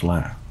door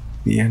slam.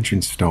 The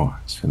engine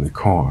starts and the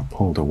car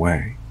pulled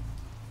away.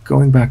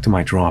 Going back to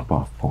my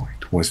drop-off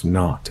point was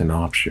not an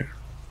option,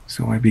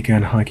 so I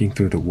began hiking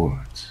through the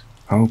woods,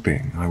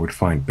 hoping I would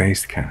find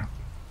base camp.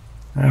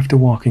 After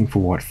walking for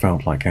what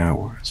felt like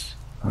hours,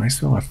 I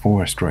saw a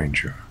forest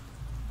ranger.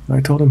 I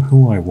told him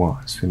who I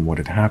was and what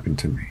had happened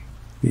to me.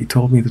 He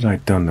told me that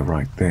I'd done the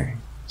right thing,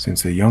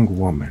 since a young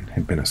woman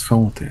had been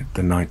assaulted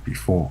the night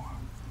before.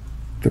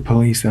 The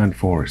police and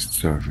forest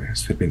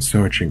service had been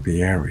searching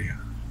the area.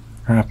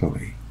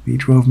 Happily, he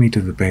drove me to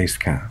the base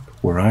camp,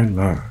 where I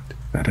learned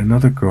that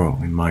another girl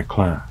in my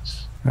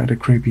class had a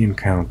creepy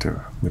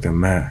encounter with a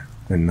man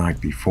the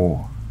night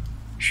before.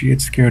 She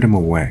had scared him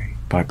away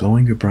by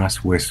blowing a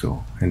brass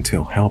whistle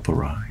until help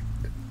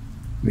arrived.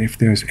 If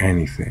there's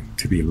anything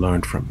to be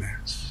learned from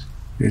this,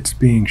 it's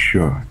being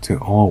sure to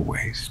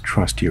always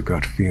trust your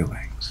gut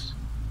feelings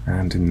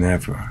and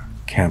never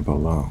camp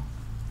alone.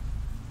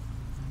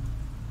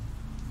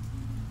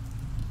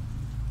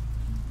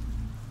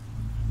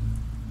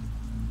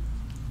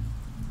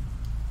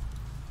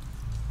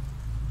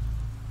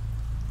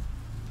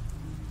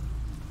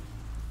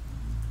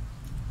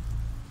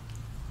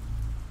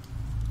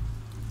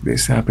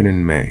 This happened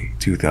in May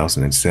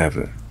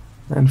 2007,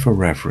 and for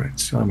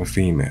reference, I'm a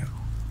female.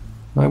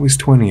 I was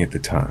 20 at the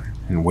time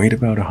and weighed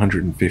about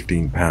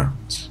 115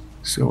 pounds,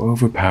 so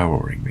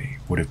overpowering me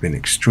would have been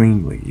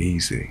extremely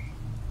easy.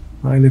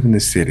 I live in the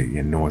city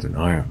in Northern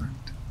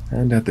Ireland,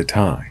 and at the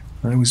time,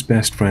 I was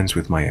best friends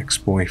with my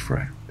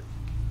ex-boyfriend.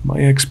 My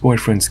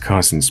ex-boyfriend's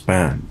cousin's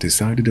band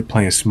decided to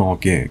play a small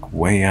gig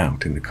way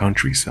out in the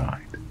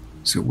countryside,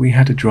 so we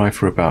had to drive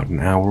for about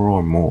an hour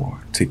or more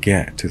to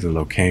get to the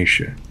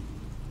location.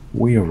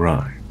 We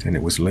arrived, and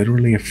it was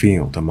literally a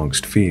field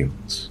amongst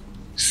fields,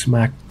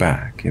 smack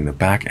back in the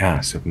back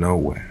ass of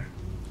nowhere.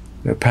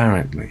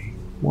 Apparently,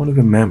 one of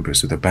the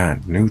members of the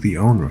band knew the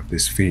owner of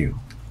this field,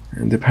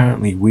 and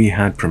apparently we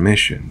had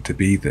permission to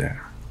be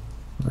there.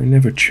 I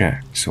never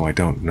checked, so I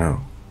don't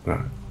know,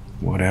 but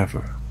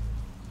whatever.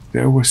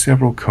 There were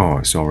several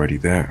cars already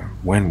there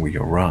when we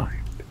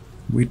arrived.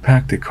 We'd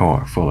packed the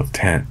car full of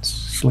tents,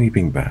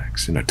 sleeping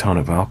bags, and a ton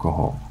of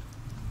alcohol.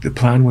 The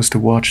plan was to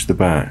watch the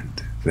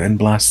band, then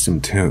blast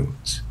some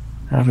tunes,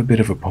 have a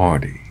bit of a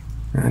party,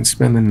 and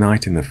spend the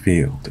night in the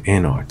field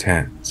in our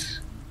tents.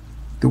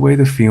 The way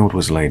the field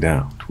was laid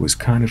out was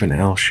kind of an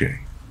L shape.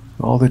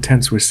 All the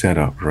tents were set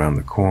up around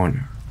the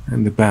corner,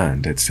 and the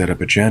band had set up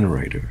a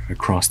generator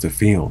across the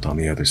field on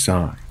the other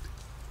side.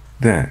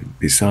 Then,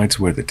 besides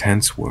where the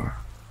tents were,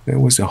 there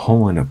was a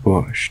hole in a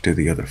bush to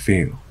the other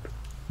field.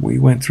 We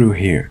went through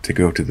here to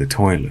go to the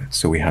toilet,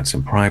 so we had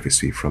some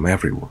privacy from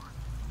everyone.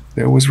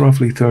 There was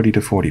roughly 30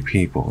 to 40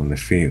 people in the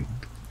field,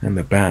 and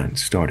the band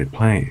started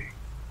playing.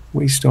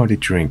 We started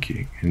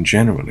drinking and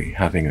generally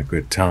having a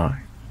good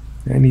time.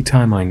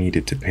 Anytime I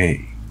needed to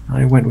pee,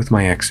 I went with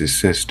my ex's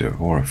sister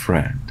or a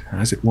friend,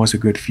 as it was a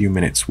good few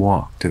minutes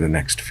walk to the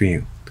next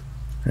field,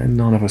 and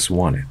none of us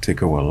wanted to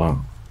go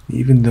alone,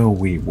 even though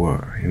we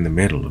were in the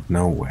middle of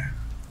nowhere.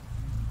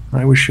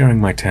 I was sharing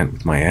my tent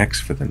with my ex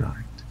for the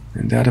night,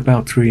 and at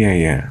about 3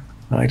 a.m.,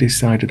 I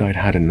decided I'd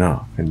had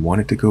enough and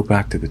wanted to go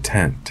back to the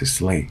tent to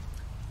sleep.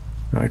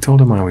 I told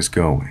him I was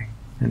going,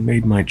 and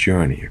made my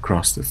journey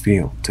across the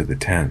field to the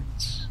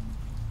tents.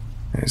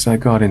 As I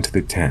got into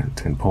the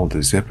tent and pulled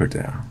the zipper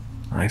down,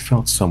 I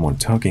felt someone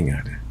tugging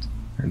at it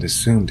and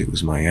assumed it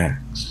was my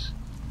ex,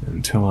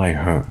 until I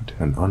heard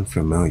an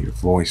unfamiliar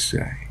voice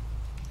say,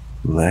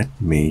 "Let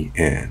me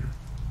in,"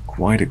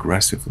 quite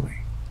aggressively.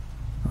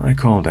 I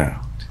called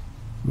out,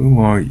 "Who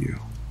are you?"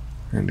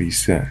 And he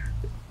said,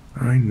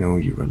 "I know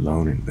you're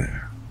alone in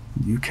there.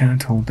 You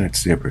can't hold that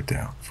zipper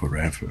down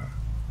forever.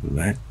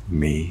 Let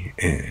me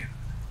in."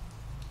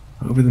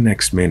 Over the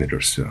next minute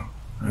or so,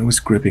 I was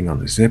gripping on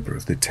the zipper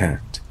of the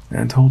tent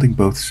and holding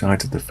both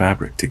sides of the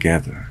fabric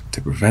together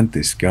to prevent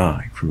this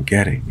guy from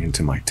getting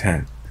into my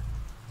tent.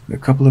 A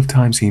couple of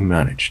times he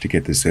managed to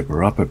get the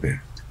zipper up a bit,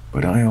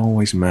 but I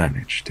always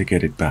managed to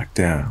get it back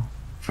down.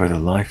 For the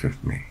life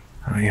of me,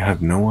 I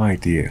have no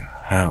idea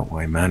how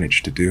I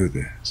managed to do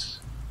this.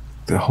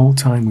 The whole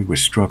time we were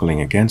struggling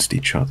against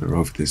each other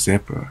over the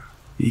zipper,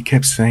 he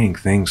kept saying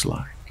things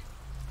like,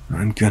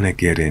 "I'm gonna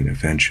get in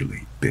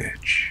eventually,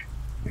 bitch.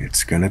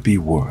 It's gonna be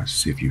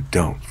worse if you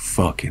don't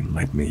fucking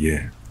let me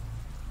in."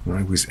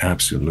 I was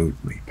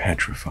absolutely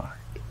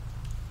petrified.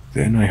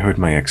 Then I heard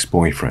my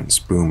ex-boyfriend's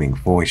booming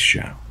voice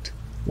shout,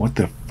 "What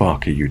the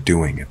fuck are you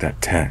doing at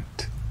that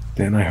tent?"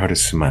 Then I heard a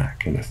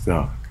smack and a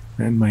thug,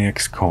 and my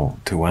ex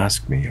called to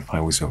ask me if I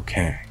was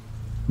okay.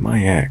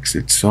 My ex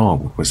had saw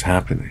what was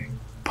happening,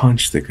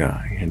 punched the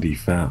guy, and he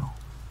fell.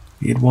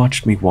 He had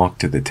watched me walk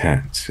to the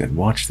tents and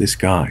watched this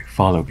guy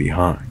follow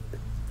behind,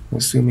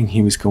 assuming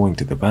he was going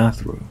to the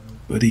bathroom,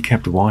 but he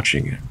kept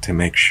watching him to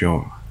make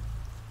sure.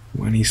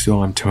 When he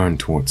saw him turn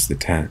towards the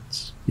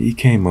tents, he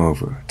came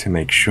over to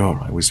make sure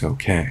I was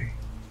okay.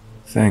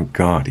 Thank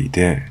God he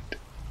did.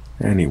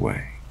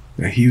 Anyway,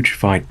 a huge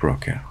fight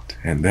broke out,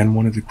 and then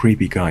one of the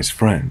creepy guy's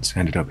friends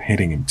ended up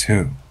hitting him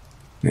too.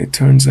 It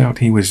turns out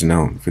he was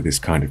known for this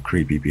kind of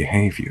creepy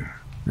behavior,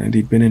 and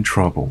he'd been in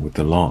trouble with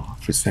the law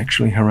for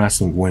sexually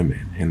harassing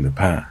women in the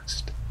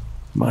past.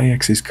 My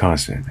ex's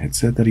cousin had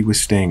said that he was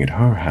staying at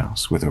her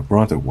house with her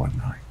brother one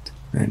night,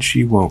 and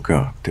she woke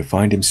up to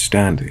find him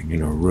standing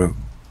in her room,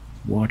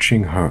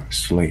 watching her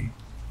sleep.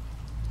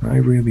 I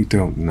really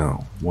don't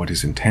know what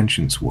his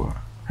intentions were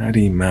had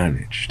he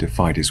managed to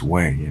fight his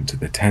way into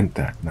the tent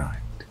that night.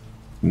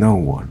 No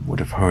one would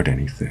have heard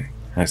anything,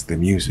 as the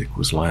music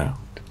was loud.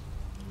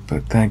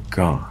 But thank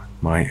God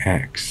my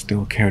ex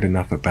still cared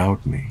enough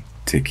about me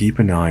to keep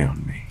an eye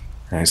on me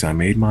as I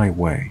made my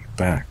way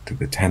back to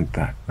the tent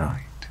that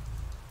night.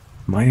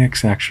 My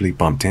ex actually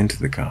bumped into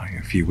the guy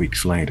a few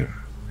weeks later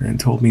and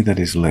told me that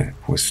his lip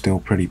was still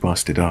pretty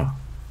busted up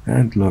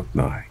and looked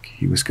like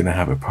he was going to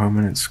have a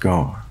permanent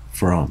scar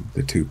from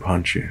the 2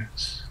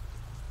 punches.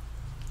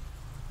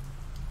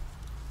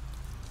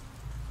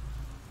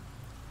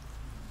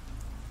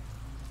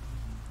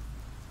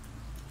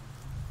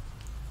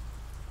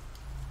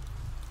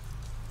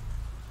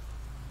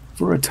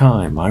 For a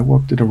time, I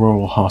worked at a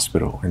rural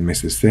hospital in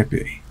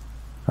Mississippi.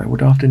 I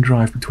would often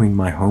drive between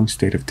my home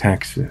state of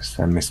Texas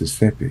and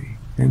Mississippi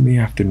in the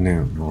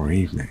afternoon or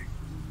evening.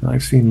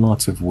 I've seen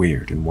lots of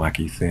weird and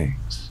wacky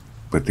things,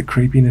 but the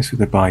creepiness of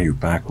the bayou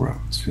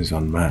backroads is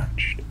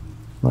unmatched.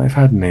 I've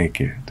had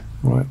naked,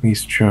 or at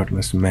least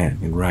shirtless men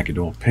in ragged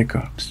old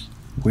pickups,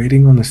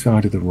 waiting on the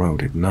side of the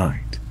road at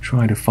night,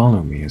 trying to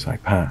follow me as I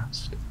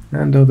passed,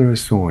 and other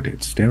assorted,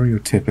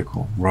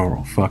 stereotypical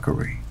rural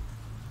fuckery.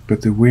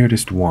 But the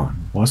weirdest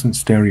one wasn't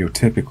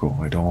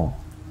stereotypical at all.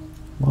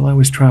 While I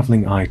was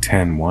traveling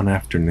I-10 one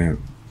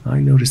afternoon, I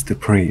noticed the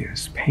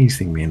Prius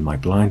pacing me in my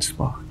blind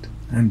spot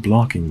and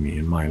blocking me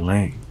in my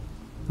lane.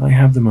 I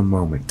have them a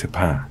moment to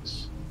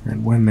pass,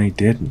 and when they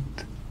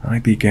didn't, I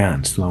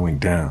began slowing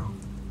down.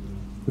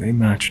 They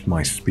matched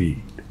my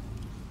speed.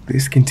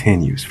 This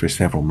continues for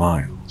several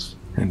miles,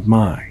 and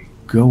my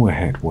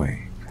go-ahead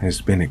wave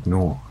has been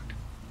ignored.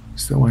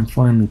 So I'm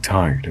finally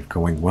tired of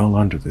going well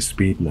under the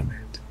speed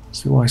limit,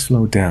 so I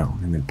slow down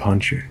and then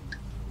punch it,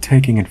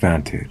 taking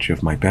advantage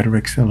of my better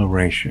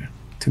acceleration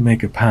to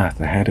make a path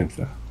ahead of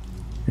them,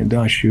 and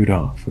I shoot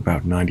off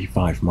about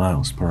 95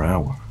 miles per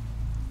hour.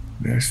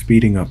 They're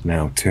speeding up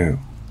now too.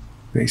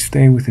 They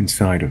stay within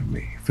sight of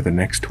me for the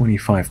next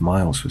 25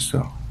 miles or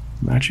so,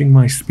 matching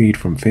my speed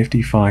from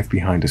 55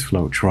 behind a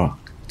slow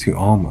truck to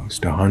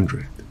almost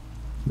 100.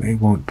 They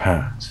won't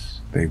pass.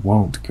 They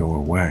won't go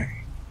away.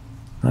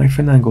 I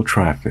finagle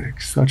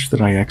traffic such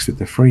that I exit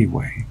the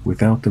freeway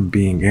without them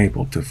being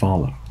able to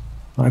follow.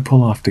 I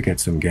pull off to get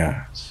some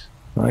gas.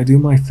 I do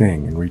my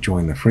thing and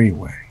rejoin the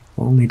freeway,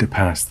 only to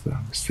pass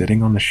them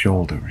sitting on the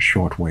shoulder a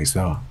short ways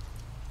up,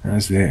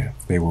 as if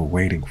they were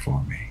waiting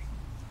for me.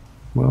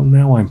 Well,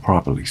 now I'm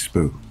properly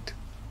spooked.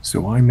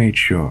 so I made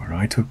sure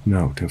I took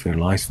note of their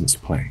license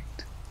plate,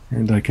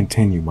 and I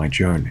continued my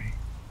journey.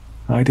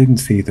 I didn't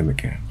see them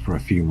again for a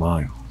few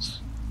miles,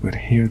 but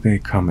here they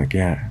come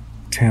again,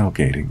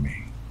 tailgating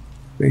me.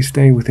 They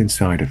stay within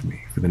sight of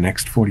me for the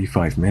next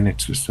 45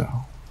 minutes or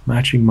so,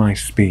 matching my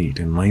speed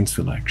and lane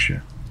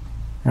selection.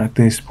 At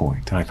this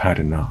point, I've had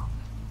enough,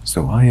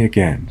 so I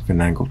again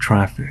finagle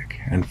traffic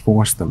and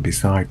force them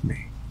beside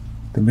me.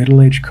 The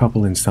middle-aged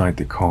couple inside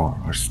the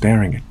car are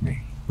staring at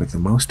me with the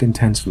most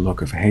intense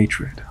look of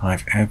hatred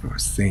I've ever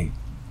seen.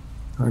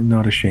 I'm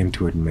not ashamed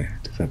to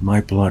admit that my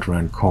blood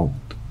ran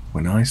cold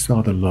when I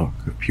saw the look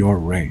of pure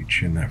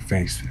rage in their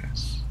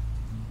faces.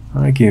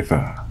 I give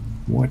a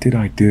 "what did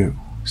I do?"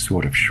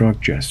 sort of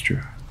shrug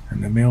gesture,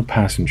 and the male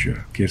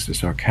passenger gives a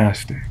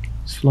sarcastic,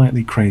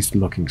 slightly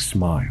crazed-looking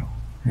smile,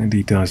 and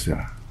he does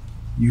a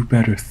 "you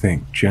better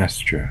think"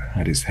 gesture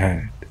at his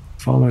head,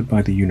 followed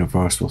by the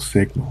universal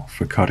signal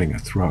for cutting a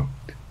throat.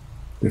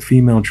 The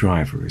female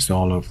driver is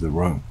all over the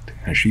road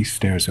as she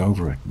stares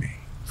over at me,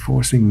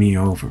 forcing me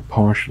over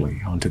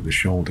partially onto the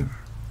shoulder.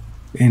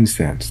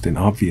 Incensed and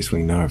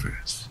obviously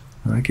nervous,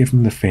 I give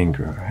him the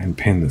finger and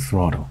pin the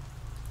throttle.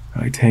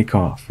 I take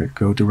off and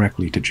go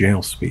directly to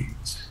jail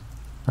speeds.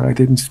 I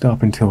didn't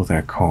stop until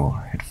that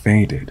car had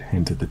faded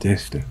into the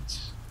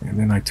distance, and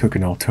then I took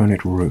an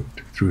alternate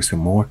route through some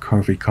more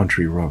curvy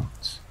country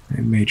roads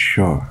and made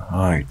sure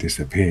I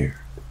disappeared.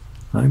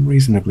 I'm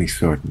reasonably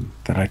certain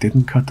that I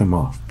didn't cut them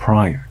off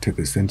prior to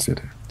this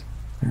incident,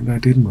 and I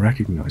didn't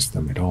recognize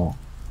them at all.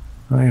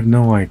 I have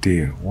no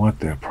idea what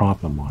their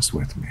problem was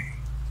with me,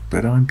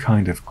 but I'm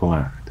kind of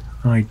glad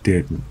I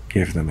didn't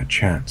give them a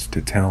chance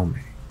to tell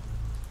me.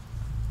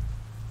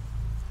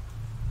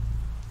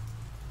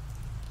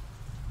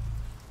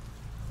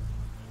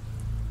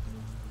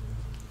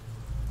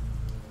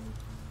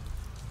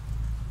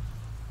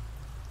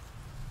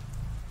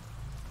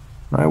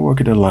 I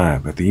work at a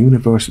lab at the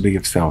University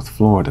of South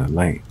Florida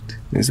late,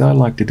 as I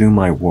like to do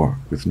my work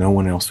with no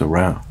one else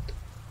around.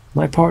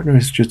 My partner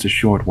is just a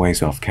short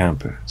ways off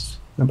campus,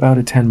 about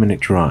a 10-minute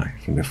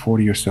drive and a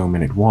 40 or so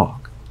minute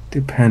walk,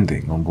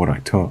 depending on what I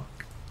took.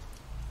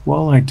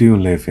 While I do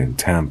live in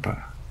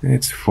Tampa,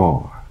 it's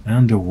far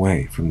and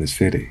away from the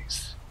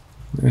cities.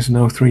 There's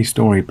no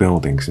 3-story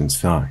buildings in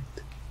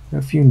sight,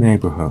 a few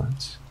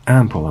neighborhoods,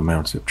 ample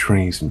amounts of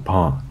trees and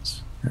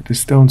ponds, and a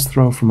stone's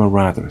throw from a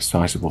rather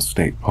sizable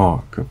state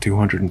park of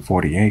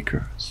 240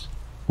 acres,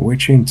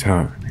 which in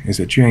turn is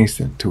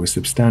adjacent to a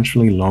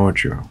substantially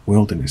larger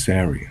wilderness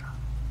area.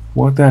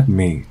 What that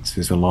means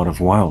is a lot of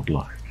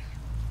wildlife.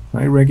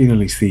 I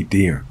regularly see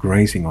deer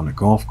grazing on a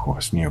golf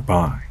course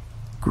nearby.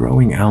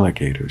 Growing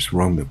alligators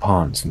roam the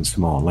ponds and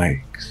small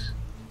lakes.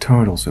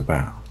 Turtles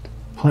abound.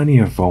 Plenty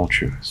of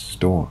vultures,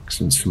 storks,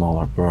 and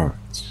smaller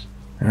birds.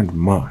 And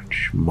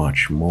much,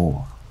 much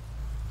more.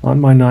 On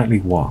my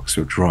nightly walks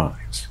or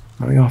drives,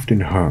 I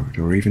often heard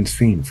or even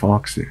seen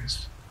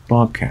foxes,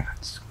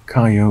 bobcats,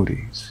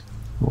 coyotes,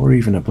 or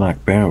even a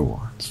black bear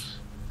once.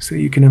 So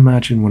you can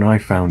imagine when I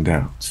found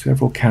out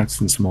several cats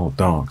and small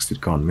dogs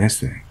had gone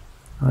missing,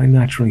 I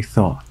naturally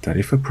thought that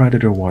if a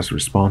predator was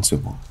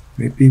responsible,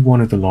 it'd be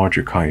one of the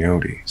larger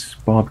coyotes,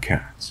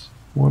 bobcats,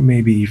 or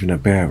maybe even a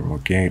bear or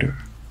gator.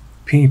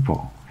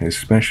 People,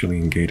 especially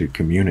in gated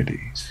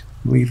communities,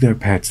 leave their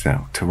pets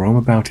out to roam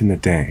about in the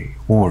day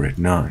or at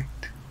night.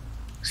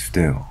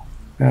 Still,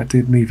 that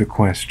did leave a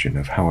question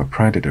of how a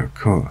predator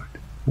could,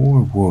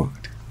 or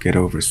would, get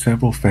over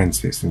several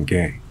fences and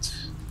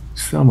gates,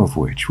 some of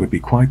which would be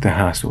quite the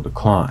hassle to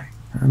climb,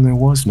 and there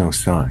was no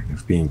sign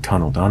of being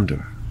tunneled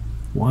under.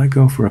 Why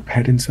go for a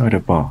pet inside a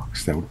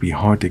box that would be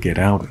hard to get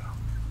out of,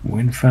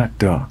 when fat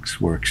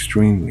ducks were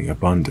extremely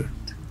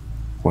abundant?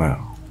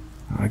 Well,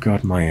 I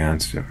got my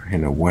answer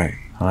in a way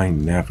I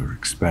never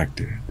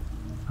expected.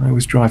 I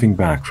was driving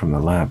back from the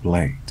lab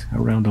late,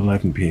 around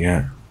 11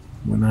 p.m.,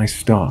 when I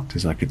stopped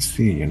as I could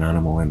see an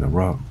animal in the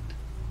road.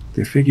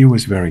 The figure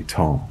was very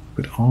tall,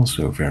 but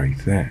also very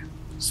thin,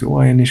 so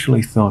I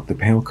initially thought the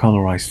pale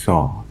color I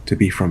saw to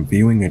be from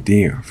viewing a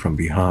deer from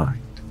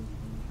behind.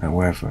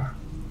 However,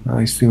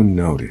 I soon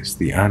noticed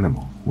the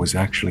animal was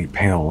actually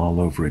pale all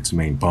over its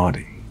main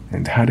body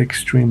and had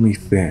extremely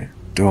thin,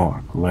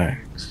 dark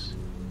legs.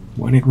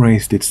 When it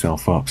raised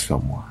itself up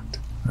somewhat,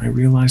 I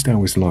realized I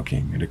was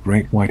looking at a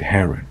great white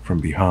heron from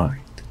behind.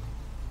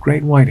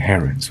 Great white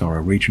herons are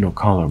a regional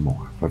color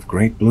morph of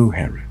great blue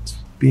herons,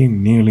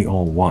 being nearly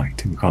all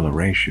white in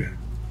coloration,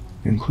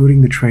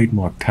 including the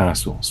trademark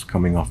tassels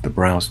coming off the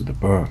brows of the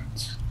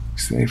birds,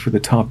 save for the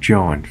top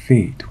jaw and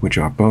feet, which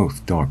are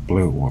both dark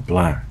blue or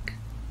black.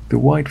 The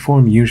white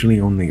form usually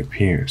only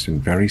appears in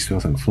very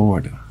southern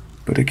Florida,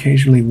 but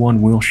occasionally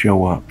one will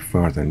show up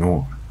further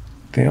north.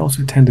 They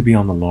also tend to be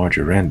on the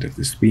larger end of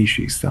the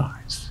species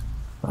size.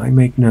 I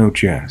make no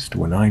jest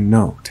when I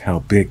note how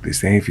big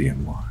this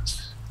avian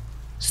was.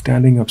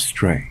 Standing up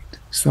straight,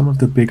 some of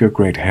the bigger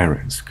great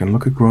herons can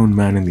look a grown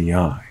man in the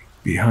eye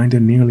behind a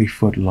nearly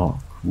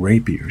foot-long,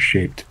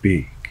 rapier-shaped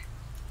beak.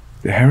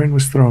 The heron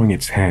was throwing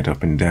its head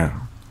up and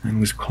down and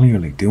was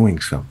clearly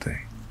doing something,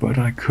 but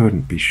I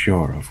couldn't be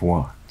sure of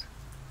what.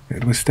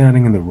 It was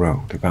standing in the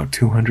road about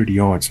 200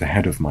 yards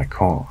ahead of my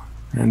car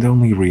and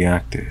only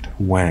reacted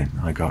when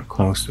I got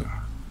closer.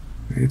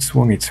 It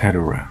swung its head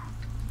around,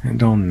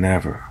 and I'll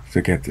never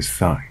forget the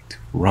sight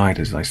right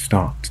as I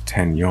stopped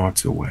 10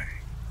 yards away.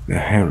 The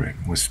heron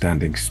was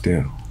standing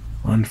still,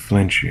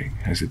 unflinching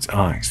as its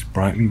eyes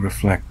brightly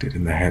reflected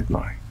in the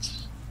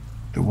headlights.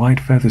 The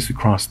white feathers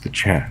across the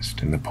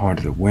chest and the part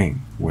of the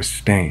wing were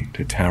stained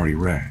a tarry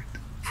red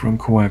from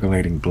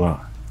coagulating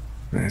blood,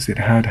 as it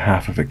had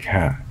half of a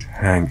cat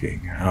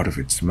hanging out of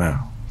its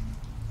mouth.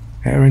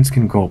 Herons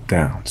can gulp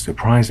down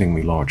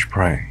surprisingly large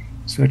prey,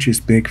 such as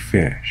big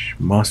fish,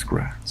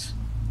 muskrats,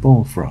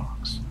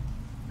 bullfrogs,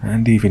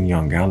 and even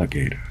young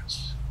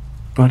alligators.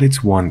 But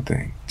it's one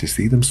thing to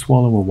see them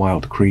swallow a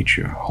wild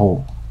creature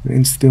whole,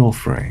 in still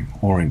frame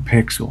or in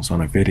pixels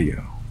on a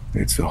video.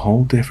 It's a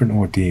whole different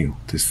ordeal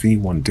to see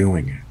one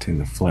doing it in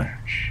the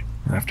flesh,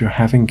 after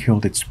having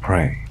killed its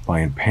prey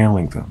by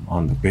impaling them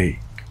on the beak.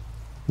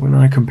 When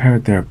I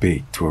compared their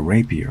beak to a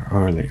rapier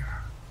earlier,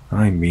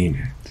 I mean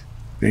it.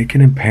 They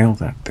can impale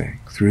that thing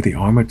through the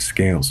armored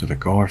scales of a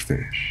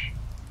garfish.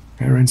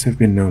 Herons have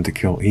been known to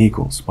kill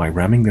eagles by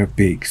ramming their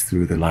beaks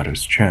through the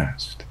latter's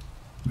chest.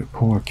 The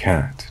poor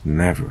cat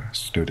never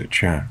stood a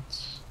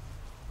chance.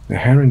 The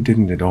heron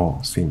didn't at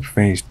all seem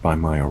fazed by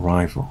my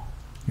arrival.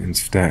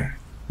 Instead,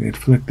 it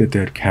flicked the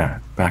dead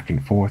cat back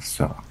and forth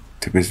some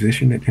to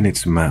position it in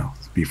its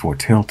mouth before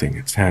tilting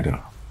its head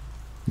up.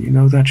 You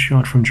know that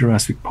shot from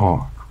Jurassic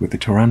Park with the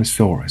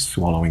Tyrannosaurus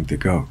swallowing the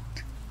goat?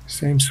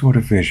 Same sort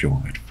of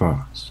visual at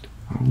first,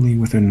 only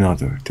with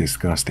another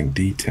disgusting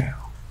detail.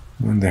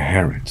 When the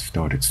heron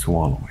started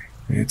swallowing,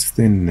 its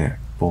thin neck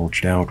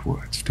bulged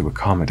outwards to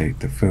accommodate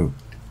the food.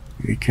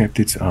 It kept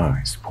its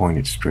eyes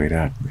pointed straight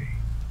at me,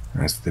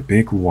 as the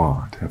big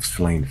wad of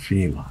slain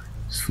feline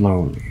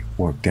slowly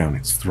worked down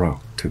its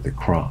throat to the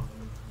crop,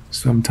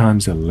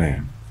 sometimes a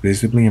limb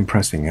visibly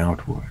impressing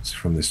outwards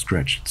from the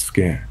stretched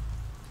skin.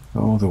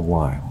 All the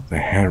while, the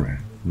heron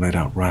let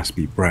out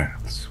raspy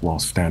breaths while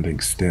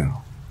standing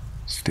still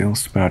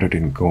spattered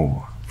in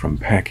gore from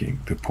pecking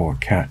the poor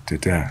cat to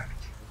death.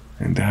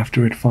 And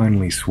after it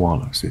finally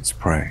swallows its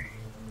prey,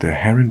 the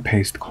heron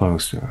paced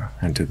closer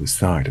and to the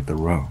side of the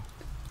road.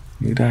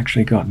 It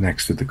actually got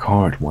next to the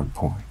car at one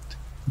point.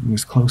 It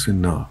was close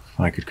enough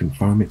I could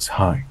confirm its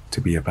height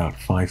to be about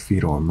 5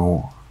 feet or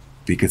more,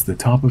 because the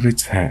top of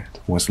its head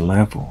was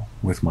level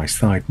with my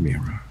side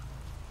mirror.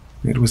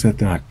 It was at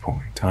that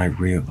point I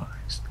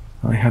realized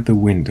I had the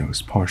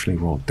windows partially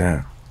rolled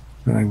down.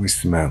 I was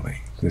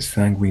smelling the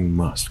sanguine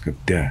musk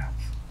of death.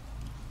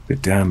 The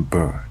damn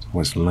bird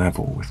was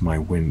level with my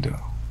window,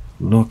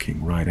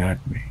 looking right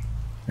at me,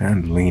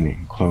 and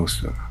leaning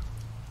closer.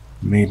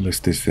 Needless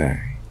to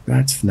say,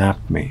 that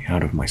snapped me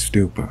out of my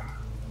stupor.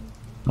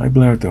 I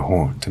blared the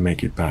horn to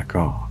make it back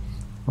off.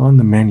 On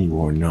the menu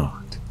or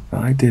not,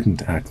 I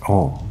didn't at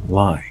all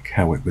like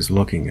how it was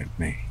looking at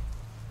me.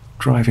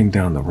 Driving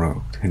down the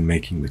road and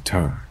making the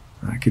turn,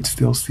 I could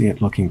still see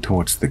it looking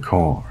towards the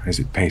car as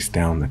it paced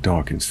down the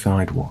darkened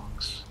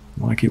sidewalks,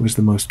 like it was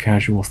the most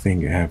casual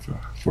thing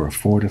ever for a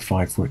 4 to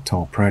 5 foot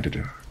tall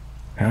predator,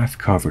 half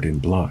covered in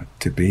blood,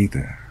 to be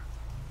there.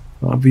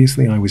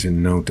 Obviously, I was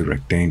in no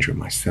direct danger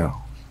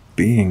myself,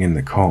 being in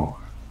the car,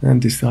 and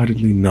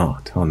decidedly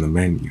not on the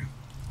menu,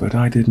 but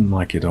I didn't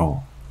like at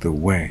all the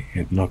way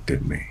it looked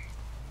at me.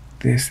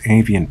 This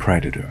avian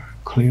predator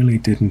clearly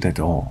didn't at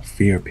all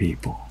fear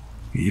people,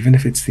 even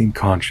if it seemed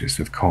conscious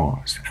of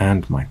cars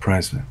and my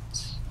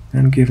presence.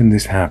 And given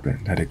this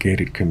happened at a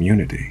gated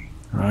community,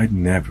 I'd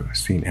never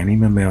seen any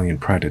mammalian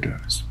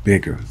predators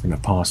bigger than a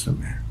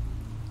possum.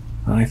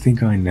 I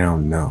think I now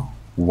know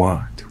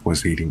what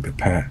was eating the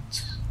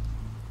pets.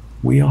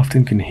 We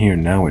often can hear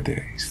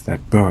nowadays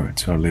that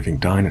birds are living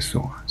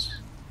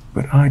dinosaurs,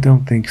 but I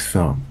don't think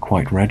some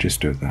quite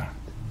register that,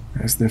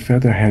 as the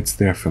featherheads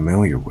they're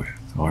familiar with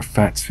are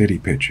fat city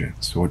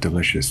pigeons or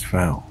delicious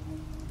fowl.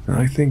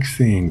 I think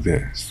seeing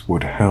this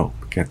would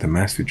help get the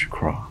message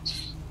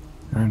across.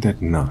 And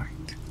at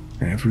night,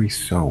 every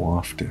so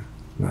often,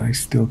 I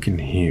still can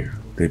hear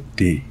the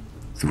deep,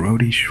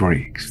 throaty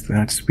shrieks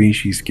that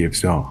species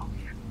gives off,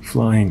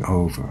 flying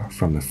over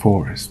from the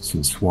forests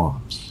and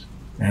swamps,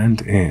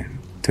 and in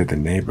to the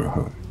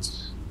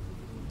neighborhoods.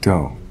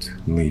 Don't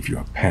leave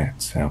your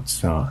pets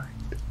outside.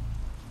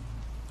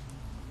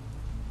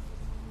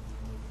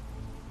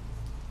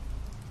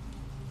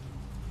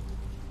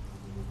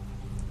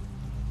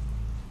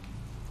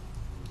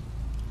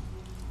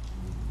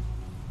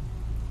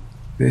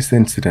 This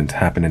incident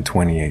happened in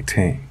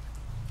 2018.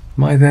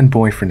 My then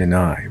boyfriend and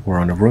I were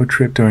on a road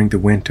trip during the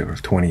winter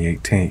of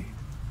 2018.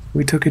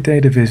 We took a day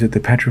to visit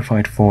the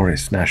Petrified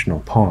Forest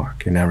National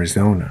Park in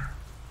Arizona.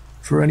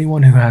 For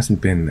anyone who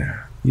hasn't been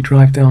there, you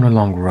drive down a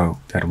long road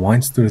that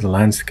winds through the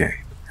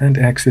landscape and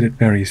exit at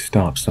various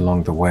stops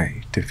along the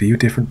way to view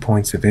different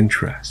points of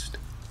interest.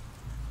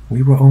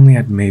 We were only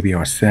at maybe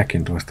our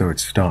second or third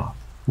stop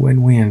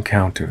when we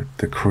encountered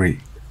the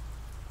creek.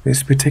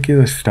 This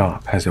particular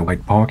stop has a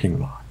wide parking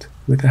lot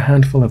with a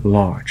handful of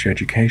large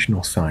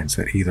educational signs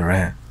at either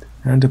end.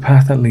 and a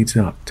path that leads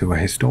up to a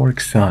historic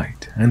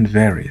site and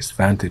various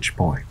vantage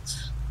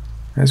points.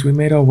 As we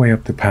made our way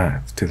up the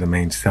path to the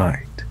main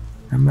site,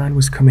 a man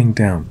was coming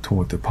down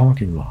toward the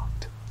parking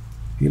lot.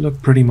 He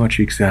looked pretty much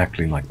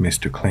exactly like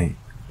Mr. Clean,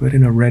 but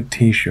in a red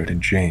t-shirt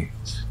and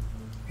jeans.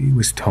 He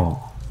was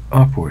tall,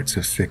 upwards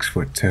of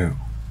 6'2".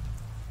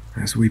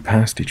 As we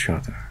passed each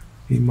other,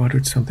 he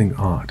muttered something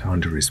odd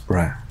under his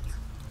breath,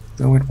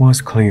 though it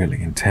was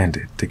clearly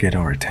intended to get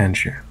our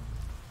attention.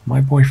 My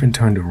boyfriend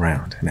turned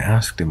around and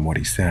asked him what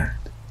he said,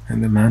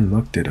 and the man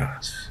looked at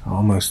us,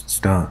 almost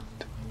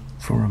stunned,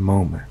 for a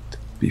moment,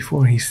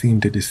 before he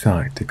seemed to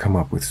decide to come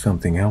up with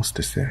something else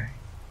to say.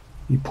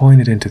 He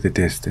pointed into the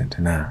distance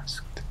and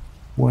asked,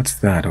 "What's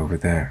that over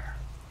there?"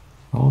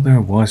 All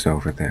there was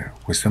over there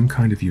was some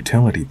kind of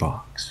utility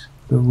box,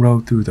 the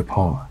road through the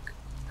park,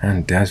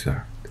 and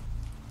desert.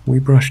 We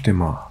brushed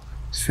him off,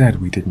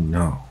 said we didn't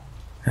know,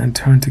 and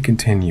turned to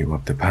continue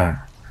up the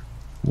path,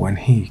 when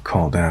he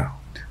called out,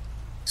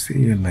 "See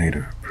you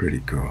later, pretty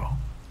girl."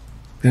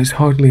 There's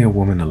hardly a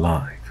woman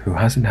alive who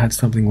hasn't had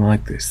something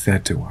like this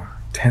said to her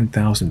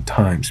 10,000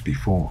 times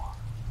before,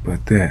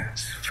 but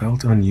this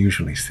felt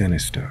unusually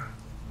sinister,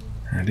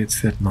 and it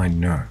set my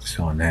nerves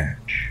on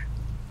edge.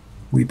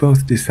 We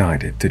both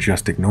decided to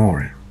just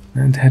ignore him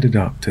and headed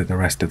up to the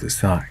rest of the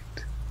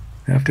site.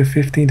 After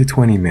 15 to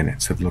 20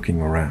 minutes of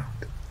looking around,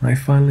 I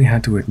finally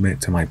had to admit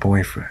to my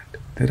boyfriend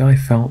that I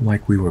felt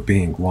like we were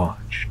being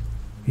watched.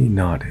 He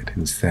nodded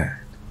and said,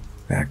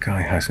 "That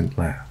guy hasn't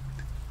left.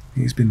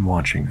 He's been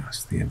watching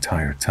us the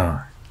entire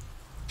time."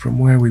 From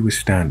where we were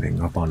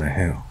standing up on a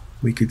hill,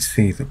 we could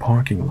see the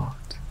parking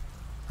lot.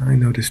 I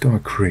noticed our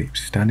creep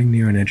standing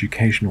near an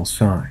educational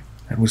sign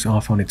that was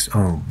off on its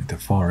own at the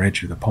far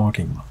edge of the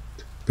parking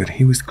lot, but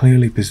he was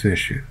clearly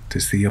positioned to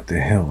see up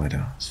the hill at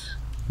us.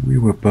 We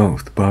were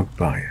both bugged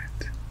by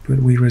it,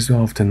 but we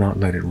resolved to not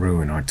let it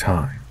ruin our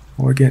time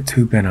or get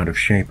too bent out of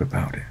shape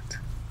about it.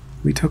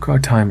 We took our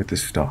time at the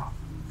stop,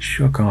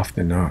 shook off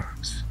the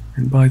nerves,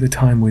 and by the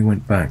time we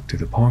went back to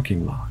the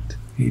parking lot,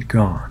 he'd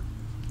gone.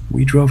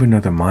 We drove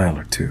another mile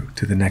or two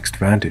to the next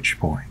vantage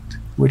point,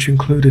 which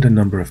included a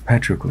number of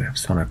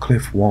petroglyphs on a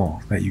cliff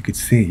wall that you could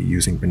see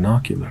using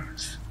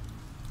binoculars.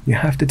 You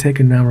have to take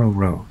a narrow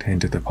road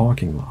into the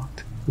parking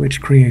lot,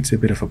 which creates a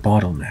bit of a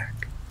bottleneck.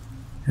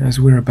 As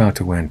we're about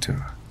to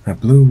enter, a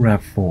blue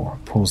RAV4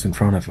 pulls in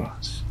front of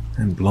us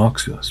and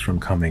blocks us from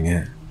coming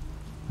in.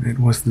 It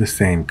was the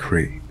same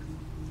creep.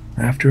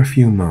 After a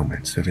few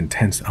moments of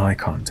intense eye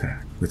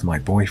contact with my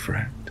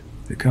boyfriend,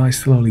 the guy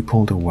slowly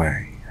pulled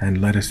away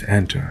and let us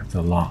enter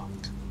the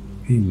lot.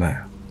 He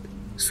left,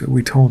 so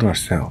we told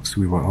ourselves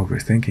we were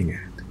overthinking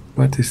it,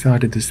 but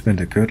decided to spend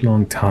a good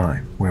long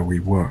time where we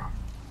were,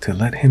 to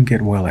let him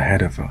get well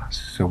ahead of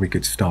us so we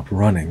could stop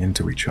running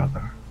into each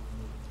other.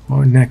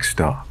 Our next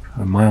stop,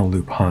 a mile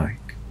loop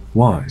hike,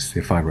 was,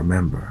 if I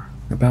remember,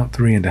 about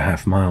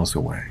 3.5 miles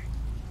away.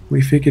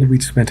 We figured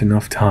we'd spent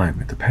enough time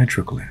at the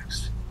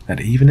petroglyphs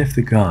that even if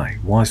the guy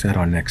was at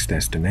our next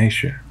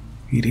destination,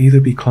 he'd either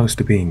be close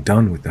to being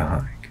done with the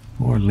hike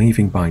or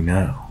leaving by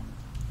now.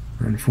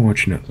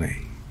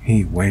 Unfortunately,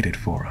 he waited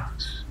for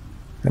us.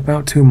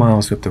 About 2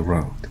 miles up the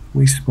road,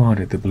 we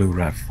spotted the blue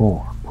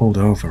RAV4 pulled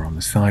over on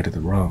the side of the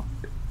road.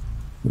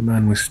 The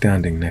man was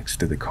standing next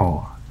to the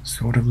car,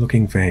 sort of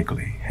looking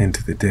vaguely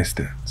into the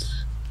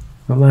distance.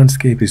 The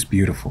landscape is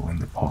beautiful in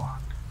the park,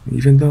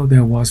 even though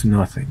there was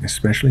nothing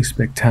especially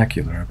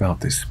spectacular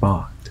about this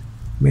spot.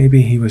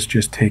 Maybe he was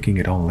just taking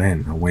it all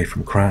in away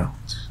from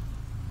crowds.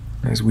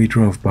 As we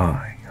drove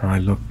by, I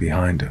looked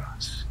behind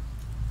us.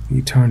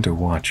 He turned to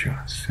watch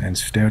us and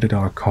stared at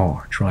our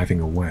car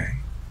driving away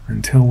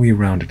until we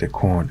rounded a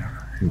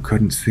corner and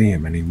couldn't see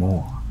him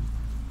anymore.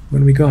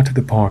 When we got to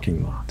the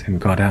parking lot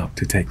and got out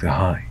to take the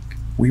hike,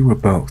 we were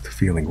both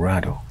feeling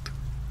rattled.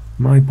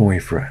 My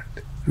boyfriend,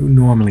 who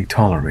normally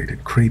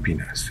tolerated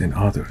creepiness in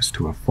others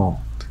to a fault,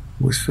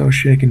 was so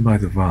shaken by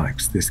the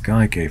vibes this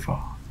guy gave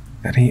off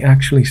that he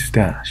actually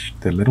stashed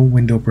the little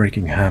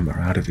window-breaking hammer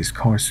out of his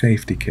car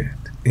safety kit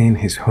in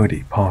his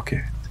hoodie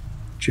pocket,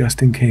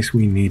 just in case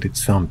we needed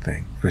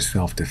something for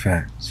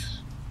self-defense.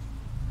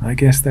 I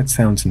guess that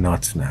sounds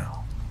nuts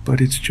now, but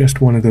it's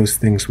just one of those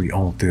things we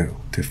all do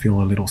to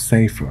feel a little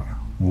safer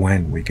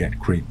when we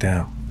get creeped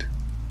out.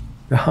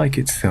 The hike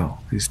itself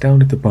is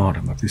down at the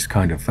bottom of this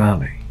kind of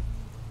valley.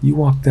 You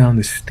walk down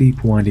this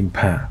steep winding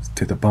path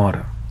to the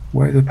bottom,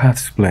 where the path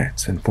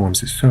splits and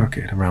forms a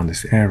circuit around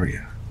this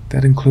area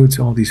that includes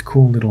all these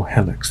cool little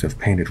hillocks of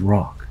painted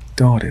rock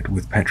dotted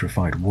with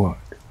petrified wood.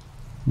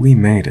 We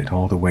made it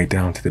all the way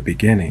down to the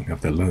beginning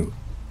of the loop,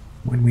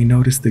 when we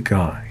noticed the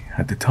guy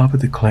at the top of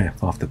the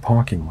cliff off the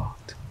parking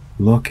lot,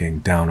 looking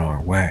down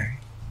our way.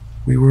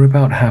 We were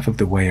about half of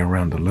the way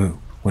around the loop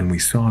when we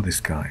saw this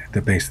guy at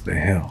the base of the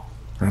hill,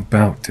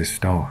 about to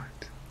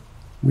start.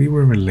 We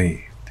were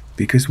relieved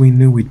because we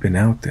knew we'd been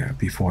out there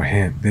before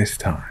him this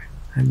time,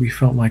 and we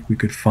felt like we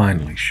could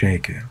finally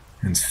shake him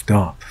and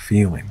stop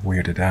feeling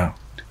weirded out.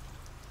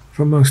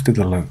 For most of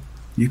the loop,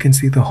 you can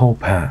see the whole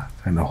path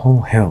and the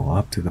whole hill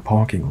up to the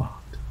parking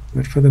lot,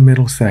 but for the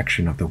middle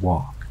section of the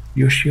walk,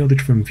 You're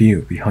shielded from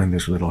view behind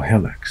those little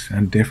hillocks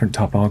and different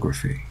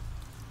topography.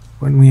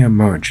 When we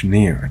emerged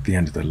near at the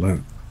end of the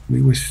loop,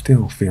 we were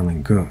still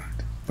feeling good,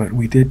 but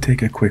we did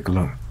take a quick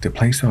look to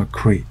place our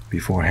creep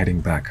before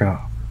heading back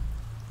up.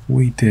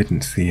 We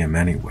didn't see him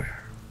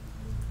anywhere.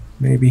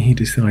 Maybe he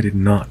decided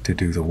not to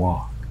do the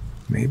walk.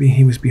 Maybe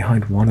he was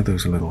behind one of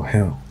those little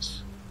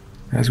hills.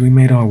 As we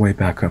made our way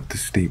back up the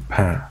steep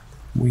path,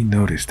 we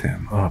noticed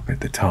him up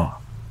at the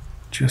top,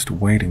 just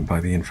waiting by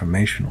the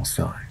informational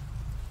sign.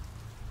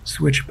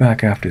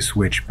 Switchback after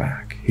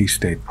switchback, he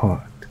stayed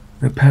put,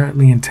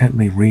 apparently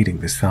intently reading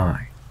the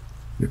sign.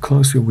 The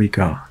closer we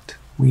got,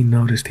 we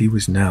noticed he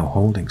was now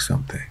holding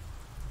something.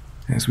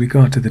 As we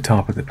got to the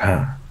top of the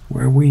path,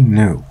 where we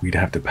knew we'd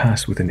have to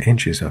pass within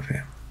inches of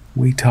him,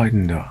 we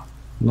tightened up,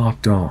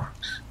 locked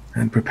arms,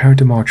 and prepared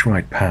to march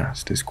right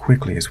past as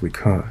quickly as we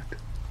could.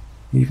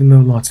 Even though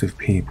lots of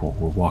people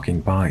were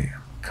walking by him,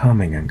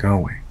 coming and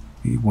going,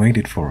 he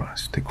waited for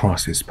us to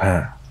cross his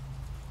path.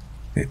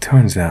 It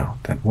turns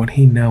out that what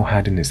he now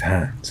had in his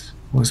hands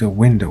was a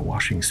window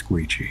washing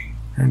squeegee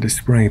and a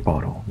spray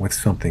bottle with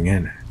something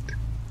in it.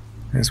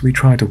 As we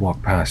tried to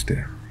walk past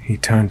him, he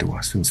turned to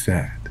us and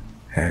said,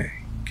 "Hey,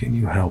 can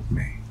you help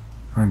me?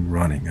 I'm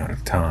running out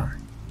of time."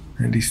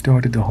 And he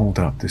started to hold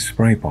up the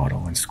spray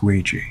bottle and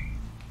squeegee.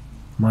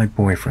 My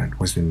boyfriend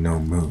was in no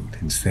mood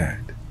and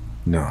said,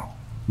 "No,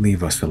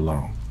 leave us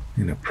alone,"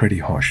 in a pretty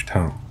harsh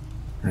tone,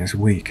 as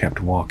we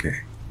kept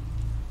walking.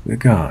 The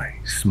guy,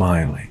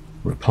 smiling,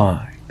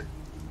 replied,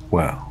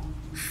 "Well,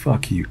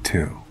 fuck you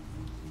too.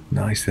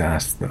 Nice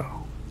ass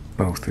though,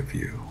 both of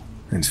you,"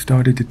 and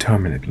started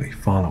determinedly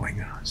following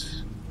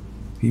us.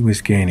 He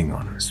was gaining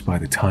on us by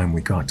the time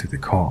we got to the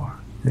car,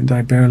 and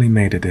I barely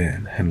made it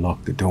in and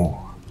locked the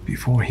door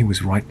before he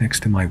was right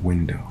next to my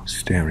window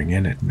staring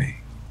in at me.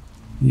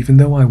 Even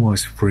though I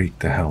was freaked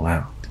the hell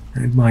out,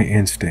 and my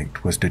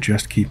instinct was to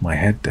just keep my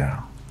head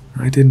down,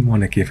 I didn't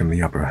want to give him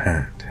the upper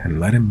hand and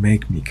let him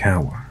make me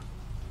cower.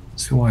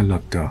 So I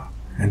looked up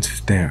and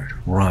stared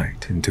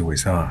right into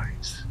his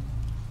eyes.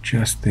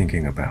 Just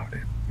thinking about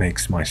it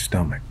makes my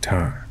stomach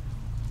turn.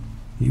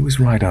 He was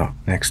right up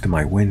next to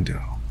my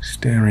window,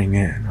 staring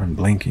in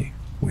unblinking,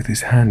 with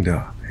his hand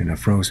up in a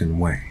frozen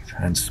wave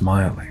and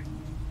smiling.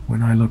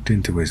 When I looked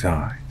into his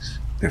eyes,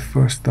 the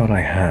first thought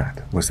I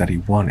had was that he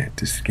wanted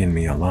to skin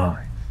me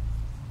alive.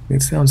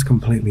 It sounds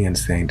completely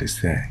insane to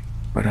say,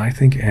 but I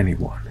think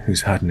anyone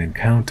who's had an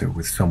encounter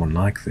with someone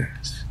like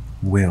this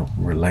will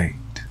relate.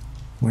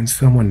 When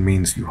someone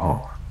means you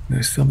harm,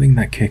 there's something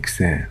that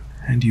kicks in,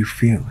 and you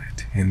feel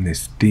it in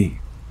this deep,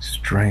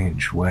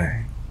 strange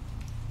way.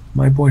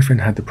 My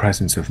boyfriend had the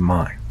presence of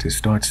mind to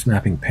start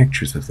snapping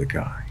pictures of the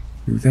guy,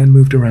 who then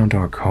moved around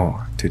our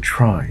car to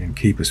try and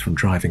keep us from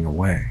driving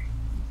away.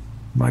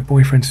 My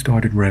boyfriend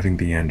started revving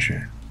the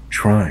engine,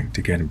 trying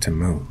to get him to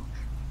move.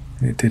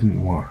 It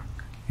didn't work.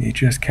 He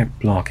just kept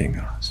blocking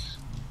us.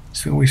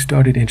 So we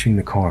started inching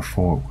the car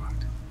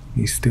forward.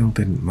 He still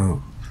didn't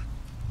move.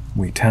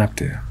 We tapped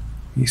him.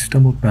 He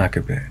stumbled back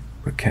a bit,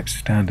 but kept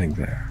standing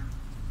there.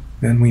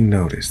 Then we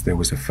noticed there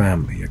was a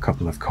family a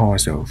couple of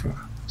cars over,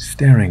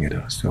 staring at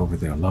us over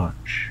their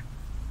lunch.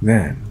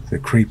 Then the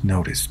creep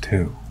noticed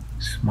too,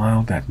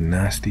 smiled that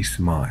nasty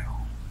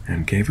smile,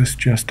 and gave us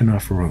just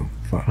enough room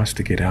for us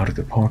to get out of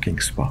the parking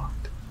spot,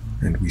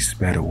 and we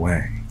sped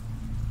away.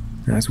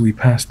 As we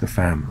passed the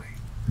family,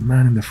 the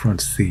man in the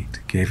front seat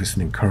gave us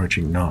an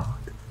encouraging nod.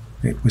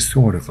 It was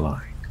sort of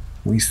like,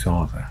 "We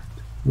saw that.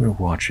 We're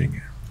watching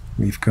you.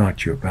 We've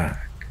got your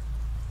back."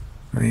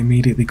 I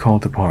immediately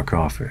called the park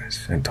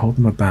office and told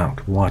them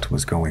about what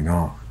was going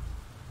on.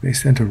 They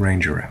sent a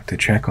ranger out to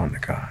check on the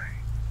guy.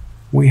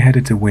 We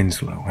headed to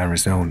Winslow,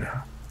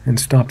 Arizona, and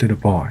stopped at a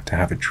bar to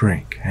have a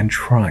drink and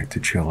tried to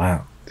chill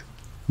out.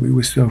 We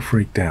were so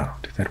freaked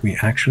out that we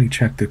actually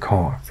checked the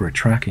car for a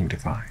tracking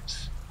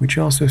device, which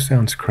also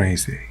sounds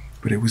crazy,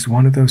 but it was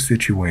one of those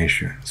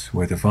situations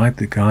where the vibe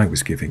the guy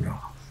was giving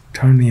off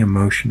turned the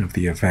emotion of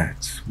the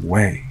events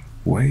way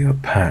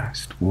up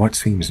past what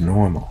seems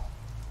normal.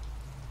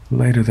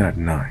 Later that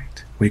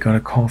night, we got a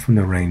call from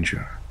the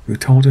ranger who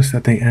told us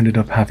that they ended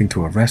up having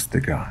to arrest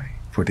the guy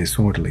for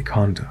disorderly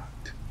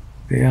conduct.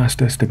 They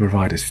asked us to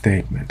provide a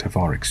statement of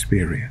our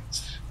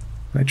experience.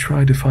 I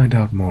tried to find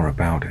out more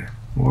about it,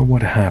 or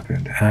what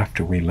happened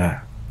after we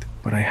left,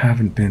 but I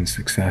haven't been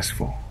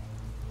successful.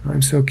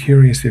 I'm so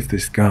curious if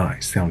this guy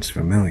sounds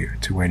familiar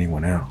to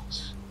anyone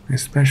else,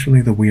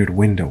 especially the weird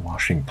window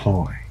washing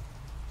ploy.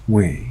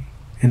 We,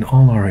 in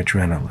all our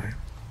adrenaline,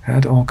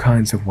 had all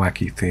kinds of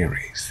wacky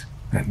theories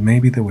that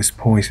maybe there was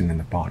poison in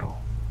the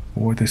bottle,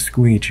 or the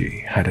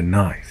squeegee had a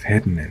knife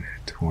hidden in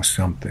it or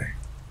something.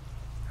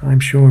 I'm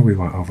sure we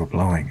were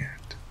overblowing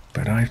it,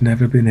 but I've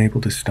never been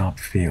able to stop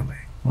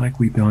feeling like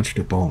we dodged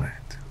a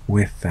bullet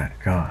with that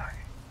guy.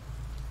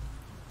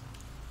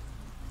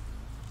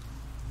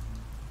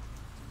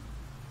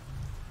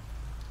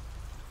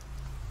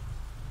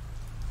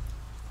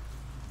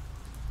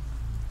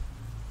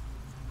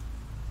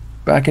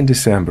 Back in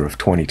December of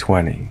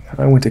 2020,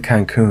 I went to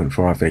Cancun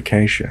for our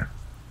vacation.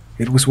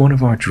 It was one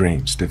of our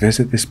dreams to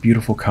visit this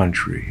beautiful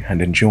country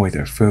and enjoy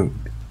their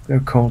food, their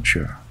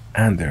culture,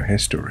 and their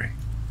history.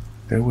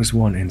 There was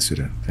one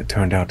incident that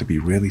turned out to be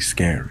really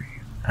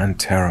scary and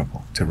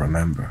terrible to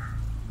remember.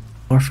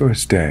 Our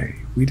first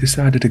day, we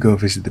decided to go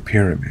visit the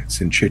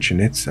pyramids in Chichen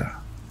Itza.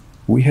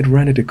 We had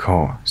rented a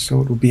car, so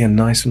it would be a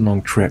nice and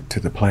long trip to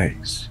the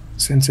place,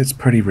 since it's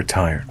pretty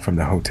retired from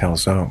the hotel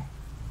zone.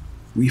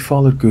 We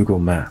followed Google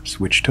Maps,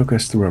 which took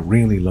us through a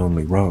really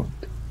lonely road.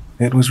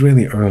 It was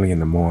really early in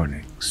the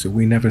morning, so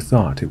we never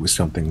thought it was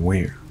something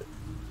weird.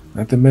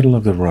 At the middle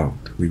of the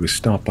road, we were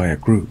stopped by a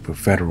group of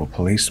federal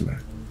policemen,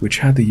 which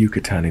had the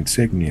Yucatan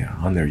insignia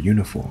on their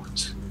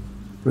uniforms.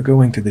 For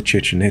going to the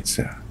Chichen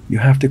Itza, you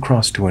have to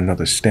cross to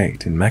another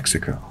state in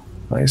Mexico.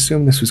 I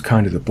assume this was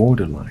kind of the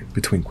borderline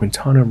between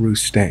Quintana Roo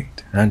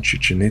State and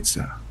Chichen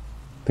Itza.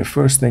 The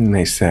first thing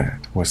they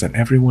said was that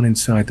everyone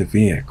inside the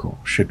vehicle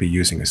should be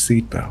using a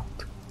seatbelt.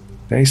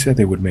 They said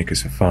they would make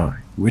us a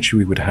fine, which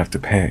we would have to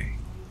pay.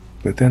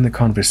 But then the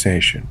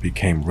conversation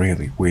became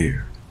really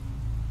weird.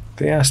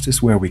 They asked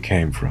us where we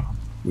came from.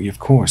 We of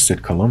course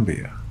said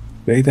Colombia.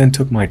 They then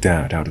took my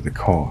dad out of the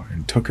car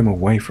and took him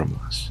away from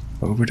us,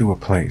 over to a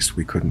place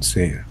we couldn't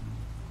see him.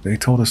 They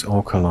told us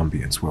all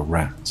Colombians were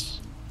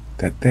rats,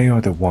 that they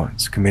are the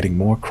ones committing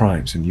more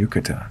crimes in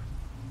Yucatan.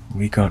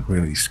 We got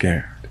really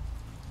scared.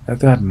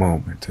 At that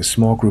moment, a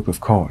small group of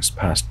cars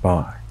passed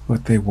by,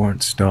 but they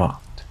weren't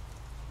stopped.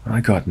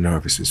 I got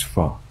nervous as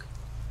fuck.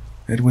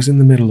 It was in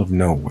the middle of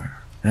nowhere,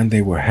 and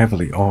they were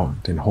heavily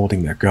armed and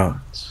holding their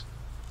guns.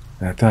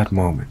 At that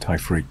moment, I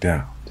freaked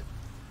out.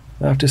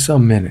 After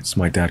some minutes,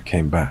 my dad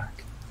came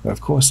back.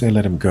 Of course, they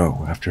let him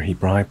go after he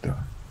bribed them.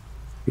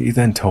 He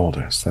then told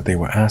us that they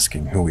were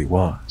asking who he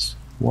was,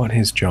 what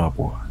his job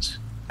was,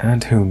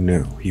 and who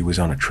knew he was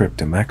on a trip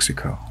to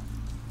Mexico.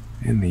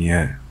 In the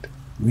end,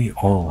 we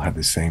all had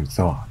the same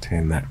thought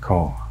in that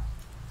car.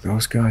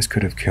 Those guys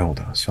could have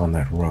killed us on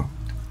that road,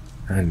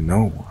 and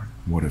no one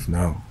would have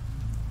known.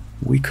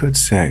 We could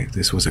say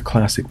this was a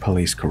classic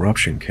police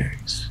corruption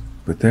case,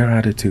 but their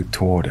attitude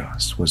toward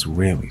us was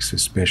really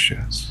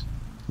suspicious.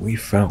 We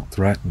felt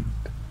threatened.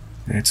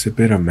 It's a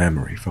bitter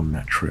memory from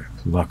that trip,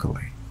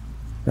 luckily.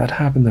 That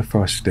happened the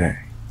first day,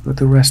 but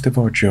the rest of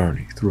our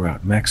journey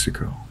throughout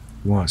Mexico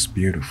was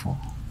beautiful.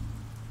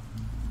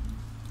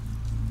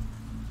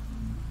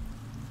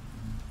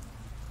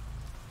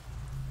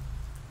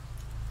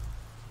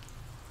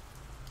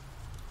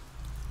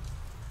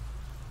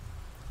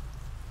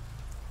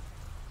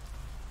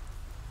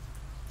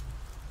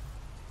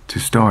 To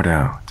start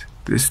out,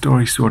 this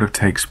story sort of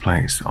takes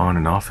place on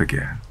and off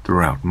again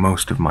throughout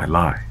most of my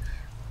life.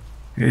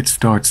 It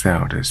starts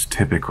out as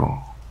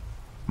typical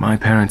 "my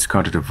parents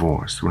got a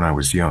divorce when I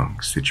was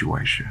young"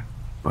 situation,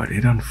 but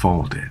it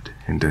unfolded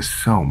into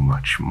so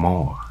much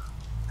more.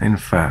 In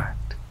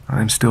fact,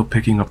 I'm still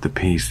picking up the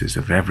pieces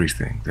of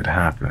everything that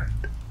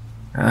happened.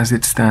 As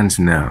it stands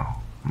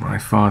now, my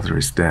father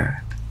is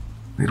dead.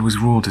 It was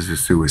ruled as a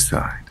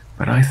suicide,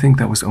 but I think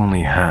that was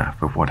only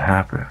half of what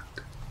happened.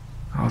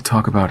 I'll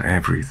talk about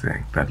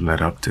everything that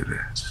led up to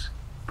this,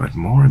 but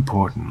more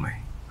importantly,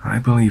 I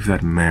believe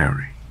that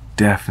Mary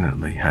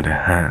definitely had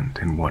a hand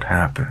in what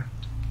happened.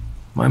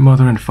 My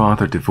mother and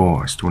father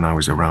divorced when I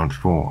was around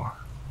 4.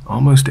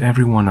 Almost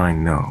everyone I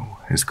know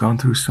has gone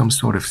through some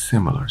sort of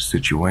similar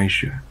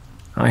situation.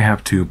 I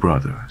have 2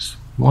 brothers,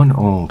 one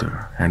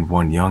older and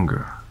one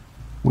younger.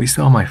 We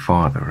saw my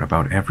father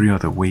about every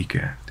other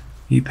weekend.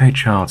 He paid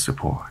child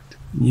support.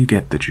 You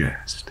get the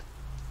gist.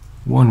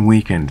 One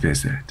weekend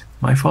visit,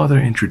 my father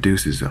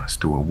introduces us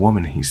to a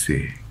woman he's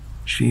seeing.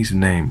 She's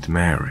named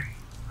Mary.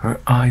 Her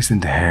eyes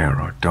and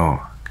hair are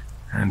dark,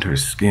 and her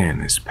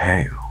skin is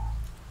pale.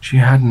 She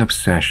had an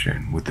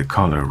obsession with the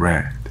color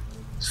red.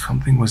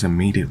 Something was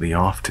immediately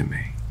off to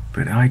me,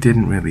 but I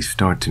didn't really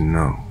start to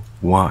know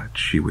what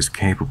she was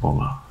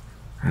capable of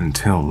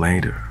until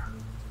later.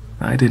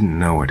 I didn't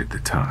know it at the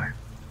time,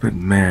 but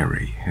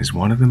Mary is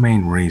one of the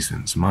main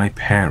reasons my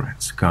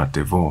parents got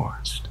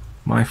divorced.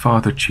 My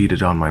father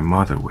cheated on my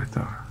mother with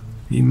her.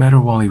 He met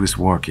her while he was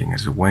working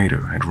as a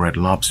waiter at Red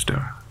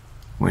Lobster.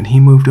 When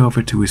he moved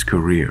over to his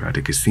career at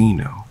a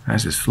casino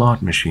as a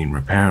slot machine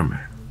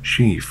repairman,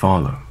 she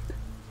followed.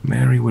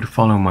 Mary would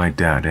follow my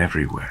dad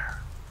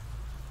everywhere.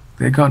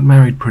 They got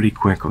married pretty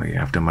quickly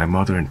after my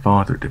mother and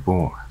father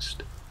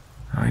divorced.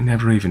 I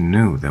never even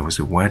knew there was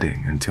a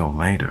wedding until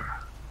later.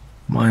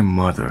 My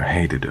mother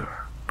hated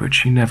her, but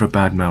she never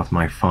badmouthed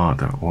my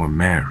father or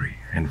Mary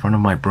in front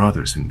of my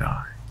brothers and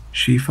I.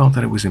 She felt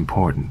that it was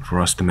important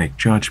for us to make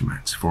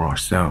judgments for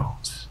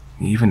ourselves,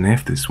 even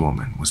if this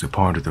woman was a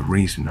part of the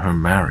reason her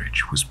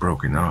marriage was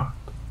broken up.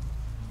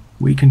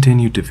 We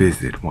continued to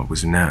visit what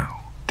was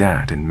now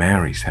Dad and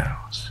Mary's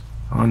house.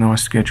 On our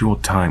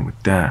scheduled time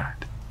with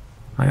Dad,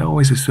 I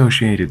always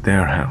associated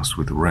their house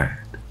with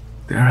red.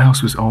 Their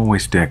house was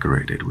always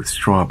decorated with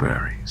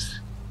strawberries.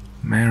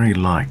 Mary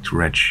liked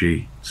red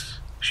sheets.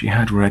 She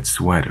had red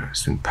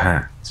sweaters and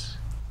pants.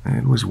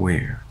 It was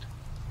weird.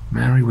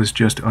 Mary was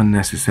just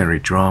unnecessary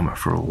drama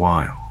for a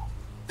while.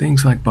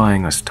 Things like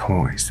buying us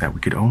toys that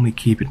we could only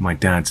keep at my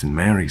dad's and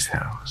Mary's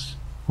house,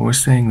 or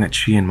saying that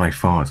she and my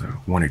father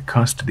wanted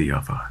custody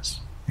of us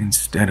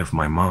instead of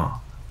my mom.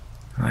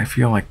 I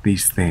feel like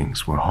these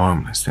things were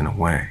harmless in a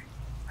way.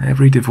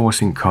 Every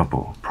divorcing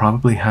couple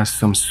probably has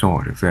some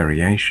sort of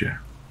variation.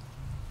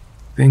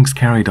 Things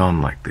carried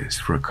on like this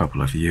for a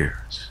couple of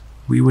years.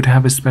 We would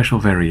have a special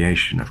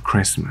variation of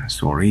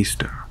Christmas or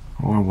Easter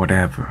or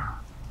whatever,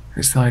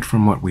 aside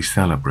from what we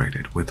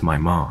celebrated with my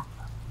mom.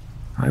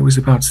 I was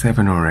about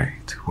 7 or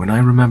 8 when I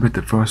remembered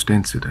the first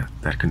incident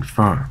that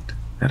confirmed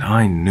that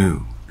I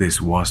knew this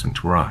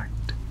wasn't right.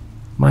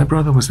 My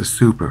brother was a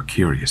super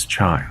curious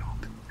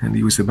child, and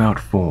he was about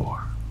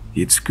 4.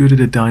 He had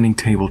scooted a dining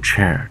table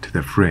chair to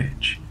the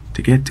fridge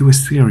to get to a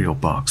cereal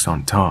box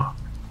on top,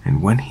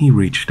 and when he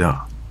reached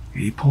up,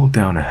 he pulled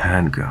down a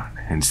handgun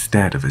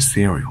instead of a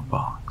cereal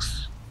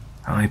box.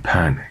 I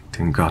panicked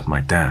and got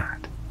my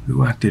dad,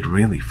 who acted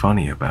really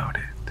funny about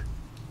it.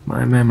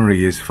 My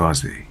memory is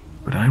fuzzy,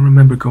 but I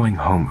remember going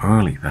home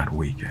early that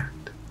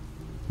weekend.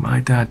 My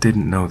dad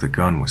didn't know the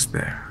gun was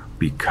there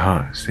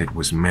because it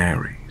was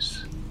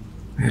Mary's.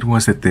 It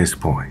was at this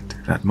point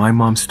that my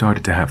mom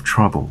started to have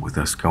trouble with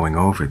us going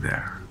over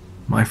there.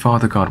 My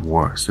father got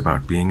worse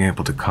about being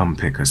able to come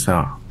pick us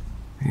up.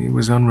 He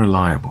was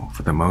unreliable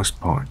for the most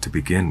part to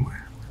begin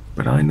with,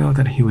 but I know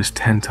that he was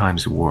 10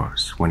 times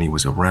worse when he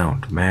was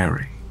around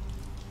Mary.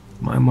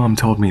 My mom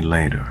told me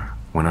later,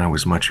 when I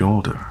was much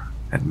older,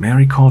 that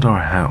Mary called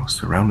our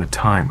house around the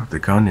time of the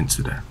gun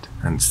incident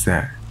and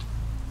said,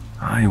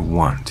 "I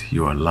want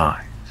your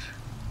life."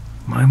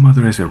 My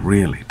mother is a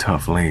really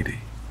tough lady.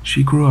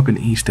 She grew up in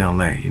East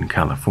LA in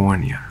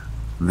California.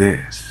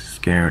 This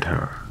scared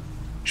her.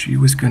 She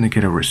was gonna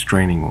get a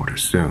restraining order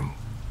soon.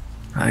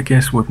 I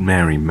guess what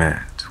Mary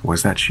meant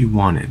was that she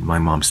wanted my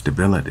mom's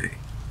stability.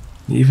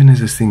 Even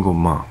as a single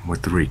mom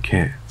with 3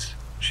 kids,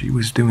 she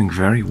was doing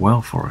very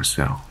well for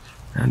herself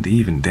and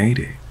even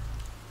dating.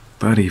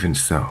 But even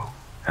so,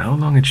 how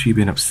long had she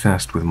been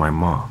obsessed with my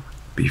mom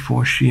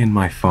before she and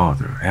my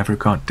father ever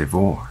got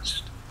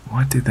divorced?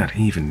 What did that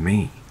even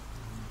mean?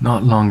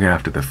 Not long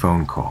after the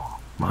phone call,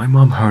 my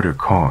mom heard her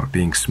car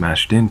being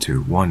smashed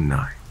into one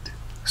night.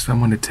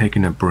 Someone had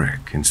taken a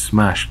brick and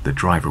smashed the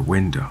driver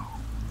window.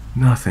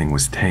 Nothing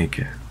was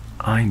taken.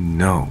 I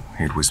know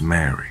it was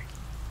Mary.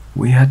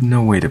 We had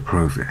no way to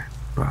prove it,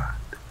 but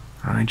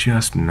I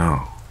just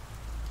know.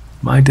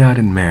 My dad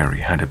and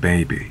Mary had a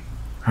baby.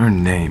 Her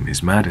name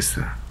is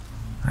Madison.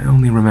 I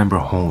only remember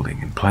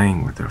holding and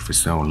playing with her for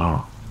so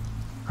long.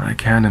 I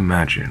can't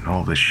imagine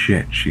all the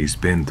shit she's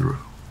been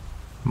through.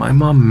 My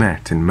mom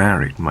met and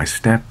married my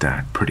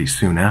stepdad pretty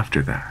soon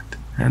after that,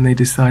 and they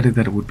decided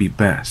that it would be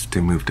best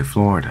to move to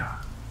Florida.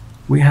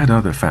 We had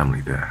other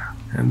family there,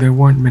 and there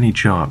weren't many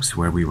jobs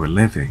where we were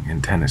living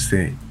in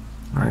Tennessee.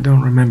 I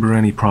don't remember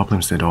any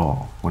problems at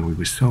all when we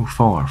were so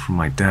far from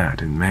my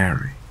dad and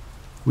Mary.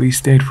 We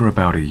stayed for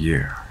about a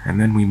year, and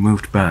then we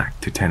moved back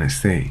to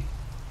Tennessee.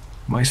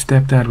 My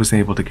stepdad was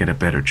able to get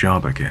a better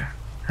job again,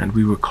 and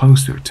we were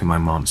closer to my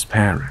mom's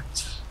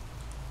parents.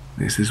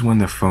 This is when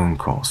the phone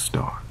calls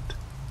start.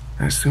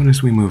 As soon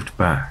as we moved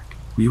back,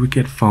 we would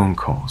get phone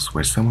calls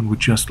where someone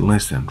would just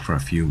listen for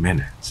a few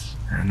minutes,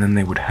 and then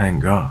they would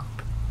hang up.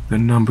 The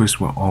numbers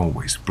were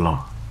always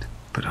blocked,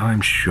 but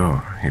I'm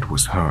sure it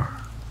was her.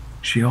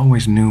 She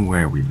always knew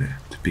where we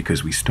lived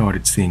because we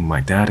started seeing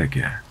my dad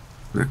again.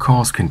 The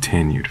calls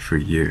continued for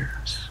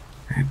years.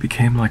 It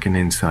became like an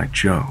inside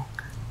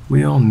joke.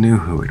 We all knew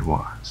who it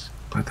was,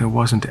 but there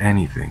wasn't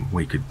anything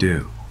we could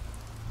do.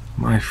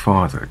 My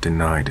father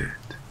denied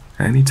it.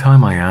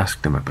 Anytime I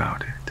asked him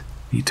about it,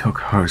 he took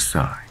her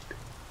side.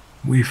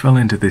 We fell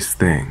into this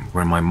thing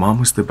where my mom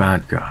was the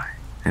bad guy,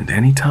 and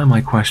anytime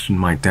I questioned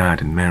my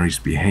dad and Mary's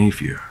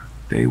behavior,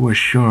 they were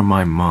sure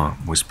my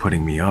mom was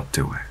putting me up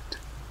to it.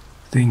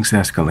 Things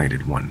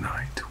escalated one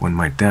night when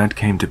my dad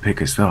came to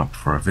pick us up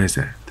for a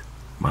visit.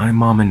 My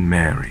mom and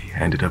Mary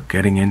ended up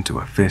getting into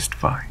a fist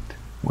fight,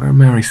 where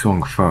Mary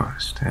swung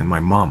first and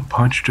my mom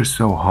punched her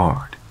so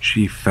hard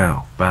she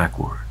fell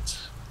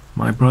backwards.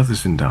 My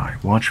brothers and I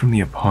watched from the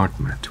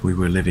apartment we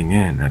were living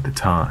in at the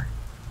time.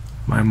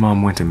 My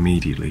mom went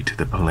immediately to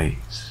the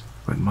police,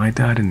 but my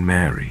dad and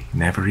Mary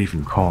never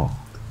even called.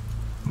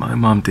 My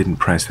mom didn't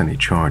press any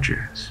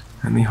charges,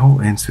 and the whole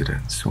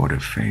incident sort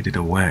of faded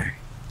away.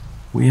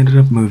 We ended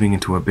up moving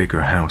into a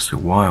bigger house a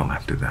while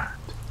after that,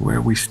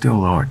 where we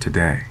still are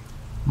today.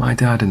 My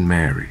dad and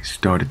Mary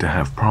started to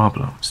have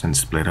problems and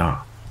split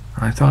up.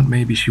 I thought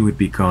maybe she would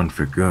be gone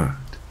for good,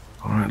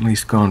 or at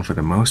least gone for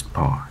the most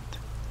part,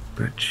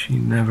 but she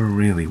never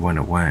really went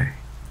away.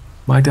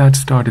 My dad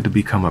started to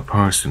become a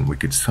person we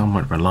could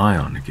somewhat rely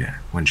on again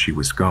when she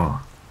was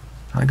gone.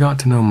 I got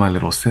to know my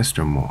little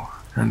sister more,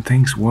 and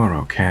things were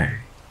okay.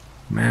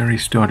 Mary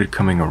started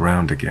coming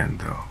around again,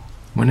 though.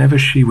 Whenever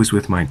she was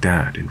with my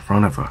dad in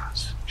front of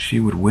us, she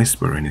would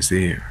whisper in his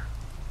ear.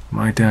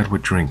 My dad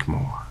would drink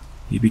more.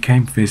 He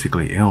became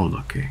physically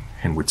ill-looking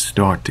and would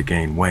start to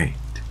gain weight.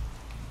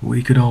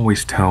 We could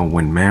always tell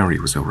when Mary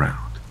was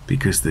around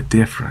because the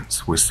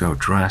difference was so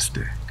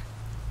drastic.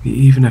 He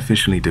even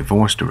officially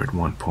divorced her at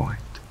one point,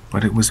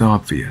 but it was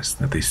obvious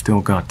that they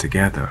still got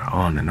together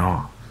on and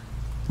off.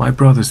 My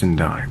brothers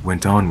and I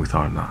went on with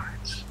our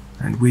lives,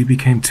 and we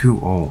became too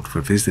old for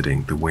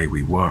visiting the way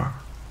we were.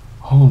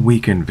 Whole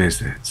weekend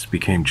visits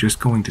became just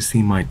going to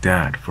see my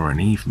dad for an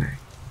evening.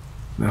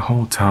 The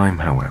whole time,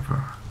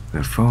 however,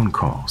 the phone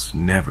calls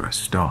never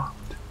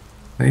stopped.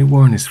 They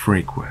weren't as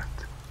frequent,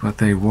 but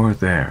they were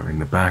there in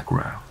the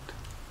background.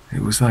 It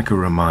was like a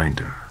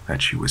reminder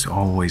that she was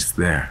always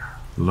there,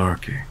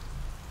 lurking.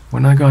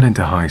 When I got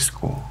into high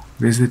school,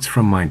 visits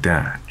from my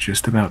dad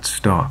just about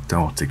stopped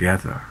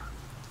altogether.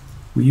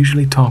 We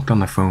usually talked on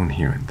the phone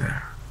here and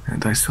there,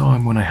 and I saw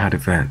him when I had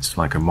events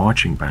like a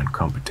marching band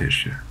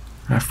competition,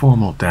 a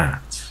formal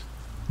dance,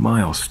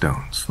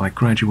 milestones like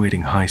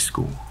graduating high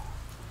school.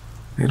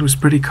 It was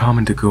pretty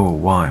common to go a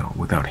while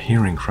without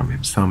hearing from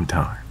him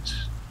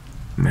sometimes.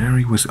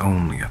 Mary was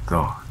only a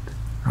thought.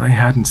 I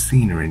hadn't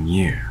seen her in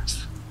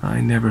years.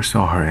 I never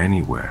saw her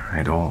anywhere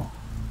at all.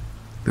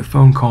 The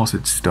phone calls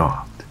had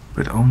stopped,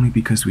 but only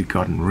because we'd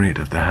gotten rid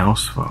of the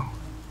house phone.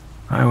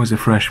 I was a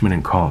freshman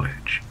in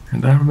college,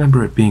 and I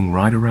remember it being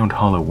right around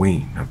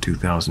Halloween of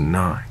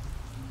 2009.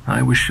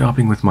 I was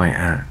shopping with my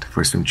aunt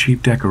for some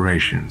cheap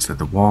decorations at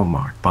the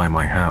Walmart by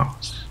my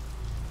house.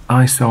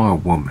 I saw a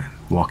woman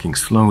walking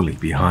slowly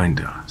behind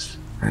us,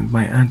 and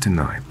my aunt and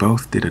I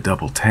both did a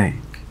double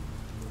take.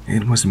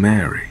 It was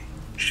Mary.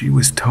 She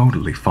was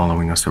totally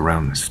following us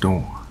around the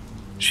store.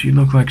 She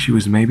looked like she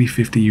was maybe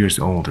 50 years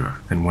older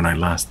than when I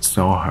last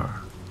saw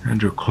her,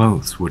 and her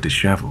clothes were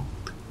disheveled.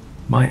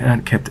 My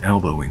aunt kept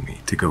elbowing me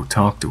to go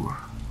talk to her,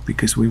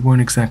 because we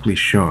weren't exactly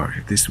sure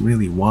if this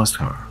really was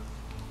her.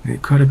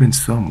 It could have been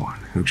someone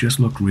who just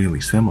looked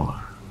really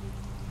similar.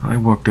 I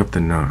worked up the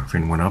nerve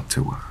and went up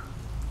to her.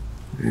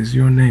 "Is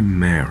your name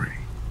Mary?"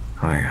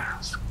 I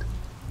asked.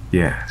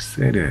 "Yes,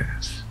 it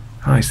is.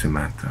 Hi,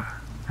 Samantha.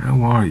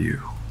 How are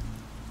you?"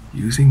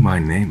 Using my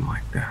name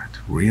like that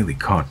really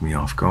caught me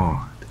off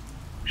guard.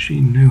 She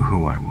knew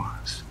who I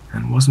was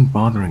and wasn't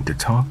bothering to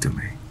talk to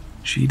me.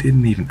 She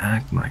didn't even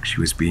act like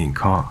she was being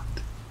caught.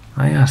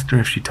 I asked her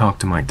if she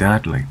talked to my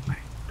dad lately,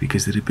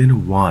 because it had been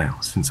a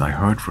while since I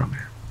heard from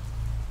him.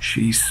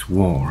 She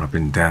swore up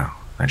and down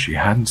that she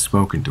hadn't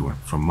spoken to him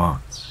for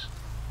months,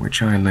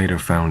 which I later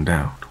found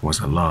out was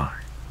a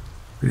lie.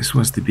 This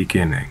was the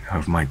beginning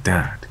of my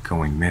dad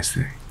going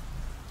missing.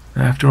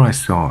 After I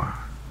saw her,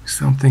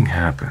 something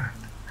happened,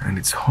 and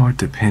it's hard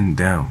to pin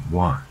down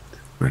what,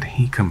 but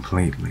he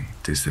completely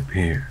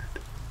disappeared.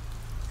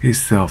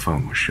 His cell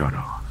phone was shut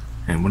off,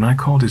 and when I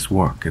called his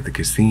work at the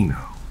casino,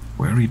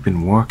 where he'd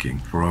been working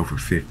for over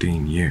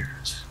 15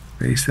 years,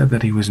 they said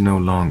that he was no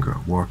longer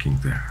working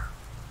there,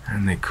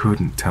 and they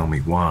couldn't tell me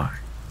why.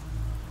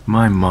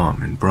 My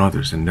mom and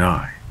brothers and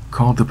I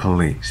called the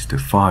police to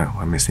file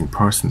a missing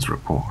persons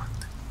report.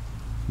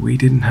 We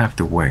didn't have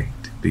to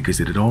wait because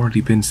it had already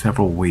been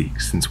several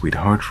weeks since we'd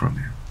heard from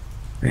him.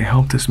 They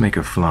helped us make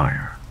a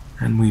flyer,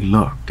 and we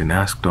looked and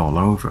asked all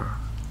over.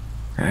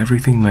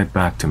 Everything led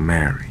back to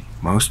Mary,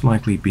 most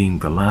likely being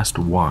the last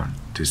one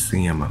to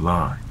see him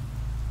alive.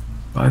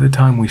 By the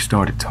time we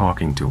started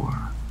talking to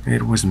her,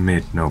 it was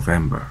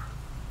mid-November.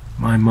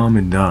 My mom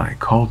and I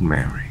called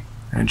Mary,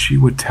 and she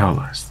would tell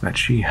us that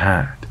she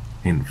had,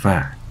 in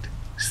fact,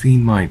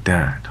 seen my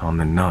dad on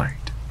the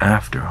night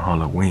after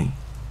Halloween.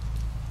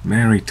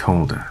 Mary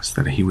told us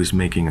that he was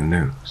making a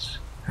noose,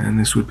 and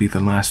this would be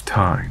the last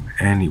time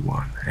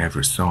anyone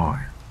ever saw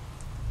him.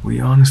 We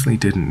honestly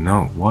didn't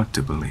know what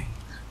to believe.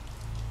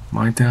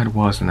 My dad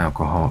was an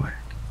alcoholic.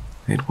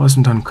 It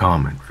wasn't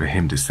uncommon for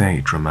him to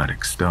say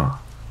dramatic stuff,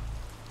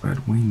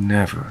 but we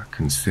never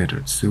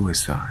considered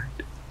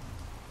suicide.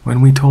 When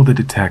we told the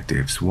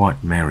detectives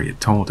what Mary had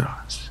told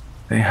us,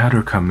 they had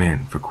her come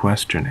in for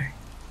questioning.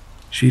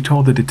 She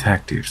told the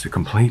detectives a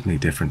completely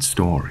different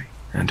story,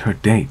 and her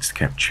dates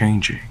kept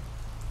changing.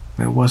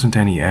 There wasn't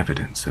any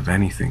evidence of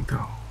anything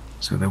though,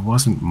 so there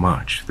wasn't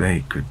much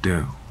they could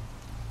do.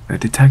 The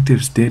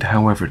detectives did,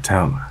 however,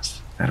 tell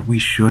us that we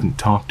shouldn't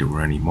talk to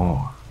her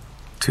anymore.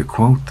 To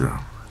quote them,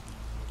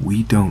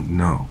 "We don't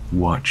know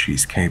what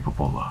she's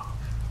capable of."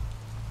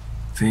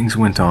 Things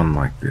went on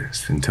like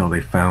this until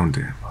they found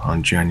him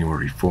on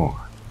January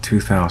 4,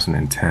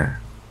 2010.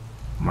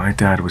 My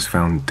dad was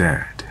found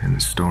dead in a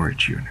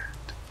storage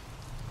unit.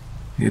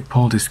 He had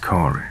pulled his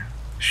car in,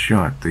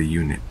 shut the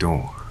unit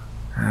door,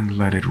 and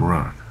let it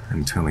run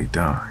until he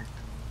died.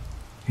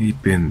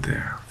 He'd been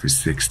there for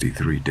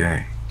 63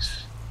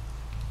 days.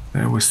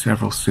 There were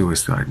several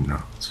suicide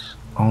notes,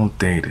 all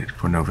dated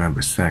for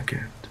November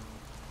 2nd.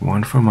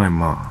 One for my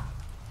mom,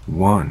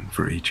 one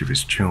for each of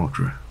his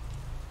children.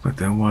 But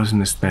there was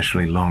an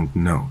especially long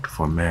note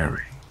for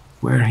Mary,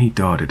 where he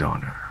dotted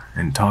on her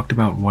and talked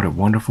about what a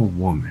wonderful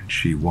woman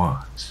she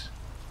was.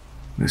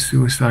 The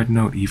suicide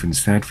note even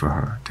said for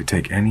her to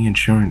take any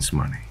insurance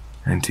money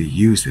and to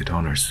use it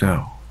on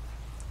herself.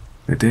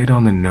 The date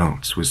on the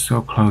notes was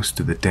so close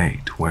to the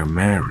date where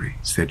Mary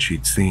said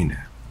she'd seen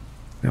him.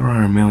 There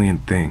are a million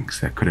things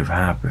that could have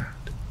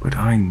happened, but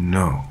I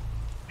know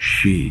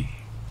she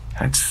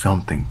had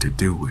something to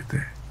do with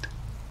it.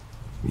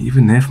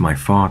 Even if my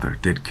father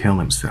did kill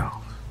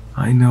himself,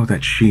 I know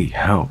that she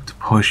helped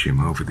push him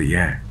over the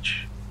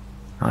edge.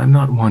 I'm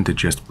not one to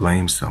just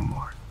blame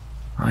someone.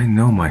 I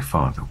know my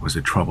father was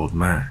a troubled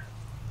man.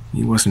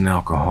 He was an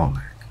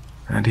alcoholic,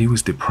 and he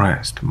was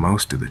depressed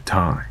most of the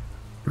time.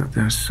 But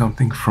there's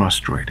something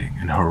frustrating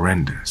and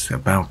horrendous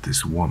about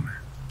this woman,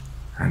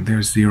 and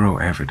there's zero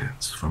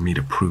evidence for me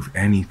to prove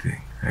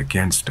anything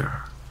against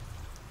her.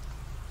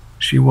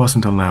 She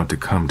wasn't allowed to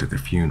come to the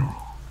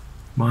funeral.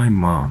 My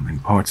mom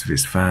and parts of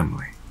his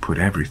family put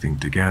everything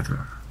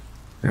together.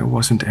 There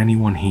wasn't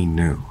anyone he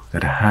knew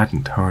that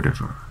hadn't heard of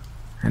her,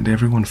 and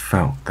everyone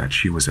felt that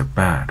she was a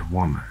bad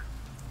woman.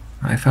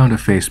 I found a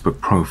Facebook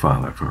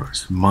profile of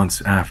hers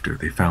months after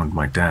they found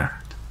my dad.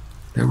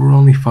 There were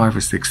only 5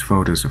 or 6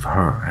 photos of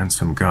her and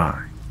some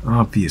guy,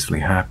 obviously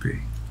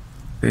happy.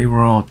 They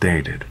were all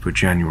dated for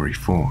January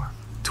 4th,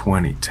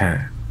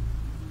 2010.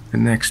 The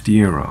next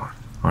year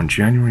on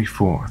January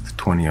 4th,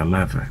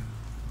 2011,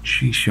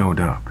 she showed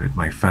up at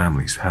my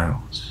family's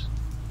house.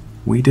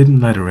 We didn't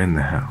let her in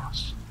the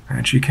house,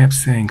 and she kept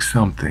saying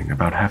something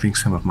about having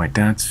some of my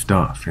dad's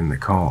stuff in the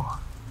car.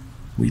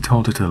 We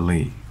told her to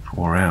leave,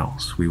 or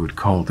else we would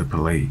call the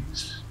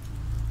police.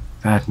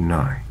 That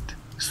night,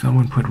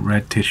 someone put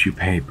red tissue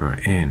paper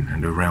in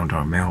and around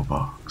our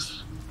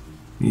mailbox.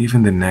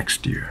 Even the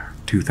next year,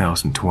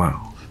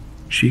 2012,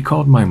 she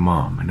called my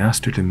mom and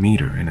asked her to meet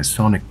her in a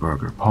Sonic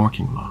Burger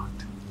parking lot.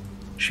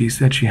 She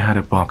said she had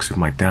a box of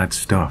my dad's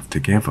stuff to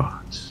give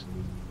us.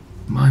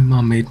 My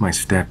mom made my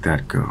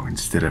stepdad go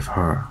instead of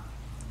her,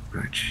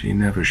 but she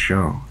never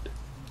showed.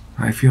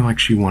 I feel like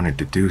she wanted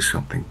to do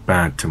something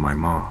bad to my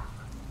mom.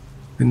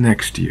 The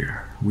next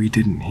year, we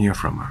didn't hear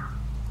from her.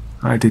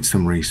 I did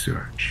some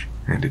research,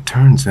 and it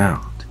turns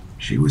out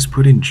she was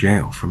put in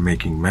jail for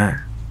making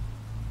meth.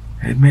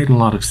 It made a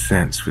lot of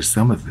sense for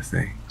some of the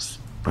things,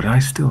 but I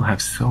still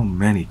have so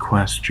many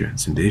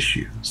questions and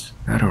issues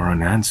that are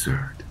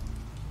unanswered.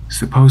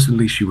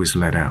 Supposedly she was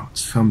let out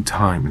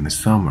sometime in the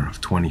summer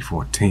of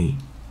 2014.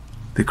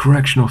 The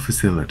correctional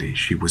facility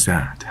she was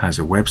at has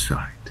a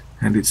website,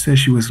 and it says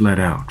she was let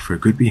out for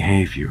good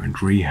behavior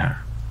and rehab.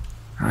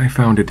 I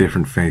found a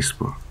different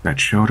Facebook that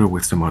showed her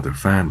with some other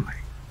family.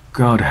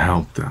 God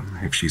help them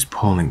if she's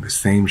pulling the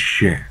same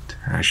shit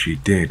as she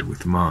did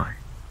with mine.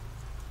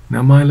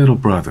 Now my little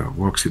brother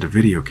works at a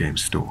video game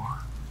store.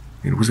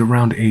 It was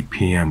around 8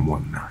 p.m.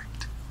 one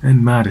night,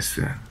 and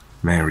Madison,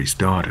 Mary's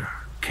daughter,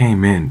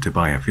 came in to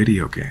buy a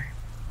video game.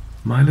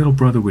 My little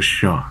brother was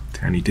shocked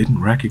and he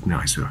didn't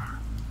recognize her.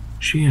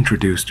 She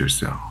introduced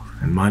herself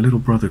and my little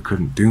brother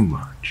couldn't do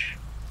much.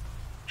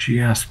 She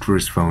asked for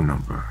his phone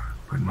number,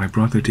 but my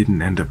brother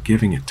didn't end up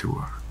giving it to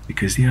her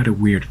because he had a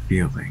weird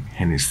feeling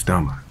in his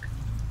stomach.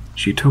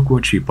 She took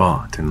what she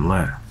bought and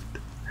left,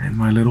 and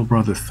my little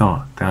brother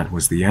thought that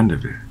was the end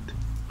of it.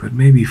 But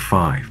maybe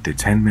 5 to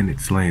 10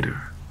 minutes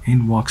later,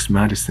 in walks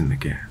Madison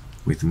again,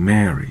 with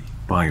Mary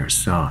by her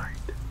side.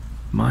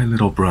 My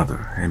little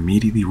brother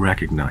immediately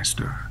recognized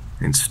her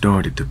and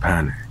started to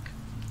panic.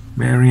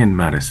 Mary and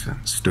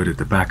Madison stood at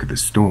the back of the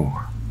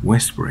store,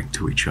 whispering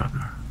to each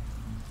other.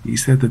 He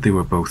said that they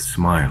were both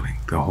smiling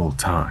the whole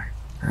time,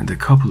 and a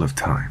couple of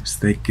times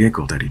they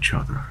giggled at each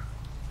other.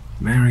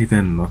 Mary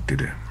then looked at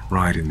him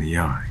right in the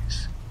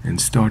eyes and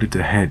started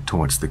to head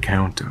towards the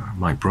counter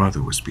my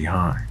brother was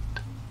behind.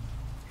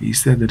 He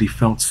said that he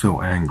felt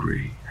so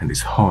angry and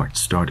his heart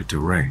started to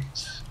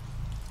race.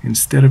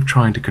 Instead of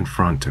trying to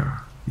confront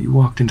her, he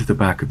walked into the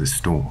back of the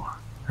store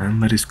and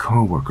let his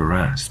coworker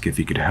ask if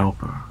he could help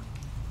her.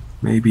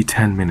 Maybe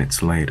 10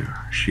 minutes later,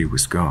 she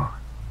was gone.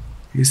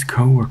 His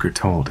coworker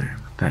told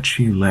him that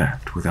she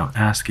left without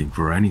asking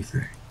for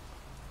anything.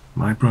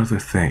 My brother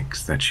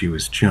thinks that she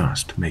was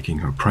just making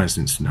her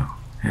presence known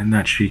and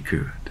that she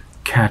could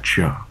catch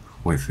up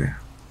with him,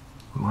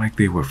 like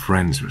they were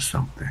friends or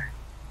something.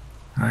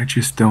 I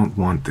just don't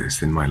want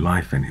this in my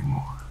life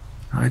anymore.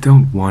 I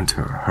don't want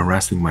her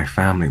harassing my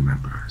family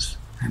members,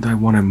 and I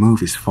want to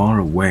move as far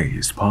away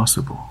as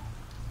possible.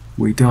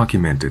 We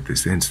documented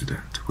this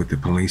incident with the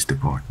police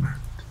department,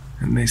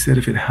 and they said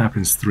if it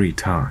happens 3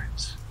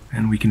 times,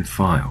 then we can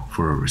file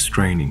for a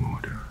restraining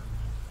order.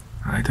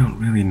 I don't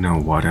really know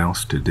what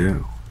else to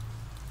do.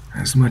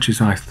 As much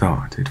as I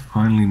thought it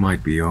finally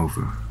might be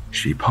over,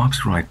 she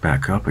pops right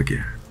back up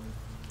again.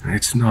 And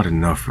it's not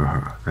enough for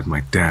her that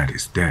my dad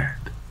is dead.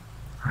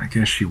 I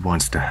guess she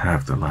wants to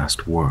have the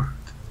last word.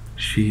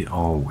 She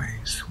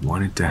always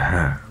wanted to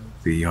have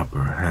the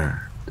upper hand.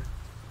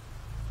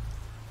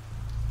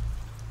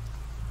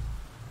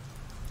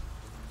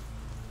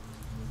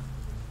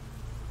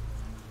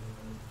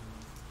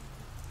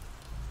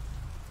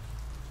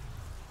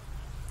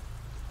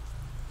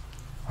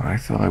 I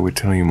thought I would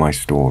tell you my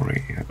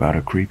story about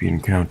a creepy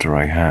encounter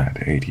I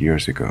had 8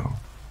 years ago.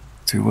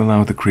 To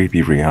allow the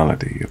creepy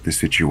reality of the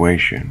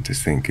situation to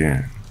sink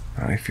in,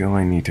 I feel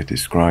I need to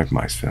describe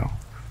myself.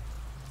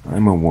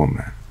 I'm a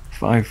woman,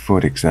 5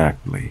 foot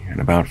exactly and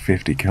about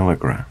 50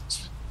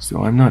 kilograms,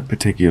 so I'm not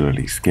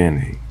particularly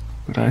skinny,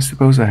 but I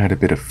suppose I had a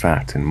bit of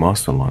fat and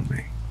muscle on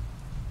me.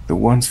 The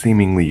one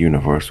seemingly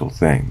universal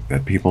thing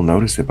that people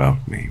notice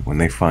about me when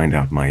they find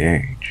out my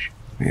age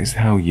is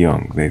how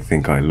young they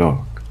think I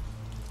look.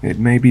 It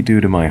may be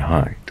due to my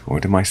height or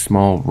to my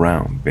small,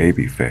 round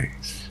baby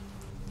face?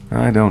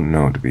 I don't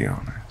know, to be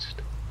honest.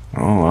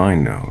 All I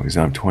know is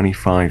I'm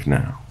 25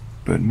 now,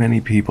 but many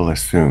people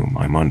assume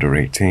I'm under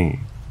 18.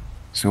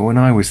 So when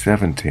I was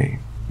 17,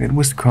 it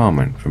was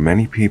common for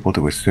many people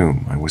to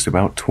assume I was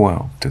about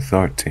 12 to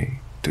 13.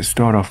 To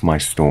start off my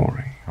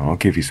story, I'll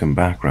give you some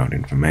background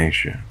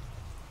information.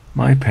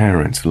 My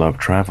parents love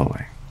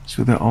traveling,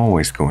 so they're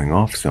always going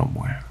off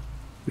somewhere.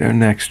 Their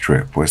next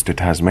trip was to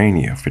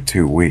Tasmania for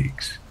 2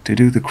 weeks to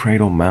do the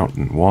Cradle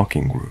Mountain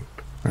walking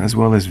group, as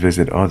well as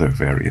visit other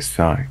various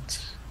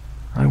sites.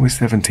 I was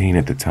 17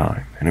 at the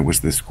time, and it was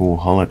the school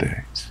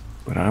holidays,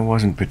 but I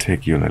wasn't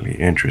particularly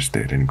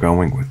interested in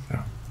going with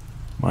them.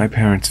 My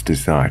parents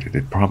decided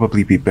it'd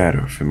probably be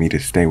better for me to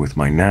stay with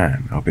my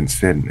nan up in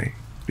Sydney,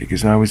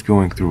 because I was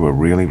going through a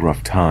really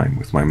rough time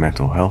with my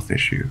mental health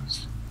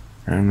issues,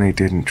 and they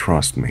didn't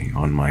trust me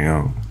on my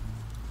own.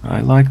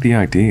 I liked the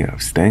idea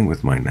of staying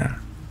with my nan,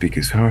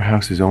 because her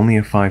house is only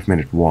a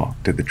 5-minute walk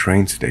to the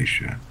train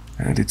station,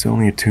 and it's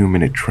only a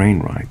 2-minute train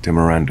ride to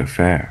Miranda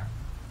Fair.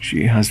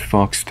 She has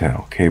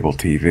Foxtel cable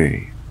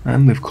TV,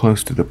 and lived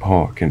close to the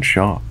park and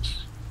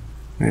shops.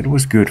 It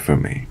was good for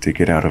me to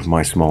get out of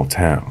my small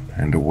town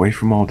and away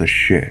from all the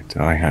shit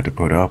I had to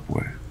put up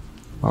with.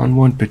 On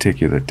one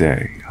particular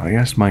day, I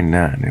asked my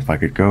nan if I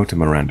could go to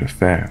Miranda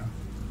Fair.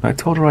 I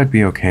told her I'd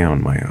be okay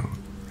on my own,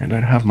 and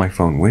I'd have my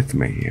phone with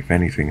me if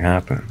anything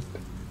happened.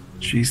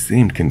 She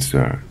seemed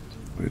concerned,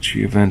 but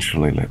she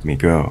eventually let me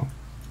go.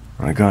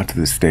 I got to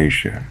the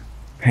station,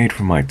 paid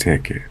for my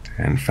ticket,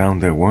 and found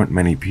there weren't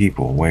many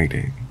people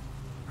waiting.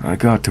 I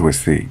got to a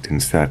seat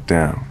and sat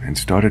down and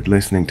started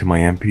listening to my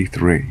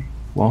MP3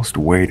 whilst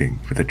waiting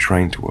for the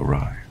train to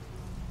arrive.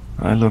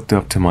 I looked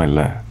up to my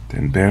left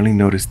and barely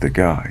noticed the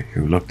guy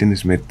who looked in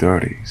his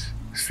mid-30s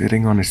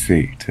sitting on a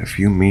seat a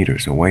few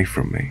meters away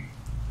from me.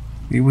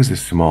 He was a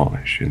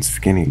smallish and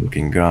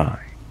skinny-looking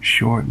guy,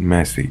 short,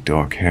 messy,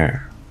 dark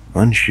hair,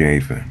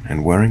 unshaven,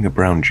 and wearing a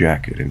brown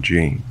jacket and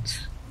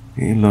jeans.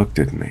 He looked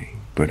at me,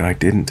 but I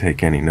didn't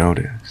take any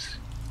notice.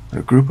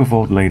 A group of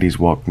old ladies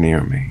walked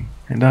near me,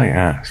 and I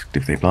asked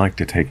if they'd like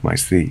to take my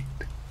seat,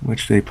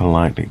 which they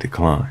politely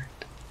declined.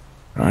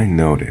 I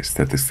noticed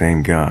that the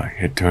same guy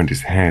had turned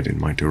his head in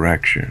my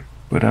direction,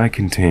 but I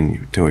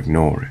continued to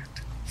ignore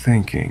it,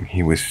 thinking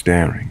he was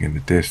staring in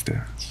the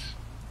distance.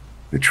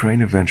 The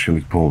train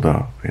eventually pulled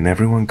up, and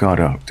everyone got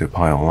up to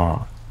pile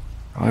on.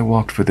 I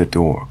walked for the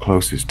door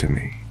closest to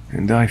me,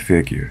 and I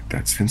figured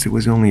that since it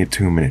was only a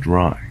 2-minute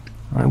ride,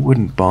 I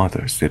wouldn't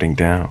bother sitting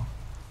down.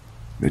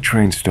 The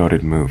train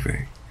started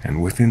moving,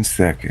 and within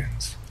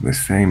seconds, the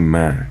same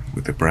man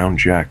with the brown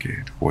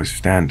jacket was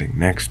standing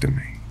next to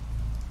me.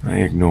 I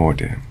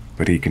ignored him,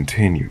 but he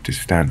continued to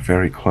stand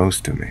very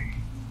close to me.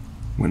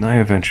 When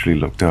I eventually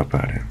looked up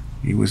at him,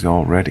 he was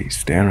already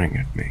staring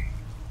at me.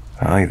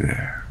 "Hi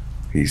there,"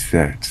 he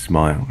said,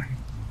 smiling.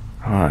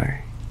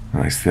 "Hi,"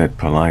 I said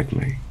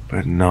politely,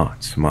 but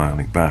not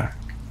smiling back.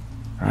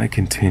 I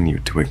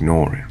continued to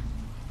ignore him.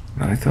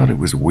 I thought it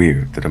was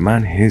weird that a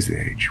man his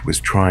age was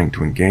trying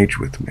to engage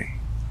with me.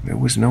 There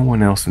was no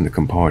one else in the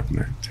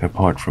compartment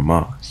apart from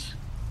us,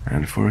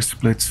 and for a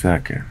split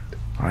second,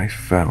 I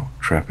felt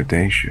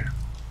trepidation.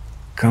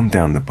 "Come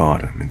down the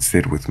bottom and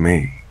sit with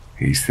me,"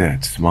 he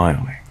said,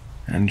 smiling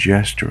and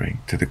gesturing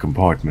to the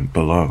compartment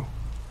below.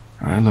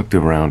 I looked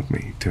around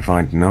me to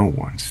find no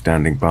one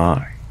standing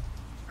by.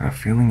 A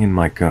feeling in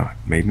my gut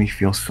made me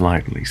feel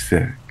slightly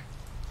sick.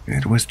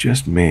 It was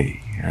just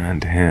me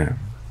and him.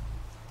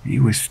 He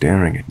was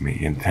staring at me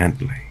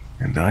intently,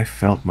 and I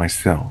felt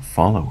myself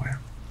follow him.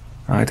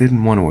 I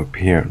didn't want to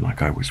appear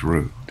like I was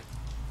rude.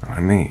 I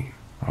mean,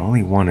 all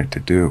he wanted to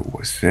do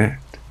was sit.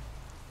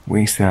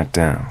 We sat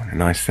down,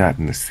 and I sat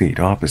in the seat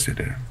opposite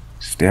him,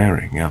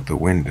 staring out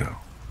the window.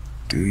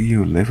 "Do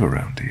you live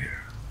around here?"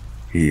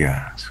 he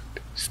asked,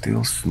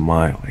 still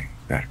smiling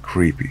that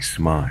creepy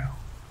smile.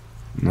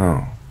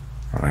 "No,"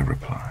 I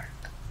replied.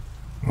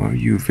 "Are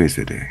you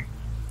visiting?"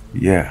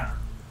 "Yeah."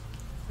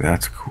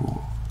 "That's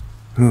cool.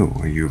 Who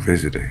are you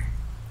visiting?"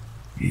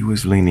 He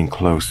was leaning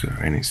closer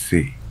in his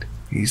seat.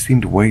 He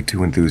seemed way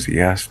too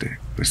enthusiastic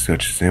for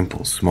such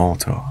simple small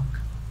talk.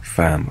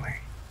 "Family,"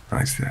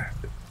 I said.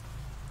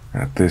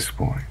 At this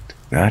point,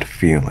 that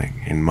feeling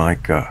in my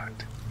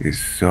gut is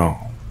so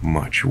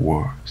much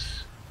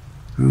worse.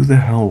 Who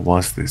the hell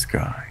was this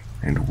guy,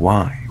 and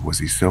why was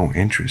he so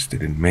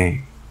interested in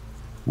me?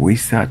 We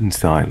sat in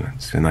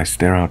silence, and I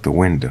stare out the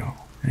window,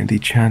 and he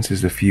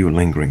chances a few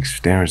lingering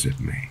stares at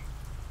me.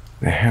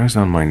 The hairs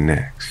on my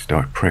neck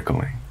start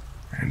prickling,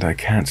 and I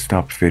can't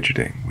stop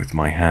fidgeting with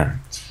my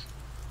hands.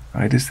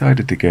 I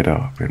decided to get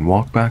up and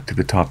walk back to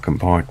the top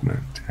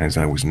compartment as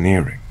I was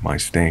nearing my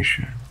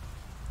station.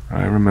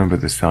 I remember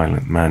the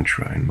silent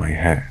mantra in my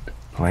head,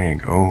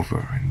 playing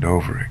over and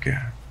over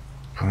again.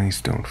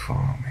 "Please don't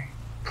follow me.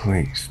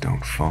 Please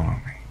don't follow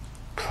me.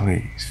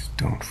 Please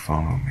don't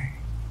follow me."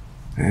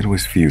 It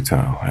was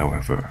futile,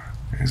 however,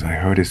 as I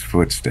heard his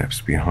footsteps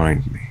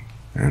behind me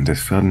and a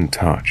sudden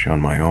touch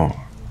on my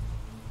arm.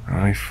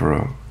 I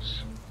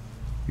froze.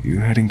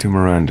 "You heading to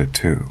Miranda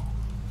too?"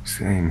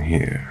 "Same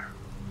here."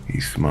 He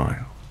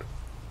smiled,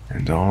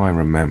 and all I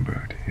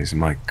remembered is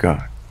my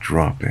gut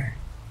dropping.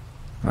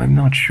 I'm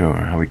not sure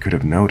how he could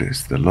have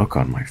noticed the look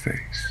on my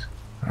face.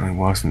 I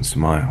wasn't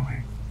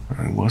smiling.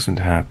 I wasn't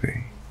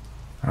happy.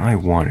 I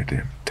wanted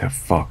him to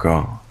fuck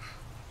off.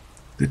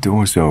 The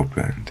doors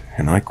opened,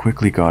 and I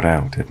quickly got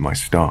out at my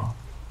stop.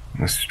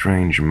 A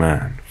strange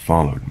man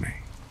followed me.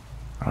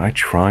 I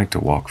tried to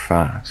walk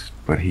fast,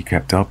 but he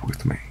kept up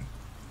with me.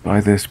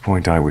 By this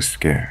point I was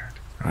scared.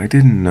 I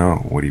didn't know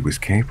what he was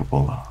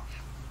capable of,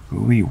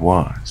 who he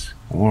was,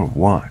 or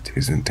what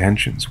his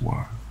intentions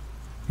were.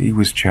 He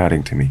was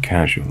chatting to me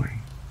casually.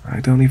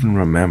 I don't even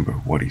remember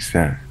what he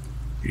said.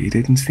 He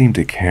didn't seem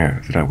to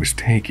care that I was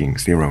taking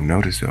zero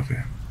notice of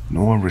him,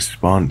 nor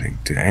responding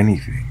to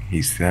anything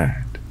he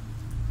said.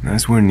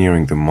 As we're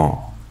nearing the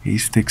mall, he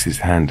sticks his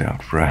hand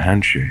out for a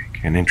handshake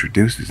and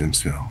introduces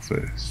himself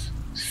as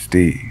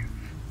Steve.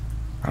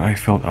 I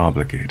felt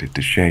obligated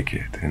to shake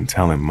it and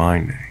tell him my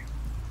name.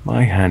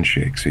 My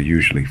handshakes are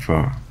usually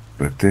firm,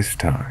 but this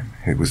time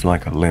it was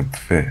like a limp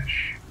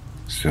fish.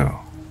 So,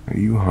 are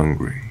you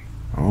hungry?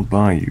 I'll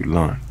buy you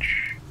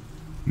lunch.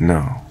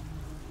 No.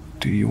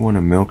 Do you want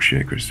a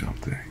milkshake or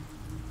something?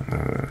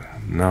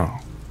 No.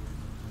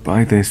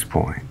 By this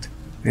point,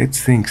 it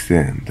sinks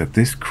in that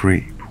this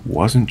creep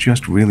wasn't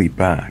just really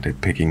bad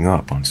at picking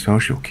up on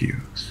social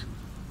cues.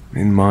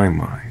 In my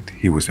mind,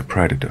 he was a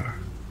predator,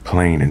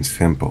 plain and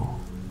simple.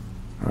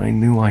 I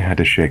knew I had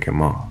to shake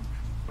him off,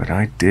 but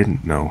I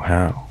didn't know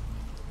how.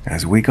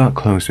 As we got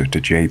closer to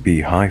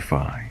JB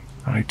Hi-Fi,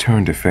 I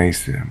turned to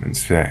face him and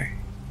say,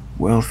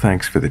 "Well,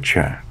 thanks for the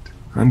chat.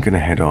 I'm gonna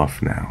head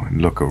off now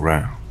and look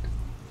around.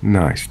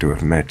 Nice to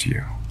have met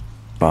you.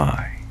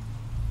 Bye."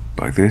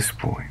 By this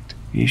point,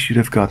 he should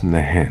have gotten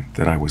the hint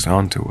that I was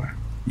onto him.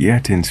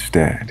 Yet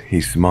instead, he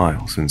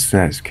smiles and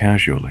says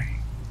casually,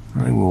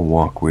 "I will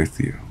walk with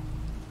you."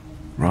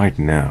 Right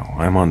now,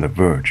 I'm on the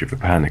verge of a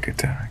panic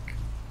attack.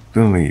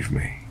 Believe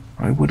me,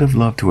 I would have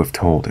loved to have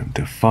told him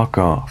to fuck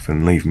off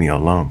and leave me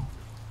alone,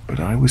 but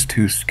I was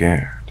too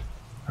scared.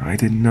 I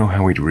didn't know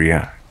how he'd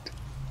react.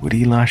 Would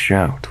he lash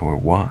out or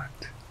what?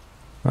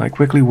 I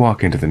quickly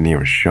walk into the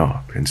nearest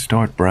shop and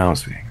start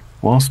browsing,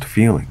 whilst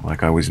feeling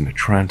like I was in a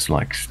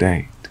trance-like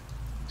state.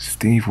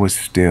 Steve was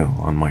still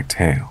on my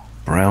tail,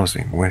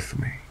 browsing with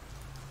me.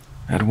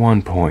 At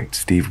one point,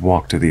 Steve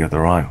walked to the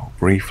other aisle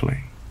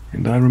briefly,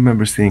 and I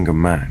remember seeing a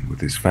man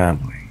with his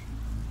family.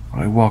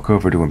 I walk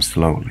over to him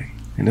slowly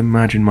and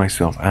imagine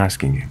myself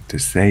asking him to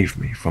save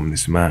me from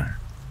this man.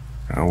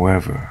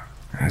 However,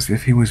 as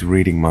if he was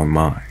reading my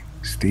mind,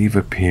 Steve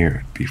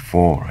appeared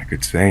before I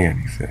could say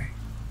anything.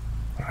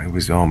 I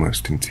was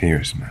almost in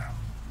tears now.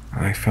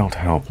 I felt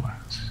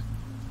helpless.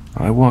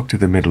 I walked to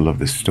the middle of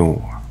the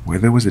store, where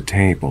there was a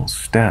table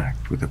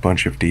stacked with a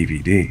bunch of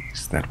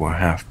DVDs that were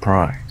half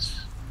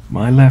price.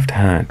 My left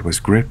hand was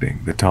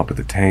gripping the top of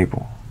the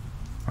table.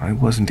 I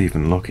wasn't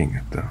even looking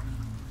at them.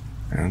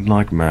 And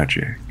like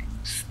magic,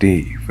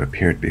 Steve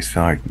appeared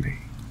beside me.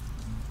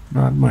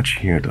 "Not much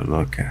here to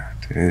look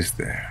at, is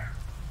there?"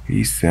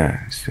 he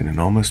says in an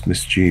almost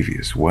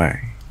mischievous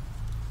way.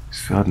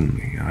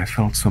 Suddenly, I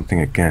felt something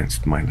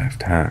against my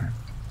left hand,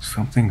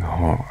 something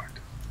hard,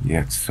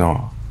 yet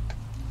soft.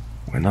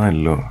 When I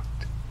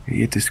looked, he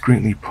had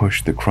discreetly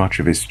pushed the crotch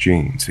of his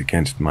jeans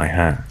against my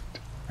hand,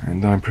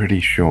 and I'm pretty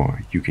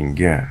sure you can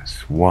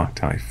guess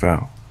what I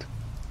felt.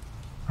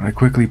 I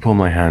quickly pulled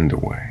my hand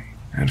away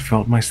and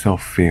felt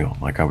myself feel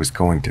like I was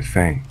going to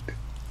faint.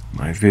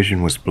 My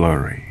vision was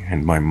blurry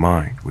and my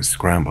mind was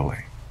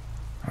scrambling.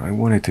 I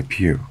wanted to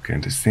puke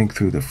and to sink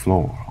through the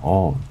floor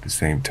all at the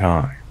same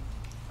time.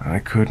 I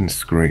couldn't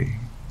scream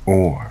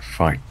or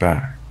fight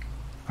back.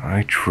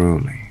 I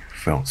truly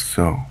felt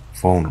so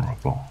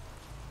vulnerable.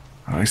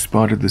 I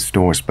spotted the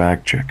store's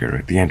bag checker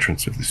at the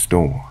entrance of the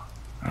store.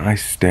 I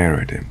stare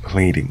at him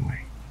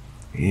pleadingly.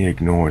 He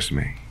ignores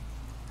me.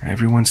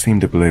 Everyone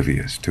seemed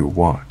oblivious to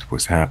what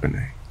was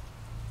happening.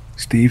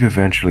 Steve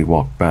eventually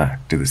walked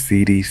back to the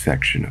CD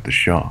section of the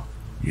shop,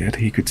 yet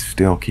he could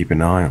still keep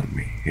an eye on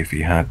me if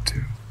he had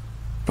to.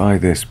 By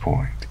this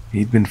point,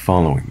 he'd been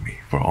following me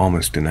for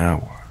almost an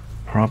hour,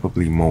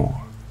 probably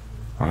more.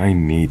 I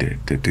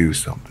needed to do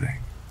something.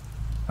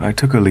 I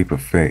took a leap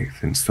of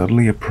faith and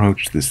suddenly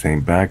approached the same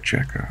bag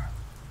checker.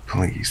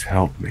 "Please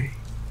help me.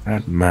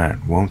 That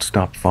man won't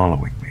stop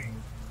following me."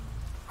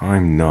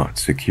 "I'm not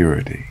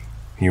security,"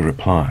 he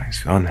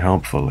replies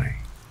unhelpfully.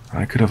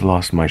 I could have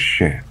lost my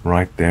shit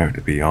right there,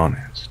 to be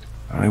honest.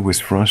 I was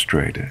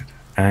frustrated,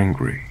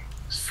 angry,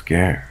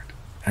 scared,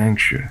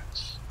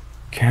 anxious.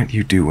 "Can't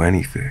you do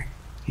anything?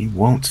 He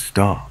won't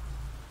stop."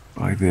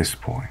 By this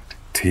point,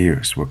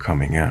 tears were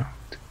coming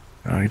out.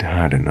 I'd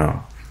had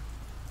enough.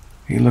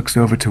 He looks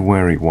over to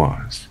where he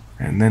was,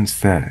 and then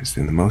says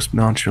in the most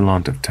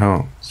nonchalant of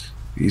tones,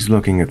 he's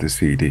looking at the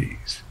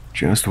CDs,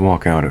 "Just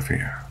walk out of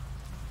here."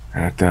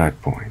 At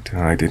that point,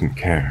 I didn't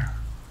care.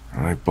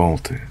 I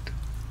bolted.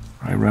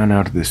 I ran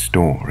out of the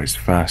store as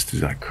fast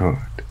as I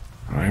could.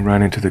 I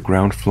ran into the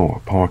ground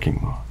floor parking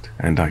lot,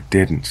 and I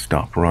didn't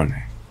stop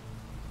running.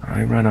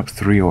 I ran up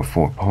 3 or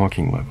 4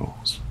 parking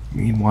levels,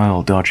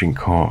 meanwhile dodging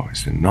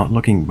cars and not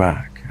looking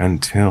back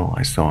until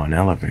I saw an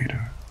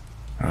elevator.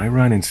 I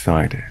ran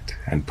inside it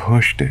and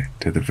pushed it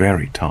to the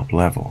very top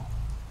level.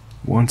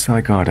 Once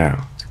I got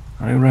out,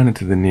 I ran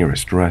into the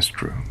nearest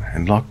restroom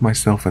and locked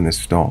myself in the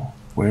stall,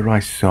 where I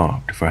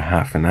sobbed for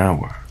half an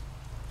hour.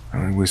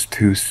 I was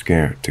too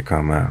scared to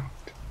come out.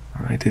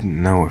 I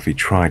didn't know if he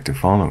tried to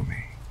follow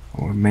me,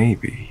 or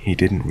maybe he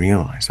didn't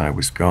realize I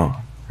was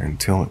gone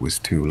until it was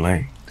too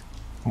late,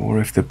 or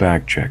if the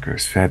bag checker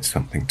said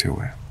something to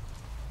him.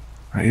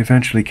 I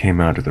eventually came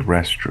out of the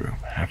restroom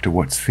after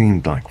what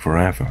seemed like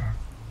forever.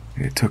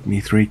 It took me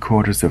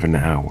 3/4 of an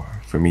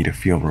hour for me to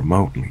feel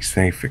remotely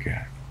safe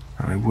again.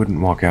 I wouldn't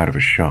walk out of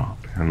a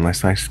shop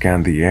unless I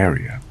scanned the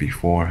area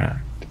beforehand.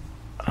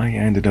 I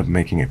ended up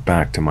making it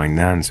back to my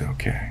nan's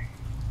okay.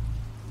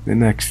 The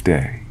next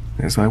day,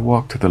 as I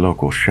walked to the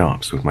local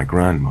shops with my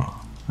grandma,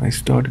 I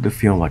started to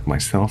feel like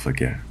myself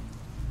again.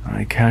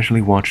 I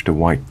casually watched a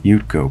white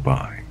ute go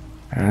by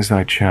as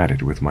I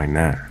chatted with my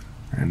nan,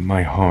 and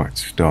my heart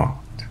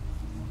stopped.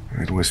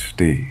 It was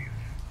Steve,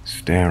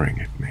 staring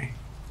at me.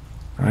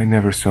 I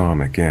never saw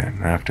him again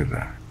after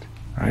that.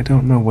 I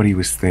don't know what he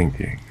was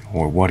thinking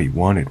or what he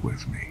wanted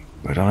with me,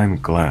 but I'm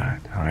glad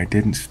I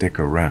didn't stick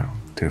around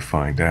to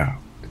find out.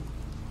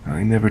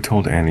 I never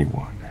told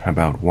anyone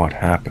about what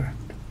happened.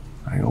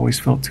 I always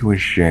felt too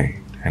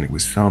ashamed, and it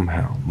was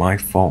somehow my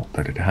fault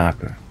that it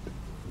happened.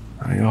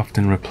 I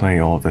often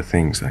replay all the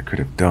things I could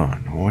have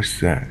done or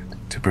said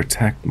to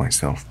protect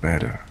myself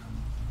better,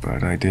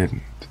 but I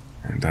didn't,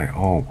 and I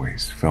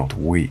always felt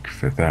weak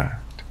for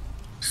that.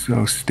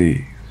 So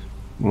Steve,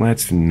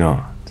 let's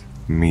not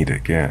meet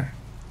again.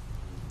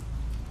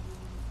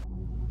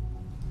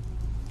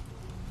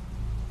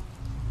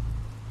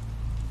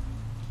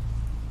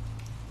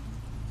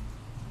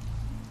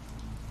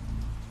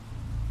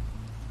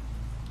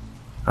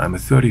 I'm a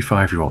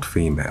 35-year-old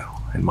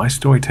female, and my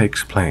story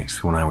takes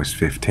place when I was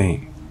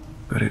 15,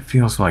 but it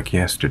feels like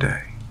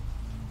yesterday.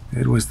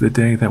 It was the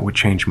day that would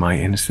change my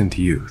innocent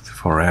youth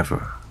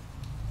forever.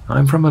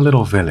 I'm from a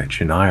little village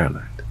in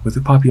Ireland with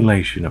a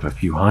population of a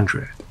few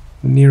hundred.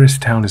 The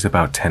nearest town is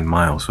about 10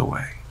 miles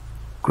away.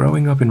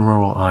 Growing up in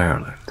rural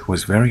Ireland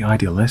was very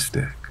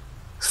idealistic.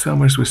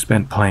 Summers were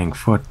spent playing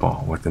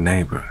football with the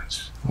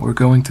neighbors, or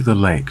going to the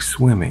lake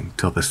swimming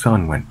till the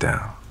sun went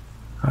down.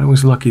 I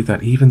was lucky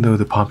that even though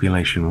the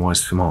population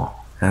was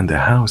small and the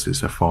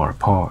houses are far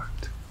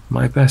apart,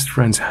 my best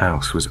friend's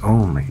house was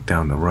only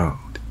down the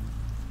road.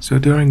 So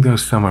during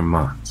those summer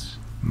months,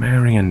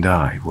 Mary and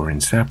I were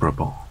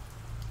inseparable.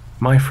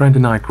 My friend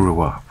and I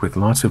grew up with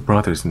lots of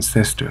brothers and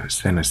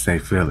sisters in a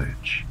safe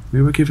village.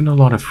 We were given a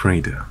lot of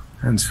freedom,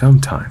 and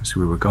sometimes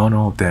we were gone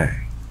all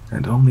day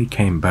and only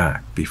came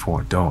back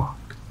before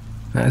dark.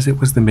 As it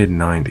was the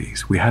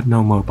mid-90s, we had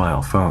no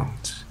mobile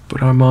phones,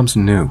 but our moms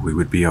knew we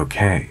would be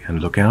okay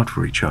and look out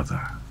for each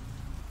other.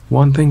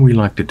 One thing we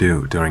liked to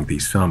do during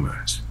these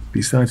summers,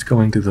 besides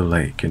going to the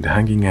lake and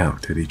hanging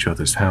out at each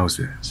other's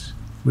houses,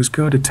 was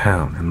go to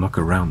town and look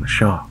around the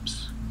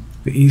shops.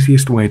 The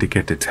easiest way to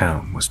get to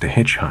town was to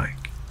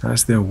hitchhike,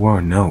 as there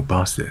were no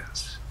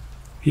buses.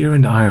 Here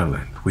in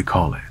Ireland, we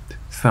call it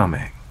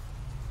thumbing.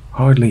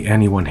 Hardly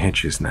anyone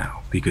hitches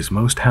now because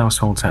most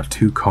households have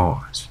 2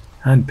 cars,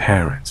 and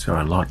parents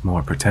are a lot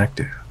more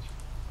protective.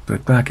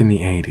 But back in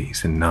the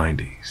 80s and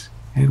 90s,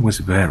 it was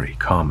very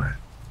common.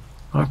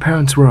 Our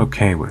parents were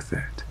okay with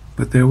it,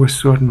 but there were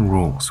certain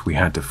rules we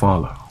had to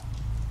follow.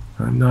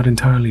 I'm not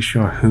entirely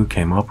sure who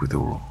came up with the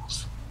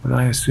rules, but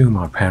I assume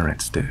our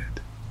parents did.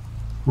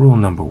 Rule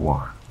number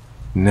 1,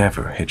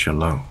 never hitch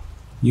alone.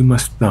 You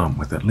must thumb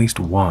with at least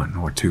 1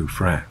 or 2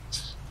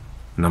 friends.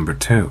 Number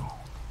 2,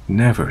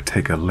 never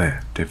take a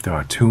lift if there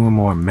are 2 or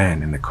more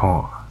men in the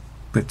car,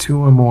 but 2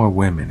 or more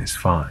women is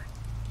fine.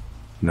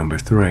 Number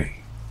 3,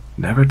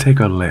 never take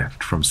a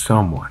lift from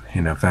someone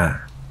in a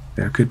van.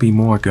 There could be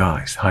more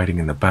guys hiding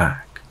in the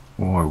back,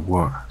 or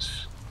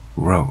worse,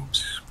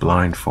 ropes,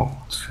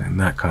 blindfolds, and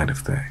that kind of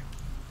thing.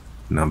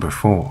 Number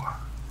 4,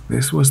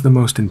 this was the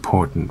most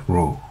important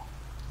rule.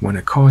 When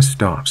a car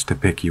stops to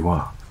pick you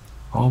up,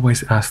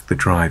 always ask the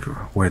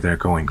driver where they're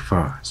going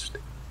first.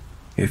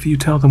 If you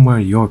tell them where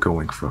you're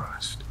going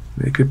first,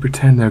 they could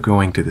pretend they're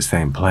going to the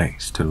same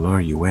place to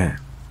lure you in.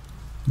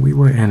 We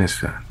were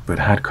innocent but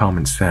had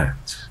common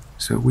sense,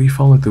 so we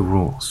followed the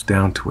rules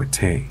down to a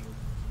T.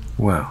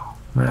 Well,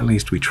 at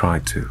least we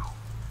tried to.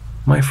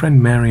 My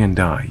friend Mary and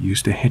I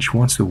used to hitch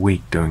once a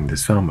week during the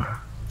summer.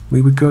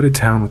 We would go to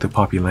town with a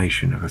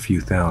population of a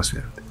few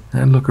thousand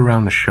and look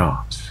around the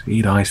shops,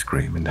 eat ice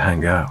cream, and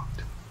hang out.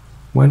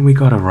 When we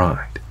got a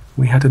ride,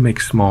 we had to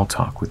make small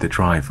talk with the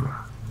driver,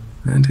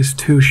 and as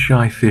 2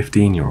 shy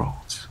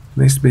 15-year-olds,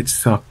 this bit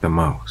sucked the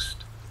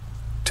most.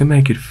 To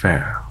make it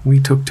fair, we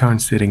took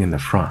turns sitting in the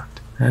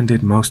front and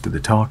did most of the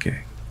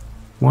talking.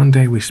 One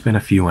day we spent a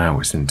few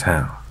hours in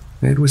town.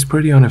 It was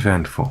pretty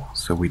uneventful,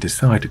 so we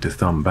decided to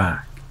thumb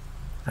back.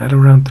 At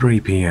around 3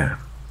 p.m.,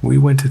 we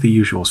went to the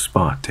usual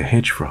spot to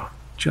hitch from,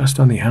 just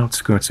on the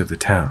outskirts of the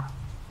town.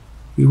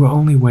 We were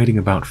only waiting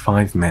about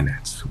 5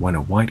 minutes when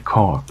a white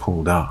car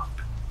pulled up.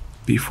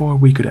 Before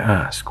we could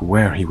ask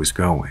where he was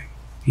going,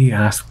 he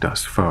asked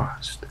us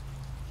first.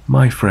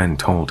 My friend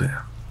told him,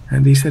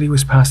 and he said he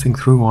was passing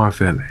through our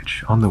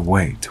village on the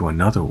way to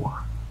another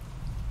one.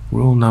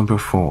 Rule number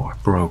 4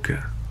 broken.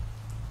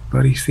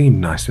 But he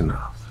seemed nice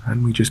enough,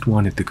 and we just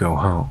wanted to go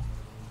home.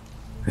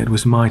 It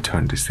was my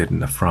turn to sit in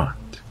the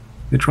front.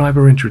 The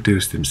driver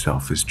introduced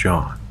himself as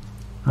John,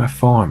 a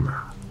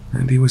farmer,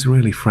 and he was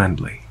really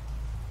friendly.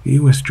 He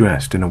was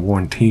dressed in a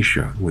worn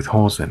t-shirt with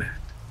holes in it.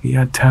 He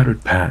had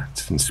tattered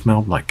pants and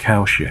smelled like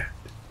cow shit.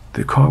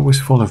 The car was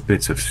full of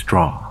bits of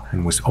straw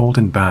and was old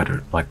and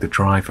battered like the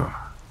driver.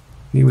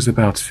 He was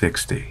about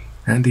 60,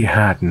 and he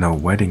had no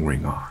wedding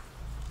ring on.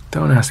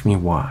 Don't ask me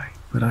why,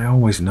 but I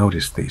always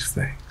noticed these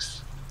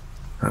things.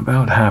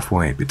 About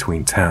halfway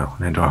between town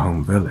and our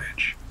home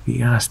village,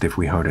 he asked if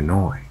we heard a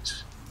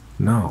noise.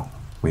 No,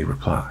 we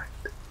replied.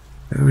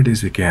 There it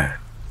is again.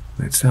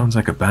 It sounds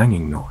like a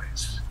banging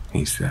noise,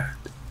 he said.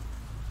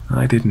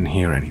 I didn't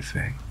hear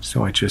anything,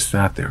 so I just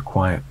sat there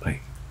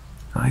quietly.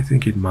 I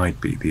think it might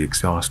be the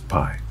exhaust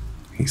pipe,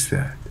 he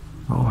said.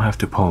 I'll have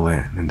to pull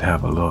in and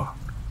have a look.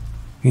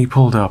 He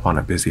pulled up on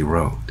a busy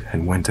road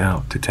and went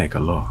out to take a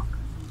look.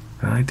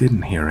 I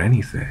didn't hear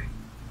anything,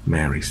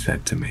 Mary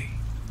said to me.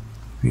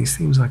 He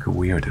seems like a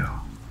weirdo,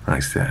 I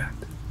said.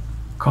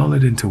 Call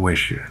it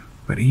intuition,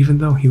 but even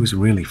though he was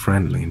really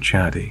friendly and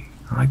chatty,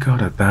 I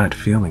got a bad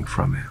feeling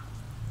from him.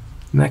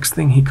 Next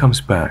thing he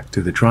comes back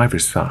to the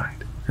driver's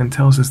side and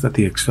tells us that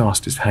the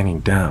exhaust is hanging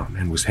down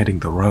and was hitting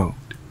the road.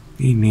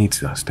 He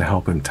needs us to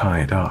help him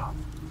tie it up.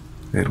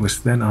 It was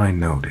then I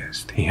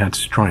noticed he had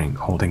string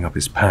holding up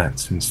his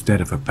pants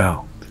instead of a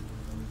belt.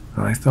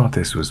 I thought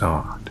this was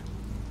odd.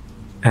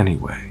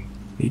 Anyway,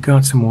 he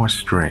got some more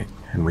string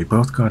and we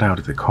both got out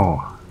of the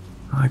car.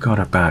 I got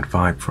a bad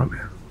vibe from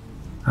him.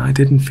 I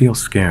didn't feel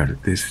scared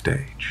at this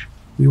stage.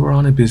 We were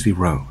on a busy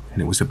road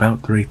and it was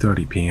about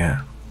 3:30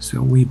 p.m.,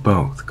 so we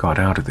both got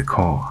out of the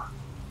car.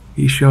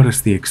 He showed us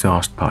the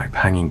exhaust pipe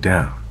hanging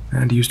down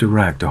and used a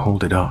rag to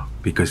hold it up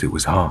because it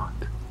was hot.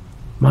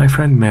 My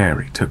friend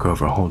Mary took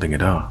over holding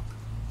it up,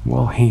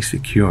 while he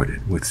secured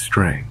it with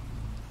string.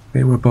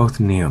 They were both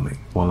kneeling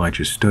while I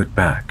just stood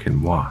back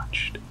and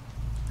watched.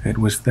 It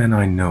was then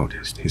I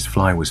noticed his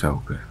fly was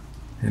open,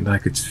 and I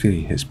could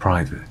see his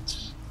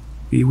privates.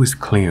 He was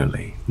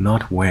clearly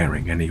not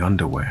wearing any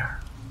underwear.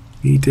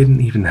 He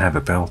didn't even have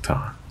a belt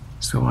on,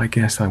 so I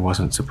guess I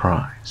wasn't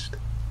surprised.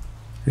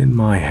 In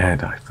my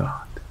head I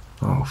thought,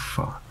 oh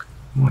fuck,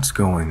 what's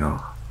going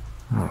on?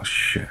 Oh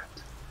shit.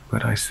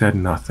 But I said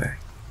nothing.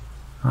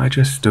 I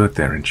just stood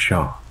there in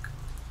shock.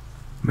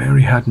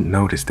 Mary hadn't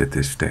noticed at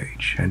this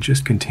stage and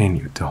just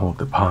continued to hold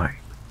the pipe.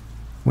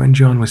 When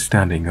John was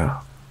standing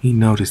up, he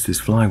noticed his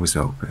fly was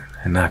open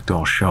and acted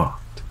all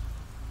shocked.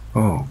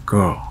 Oh,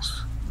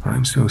 girls,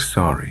 I'm so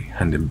sorry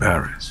and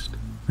embarrassed.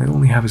 I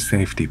only have a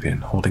safety pin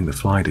holding the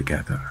fly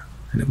together,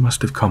 and it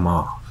must have come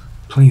off.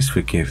 Please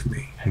forgive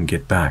me and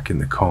get back in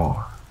the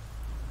car.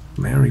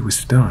 Mary was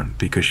stunned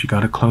because she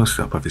got a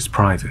close-up of his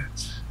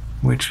privates,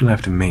 which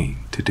left me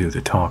to do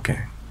the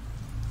talking.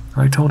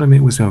 I told him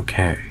it was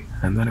okay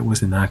and that it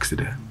was an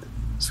accident,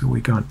 so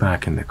we got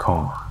back in the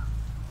car.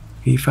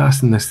 He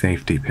fastened the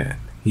safety pin,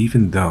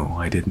 even though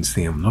I didn't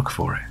see him look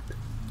for it.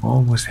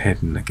 All was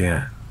hidden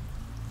again.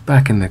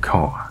 Back in the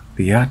car,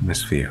 the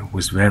atmosphere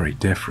was very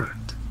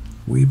different.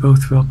 We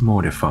both felt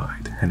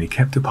mortified and he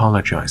kept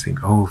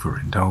apologizing over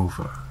and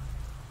over.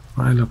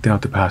 I looked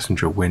out the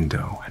passenger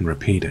window and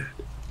repeated,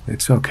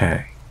 "It's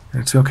okay,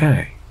 it's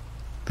okay."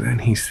 Then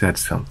he said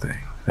something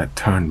that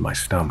turned my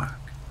stomach.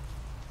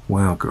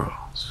 Well,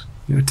 girls,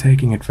 you're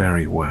taking it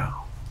very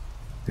well.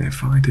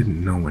 If I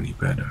didn't know any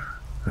better,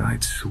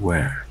 I'd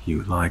swear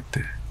you liked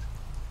it.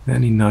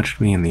 Then he nudged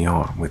me in the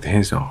arm with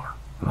his arm,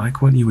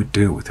 like what you would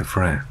do with a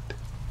friend.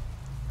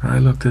 I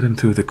looked at him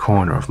through the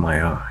corner of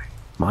my eye,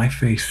 my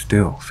face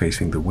still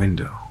facing the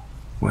window,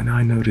 when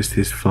I noticed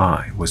his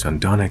fly was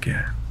undone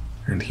again,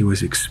 and he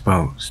was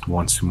exposed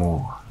once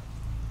more.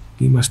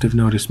 He must have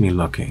noticed me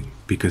looking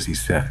because he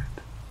said,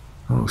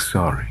 "Oh,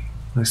 sorry,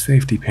 the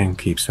safety pin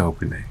keeps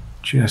opening,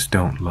 just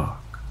don't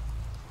look."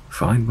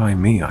 Fine by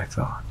me, I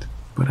thought,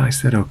 but I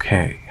said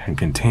okay and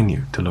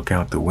continued to look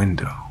out the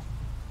window.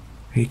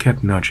 He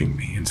kept nudging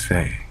me and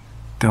saying,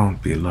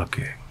 "Don't be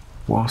looking,"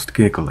 whilst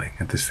giggling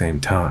at the same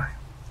time.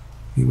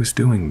 He was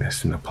doing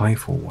this in a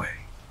playful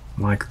way,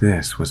 like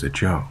this was a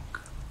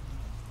joke.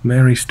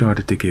 Mary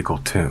started to giggle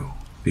too,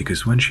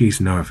 because when she's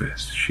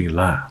nervous, she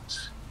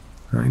laughs.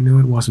 I knew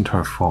it wasn't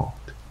her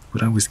fault,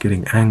 but I was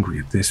getting angry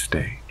at this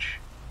stage.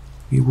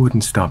 He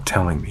wouldn't stop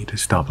telling me to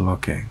stop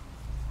looking,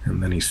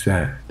 and then he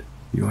said,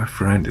 "Your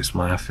friend is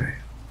laughing.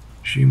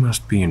 She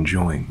must be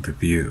enjoying the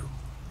view."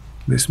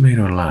 This made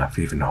her laugh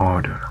even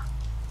harder.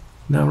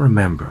 Now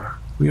remember,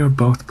 we are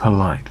both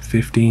polite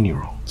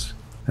 15-year-olds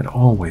that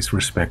always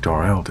respect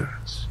our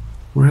elders.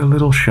 We're a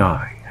little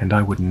shy, and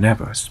I would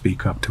never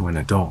speak up to an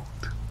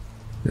adult.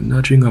 The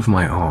nudging of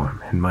my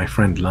arm and my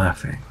friend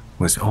laughing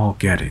was all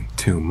getting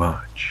too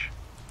much.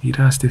 He'd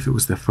asked if it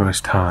was the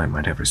first time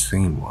I'd ever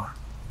seen one.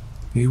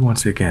 He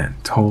once again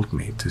told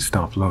me to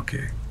stop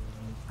looking.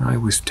 I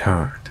was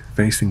turned,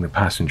 facing the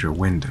passenger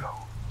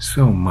window,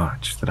 so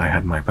much that I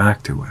had my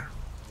back to him.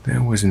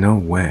 There was no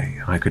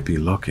way I could be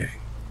looking.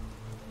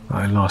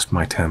 I lost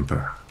my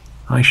temper.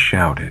 I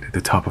shouted at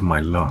the top of my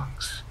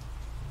lungs,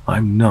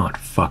 "I'm not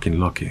fucking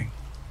looking.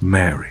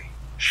 Mary,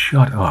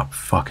 shut up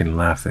fucking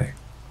laughing."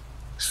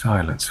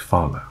 Silence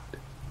followed.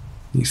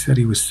 He said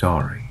he was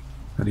sorry,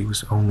 that he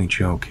was only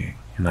joking,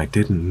 and I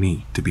didn't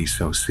need to be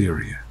so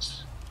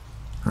serious.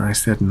 I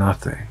said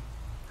nothing,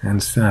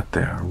 and sat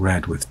there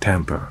red with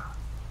temper.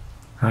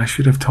 I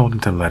should have told him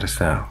to let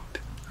us out.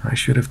 I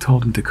should have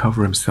told him to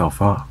cover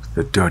himself up,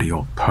 the dirty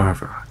old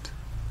pervert.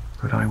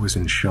 But I was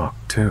in shock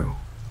too.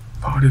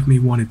 Part of me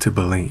wanted to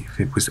believe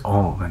it was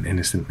all an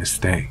innocent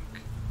mistake.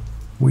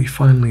 We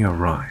finally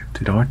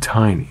arrived at our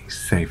tiny,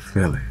 safe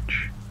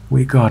village.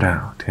 We got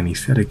out, and he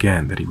said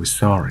again that he was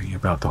sorry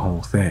about the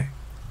whole thing.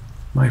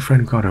 My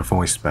friend got her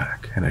voice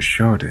back and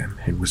assured him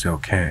it was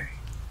okay.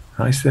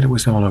 I said it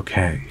was all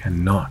okay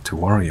and not to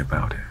worry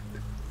about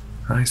it.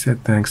 I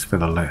said thanks for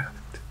the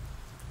lift.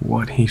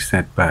 What he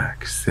said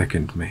back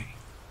sickened me.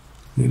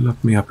 He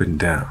looked me up and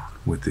down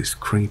with this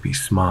creepy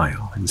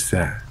smile and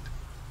said,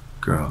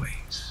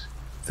 "Girlies,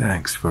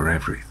 thanks for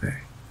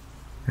everything,"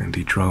 and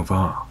he drove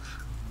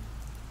off.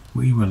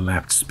 We were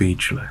left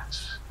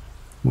speechless.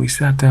 We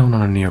sat down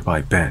on a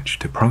nearby bench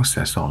to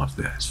process all of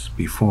this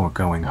before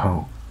going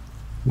home.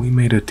 We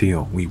made a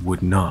deal we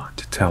would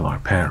not tell our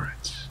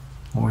parents,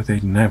 or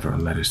they'd never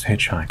let us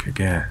hitchhike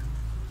again.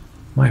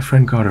 My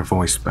friend got her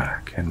voice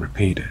back and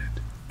repeated,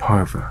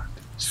 "Pervert,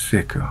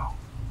 sicko,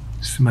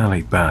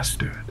 smelly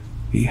bastard."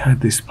 He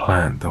had this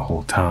planned the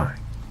whole time,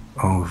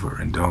 over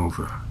and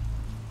over.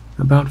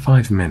 About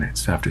 5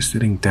 minutes after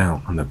sitting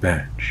down on the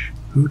bench,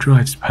 who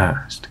drives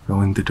past,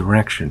 going the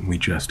direction we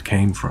just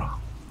came from?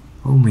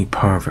 Only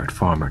pervert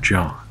Farmer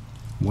John,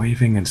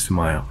 waving and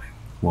smiling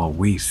while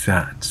we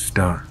sat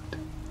stunned.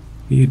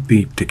 He had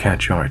beeped to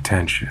catch our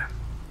attention.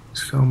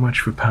 So much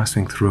for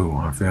passing through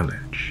our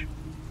village.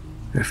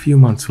 A few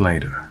months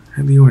later,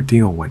 and the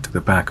ordeal went to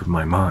the back of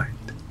my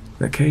mind.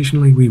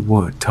 Occasionally we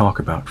would talk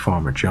about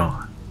Farmer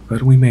John,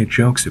 but we made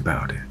jokes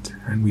about it,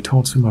 and we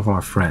told some of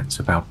our friends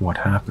about what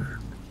happened.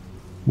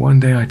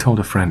 One day I told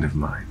a friend of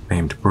mine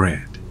named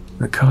Brid.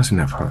 A cousin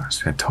of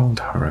hers had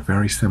told her a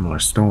very similar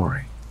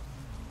story.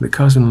 The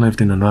cousin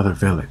lived in another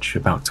village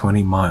about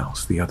 20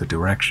 miles the other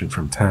direction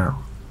from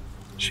town.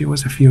 She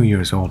was a few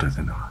years older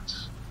than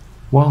us.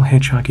 While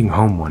hitchhiking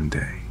home one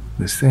day,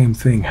 the same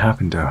thing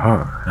happened to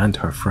her and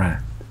her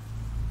friend.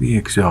 The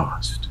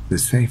exhaust, the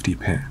safety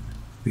pin,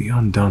 the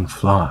undone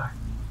fly.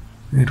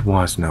 It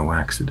was no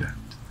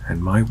accident,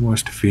 and my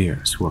worst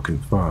fears were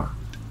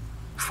confirmed.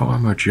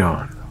 Farmer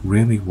John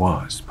really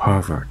was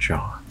Pervert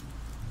John.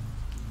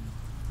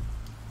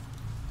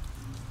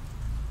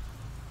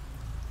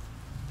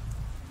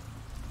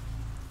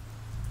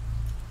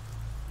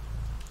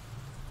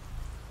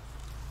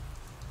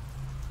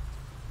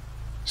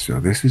 So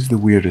this is the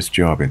weirdest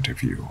job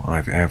interview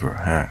I've ever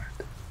had.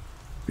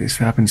 This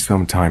happened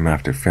sometime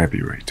after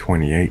February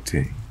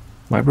 2018.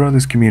 My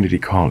brother's community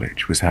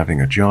college was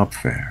having a job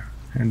fair,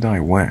 and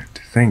I went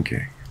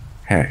thinking,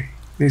 hey,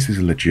 this is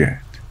legit.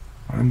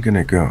 I'm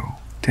gonna go,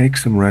 take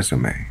some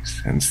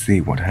resumes, and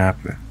see what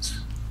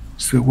happens.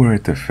 So we're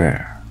at the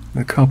fair,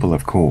 a couple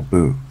of cool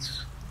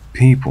booths,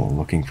 people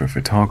looking for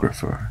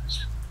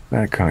photographers,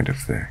 that kind of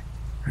thing.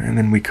 And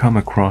then we come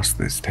across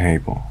this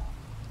table.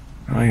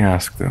 I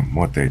ask them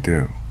what they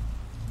do.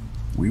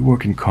 "We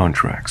work in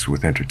contracts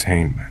with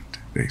entertainment,"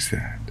 they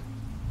said.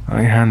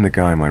 I hand the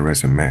guy my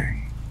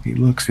resume. He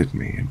looks at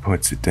me and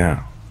puts it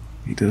down.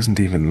 He doesn't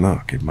even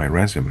look at my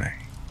resume.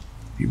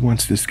 He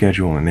wants to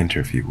schedule an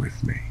interview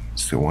with me,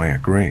 so I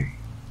agree.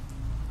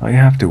 I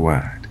have to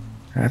add,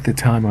 at the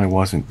time I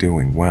wasn't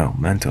doing well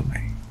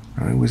mentally.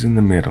 I was in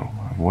the middle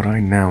of what I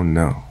now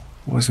know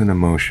was an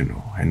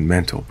emotional and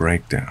mental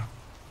breakdown.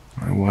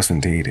 I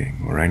wasn't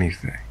eating or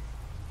anything.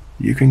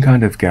 You can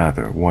kind of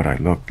gather what I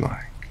looked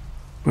like.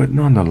 But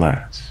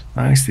nonetheless,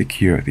 I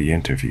secure the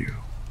interview,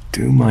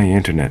 do my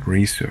internet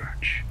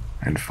research,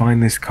 and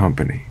find this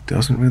company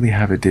doesn't really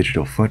have a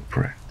digital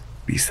footprint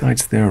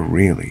besides their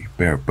really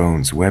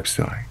bare-bones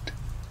website.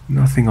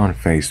 Nothing on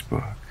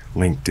Facebook,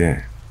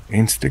 LinkedIn,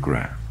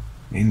 Instagram,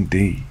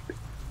 Indeed.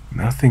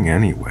 Nothing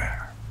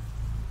anywhere.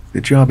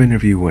 The job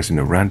interview was in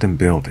a random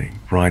building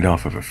right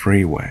off of a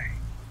freeway.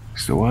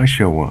 So I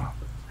show up,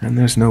 and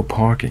there's no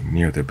parking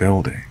near the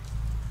building.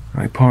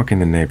 I park in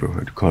the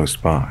neighborhood close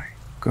by,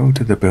 go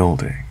to the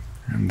building,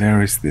 and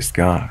there is this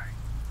guy.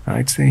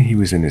 I'd say he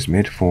was in his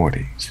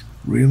mid-40s,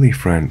 really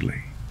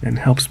friendly, and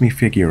helps me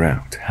figure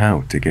out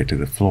how to get to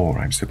the floor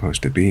I'm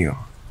supposed to be on.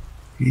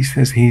 He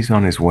says he's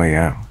on his way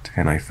out,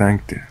 and I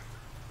thanked him.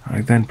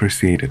 I then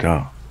proceeded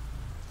up.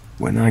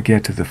 When I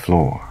get to the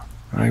floor,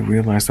 I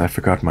realize I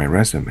forgot my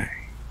resume.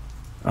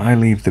 I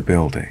leave the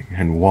building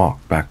and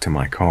walk back to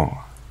my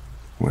car.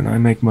 When I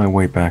make my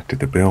way back to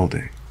the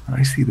building,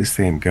 I see the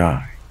same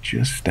guy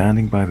just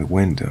standing by the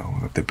window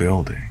of the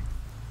building.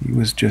 He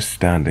was just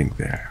standing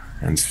there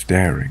and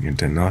staring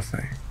into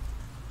nothing.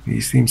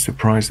 He seemed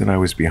surprised that I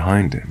was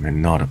behind him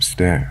and not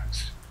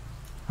upstairs.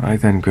 I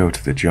then go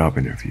to the job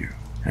interview,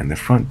 and the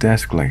front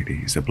desk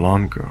lady is a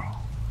blonde girl.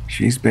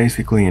 She's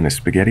basically in a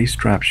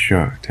spaghetti-strap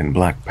shirt and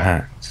black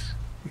pants.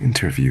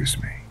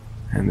 Interviews me,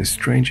 and the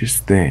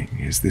strangest thing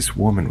is this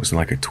woman was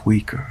like a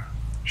tweaker.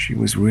 She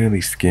was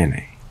really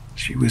skinny.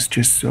 She was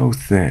just so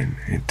thin,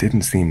 it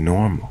didn't seem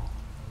normal.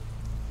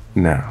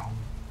 Now,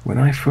 when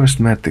I first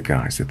met the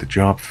guys at the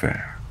job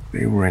fair,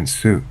 they were in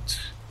suits,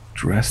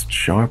 dressed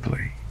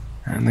sharply,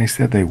 and they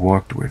said they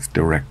worked with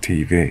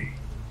DirecTV.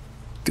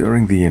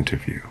 During the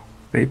interview,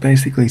 they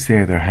basically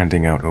say they're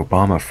handing out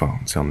Obama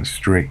phones on the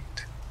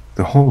street.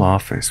 The whole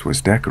office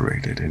was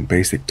decorated in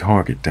basic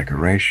Target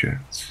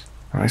decorations.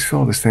 I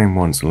saw the same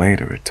ones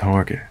later at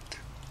Target.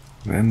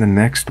 Then the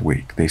next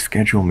week, they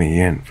schedule me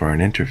in for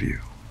an interview.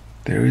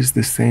 There is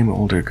the same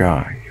older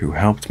guy who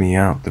helped me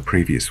out the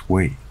previous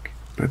week,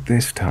 but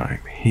this time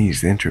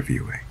he's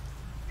interviewing.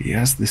 He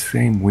has the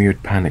same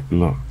weird panicked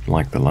look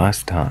like the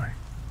last time.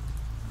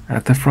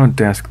 At the front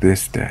desk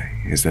this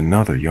day is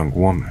another young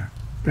woman,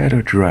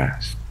 better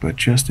dressed but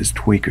just as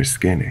tweaker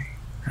skinny,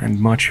 and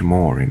much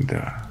more in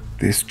the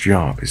 "this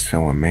job is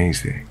so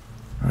amazing,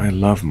 I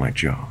love my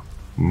job"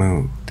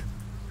 mood.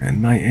 And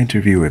my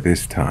interviewer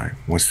this time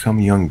was some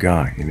young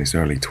guy in his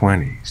early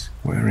 20s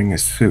wearing a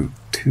suit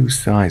 2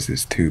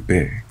 sizes too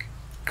big,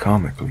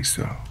 comically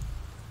so.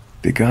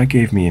 The guy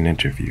gave me an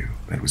interview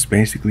that was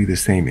basically the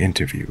same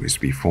interview as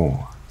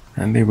before,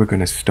 and they were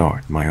going to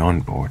start my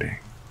onboarding.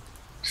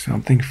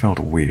 Something felt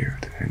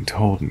weird and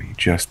told me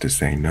just to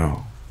say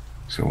no,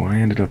 so I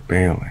ended up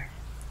bailing.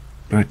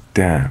 But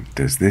damn,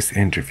 does this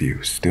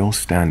interview still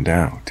stand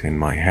out in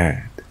my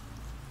head.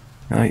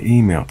 I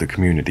emailed the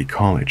community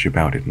college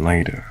about it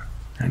later,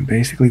 and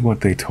basically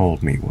what they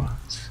told me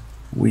was,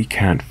 we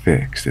can't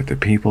fix if the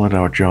people at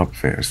our job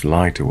fairs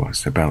lie to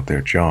us about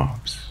their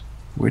jobs,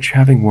 which,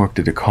 having worked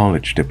at a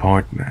college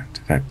department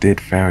that did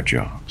fair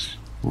jobs,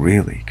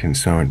 really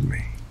concerned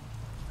me.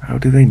 How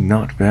do they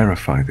not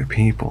verify the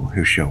people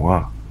who show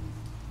up?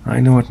 I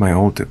know at my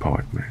old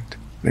department,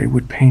 they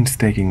would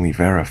painstakingly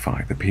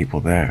verify the people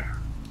there.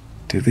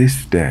 To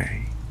this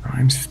day,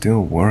 I'm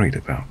still worried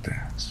about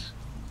this.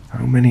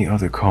 How many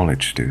other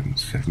college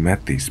students have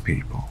met these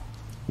people?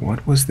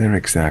 What was their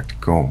exact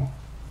goal?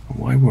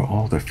 Why were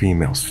all the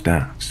female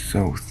staff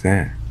so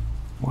thin?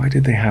 Why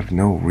did they have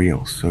no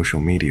real social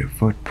media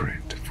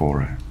footprint for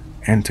an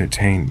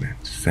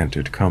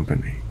entertainment-centered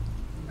company?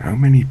 How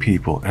many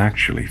people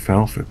actually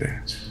fell for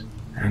this?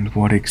 And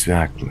what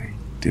exactly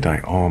did I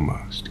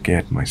almost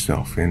get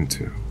myself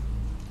into?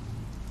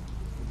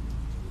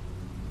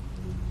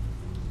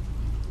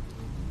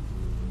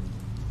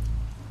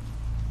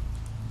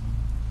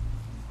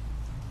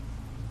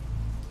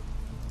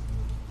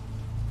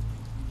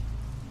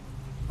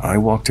 I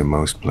walk to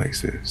most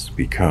places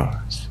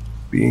because,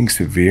 being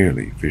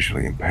severely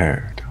visually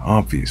impaired,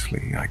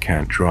 obviously I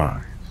can't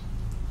drive.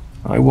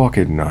 I walk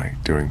at night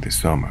during the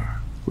summer,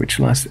 which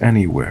lasts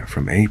anywhere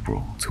from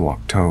April to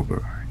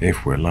October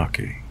if we're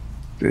lucky.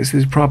 This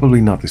is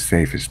probably not the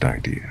safest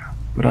idea,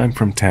 but I'm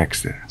from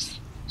Texas,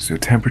 so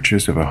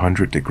temperatures of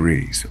 100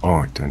 degrees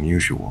aren't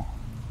unusual.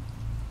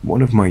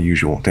 One of my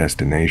usual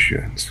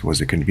destinations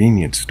was a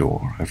convenience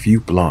store a few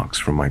blocks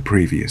from my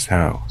previous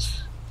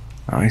house.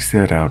 I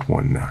set out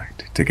one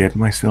night to get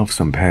myself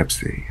some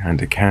Pepsi and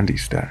a candy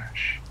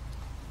stash.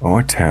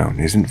 Our town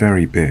isn't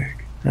very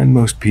big, and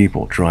most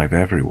people drive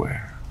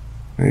everywhere.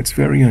 It's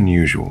very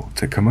unusual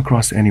to come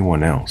across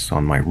anyone else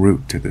on my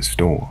route to the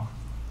store.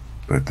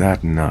 But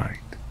that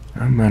night,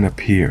 a man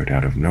appeared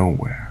out of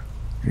nowhere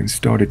and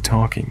started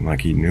talking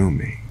like he knew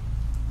me.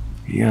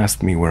 He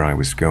asked me where I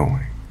was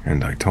going,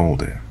 and I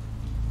told him.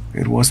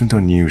 It wasn't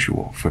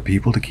unusual for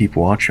people to keep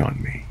watch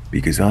on me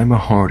because I'm a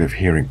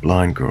hard-of-hearing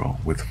blind girl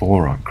with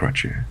forearm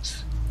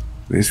crutches.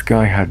 This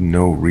guy had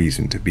no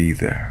reason to be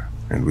there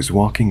and was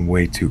walking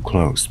way too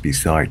close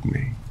beside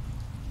me.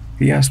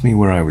 He asked me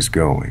where I was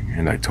going,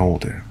 and I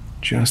told him,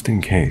 just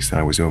in case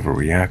I was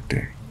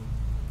overreacting.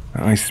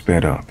 I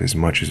sped up as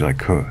much as I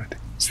could,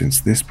 since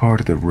this part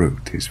of the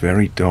route is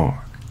very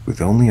dark,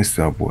 with only a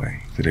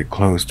subway that had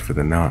closed for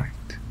the night.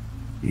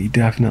 He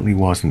definitely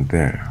wasn't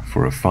there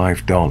for a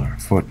 $5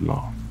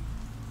 footlong.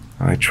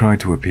 I tried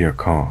to appear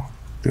calm,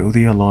 though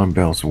the alarm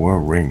bells were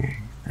ringing,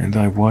 and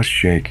I was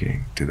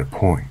shaking to the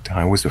point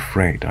I was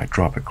afraid I'd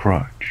drop a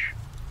crutch,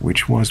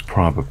 which was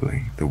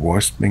probably the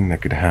worst thing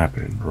that could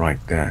happen right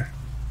then,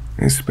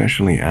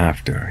 especially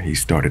after he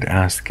started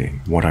asking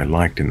what I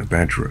liked in the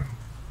bedroom,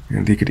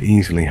 and he could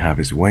easily have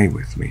his way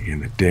with me in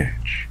the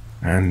ditch,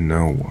 and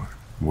no one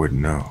would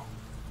know.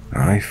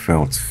 I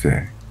felt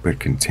sick,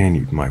 but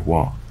continued my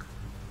walk.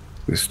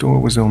 The store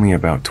was only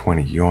about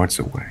 20 yards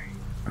away.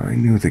 I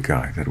knew the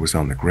guy that was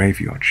on the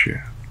graveyard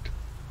shift.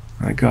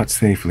 I got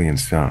safely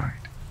inside,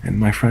 and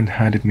my friend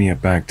handed me a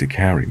bag to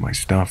carry my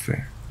stuff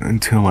in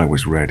until I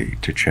was ready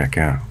to check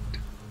out.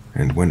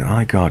 And when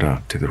I got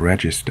up to the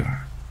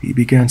register, he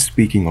began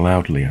speaking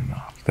loudly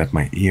enough that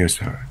my ears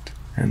hurt,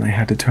 and I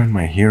had to turn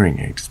my hearing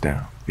aids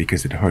down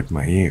because it hurt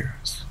my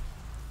ears.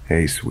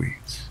 "Hey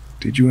sweets,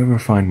 did you ever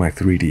find my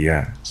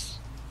 3DS?"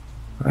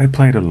 I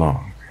played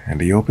along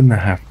and he opened the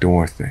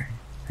half-door thing,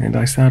 and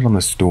I sat on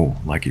the stool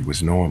like it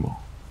was normal.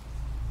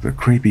 The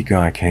creepy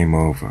guy came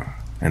over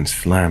and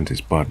slammed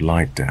his Bud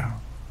Light down,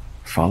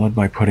 followed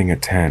by putting a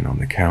 10 on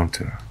the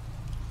counter.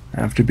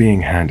 After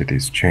being handed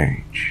his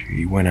change,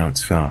 he went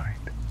outside.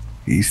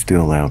 He's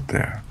still out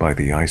there by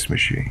the ice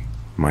machine,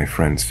 my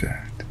friend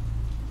said.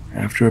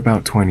 After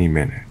about 20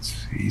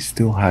 minutes, he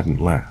still hadn't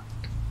left.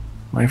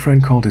 My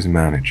friend called his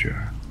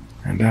manager,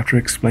 and after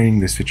explaining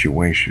the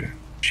situation,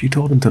 she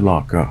told him to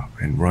lock up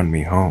and run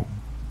me home.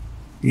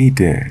 He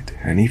did,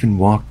 and even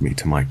walked me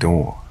to my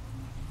door.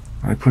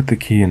 I put the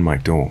key in my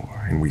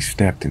door, and we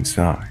stepped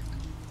inside.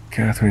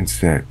 Catherine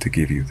said to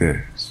give you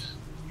this.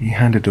 He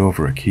handed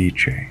over a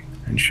keychain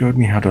and showed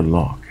me how to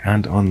lock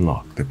and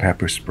unlock the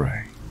pepper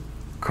spray.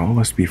 Call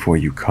us before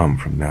you come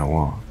from now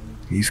on.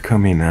 He's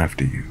come in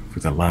after you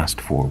for the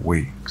last 4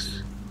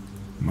 weeks.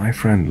 My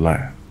friend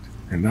left,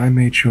 and I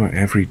made sure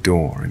every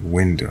door and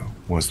window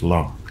was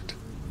locked.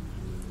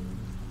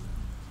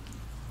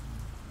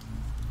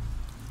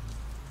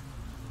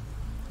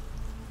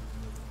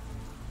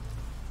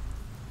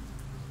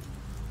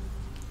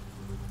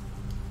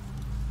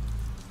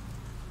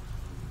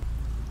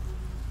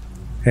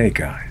 Hey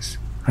guys,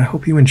 I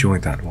hope you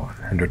enjoyed that one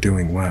and are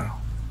doing well.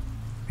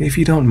 If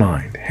you don't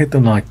mind, hit the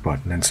like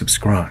button and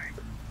subscribe.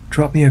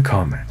 Drop me a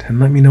comment and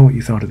let me know what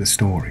you thought of the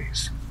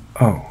stories.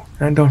 Oh,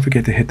 and don't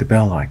forget to hit the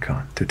bell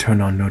icon to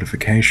turn on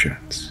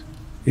notifications.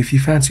 If you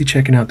fancy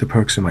checking out the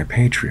perks of my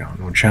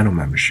Patreon or channel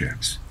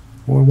memberships,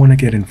 or want to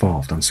get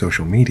involved on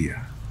social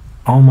media,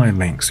 all my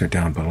links are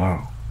down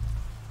below.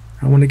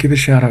 I want to give a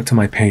shout out to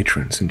my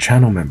patrons and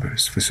channel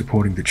members for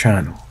supporting the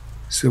channel,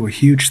 so a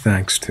huge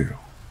thanks to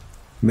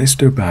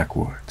Mr.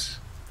 Backwoods,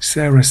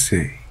 Sarah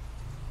C.,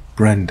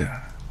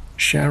 Brenda,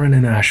 Sharon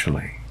and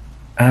Ashley,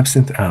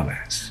 Absinthe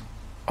Alice,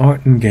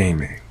 Art and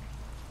Gaming,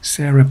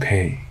 Sarah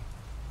P.,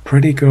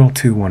 Pretty Girl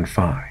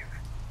 215,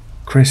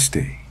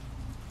 Christy,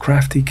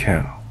 Crafty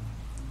Kel,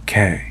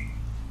 Kay,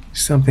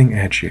 Something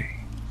Edgy,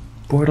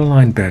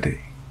 Borderline Betty,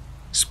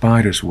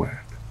 Spider's Web,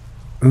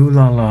 Ooh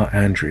La La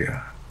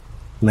Andrea,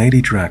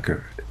 Lady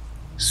Drackard,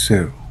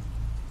 Sue,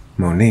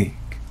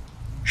 Monique,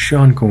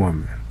 Sean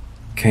Gorman,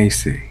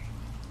 Casey,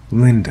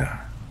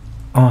 Linda,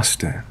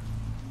 Austin,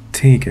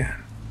 Tegan,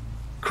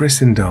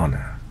 Chris and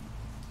Donna,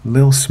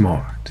 Lil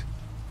Smart,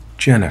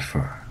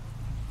 Jennifer,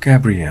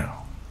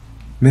 Gabrielle,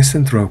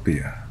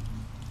 Misanthropia,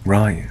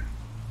 Ryan,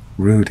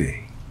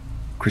 Rudy,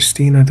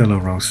 Christina De La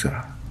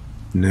Rosa,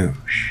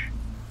 Noosh,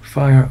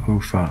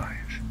 Fire05,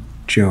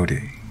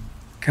 Jody,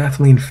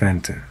 Kathleen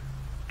Fenton,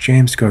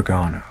 James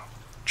Gargano,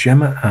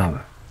 Gemma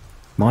Allen,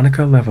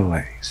 Monica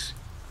Levelace,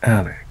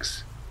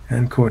 Alex,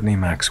 and Courtney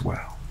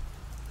Maxwell.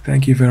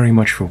 Thank you very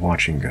much for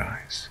watching,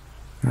 guys.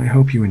 I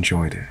hope you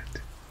enjoyed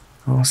it.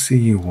 I'll see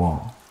you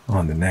all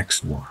on the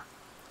next one.